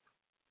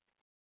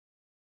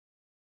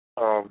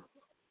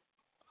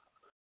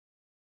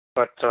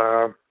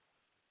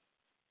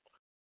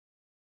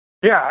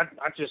 Yeah,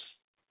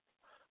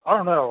 I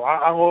don't know.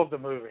 I love the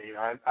movie.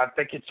 I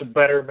think it's a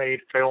better made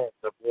film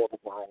than War of the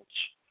Worlds,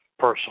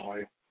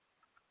 personally.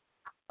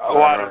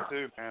 Oh, I do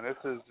too, man.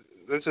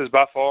 This is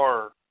by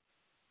far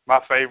my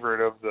favorite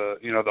of the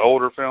the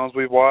older films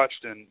we've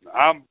watched, and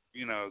I'm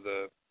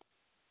the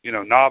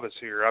novice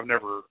here. I've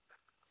never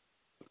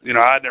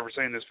I'd never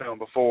seen this film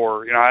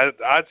before.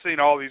 I'd seen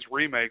all these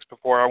remakes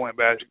before I went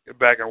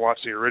back and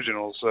watched the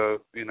original.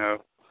 So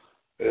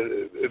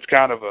it's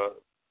kind of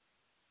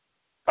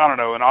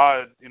an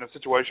odd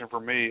situation for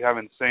me,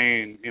 having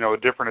seen a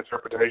different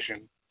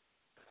interpretation,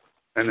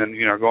 and then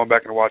going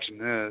back and watching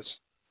this.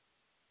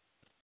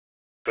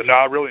 But no,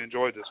 I really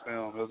enjoyed this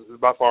film. It was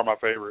by far my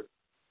favorite.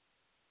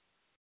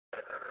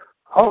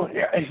 Oh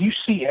yeah, and you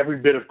see every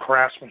bit of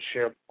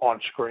craftsmanship on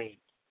screen.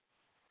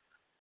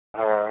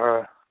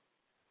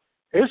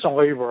 It's a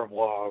labor of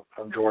love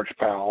from George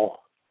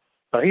Powell.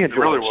 He enjoyed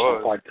really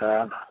stuff like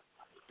that.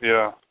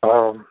 Yeah.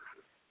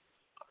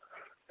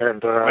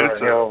 And it's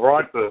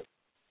a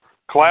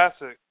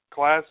classic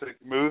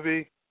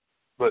movie,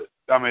 but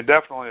I mean,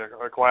 definitely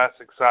a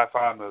classic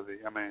sci-fi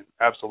movie. I mean,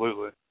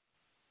 absolutely.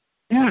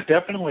 Yeah,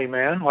 definitely,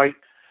 man. Like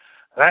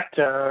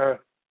that.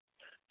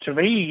 To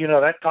me,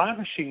 that time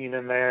machine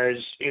in there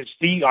is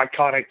the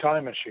iconic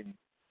time machine.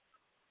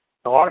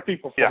 A lot of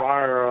people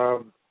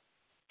from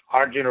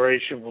our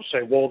generation will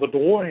say, "Well, the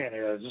DeLorean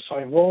is." It's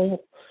like,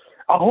 well,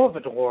 I love the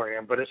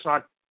DeLorean, but it's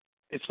not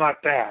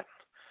that.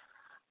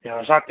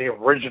 It's not the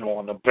original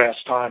and the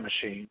best time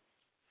machine.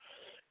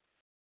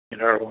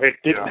 It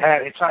didn't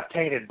have. It's not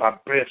tainted by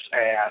Biff's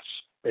ass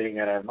being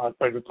in it. I'll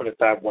maybe put it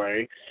that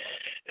way.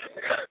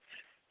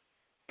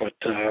 But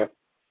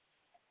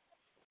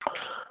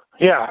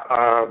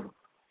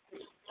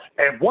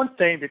and one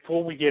thing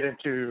before we get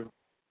into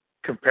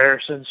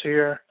comparisons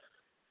here,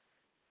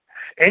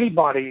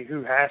 anybody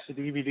who has the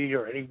DVD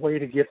or any way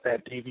to get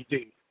that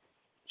DVD,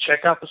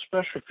 check out the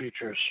special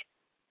features.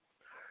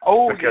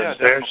 Oh, because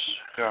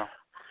yeah,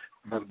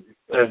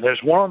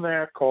 there's one on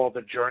there called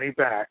The Journey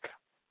Back,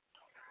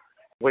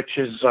 which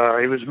is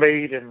it was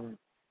made in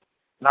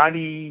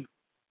 93,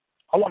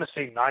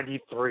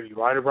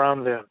 right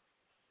around then,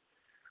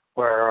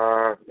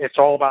 where it's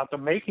all about the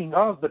making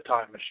of the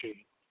time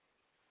machine.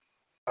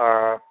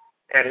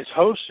 And it's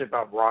hosted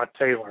by Rod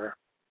Taylor.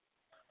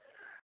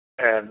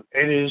 And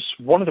it is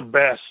one of the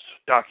best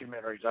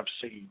documentaries I've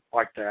seen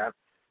like that,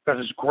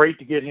 because it's great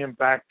to get him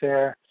back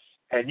there,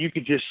 and you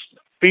could just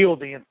feel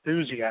the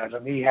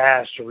enthusiasm he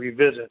has to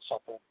revisit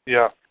something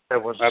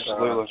that was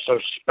absolutely so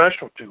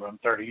special to him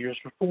 30 years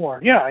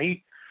before. Yeah,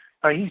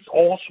 he's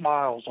all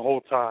smiles the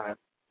whole time.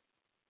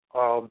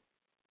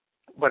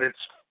 But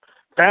it's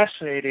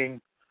fascinating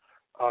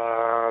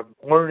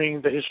learning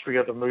the history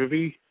of the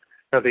movie,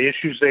 the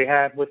issues they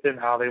had with it,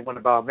 how they went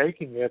about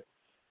making it.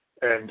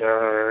 And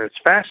it's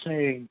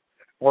fascinating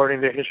learning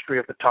the history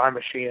of the time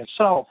machine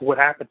itself, what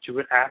happened to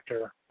it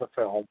after the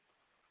film.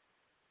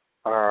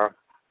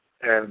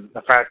 And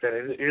the fact that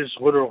it is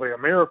literally a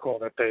miracle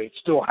that they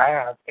still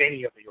have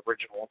any of the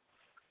original,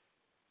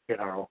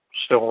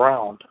 still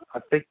around.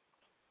 I can't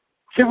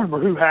remember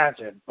who has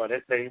it, but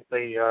they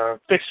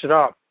fixed it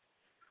up.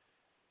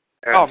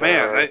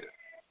 And,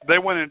 they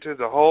went into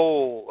the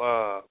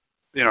whole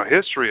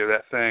history of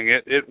that thing.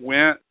 It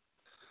went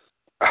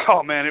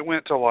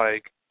to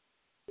like,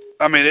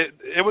 I mean,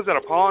 it was at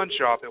a pawn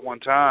shop at one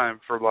time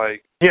for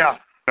like,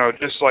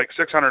 just like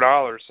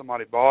 $600.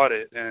 Somebody bought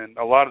it, and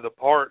a lot of the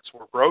parts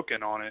were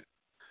broken on it,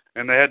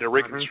 and they had to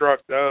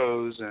reconstruct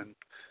those. And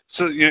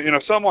so,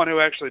 someone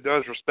who actually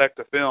does respect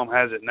the film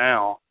has it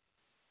now.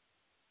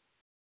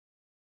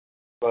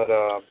 But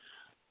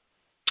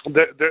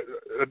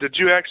did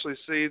you actually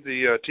see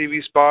the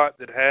TV spot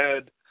that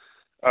had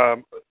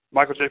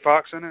Michael J.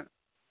 Fox in it?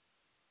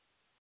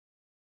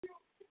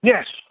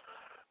 Yes.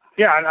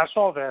 Yeah, and I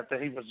saw that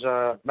he was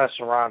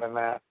messing around in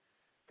that.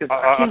 I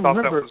thought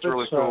that was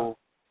really cool.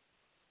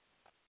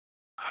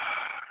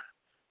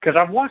 Because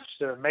I've watched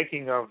the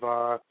making of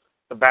the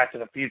Back to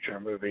the Future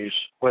movies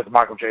with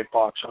Michael J.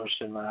 Fox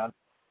hosting that.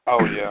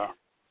 Oh, yeah.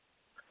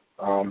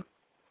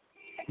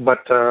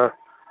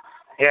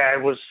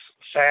 It was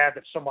sad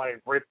that somebody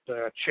ripped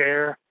the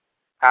chair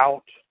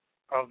out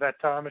of that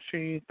time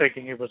machine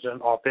thinking it was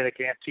an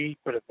authentic antique,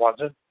 but it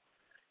wasn't.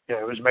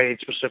 It was made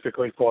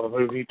specifically for the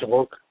movie to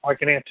look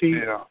like an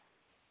antique. Yeah.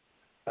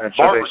 And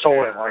so they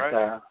sold it like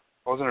that.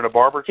 Wasn't it a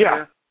barber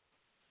chair?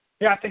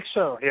 Yeah, I think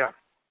so, yeah.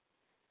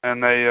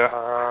 And they,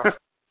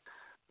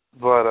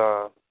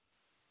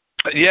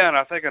 and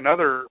I think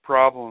another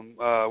problem,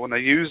 when they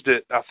used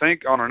it, I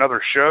think on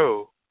another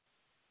show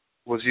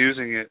was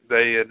using it,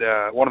 they had,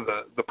 one of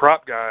the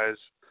prop guys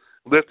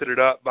lifted it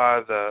up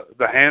by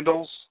the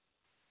handles.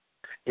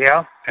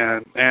 Yeah.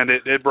 And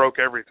it broke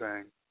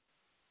everything.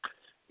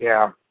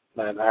 Yeah,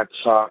 that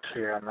sucks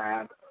hearing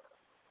that.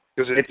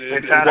 Because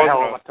it's had a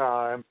hell of a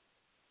time.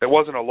 It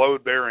wasn't a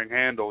load-bearing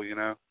handle, you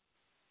know.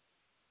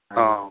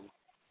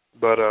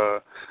 But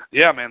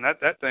yeah, man,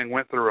 that thing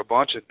went through a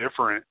bunch of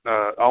different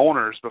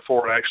owners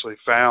before it actually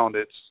found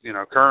its, you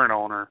know, current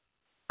owner.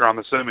 Or I'm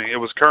assuming it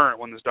was current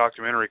when this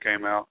documentary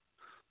came out,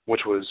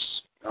 which was,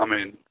 I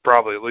mean,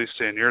 probably at least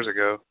 10 years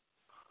ago.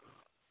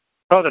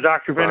 Oh, the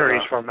documentary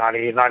is from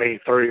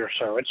 1983 or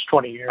so. It's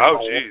 20 years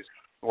old. Oh, jeez.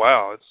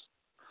 Wow, it's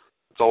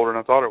older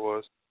than I thought it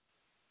was.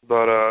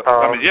 But,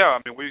 I mean, yeah,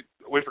 I mean,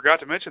 we forgot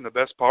to mention the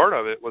best part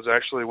of it was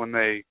actually when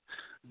they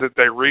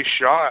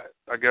reshot,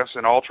 I guess,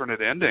 an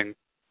alternate ending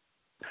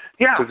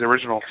to the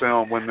original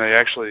film when they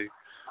actually,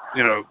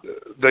 you know,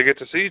 they get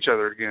to see each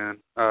other again,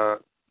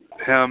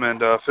 him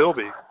and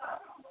Philby.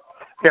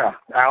 Yeah,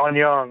 Alan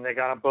Young, they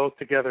got them both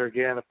together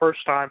again, the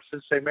first time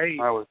since they made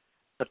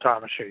The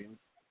Time Machine.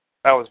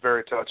 That was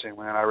very touching,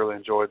 man. I really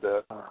enjoyed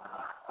that.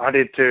 I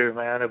did too,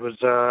 man. It was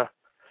a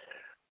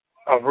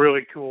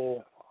really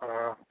cool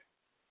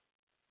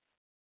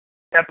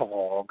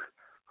epilogue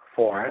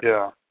for it.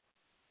 Yeah.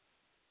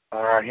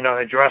 You know,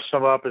 they dressed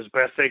them up as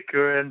best they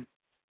could,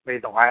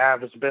 made the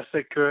laugh as best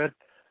they could.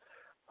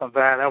 Of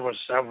that was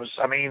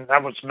I mean,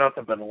 that was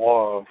nothing but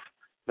love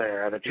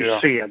there that you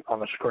see it on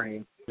the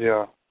screen.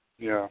 Yeah,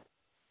 yeah.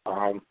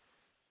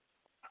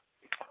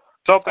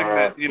 Something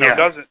that, you know,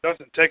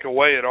 doesn't take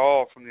away at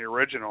all from the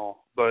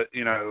original, but,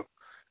 you know,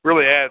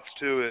 really adds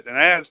to it and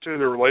adds to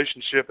the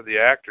relationship of the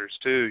actors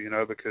too, you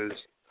know, because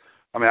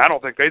I mean, I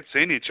don't think they'd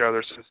seen each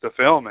other since the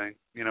filming,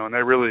 you know, and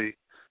they really,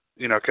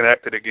 you know,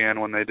 connected again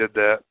when they did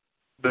that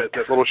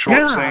little short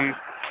scene.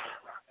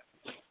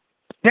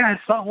 Yeah,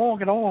 it's not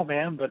long at all,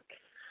 man, but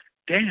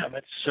damn,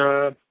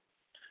 it's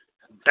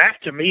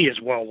that to me is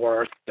well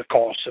worth the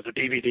cost of the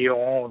DVD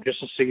alone, just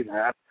to see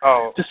that.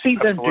 Oh, to see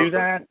them absolutely. do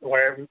that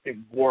where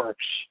everything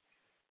works,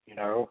 you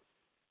know.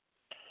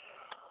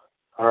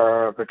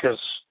 Because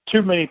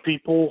too many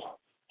people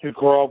who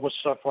grow up with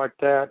stuff like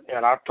that,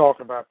 and I'm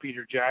talking about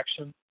Peter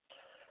Jackson,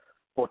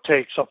 will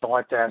take something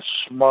like that and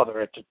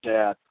smother it to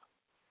death.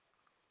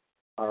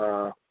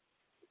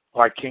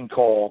 Like King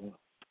Kong.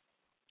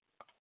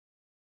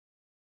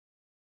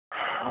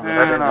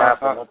 That didn't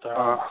happen with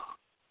that.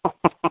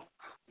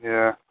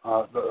 Yeah,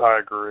 I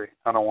agree.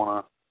 I don't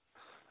want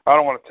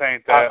to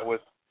taint that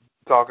with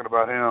talking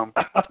about him,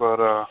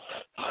 but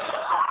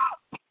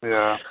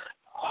yeah.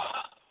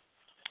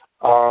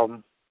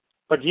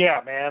 But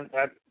yeah, man,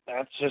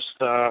 that's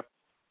just I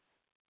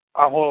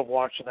love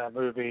watching that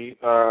movie.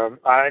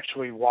 I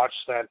actually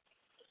watched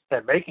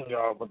that making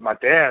of with my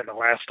dad the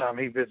last time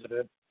he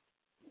visited.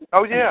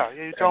 Oh yeah,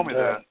 you told me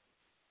that.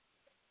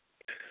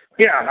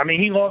 Yeah, I mean,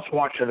 he loves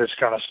watching this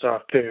kind of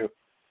stuff too.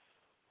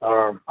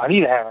 I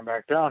need to have him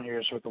back down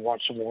here so we can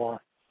watch some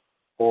more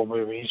war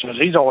movies.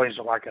 He's always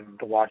liking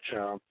to watch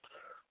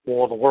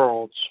War of the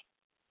Worlds.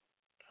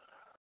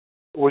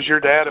 Was your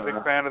dad a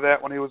big fan of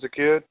that when he was a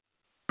kid?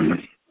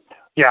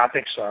 Yeah, I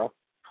think so.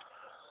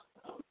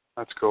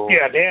 That's cool.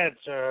 Yeah, Dad's,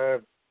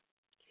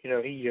 you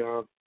know,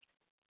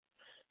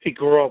 he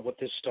grew up with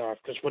this stuff.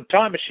 Because when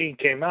Time Machine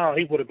came out,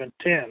 he would have been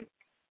 10.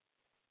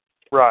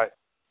 Right.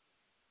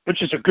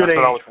 Which is a good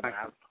age for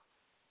that.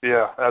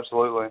 Yeah,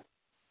 absolutely.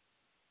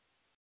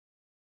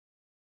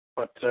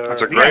 But,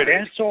 that's a great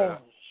age.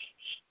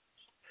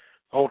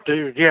 Oh,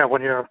 dude, yeah,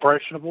 when you're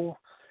impressionable.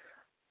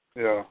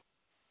 Yeah.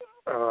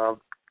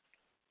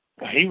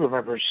 He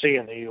remembers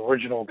seeing the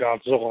original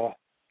Godzilla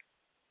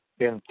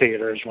in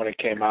theaters when it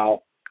came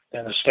out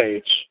in the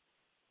States.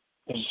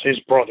 His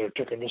brother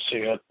took him to see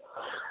it.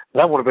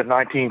 That would have been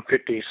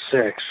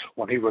 1956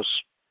 when he was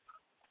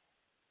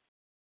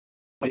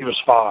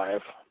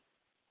 5.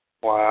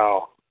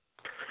 Wow.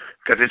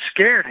 Because it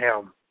scared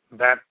him.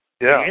 The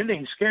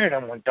ending scared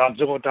him when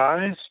Godzilla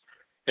dies.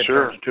 It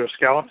turns into a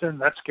skeleton.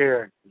 That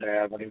scared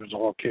Dad when he was a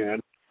little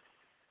kid.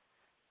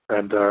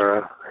 And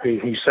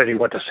he said he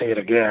went to see it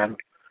again.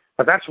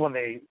 But that's when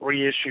they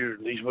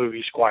reissued these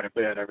movies quite a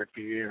bit every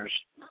few years.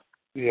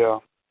 Yeah.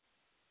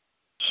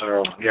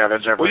 So, yeah,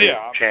 there's every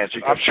chance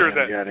you can see it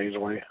again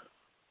easily.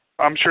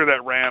 I'm sure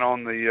that ran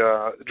on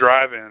the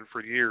drive-in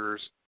for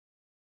years.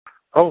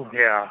 Oh,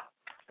 yeah.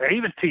 And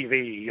even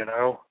TV, you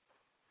know.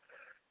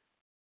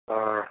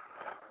 There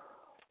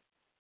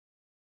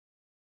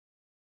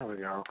we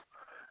go.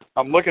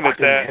 I'm looking at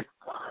that.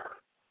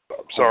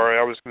 Sorry,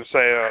 I was going to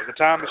say The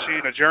Time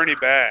Machine: A Journey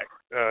Back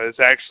is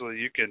actually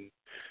you can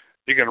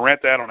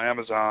rent that on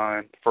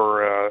Amazon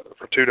for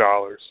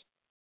 $2.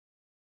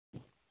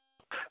 Check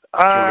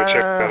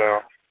that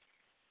out.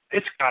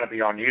 It's got to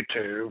be on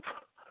YouTube.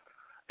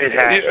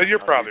 You're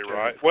probably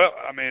right. Well,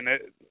 I mean,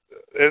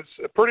 it's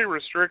a pretty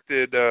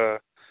restricted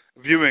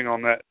viewing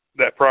on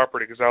that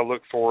property because I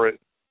look for it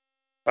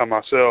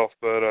myself,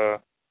 but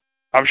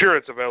I'm sure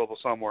it's available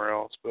somewhere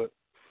else. But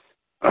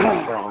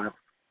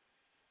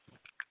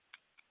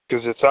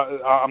because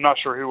I'm not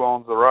sure who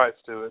owns the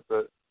rights to it,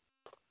 but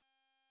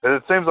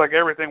it seems like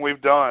everything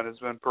we've done has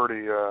been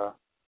pretty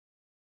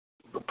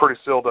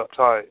sealed up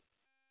tight.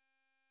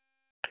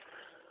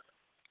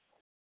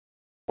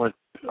 What?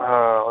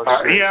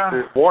 Warner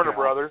Yeah.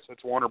 Brothers.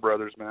 It's Warner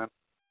Brothers, man.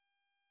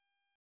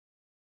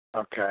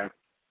 Okay.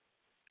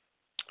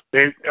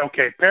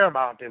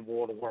 Paramount did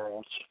War of the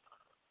Worlds.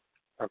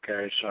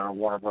 Okay, so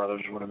Warner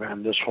Brothers would have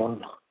been this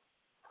one.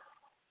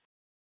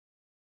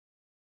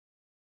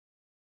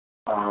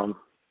 I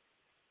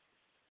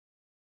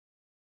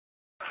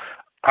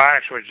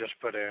actually just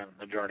put in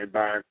the Journey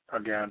Back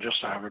again,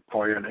 just to have it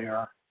for you in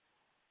here.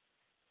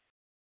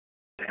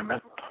 Damn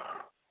it.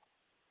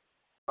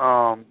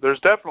 There's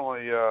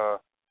definitely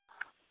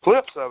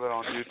clips of it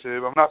on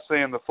YouTube. I'm not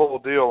seeing the full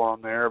deal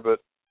on there, but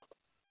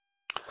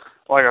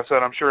like I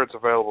said, I'm sure it's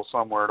available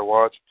somewhere to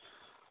watch.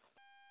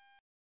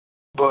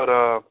 But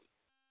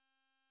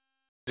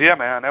yeah,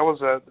 man, that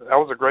was a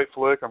great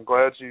flick. I'm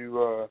glad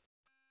you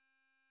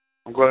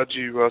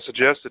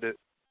suggested it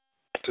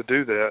to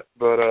do that.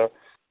 But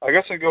I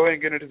guess I can go ahead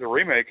and get into the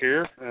remake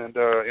here, and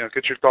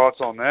get your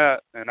thoughts on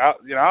that. And I'll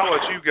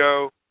let you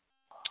go,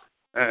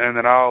 and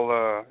then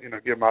I'll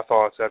give my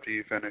thoughts after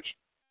you finish.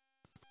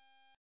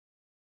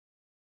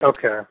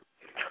 Okay.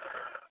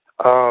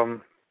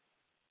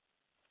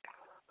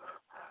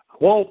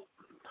 Well,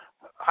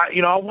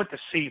 I went to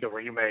see the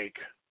remake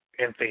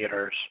in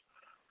theaters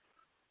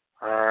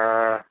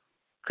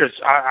because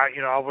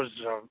I was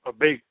a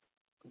big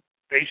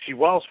H.G.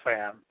 Wells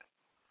fan,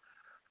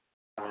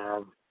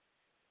 so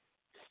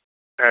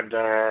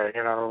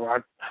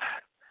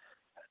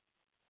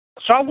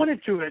I went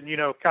into it,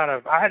 kind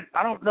of. I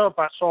don't know if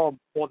I saw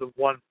more than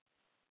one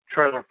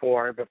trailer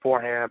for it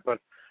beforehand, but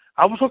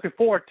I was looking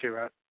forward to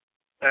it,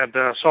 and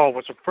saw it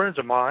with some friends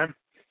of mine.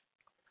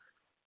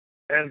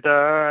 And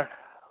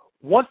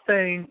one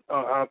thing,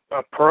 a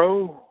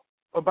pro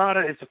about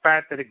it is the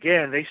fact that,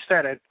 again, they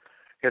set it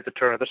at the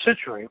turn of the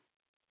century.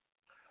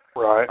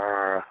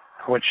 Right.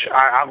 Which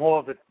I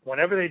love it.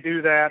 Whenever they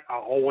do that, I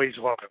always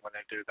love it when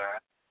they do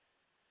that.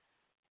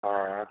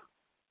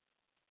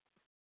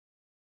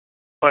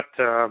 But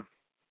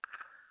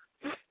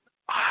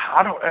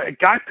I don't.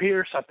 Guy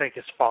Pearce, I think,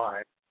 is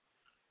fine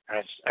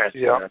as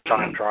a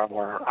time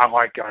traveler. I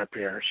like Guy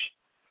Pearce.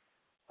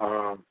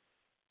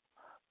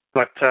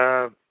 But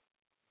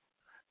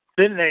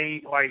then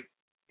they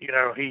he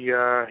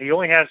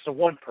only has the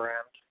one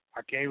friend.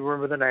 I can't even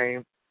remember the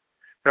name.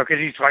 Because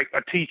he's like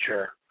a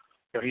teacher.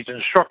 He's an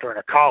instructor in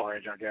a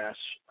college, I guess.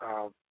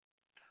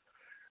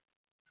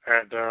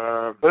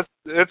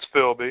 It's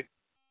Philby.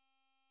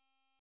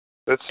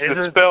 It's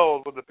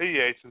spelled with a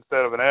PH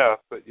instead of an F,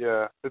 but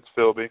yeah, it's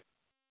Philby.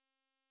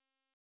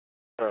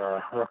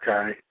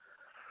 Okay.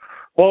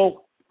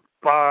 Well,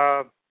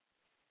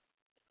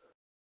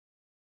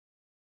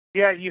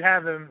 yeah, you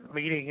have him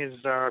meeting his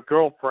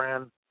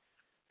girlfriend,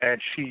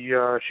 and she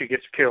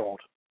gets killed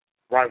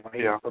right when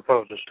he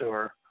proposes to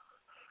her.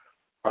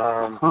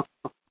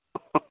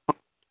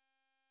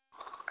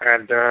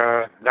 And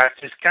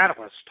that's his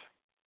catalyst.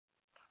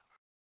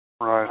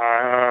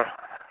 Right.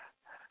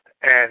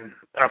 And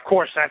of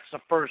course, that's the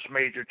first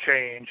major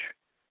change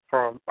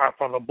from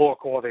the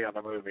book or the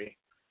other movie.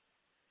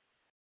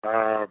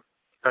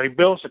 He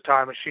builds a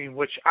time machine,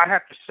 which I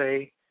have to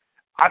say,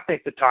 I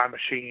think the time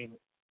machine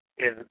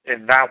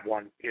in that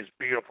one is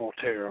beautiful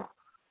too,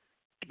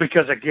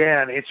 because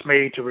again, it's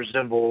made to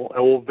resemble an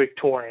old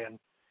Victorian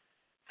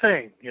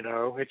thing.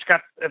 It's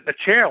got the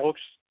chair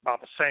looks about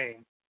the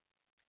same.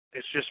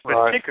 It's just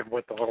been tinkered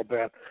with a little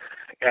bit,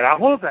 and I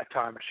love that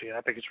time machine.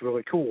 I think it's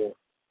really cool.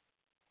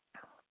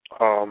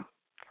 Well,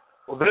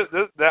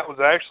 that was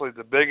actually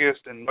the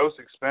biggest and most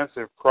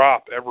expensive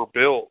prop ever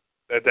built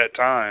at that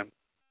time.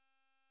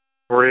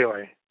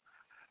 Really?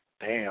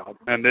 Damn.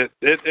 And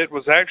it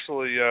was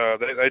actually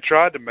they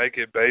tried to make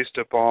it based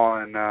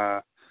upon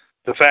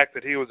the fact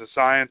that he was a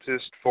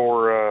scientist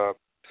for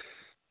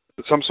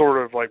some sort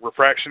of like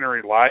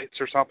refractionary lights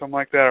or something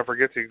like that. I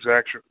forget the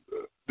exact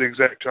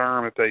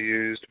term that they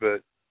used,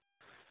 but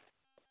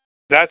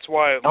that's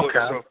why it looked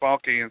so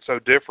funky and so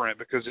different,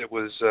 because it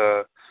was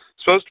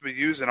supposed to be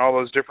using all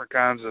those different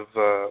kinds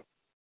of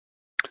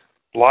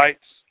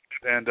lights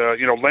and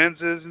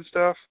lenses and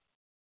stuff.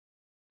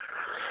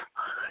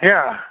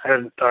 Yeah,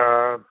 and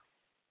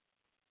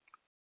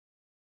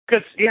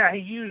because he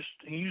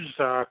used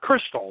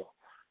crystal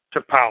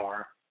to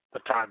power the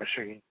time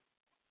machine,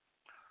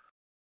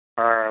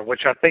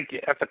 which I think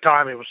at the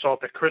time it was thought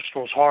that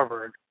crystals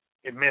harbored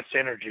immense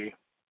energy.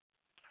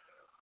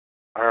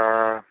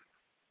 Sorry,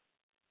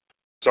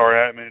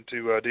 I didn't mean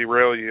to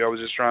derail you. I was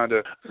just trying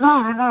to.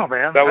 No,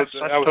 man. That was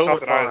totally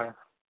something fine.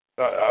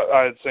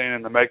 I had seen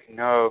in the making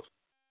of.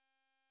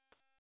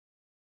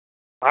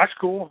 That's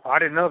cool. I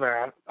didn't know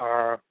that.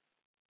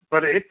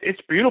 But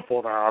it's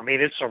beautiful, though. I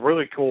mean, it's a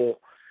really cool.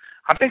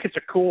 I think it's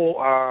a cool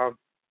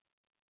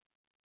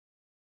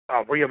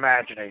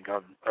reimagining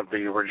of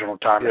the original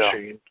time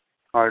machine.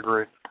 I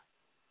agree.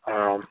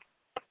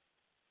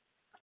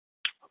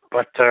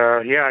 But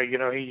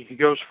he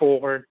goes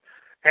forward,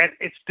 and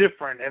it's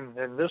different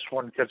in this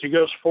one because he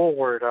goes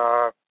forward.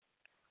 God,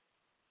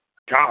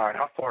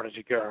 how far does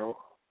he go?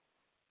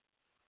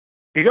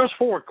 He goes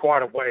forward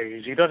quite a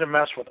ways. He doesn't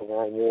mess with the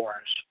world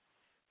wars.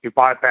 He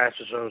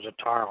bypasses those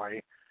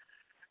entirely.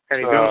 And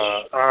he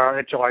goes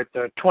into like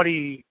the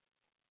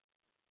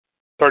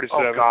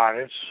 37. Oh, God,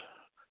 it's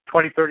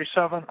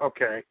 2037?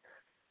 Okay.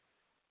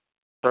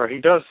 So he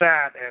does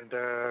that, and,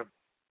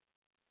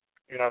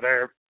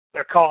 they're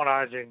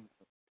colonizing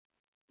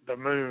the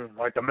moon.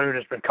 Like, the moon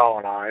has been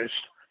colonized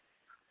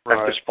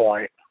at this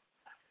point.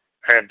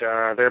 And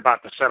they're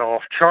about to set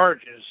off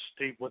charges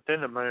deep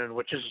within the moon,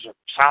 which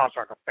sounds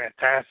like a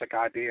fantastic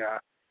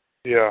idea.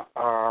 Yeah.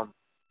 I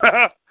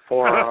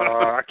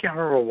can't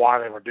remember why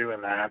they were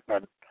doing that,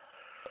 but,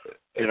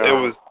 It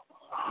was,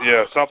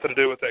 something to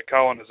do with that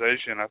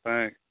colonization, I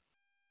think.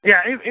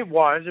 Yeah, it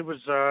was. It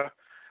was, I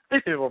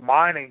think they were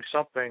mining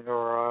something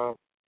or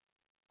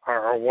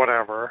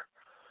whatever.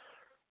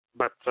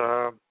 But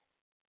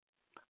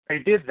he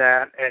did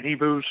that, and he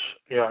moves,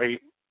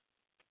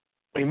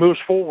 he moves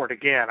forward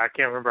again. I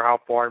can't remember how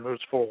far he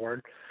moves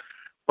forward.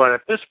 But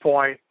at this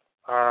point,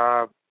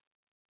 the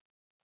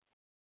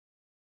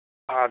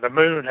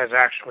moon has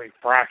actually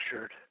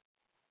fractured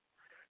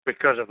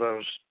because of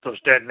those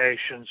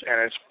detonations,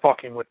 and it's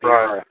fucking with the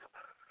Earth.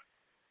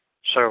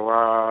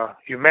 So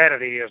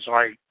humanity is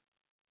like,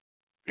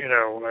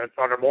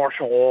 under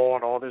martial law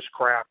and all this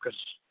crap because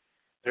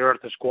the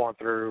Earth is going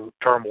through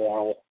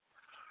turmoil.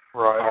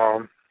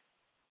 Right.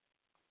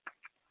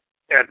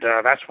 And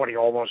that's when he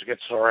almost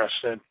gets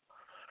arrested.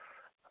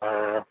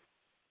 And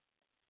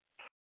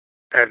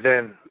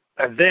then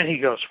he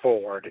goes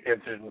forward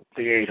into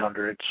the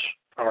 800s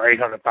or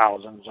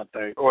 800,000s, I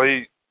think. Well,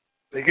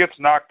 he gets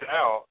knocked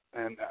out,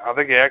 and I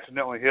think he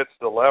accidentally hits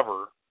the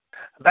lever.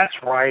 That's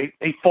right.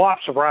 He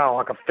flops around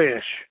like a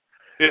fish,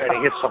 and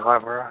he hits the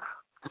lever.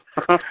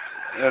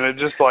 And it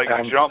just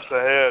jumps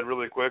ahead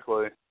really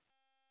quickly.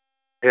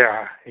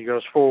 Yeah, he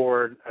goes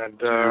forward and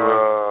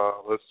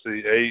let's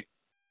see,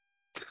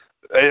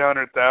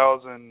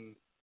 800,000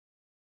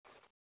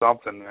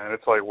 something, man.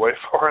 It's like way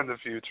far in the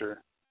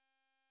future.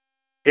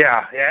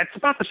 Yeah, it's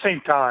about the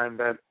same time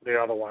that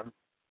the other one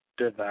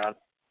did that.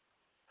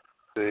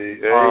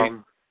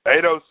 The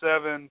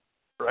 807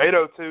 or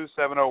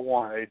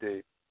 802-701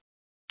 AD,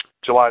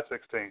 July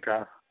 16th.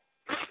 Okay.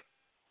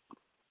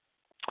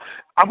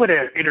 I'm going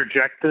to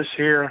interject this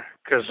here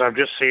because I'm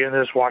just seeing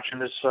this, watching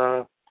this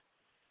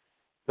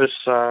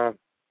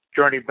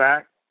journey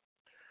back.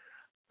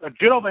 A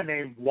gentleman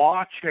named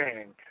Hua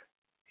Cheng.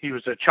 He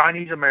was a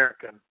Chinese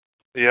American.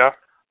 Yeah.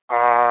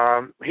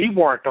 He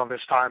worked on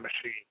this time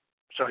machine,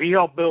 so he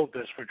helped build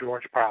this for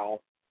George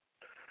Powell.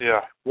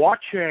 Yeah. Hua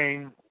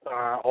Cheng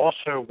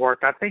also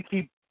worked. I think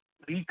he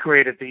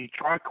created the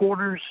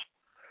tricorders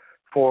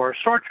for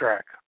Star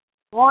Trek.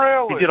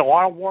 Really? He did a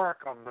lot of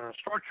work on the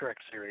Star Trek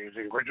series,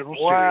 the original series.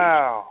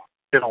 Wow.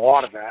 Did a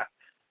lot of that.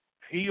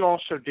 He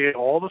also did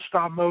all the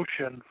stop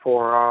motion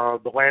for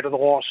the Land of the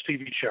Lost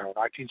TV show,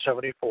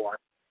 1974.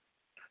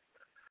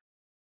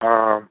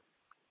 I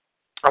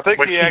think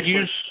he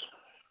actually.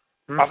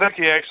 I think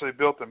he actually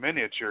built the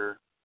miniature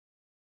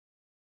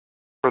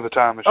for the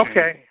time machine.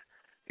 Okay.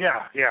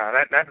 Yeah,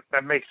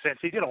 that makes sense.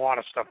 He did a lot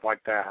of stuff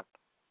like that.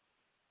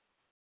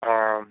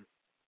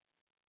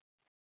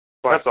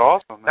 That's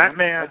awesome, man. That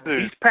man,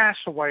 he's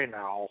passed away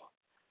now.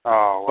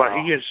 Oh, wow. But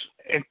he is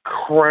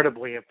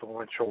incredibly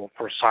influential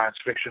for science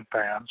fiction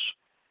fans.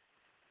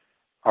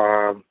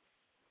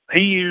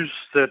 He used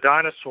the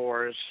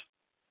dinosaurs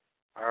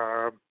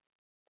for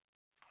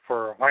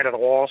Land of the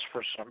Lost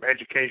for some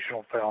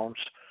educational films,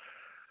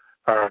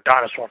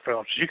 dinosaur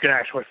films you can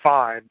actually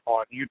find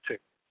on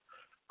YouTube,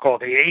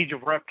 called The Age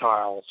of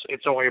Reptiles.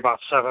 It's only about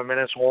 7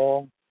 minutes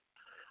long,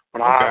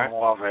 but I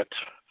love it.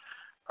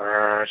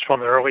 It's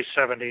from the early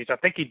 70s. I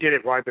think he did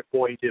it right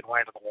before he did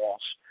Land of the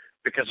Lost,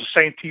 because the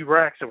same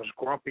T-Rex that was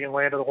grumpy in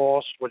Land of the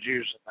Lost was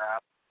using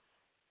that,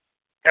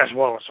 as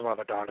well as some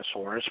other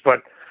dinosaurs.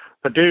 But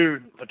the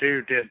dude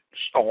did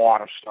a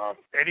lot of stuff.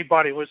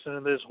 Anybody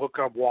listening to this, look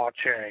up Hua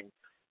Cheng,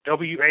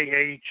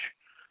 Wachchang.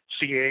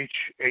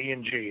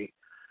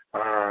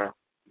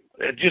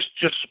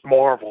 Just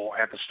marvel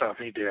at the stuff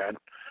he did.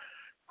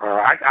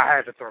 I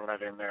had to throw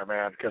that in there,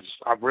 man, because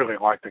I really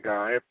like the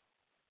guy.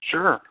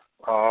 Sure.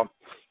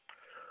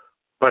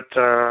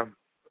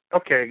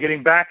 Okay,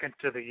 getting back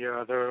into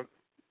the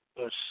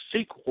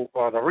sequel,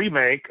 the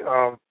remake.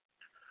 So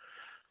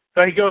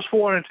he goes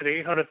forward into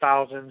the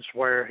 800,000s,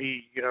 where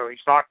he's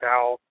knocked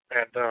out,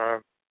 and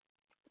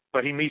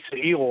but he meets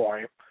the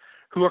Eloi,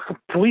 who are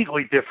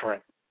completely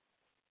different.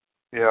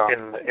 Yeah.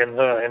 In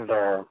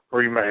the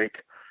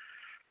remake,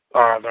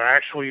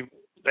 they're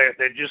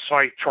just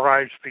like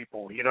tribes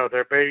people.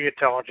 They're very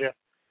intelligent.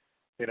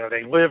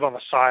 They live on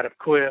the side of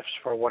cliffs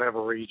for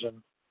whatever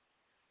reason.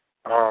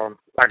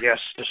 I guess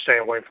to stay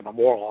away from the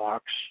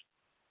Morlocks.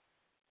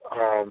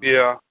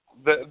 Yeah,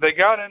 they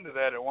got into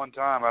that at one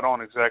time. I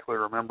don't exactly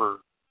remember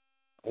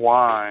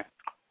why.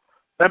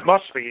 That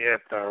must be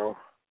it, though.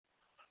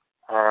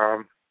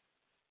 Yeah,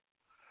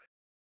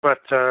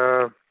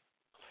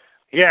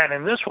 and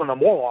in this one, the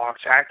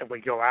Morlocks actively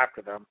go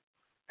after them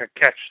and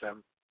catch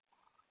them.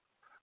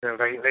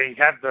 They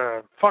have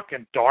the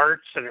fucking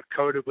darts that are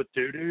coated with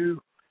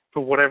doo-doo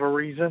for whatever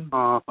reason.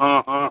 I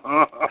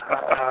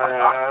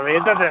mean,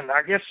 it doesn't.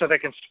 I guess so they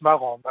can smell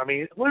them. I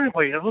mean,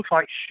 literally, it looks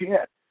like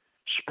shit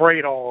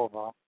sprayed all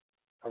over them.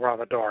 around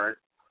the dark.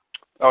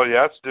 Oh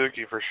yeah, that's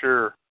Dookie for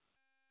sure.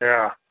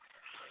 Yeah.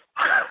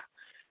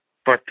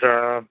 But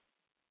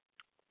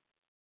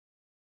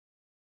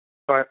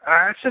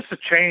it's just a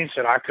change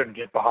that I couldn't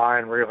get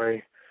behind,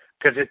 really,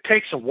 because it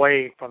takes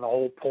away from the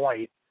whole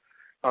point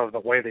of the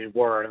way they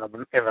were in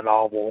the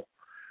novel.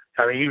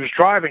 I mean, he was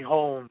driving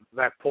home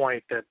that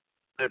point that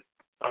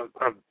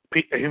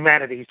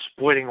humanity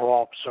splitting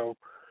off so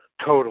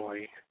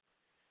totally.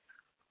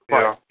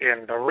 But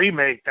in the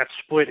remake, that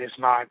split is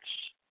not.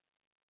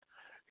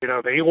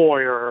 The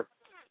Eloi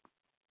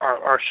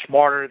are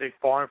smarter. They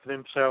farm for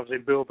themselves. They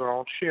build their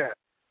own shit.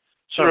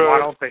 So why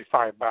don't they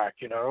fight back?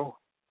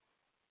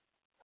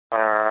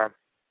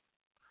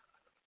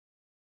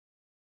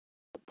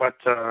 But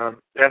the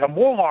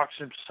Morlocks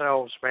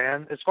themselves,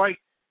 man, it's like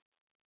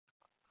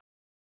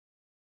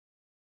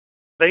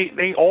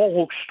they all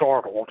look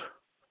startled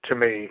to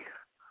me.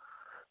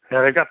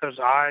 They got those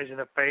eyes in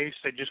the face.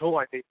 They just look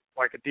like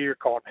a deer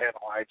caught in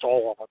headlights.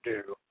 All of them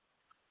do.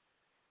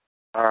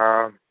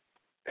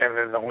 And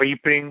then the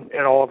leaping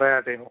and all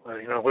that, they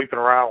leaping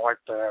around like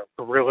the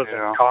gorillas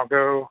in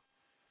Congo.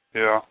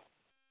 Yeah.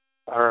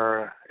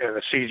 And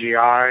the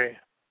CGI.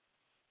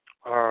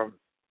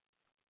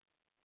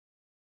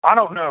 I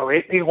don't know.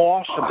 It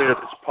lost a bit of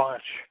its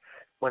punch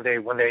when they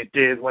went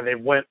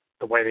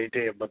the way they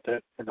did with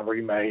it in the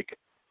remake.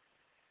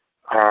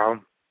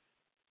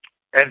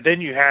 And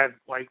then you had,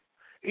 like,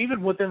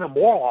 even within the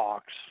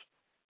Morlocks,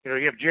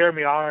 you have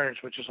Jeremy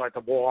Irons, which is like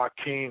the Morlock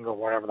King or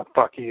whatever the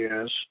fuck he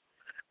is,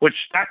 which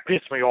that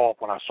pissed me off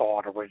when I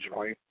saw it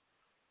originally.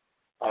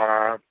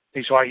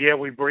 He's like, yeah,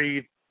 we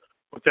breed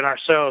within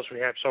ourselves. We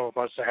have some of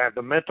us that have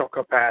the mental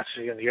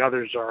capacity, and the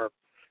others are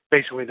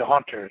basically the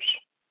hunters.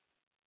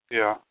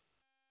 Yeah.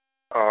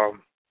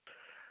 And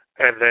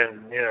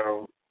then,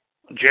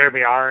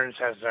 Jeremy Irons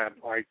has that,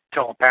 like,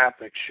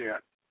 telepathic shit.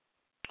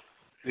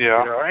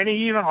 Yeah. And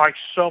he even, like,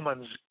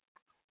 summons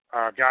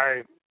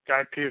Guy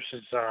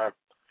Pearce's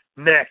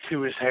neck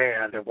to his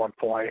hand at one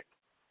point.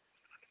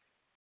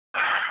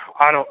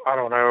 I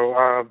don't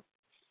know.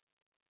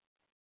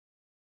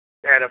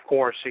 And of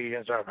course, he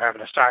ends up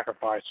having to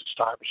sacrifice his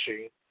time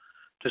machine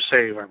to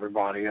save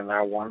everybody in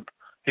that one.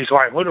 He's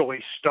like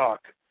literally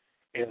stuck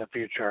in the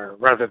future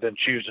rather than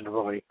choosing to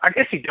really. I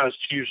guess he does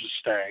choose to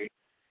stay,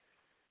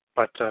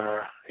 but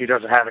he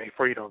doesn't have any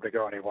freedom to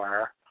go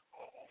anywhere.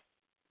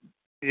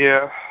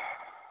 Yeah.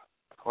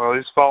 Well,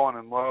 he's fallen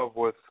in love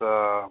with.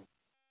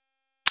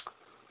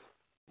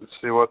 Let's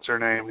see, what's her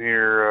name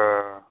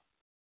here?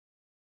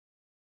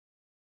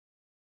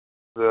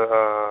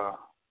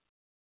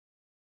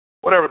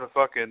 Whatever the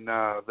fucking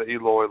the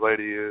Eloi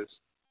lady is.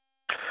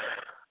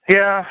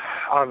 Yeah,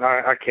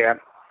 I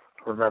can't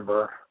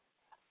remember.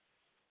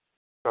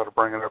 Got to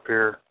bring it up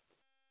here.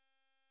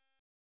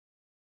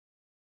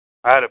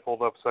 I had it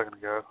pulled up a second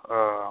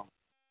ago.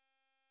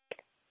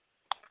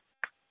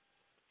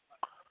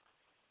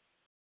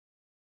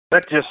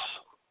 That just,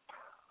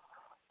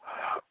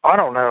 I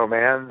don't know,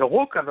 man. The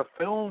look of the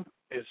film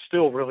is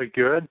still really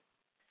good,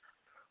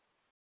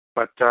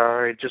 but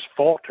it just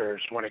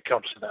falters when it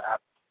comes to that.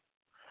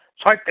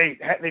 It's like they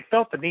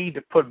felt the need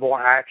to put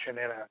more action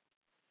in it.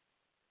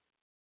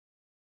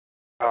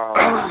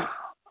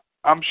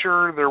 I'm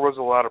sure there was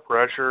a lot of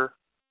pressure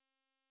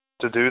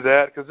to do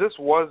that because this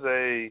was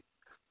a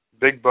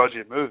big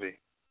budget movie.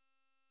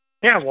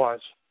 Yeah, it was.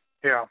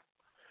 Yeah.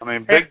 I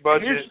mean, big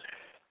budget.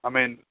 I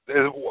mean,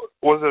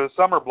 was it a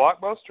summer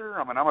blockbuster?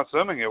 I mean, I'm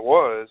assuming it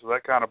was with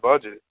that kind of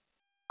budget.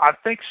 I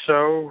think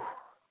so.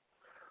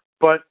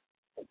 But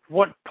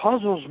what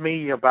puzzles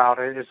me about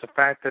it is the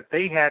fact that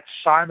they had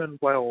Simon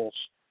Wells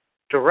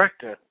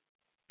direct it.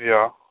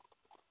 Yeah.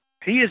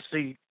 He is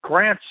the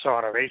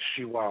grandson of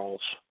H.G.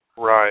 Wells.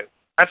 Right.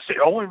 That's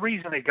the only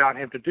reason they got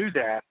him to do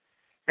that.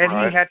 And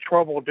He had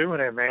trouble doing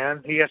it,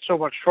 man. He had so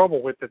much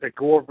trouble with it that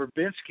Gore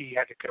Verbinski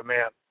had to come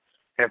in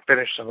and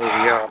finish the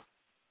movie up.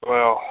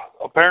 Well,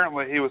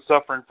 apparently he was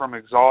suffering from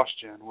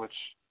exhaustion, which,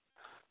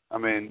 I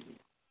mean,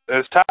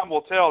 as time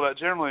will tell, that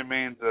generally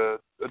means a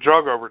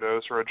drug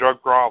overdose or a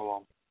drug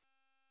problem.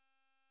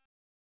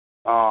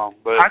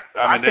 But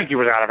I think he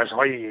was out of his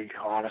league,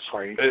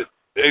 honestly.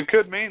 It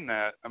could mean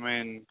that. I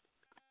mean,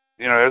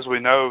 as we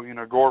know,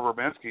 Gore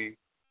Verbinski,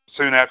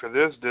 soon after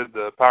this, did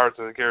the Pirates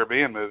of the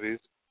Caribbean movies.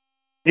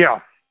 Yeah.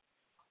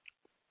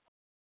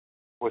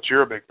 Which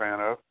you're a big fan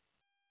of.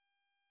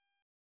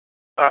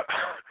 I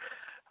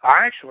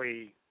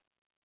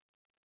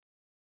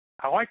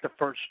like the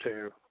first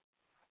two.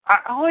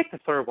 I like the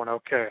third one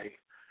okay.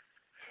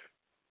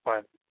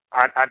 But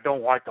I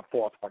don't like the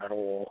fourth one at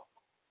all.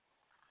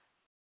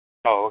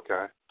 Oh,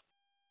 okay.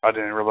 I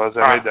didn't realize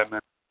they made that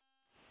many.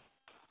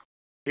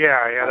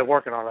 Yeah, they're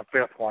working on the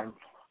fifth one.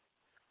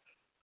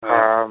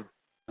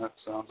 That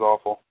sounds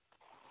awful.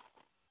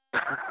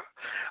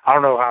 I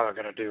don't know how they're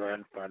going to do it,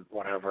 but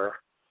whatever.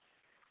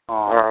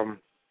 But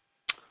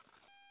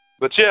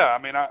yeah,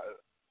 I mean, I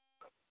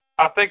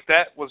think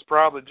that was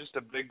probably just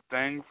a big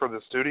thing for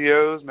the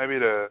studios, maybe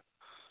to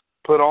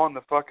put on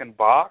the fucking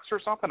box or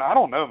something. I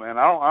don't know, man.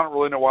 I don't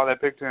really know why they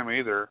picked him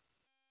either.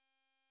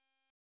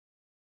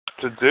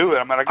 do it.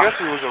 I mean, I guess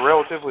he was a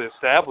relatively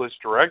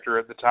established director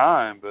at the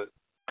time, but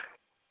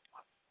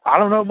I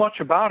don't know much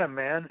about him,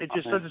 man. It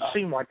just doesn't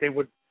seem like they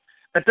would.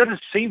 It doesn't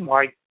seem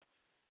like.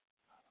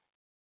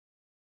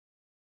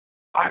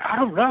 I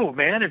don't know,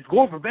 man. If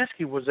Gore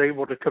Verbinski was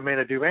able to come in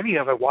and do any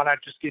of it, why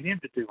not just get him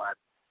to do it?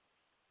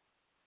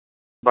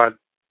 But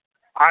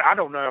I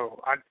don't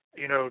know.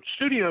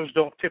 Studios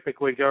don't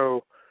typically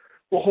go,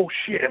 well, oh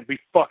shit, it'd be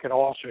fucking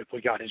awesome if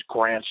we got his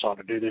grandson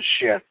to do this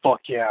shit.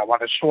 Fuck yeah, while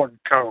they're snorting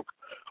coke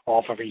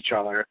off of each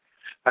other.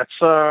 That's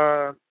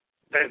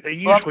they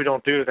usually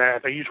don't do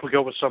that. They usually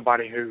go with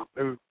somebody who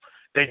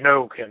they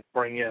know can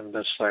bring in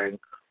this thing.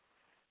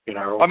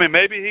 I mean,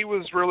 maybe he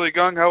was really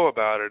gung ho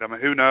about it. I mean,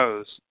 who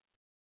knows?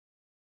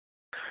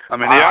 I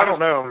mean, I don't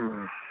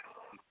know.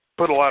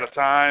 Put a lot of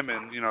time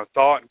and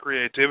thought and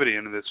creativity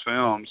into this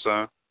film.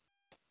 So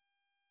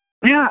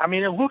yeah, I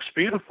mean, it looks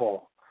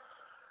beautiful.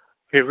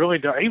 It really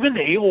does. Even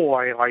the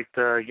Eloy, like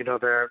their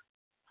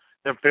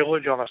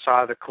village on the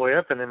side of the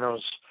cliff, and then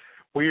those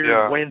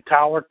weird wind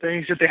tower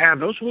things that they have,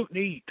 those look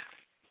neat.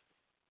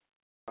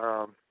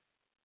 I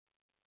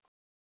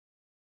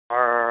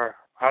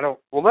don't.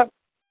 Well,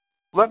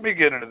 let me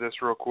get into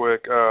this real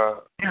quick.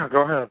 Yeah,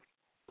 go ahead.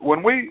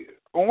 When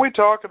we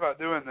talked about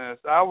doing this,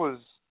 I was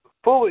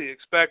fully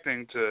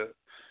expecting to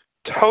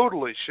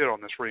totally shit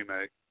on this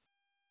remake.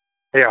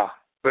 Yeah.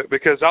 But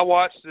because I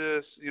watched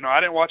this, I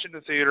didn't watch it in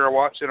the theater. I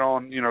watched it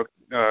on,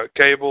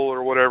 cable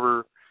or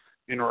whatever,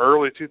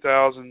 early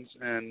 2000s,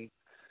 and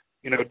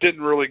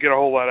didn't really get a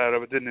whole lot out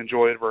of it. Didn't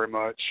enjoy it very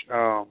much.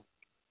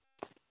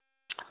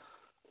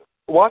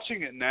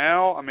 Watching it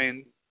now, I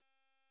mean,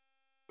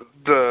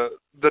 the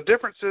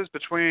differences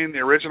between the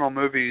original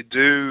movie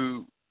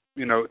do,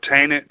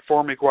 taint it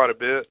for me quite a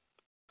bit.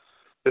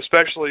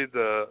 Especially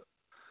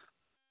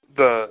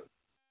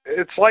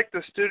it's like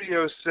the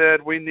studio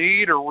said, we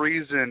need a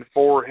reason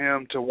for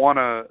him to want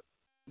to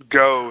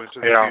go into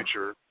the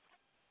future.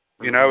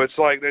 It's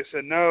like they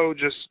said, no,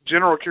 just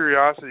general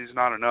curiosity is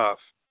not enough.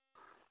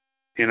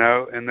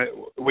 And that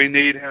we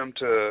need him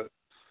to.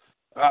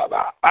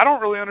 I don't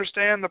really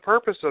understand the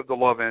purpose of the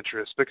love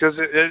interest because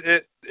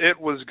it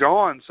was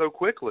gone so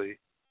quickly.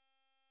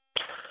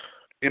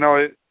 It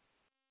was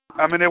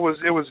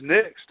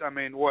nixed. I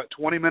mean,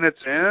 20 minutes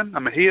in? I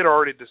mean, he had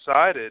already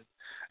decided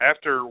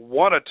after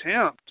one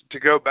attempt to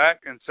go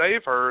back and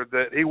save her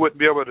that he wouldn't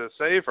be able to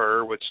save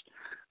her, which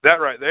that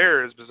right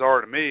there is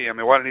bizarre to me. I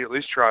mean, why didn't he at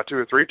least try 2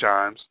 or 3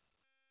 times,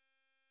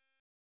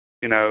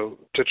 to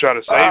try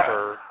to save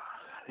her?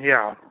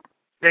 Yeah.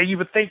 Yeah, you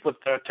would think with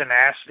the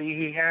tenacity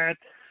he had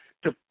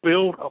to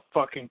build a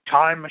fucking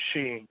time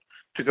machine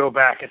to go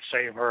back and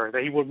save her,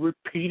 that he would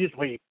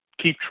repeatedly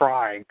keep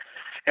trying.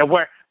 And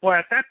where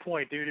at that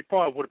point, dude, it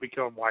probably would have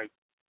become like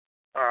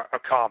a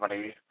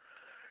comedy,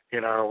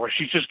 where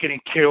she's just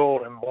getting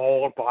killed and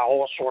mauled by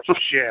all sorts of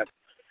shit.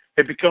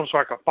 It becomes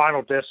like a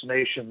Final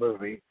Destination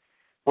movie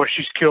where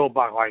she's killed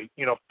by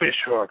fish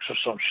hooks or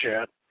some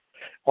shit.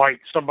 Like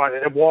somebody,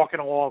 they're walking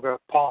along a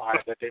pond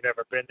that they've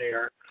never been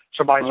near.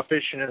 Somebody's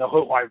fishing and the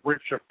hook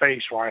rips her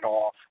face right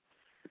off.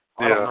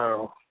 I don't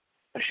know.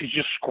 And she's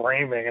just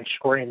screaming and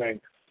screaming.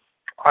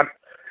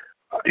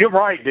 You're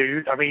right,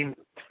 dude. I mean,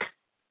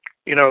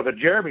 the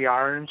Jeremy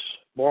Irons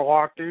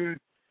Morlock dude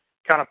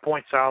kind of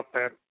points out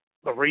that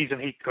the reason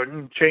he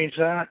couldn't change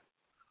that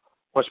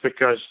was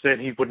because then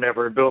he would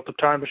never have built the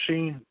time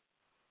machine.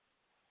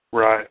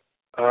 Right.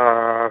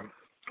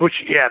 Which,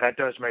 yeah, that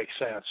does make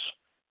sense.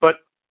 But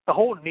the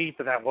whole need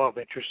for that love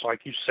interest,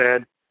 like you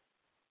said,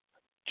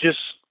 just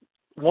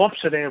lumps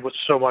it in with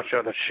so much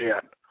other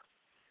shit.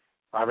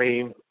 I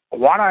mean,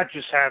 why not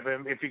just have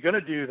him, if you're going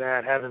to do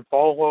that, have him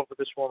fall in love with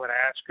this woman,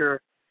 ask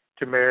her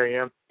to marry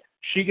him.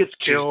 She gets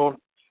killed,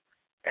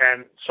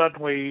 and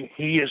suddenly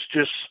he is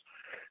just,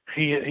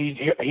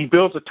 he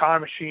builds a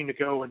time machine to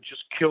go and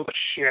just kill the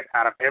shit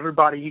out of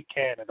everybody he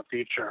can in the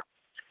future.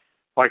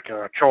 Like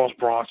Charles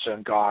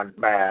Bronson gone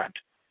mad,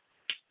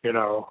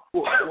 Well,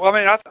 I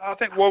mean, I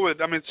think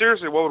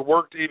seriously, what would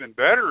work even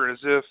better is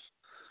if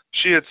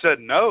she had said,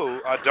 no,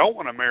 I don't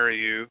want to marry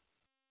you.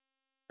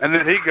 And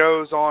then he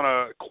goes on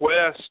a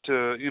quest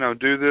to,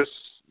 do this,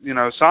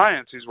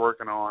 science he's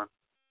working on.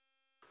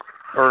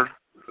 Or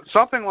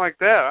something like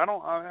that. I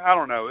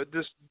don't know. It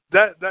just,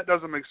 that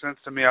doesn't make sense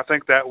to me. I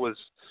think that was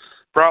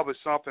probably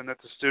something that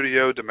the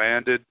studio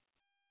demanded.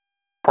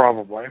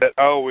 Probably. That,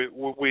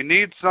 we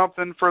need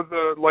something for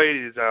the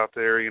ladies out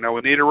there.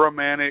 We need a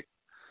romantic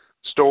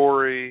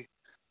story,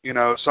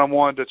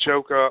 someone to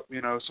choke up,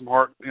 some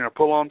heart,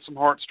 pull on some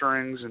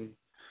heartstrings and,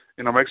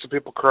 make some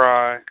people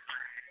cry.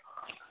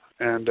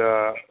 And,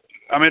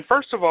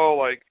 first of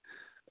all,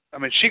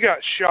 she got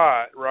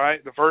shot,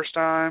 right, the first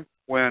time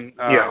when,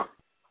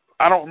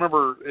 I don't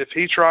remember if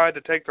he tried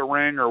to take the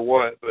ring or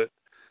what, but,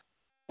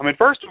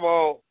 first of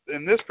all,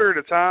 in this period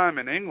of time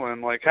in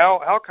England,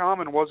 how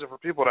common was it for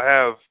people to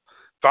have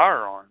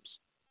firearms?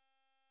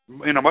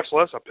 Much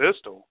less a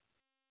pistol.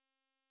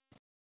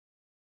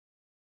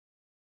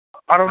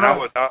 I don't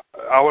know.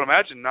 I would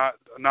imagine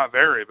not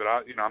very, but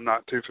I'm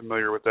not too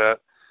familiar with that.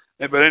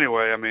 But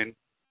anyway,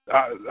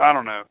 I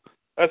don't know.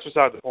 that's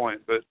beside the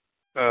point. But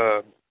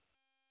I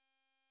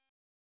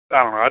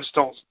don't know. I just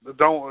don't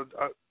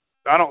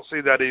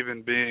see that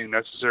even being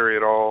necessary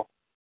at all.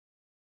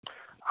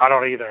 I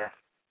don't either.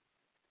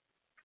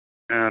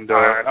 And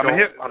I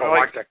don't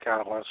like that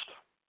catalyst.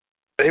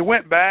 They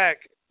went back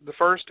the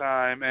first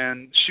time,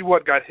 and she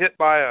got hit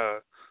by a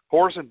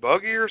horse and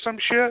buggy or some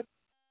shit.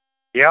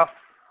 Yeah.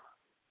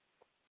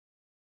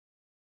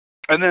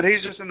 And then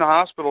he's just in the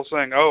hospital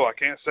saying, "Oh, I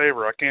can't save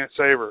her. I can't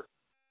save her."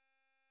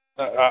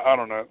 I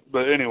don't know,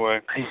 but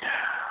anyway.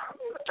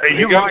 Hey,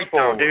 you're right,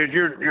 though, dude.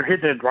 You're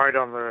hitting it right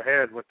on the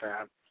head with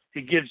that.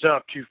 He gives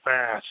up too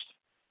fast.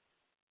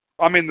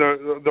 I mean,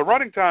 the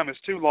running time is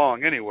too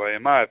long anyway,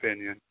 in my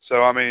opinion.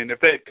 So, I mean, if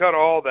they had cut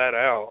all that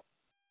out,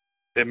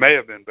 it may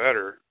have been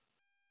better.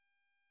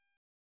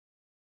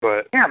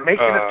 But yeah, make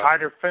it a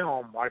tighter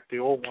film like the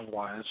old one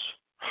was.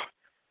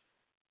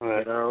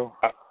 You know,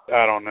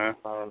 I don't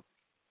know.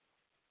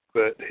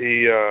 But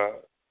he,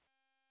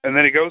 and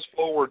then he goes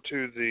forward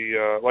to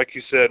the, like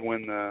you said,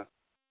 when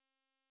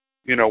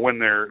when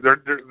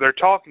they're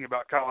talking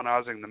about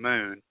colonizing the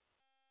moon.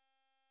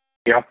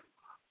 Yep.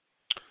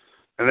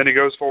 And then he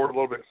goes forward a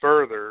little bit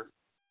further,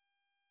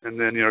 and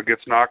then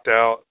gets knocked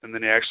out, and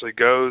then he actually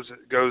goes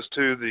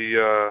to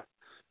the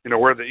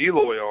where the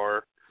Eloi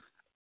are.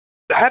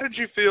 How did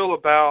you feel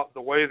about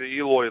the way the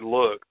Eloi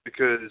looked?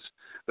 Because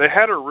they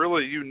had a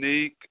really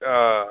unique,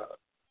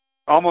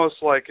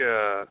 almost like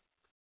a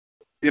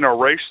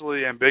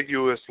racially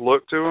ambiguous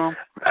look to them.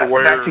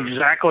 That's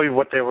exactly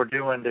what they were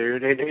doing,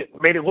 dude. It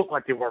made it look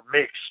like they were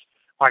mixed,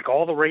 like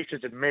all the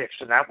races had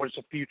mixed, and that was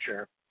the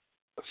future.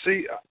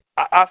 See,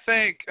 I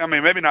think,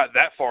 maybe not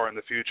that far in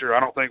the future. I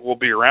don't think we'll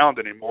be around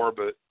anymore,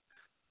 but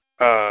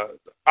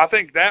I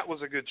think that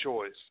was a good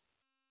choice.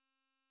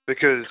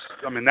 Because,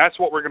 that's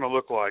what we're going to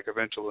look like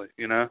eventually,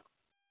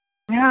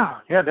 Yeah,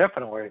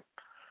 definitely.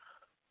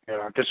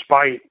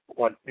 Despite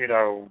what,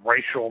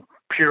 racial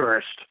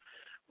purists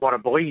want to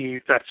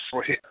believe, that's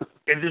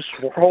in this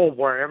world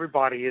where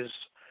everybody is,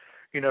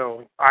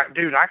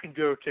 I can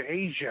go to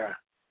Asia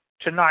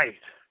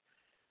tonight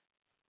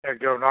and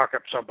go knock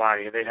up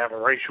somebody and they'd have a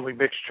racially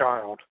mixed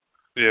child.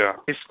 Yeah.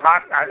 It's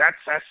not,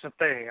 that's the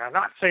thing. I'm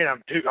not saying I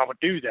would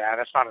do that.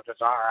 That's not a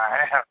desire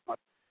I have, but,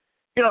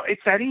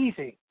 it's that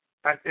easy.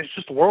 It's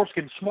just the world's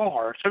getting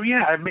smaller, so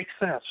yeah, it makes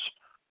sense.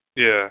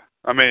 Yeah,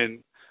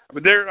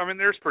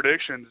 there's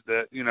predictions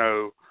that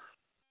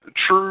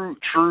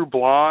true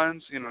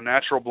blondes,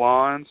 natural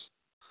blondes,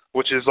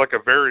 which is like a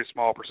very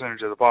small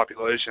percentage of the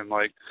population.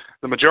 Like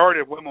the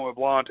majority of women with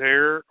blonde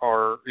hair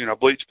are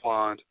bleach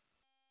blonde.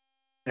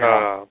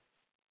 Yeah.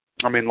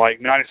 Like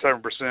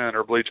 97%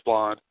 are bleach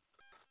blonde.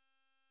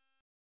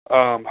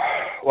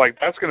 Like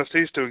that's going to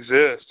cease to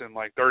exist in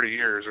like 30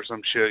 years or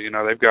some shit.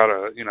 They've got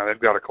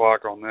a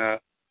clock on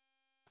that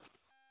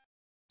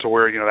to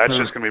where that's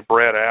just going to be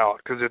bred out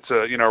because it's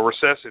a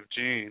recessive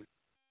gene.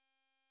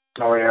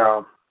 Oh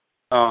yeah.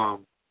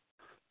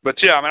 But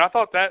yeah, I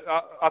thought that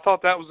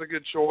was a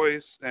good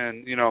choice,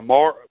 and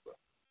Mara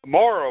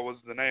was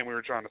the name we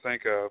were trying to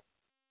think of.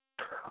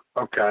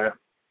 Okay.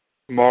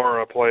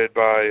 Mara played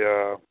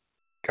by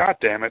God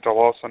damn it, I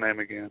lost the name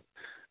again.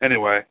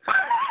 Anyway.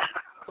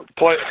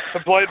 Played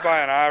by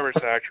an Irish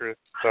actress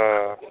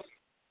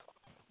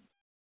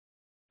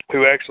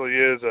who actually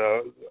is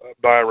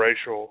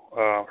biracial.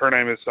 Her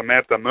name is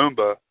Samantha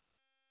Mumba.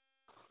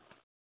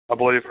 I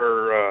believe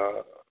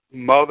her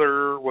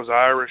mother was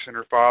Irish and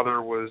her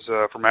father was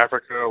from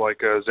Africa,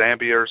 like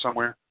Zambia or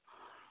somewhere.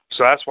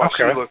 So that's why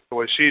she looks the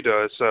way she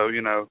does. So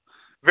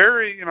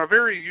very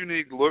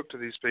unique look to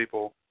these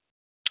people.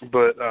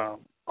 But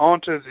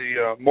on to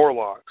the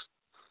Morlocks.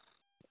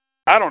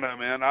 I don't know,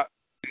 man.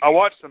 I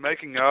watched the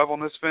making of on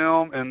this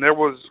film, and there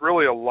was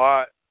really a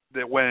lot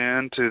that went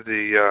into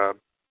the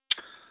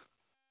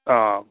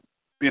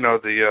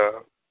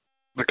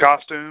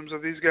costumes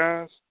of these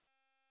guys.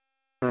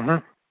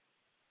 Mhm.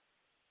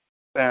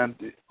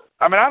 And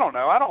I don't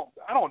know. I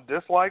don't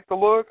dislike the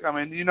look.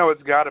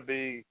 It's got to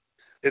be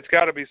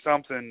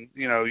something.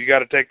 You got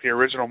to take the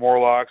original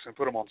Morlocks and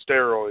put them on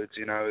steroids.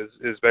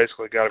 Is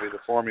basically got to be the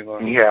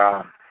formula.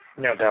 Yeah,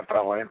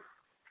 definitely.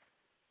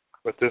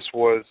 But this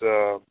was.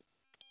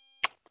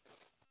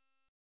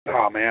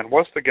 Oh man,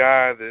 what's the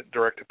guy that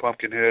directed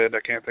Pumpkinhead?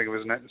 I can't think of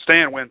his name.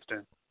 Stan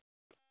Winston.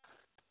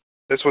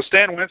 This was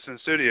Stan Winston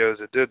Studios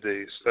that did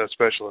these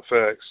special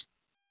effects.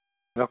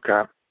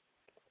 Okay.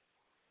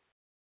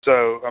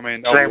 So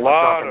a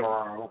lot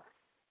of.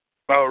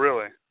 Oh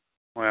really?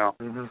 Well,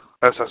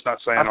 that's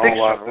not saying a whole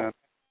lot then.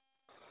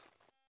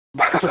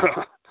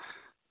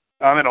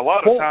 A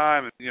lot of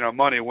time and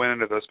money went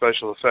into those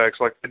special effects.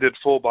 Like they did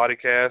full body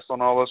cast on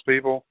all those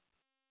people.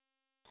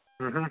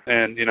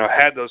 And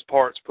had those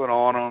parts put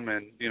on them,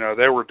 and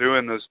they were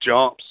doing those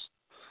jumps.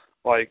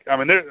 Like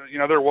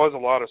there was a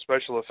lot of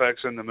special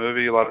effects in the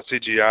movie, a lot of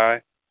CGI,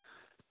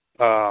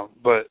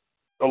 but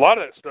a lot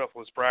of that stuff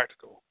was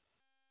practical.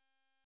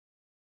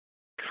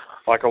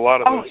 Like a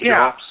lot of those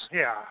jumps.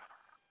 Yeah.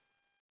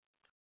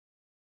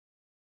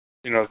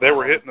 They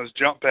were hitting those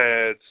jump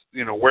pads,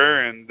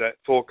 wearing that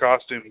full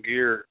costume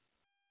gear.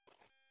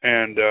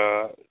 And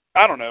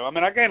I don't know. I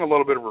mean, I gained a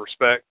little bit of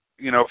respect,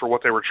 for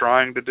what they were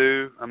trying to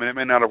do. I mean, it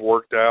may not have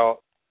worked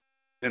out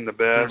in the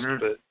best,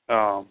 but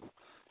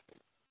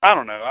I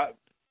don't know.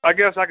 I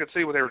guess I could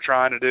see what they were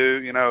trying to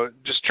do.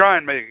 Just try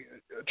and make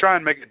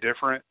it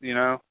different,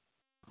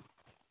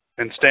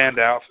 and stand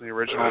out from the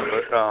original.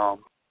 But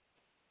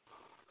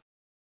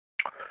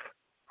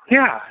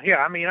yeah.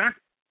 I mean,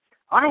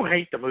 I don't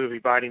hate the movie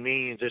by any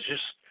means.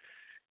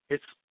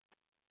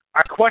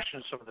 I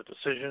question some of the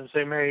decisions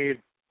they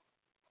made.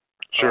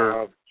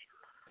 Sure.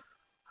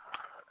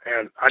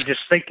 And I just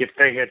think if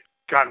they had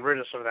gotten rid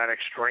of some of that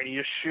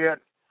extraneous shit,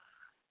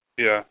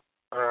 yeah,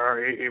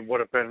 it would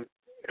have been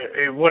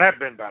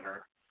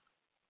better.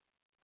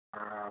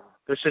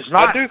 This is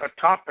not a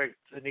topic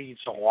that needs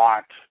a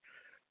lot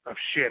of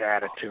shit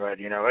added to it.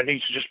 It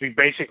needs to just be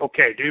basic.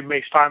 Okay, dude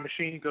makes time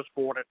machine, goes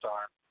forward in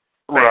time.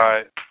 Bam.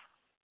 Right.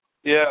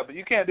 Yeah, but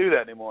you can't do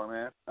that anymore,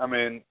 man. I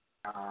mean,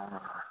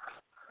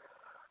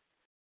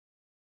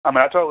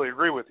 I totally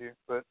agree with you,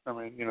 but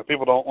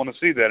people don't want to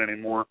see that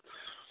anymore.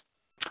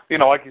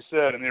 Like you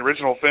said, in the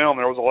original film,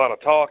 there was a lot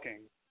of talking.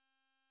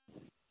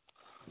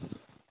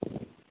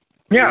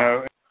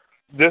 Yeah.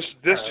 This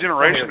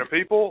generation of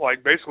people,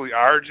 like basically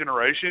our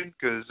generation,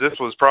 because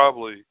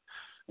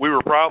we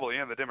were probably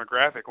in the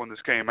demographic when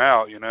this came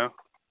out,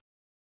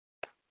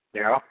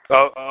 Yeah.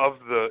 Of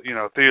the,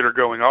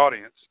 theater-going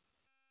audience.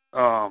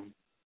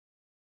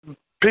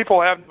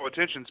 People have no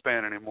attention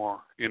span anymore,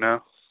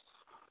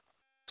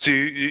 So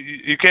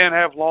you can't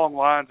have long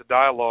lines of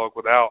dialogue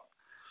without,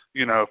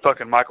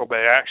 fucking Michael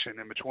Bay action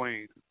in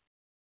between.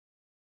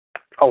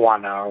 Oh, I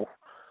know.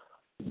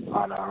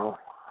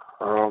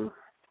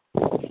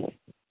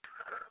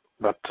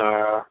 But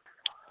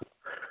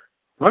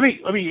let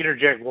me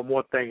interject one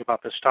more thing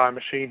about this time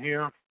machine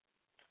here.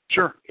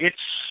 Sure. It's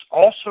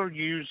also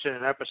used in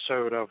an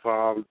episode of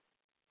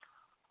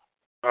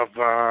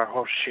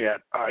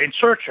In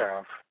Search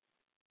Of,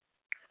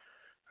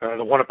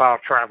 the one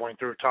about traveling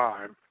through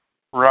time.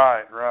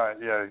 Right,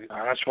 yeah.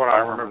 That's what I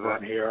remember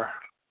in here.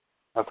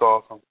 That's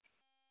awesome.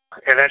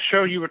 And that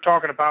show you were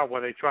talking about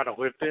where they try to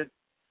lift it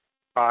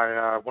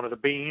by one of the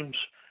beams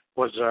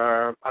was,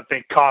 I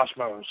think,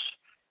 Cosmos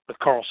with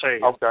Carl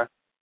Sagan.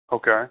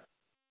 Okay.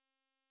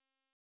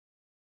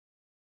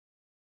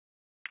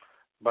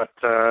 But,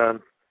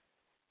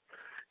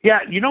 yeah,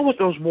 you know what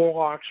those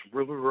Morlocks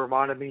really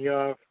reminded me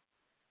of?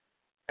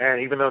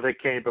 And even though they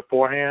came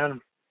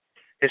beforehand,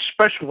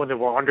 especially when they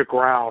were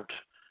underground,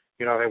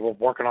 they were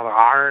working on the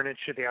iron and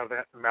shit. They had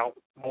that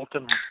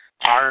molten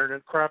iron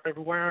and crap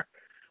everywhere.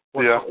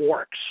 Was the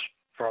orcs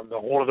from the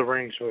Lord of the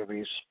Rings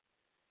movies.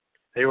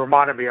 They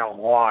reminded me a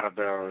lot of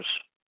those.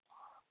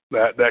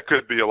 That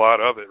could be a lot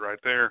of it right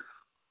there.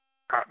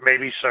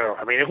 Maybe so.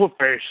 I mean, it looked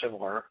very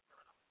similar.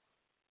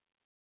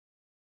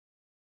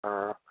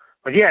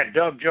 But yeah,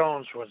 Doug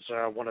Jones was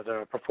one of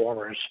the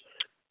performers.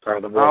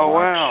 The Morlocks. Oh,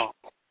 wow.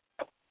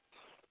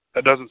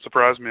 That doesn't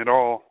surprise me at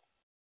all.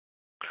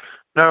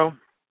 No,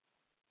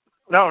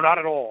 not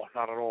at all.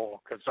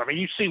 Because,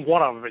 you see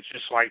one of them, it's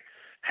just like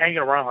hanging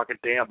around like a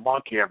damn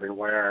monkey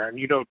everywhere. And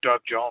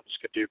Doug Jones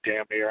could do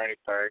damn near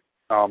anything.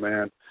 Oh,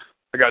 man.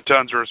 I got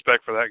tons of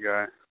respect for that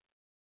guy.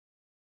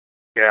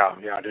 Yeah,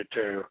 I did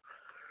too.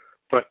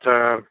 But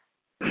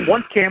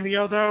one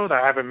cameo, though,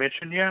 that I haven't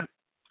mentioned yet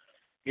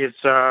is,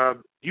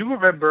 you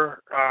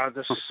remember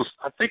this,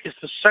 I think it's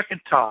the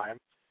second time,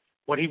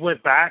 when he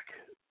went back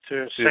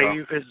to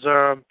save his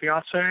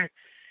fiancée,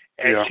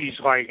 and she's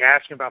like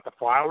asking about the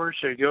flowers,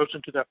 so he goes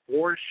into that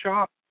florist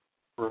shop.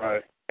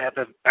 Right. And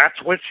then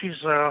that's when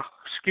she's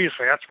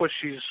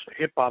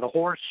hit by the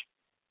horse.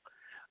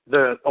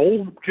 The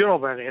old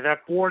gentleman in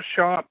that florist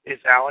shop is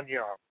Alan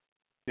Young.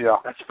 Yeah.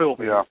 That's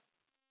filthy.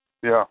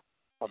 Yeah.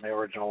 On the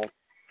original.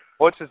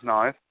 Which is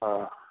nice.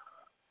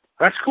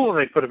 That's cool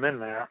they put him in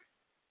there.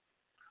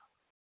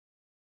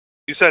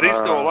 You said he's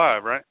still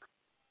alive, right?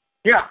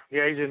 Yeah,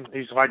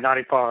 he's like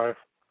 95.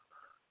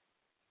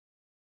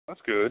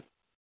 That's good.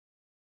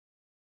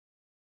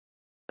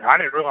 I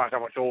didn't realize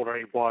how much older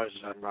he was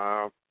than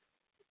Rod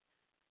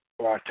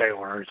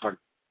Taylor. He's like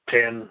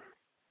 10,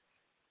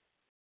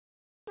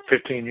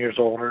 15 years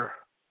older.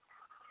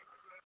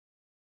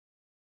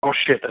 Oh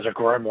shit, there's a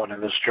gremlin in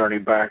this Journey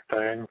Back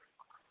thing.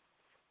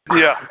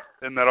 Yeah,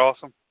 isn't that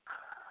awesome?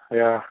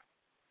 Yeah.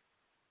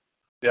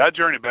 Yeah, that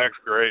Journey Back's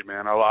great,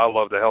 man. I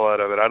love the hell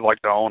out of it. I'd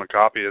like to own a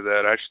copy of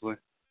that, actually.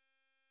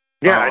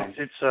 Yeah,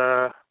 it's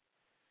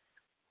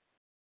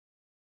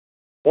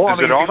well, I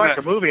mean, if you like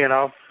the movie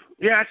enough,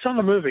 yeah, it's on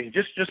the movie.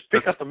 Just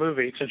pick up the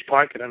movie since you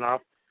like it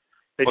enough.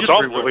 They just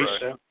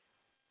re-released it.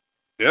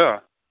 Yeah.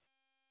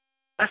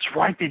 That's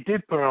right, they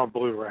did put it on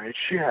Blu-ray.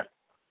 Shit.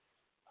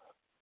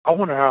 I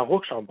wonder how it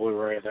looks on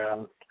Blu-ray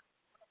then.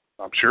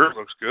 I'm sure it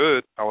looks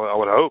good. I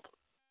would hope.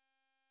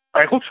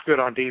 It looks good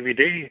on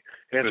DVD.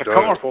 And it's a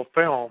colorful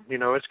film.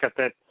 It's got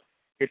that.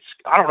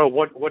 I don't know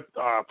what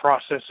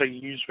process they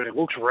use, but it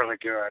looks really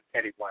good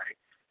anyway.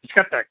 It's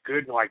got that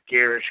good like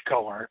garish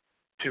color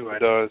to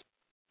it. It does.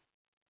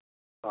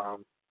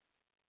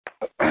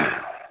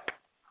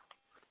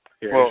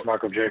 Here's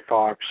Michael J.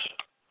 Fox.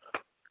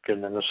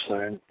 getting in this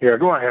thing. Yeah,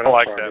 go ahead. I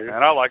like that,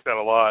 man. I like that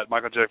a lot.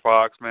 Michael J.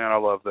 Fox, man, I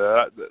love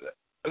that.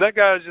 That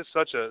guy is just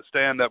such a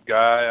stand-up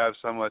guy. I have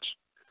so much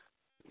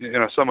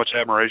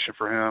admiration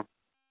for him.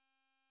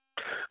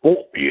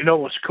 Well, you know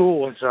what's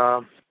cool is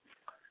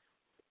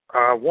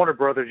Warner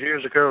Brothers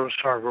years ago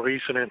started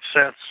releasing in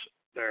sets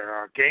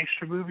their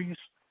gangster movies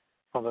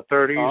from the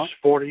 30s,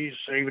 40s,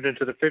 even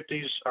into the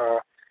 50s,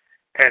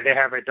 and they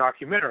have a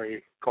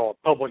documentary called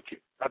Public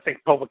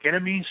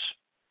Enemies,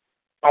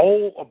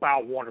 all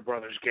about Warner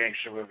Brothers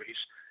gangster movies.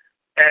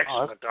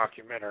 Excellent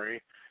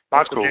documentary.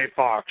 Michael J.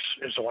 Fox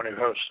is the one who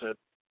hosted.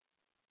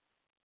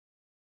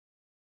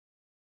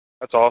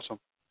 That's awesome.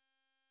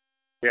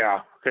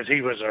 Yeah, because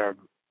he was a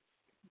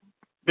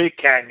big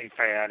Cagney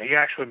fan. He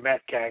actually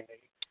met Cagney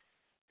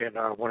in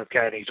one of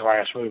Cagney's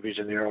last movies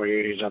in the early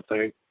 80s, I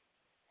think.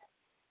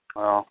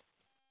 Wow.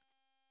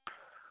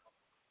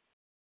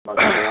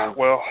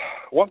 Well,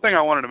 one thing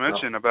I wanted to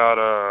mention about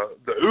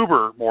the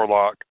Uber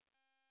Morlock,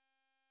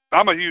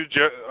 I'm a huge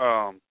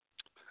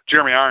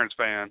Jeremy Irons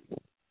fan.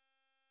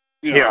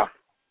 You know, yeah.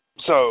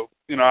 So,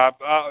 I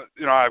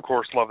of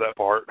course love that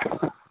part.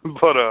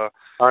 But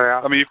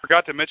I mean, you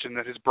forgot to mention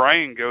that his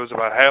brain goes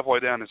about halfway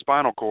down his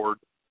spinal cord.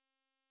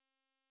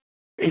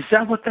 Is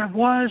that what that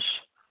was?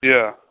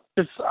 Yeah.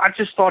 I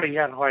just thought he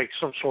had like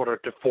some sort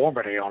of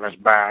deformity on his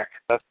back.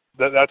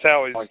 That's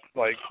how he's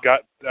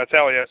that's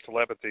how he has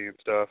telepathy and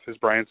stuff. His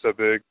brain's so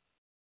big.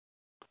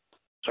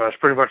 So it's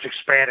pretty much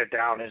expanded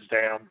down his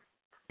damn.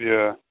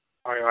 Yeah.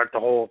 Like the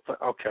whole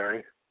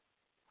okay.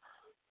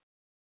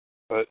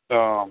 But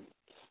I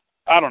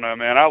don't know,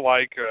 man. I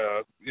like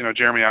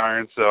Jeremy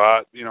Irons, so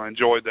I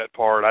enjoyed that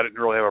part. I didn't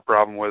really have a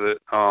problem with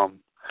it.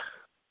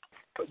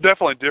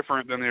 Definitely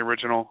different than the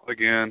original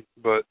again,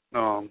 but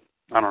I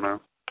don't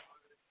know.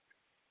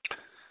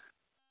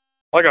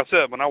 Like I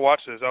said, when I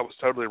watched this, I was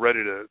totally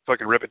ready to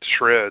fucking rip it to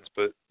shreds,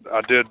 but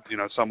I did,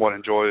 somewhat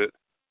enjoy it.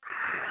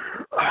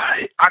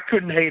 I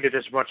couldn't hate it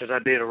as much as I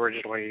did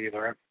originally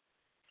either.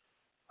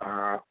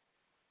 I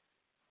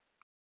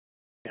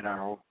don't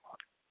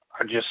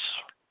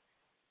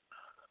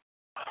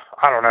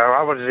know.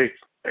 I was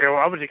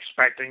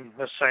expecting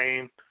the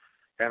same,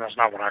 and that's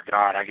not what I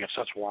got. I guess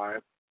that's why.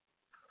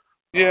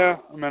 Yeah,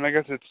 I mean, I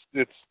guess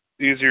it's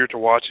easier to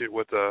watch it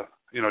with a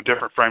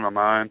different frame of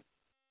mind.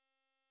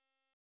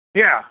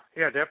 Yeah,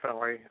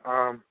 definitely.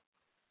 And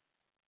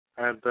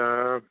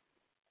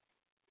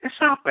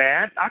it's not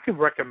bad. I could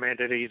recommend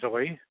it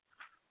easily.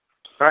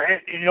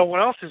 And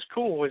what else is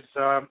cool is,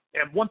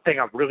 and one thing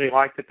I really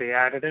liked that they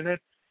added in it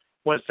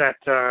was that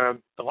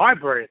the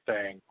library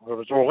thing. It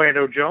was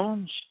Orlando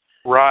Jones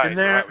in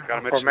there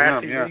for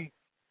Matthew. Yeah.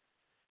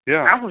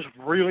 Yeah. That was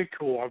really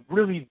cool. I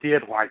really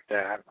did like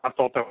that. I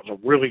thought that was a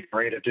really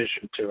great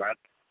addition to it.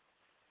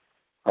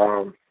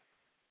 I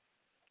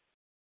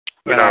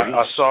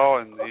saw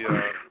in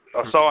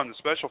the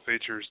special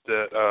features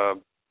that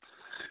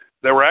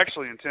they were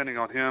actually intending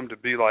on him to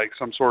be like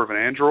some sort of an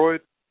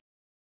android.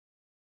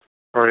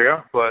 Oh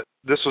yeah. But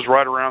this was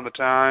right around the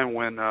time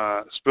when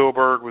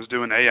Spielberg was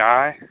doing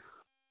AI.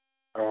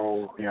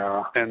 Oh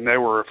yeah. And they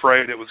were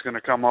afraid it was going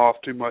to come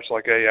off too much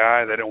like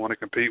AI. They didn't want to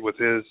compete with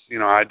his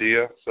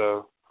idea,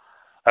 so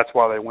that's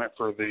why they went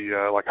for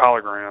the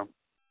hologram.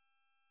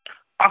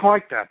 I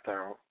like that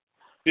though.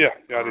 Yeah,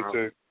 I do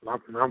too.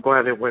 I'm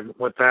glad they went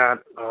with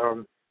that.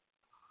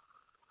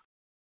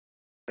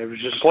 It was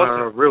just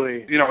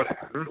really...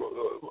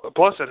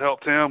 Plus it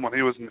helped him when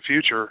he was in the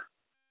future,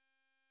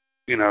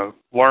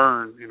 learn,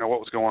 what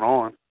was going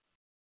on.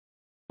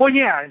 Well,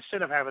 yeah,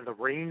 instead of having the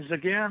rings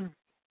again,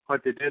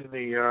 like they did in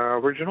the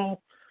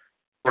original,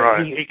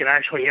 right. He can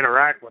actually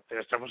interact with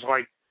this. That was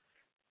like,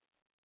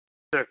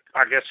 the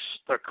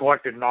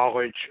collective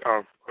knowledge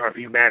of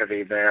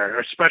humanity there,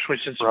 especially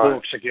since the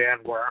books,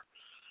 again, were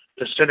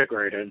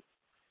disintegrated.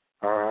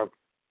 I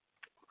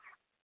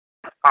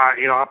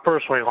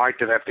personally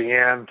liked it at the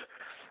end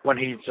when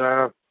he's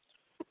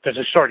because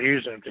they started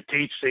using him to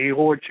teach the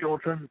Eloy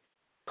children.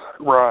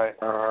 Right.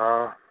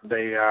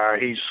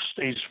 He's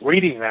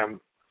reading them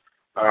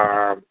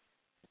the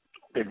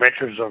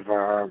adventures of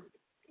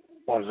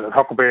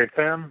Huckleberry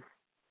Finn.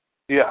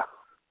 Yeah.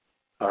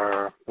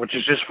 Which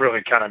is just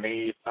really kind of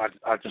neat. I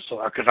just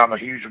because I'm a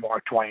huge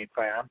Mark Twain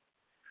fan.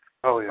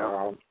 Oh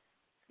yeah.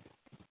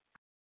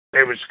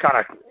 It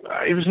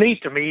was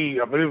neat to me,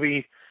 a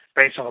movie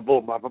based on a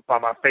book by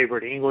my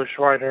favorite English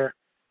writer.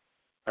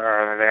 They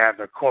had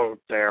the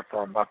quote there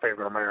from my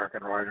favorite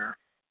American writer.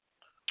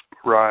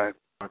 Right.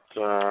 But,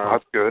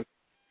 that's good.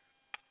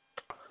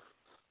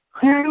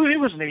 Yeah, it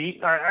was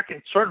neat. I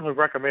can certainly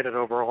recommend it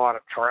over a lot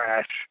of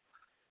trash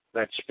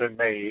that's been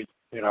made,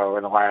 in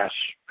the last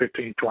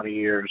 15, 20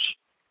 years.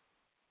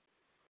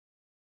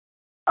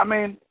 I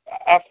mean,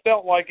 I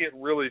felt like it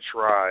really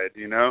tried,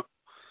 It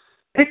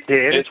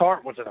did. Its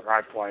heart was in the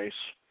right place.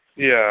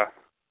 Yeah.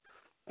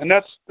 And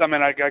that's,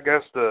 I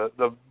guess the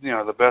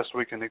best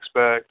we can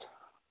expect.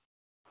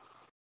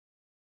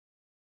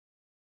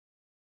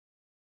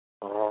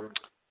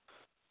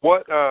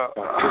 What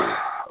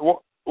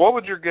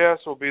would your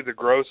guess will be the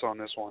gross on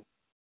this one?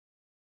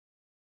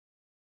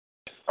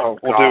 Oh,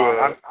 we'll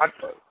God.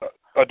 do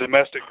a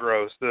domestic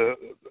gross. The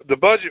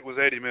budget was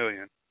 $80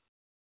 million.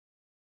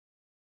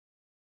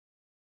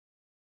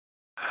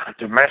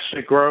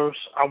 Domestic gross,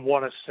 I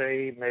want to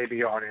say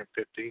maybe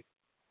 150.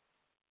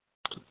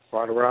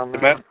 Right around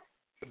there.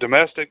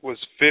 Domestic was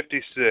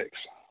 56.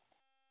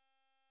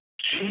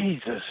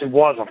 Jesus, it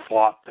was a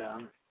flop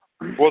then.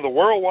 Well, the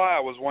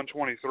worldwide was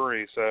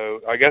 123,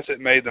 so I guess it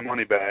made the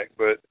money back.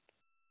 But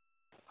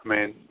I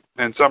mean,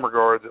 in some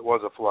regards, it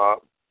was a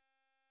flop.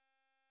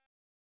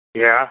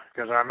 Yeah,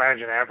 because I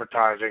imagine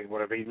advertising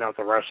would have eaten up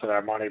the rest of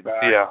that money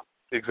back. Yeah,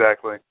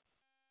 exactly.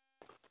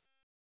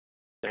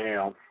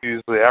 Damn.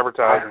 Usually,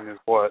 advertising is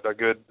what a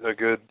good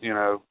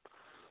 70%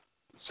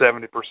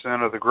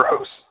 of the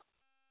gross.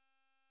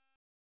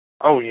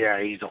 Oh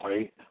yeah,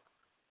 easily.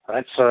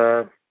 That's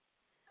I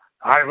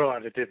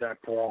realized it did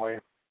that poorly.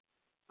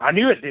 I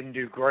knew it didn't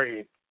do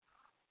great.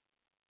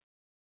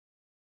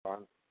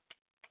 But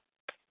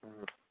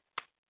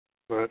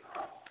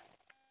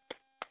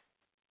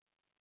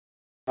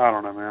I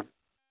don't know, man.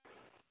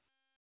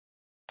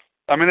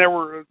 I mean, there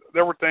were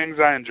things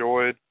I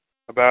enjoyed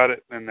about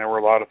it, and there were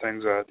a lot of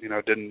things I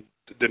didn't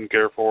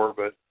care for.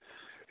 But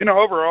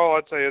overall,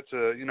 I'd say it's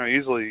a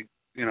easily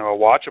a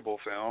watchable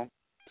film,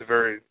 at the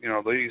very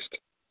least.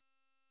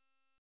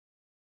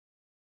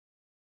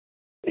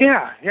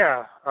 Yeah.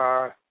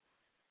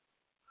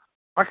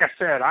 Like I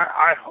said,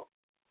 I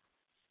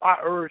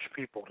urge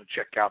people to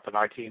check out the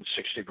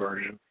 1960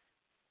 version.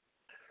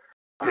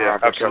 Yeah,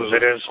 because absolutely.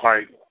 it is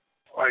like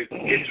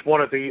it's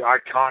one of the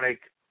iconic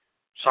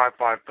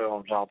sci-fi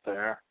films out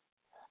there.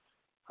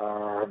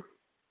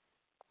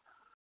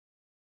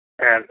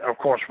 And of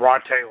course,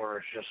 Rod Taylor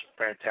is just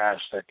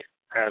fantastic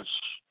as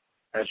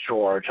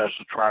George, as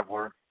the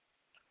Traveler.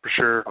 For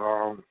sure.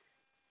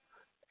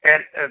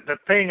 And the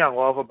thing I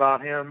love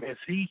about him is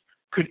he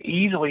could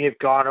easily have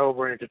gone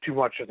over into too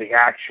much of the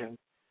action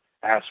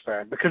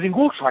aspect because he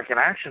looks like an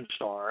action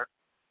star,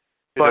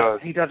 but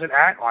he doesn't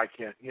act like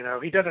it.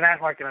 He doesn't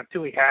act like it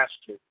until he has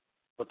to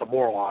with the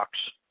Morlocks.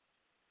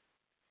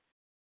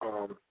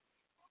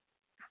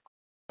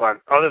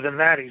 But other than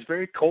that, he's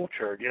very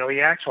cultured. He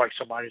acts like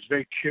somebody who's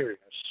very curious.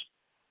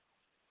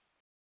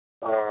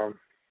 So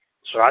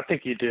I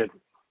think he did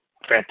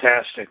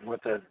fantastic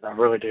with it. I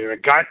really do.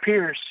 And Guy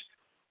Pearce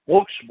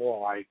looks more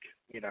like,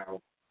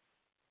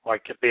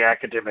 like the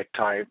academic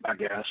type, I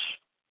guess.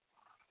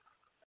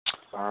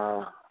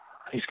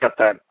 He's got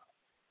that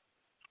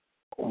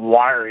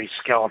wiry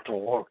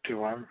skeletal look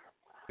to him.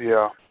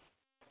 Yeah.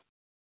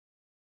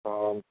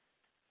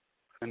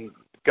 And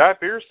Guy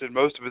Pearce did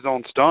most of his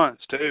own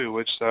stunts too,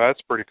 which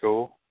that's pretty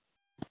cool.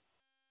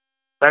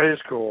 That is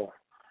cool.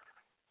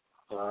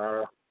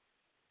 That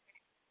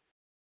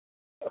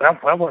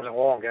wasn't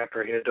long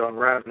after he had done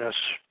Ravenous.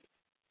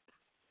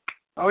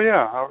 Oh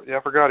yeah, I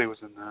forgot he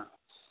was in that.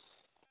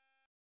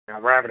 Yeah,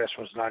 Ravenous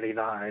was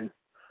 99.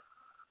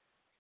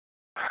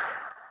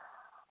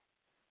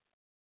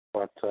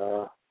 But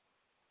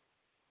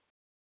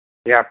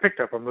yeah, I picked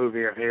up a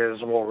movie of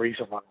his, a more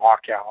recent one,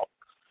 Lockout.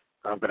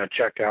 I'm gonna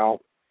check out.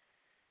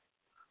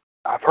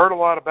 I've heard a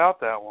lot about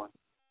that one.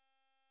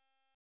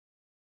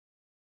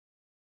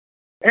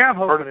 Yeah, I'm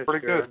hoping it's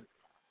pretty good.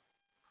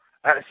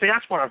 See,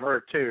 that's what I've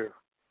heard too.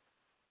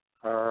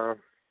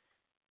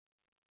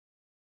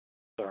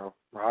 So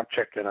I'll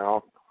check it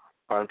out.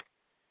 But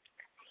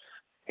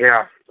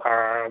yeah,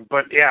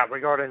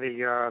 regarding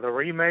the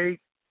remake,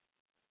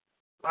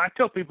 I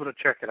tell people to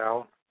check it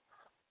out.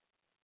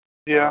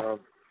 Yeah,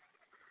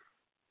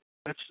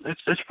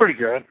 it's pretty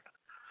good.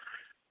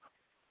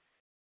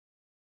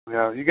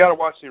 Yeah, you got to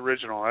watch the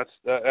original.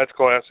 That's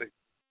classic.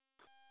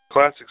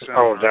 Classic cinema.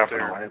 Oh, right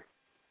definitely. there.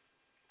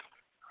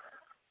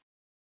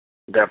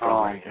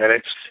 Definitely. And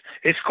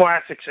it's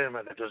classic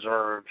cinema that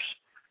deserves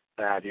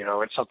that,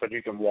 it's something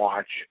you can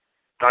watch.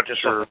 Not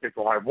just something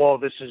people are like, well,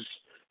 this is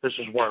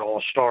where it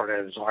all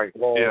started. It's like,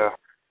 well,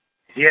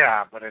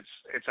 yeah, but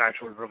it's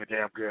actually really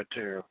damn good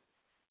too.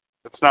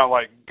 It's not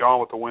like Gone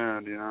with the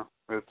Wind,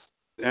 It's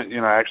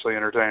actually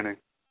entertaining.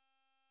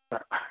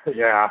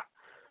 Yeah.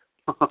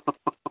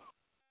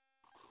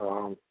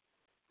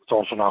 It's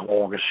also not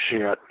long as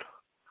shit.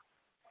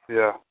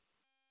 Yeah.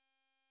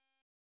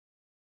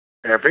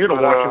 Yeah, if you're going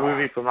to watch a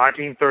movie from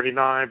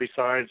 1939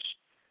 besides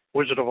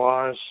Wizard of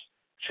Oz,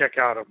 check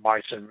out Of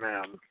Mice and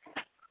Men.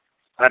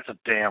 That's a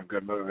damn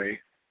good movie.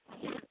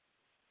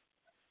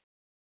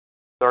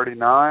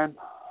 39?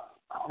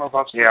 I don't know if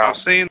I've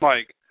seen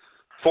like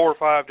 4 or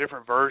 5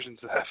 different versions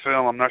of that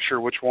film. I'm not sure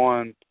which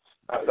one.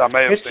 I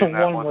may have seen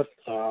that one. It's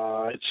the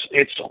one with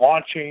it's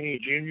Lon Chaney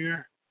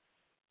Jr.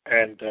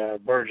 and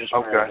Burgess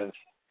Meredith.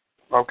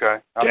 Okay.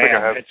 I think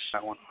I have seen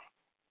that one.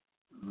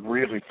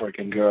 Really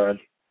freaking good.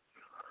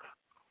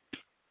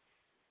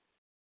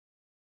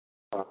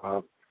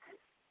 I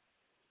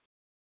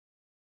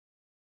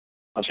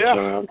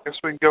guess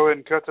we can go ahead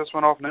and cut this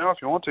one off now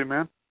if you want to,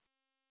 man.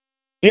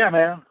 Yeah,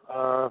 man.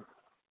 I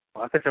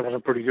think that was a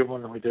pretty good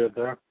one that we did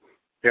there.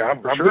 Yeah,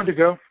 I'm sure. good to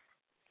go.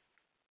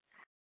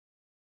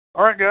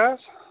 All right, guys.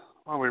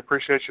 Well, we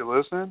appreciate you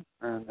listening.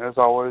 And as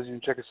always, you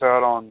can check us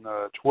out on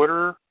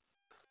Twitter,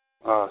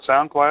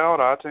 SoundCloud,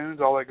 iTunes,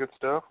 all that good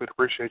stuff. We'd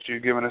appreciate you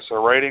giving us a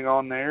rating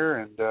on there.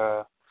 And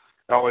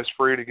always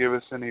free to give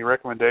us any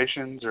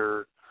recommendations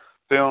or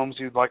films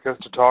you'd like us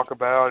to talk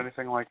about,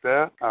 anything like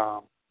that.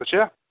 But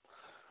yeah,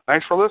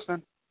 thanks for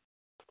listening.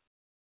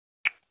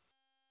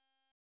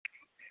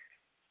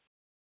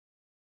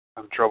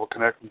 I'm having trouble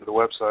connecting to the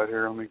website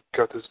here. Let me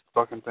cut this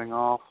fucking thing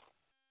off.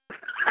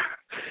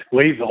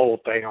 Leave the whole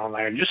thing on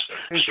there. Just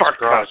start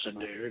cussing,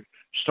 dude.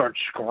 Start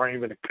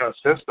screaming and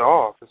cussing. Pissed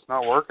off. It's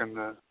not working.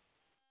 The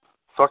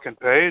fucking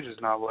page is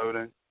not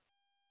loading.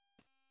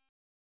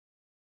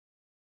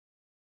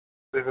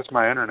 See if it's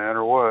my internet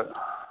or what.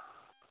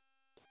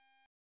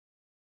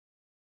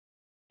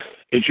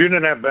 Is your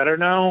internet better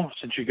now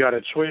since you got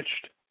it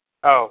switched?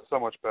 Oh, so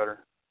much better.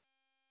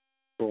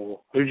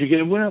 Cool. Who'd you get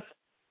it with?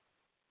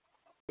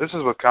 This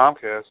is with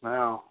Comcast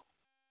now.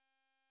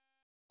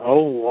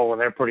 Oh, well,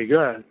 they're pretty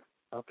good.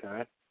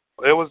 Okay.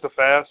 It was the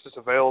fastest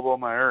available in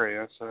my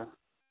area, so.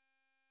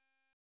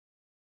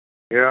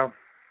 Yeah.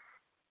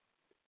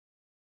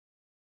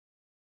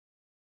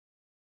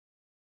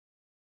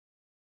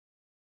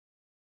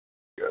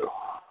 Go.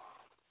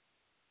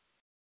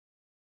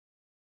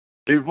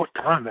 Dude, what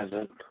time is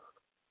it?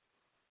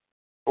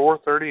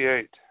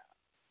 4:38.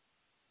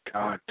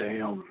 God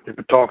damn. You've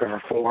been talking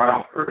for 4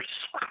 hours.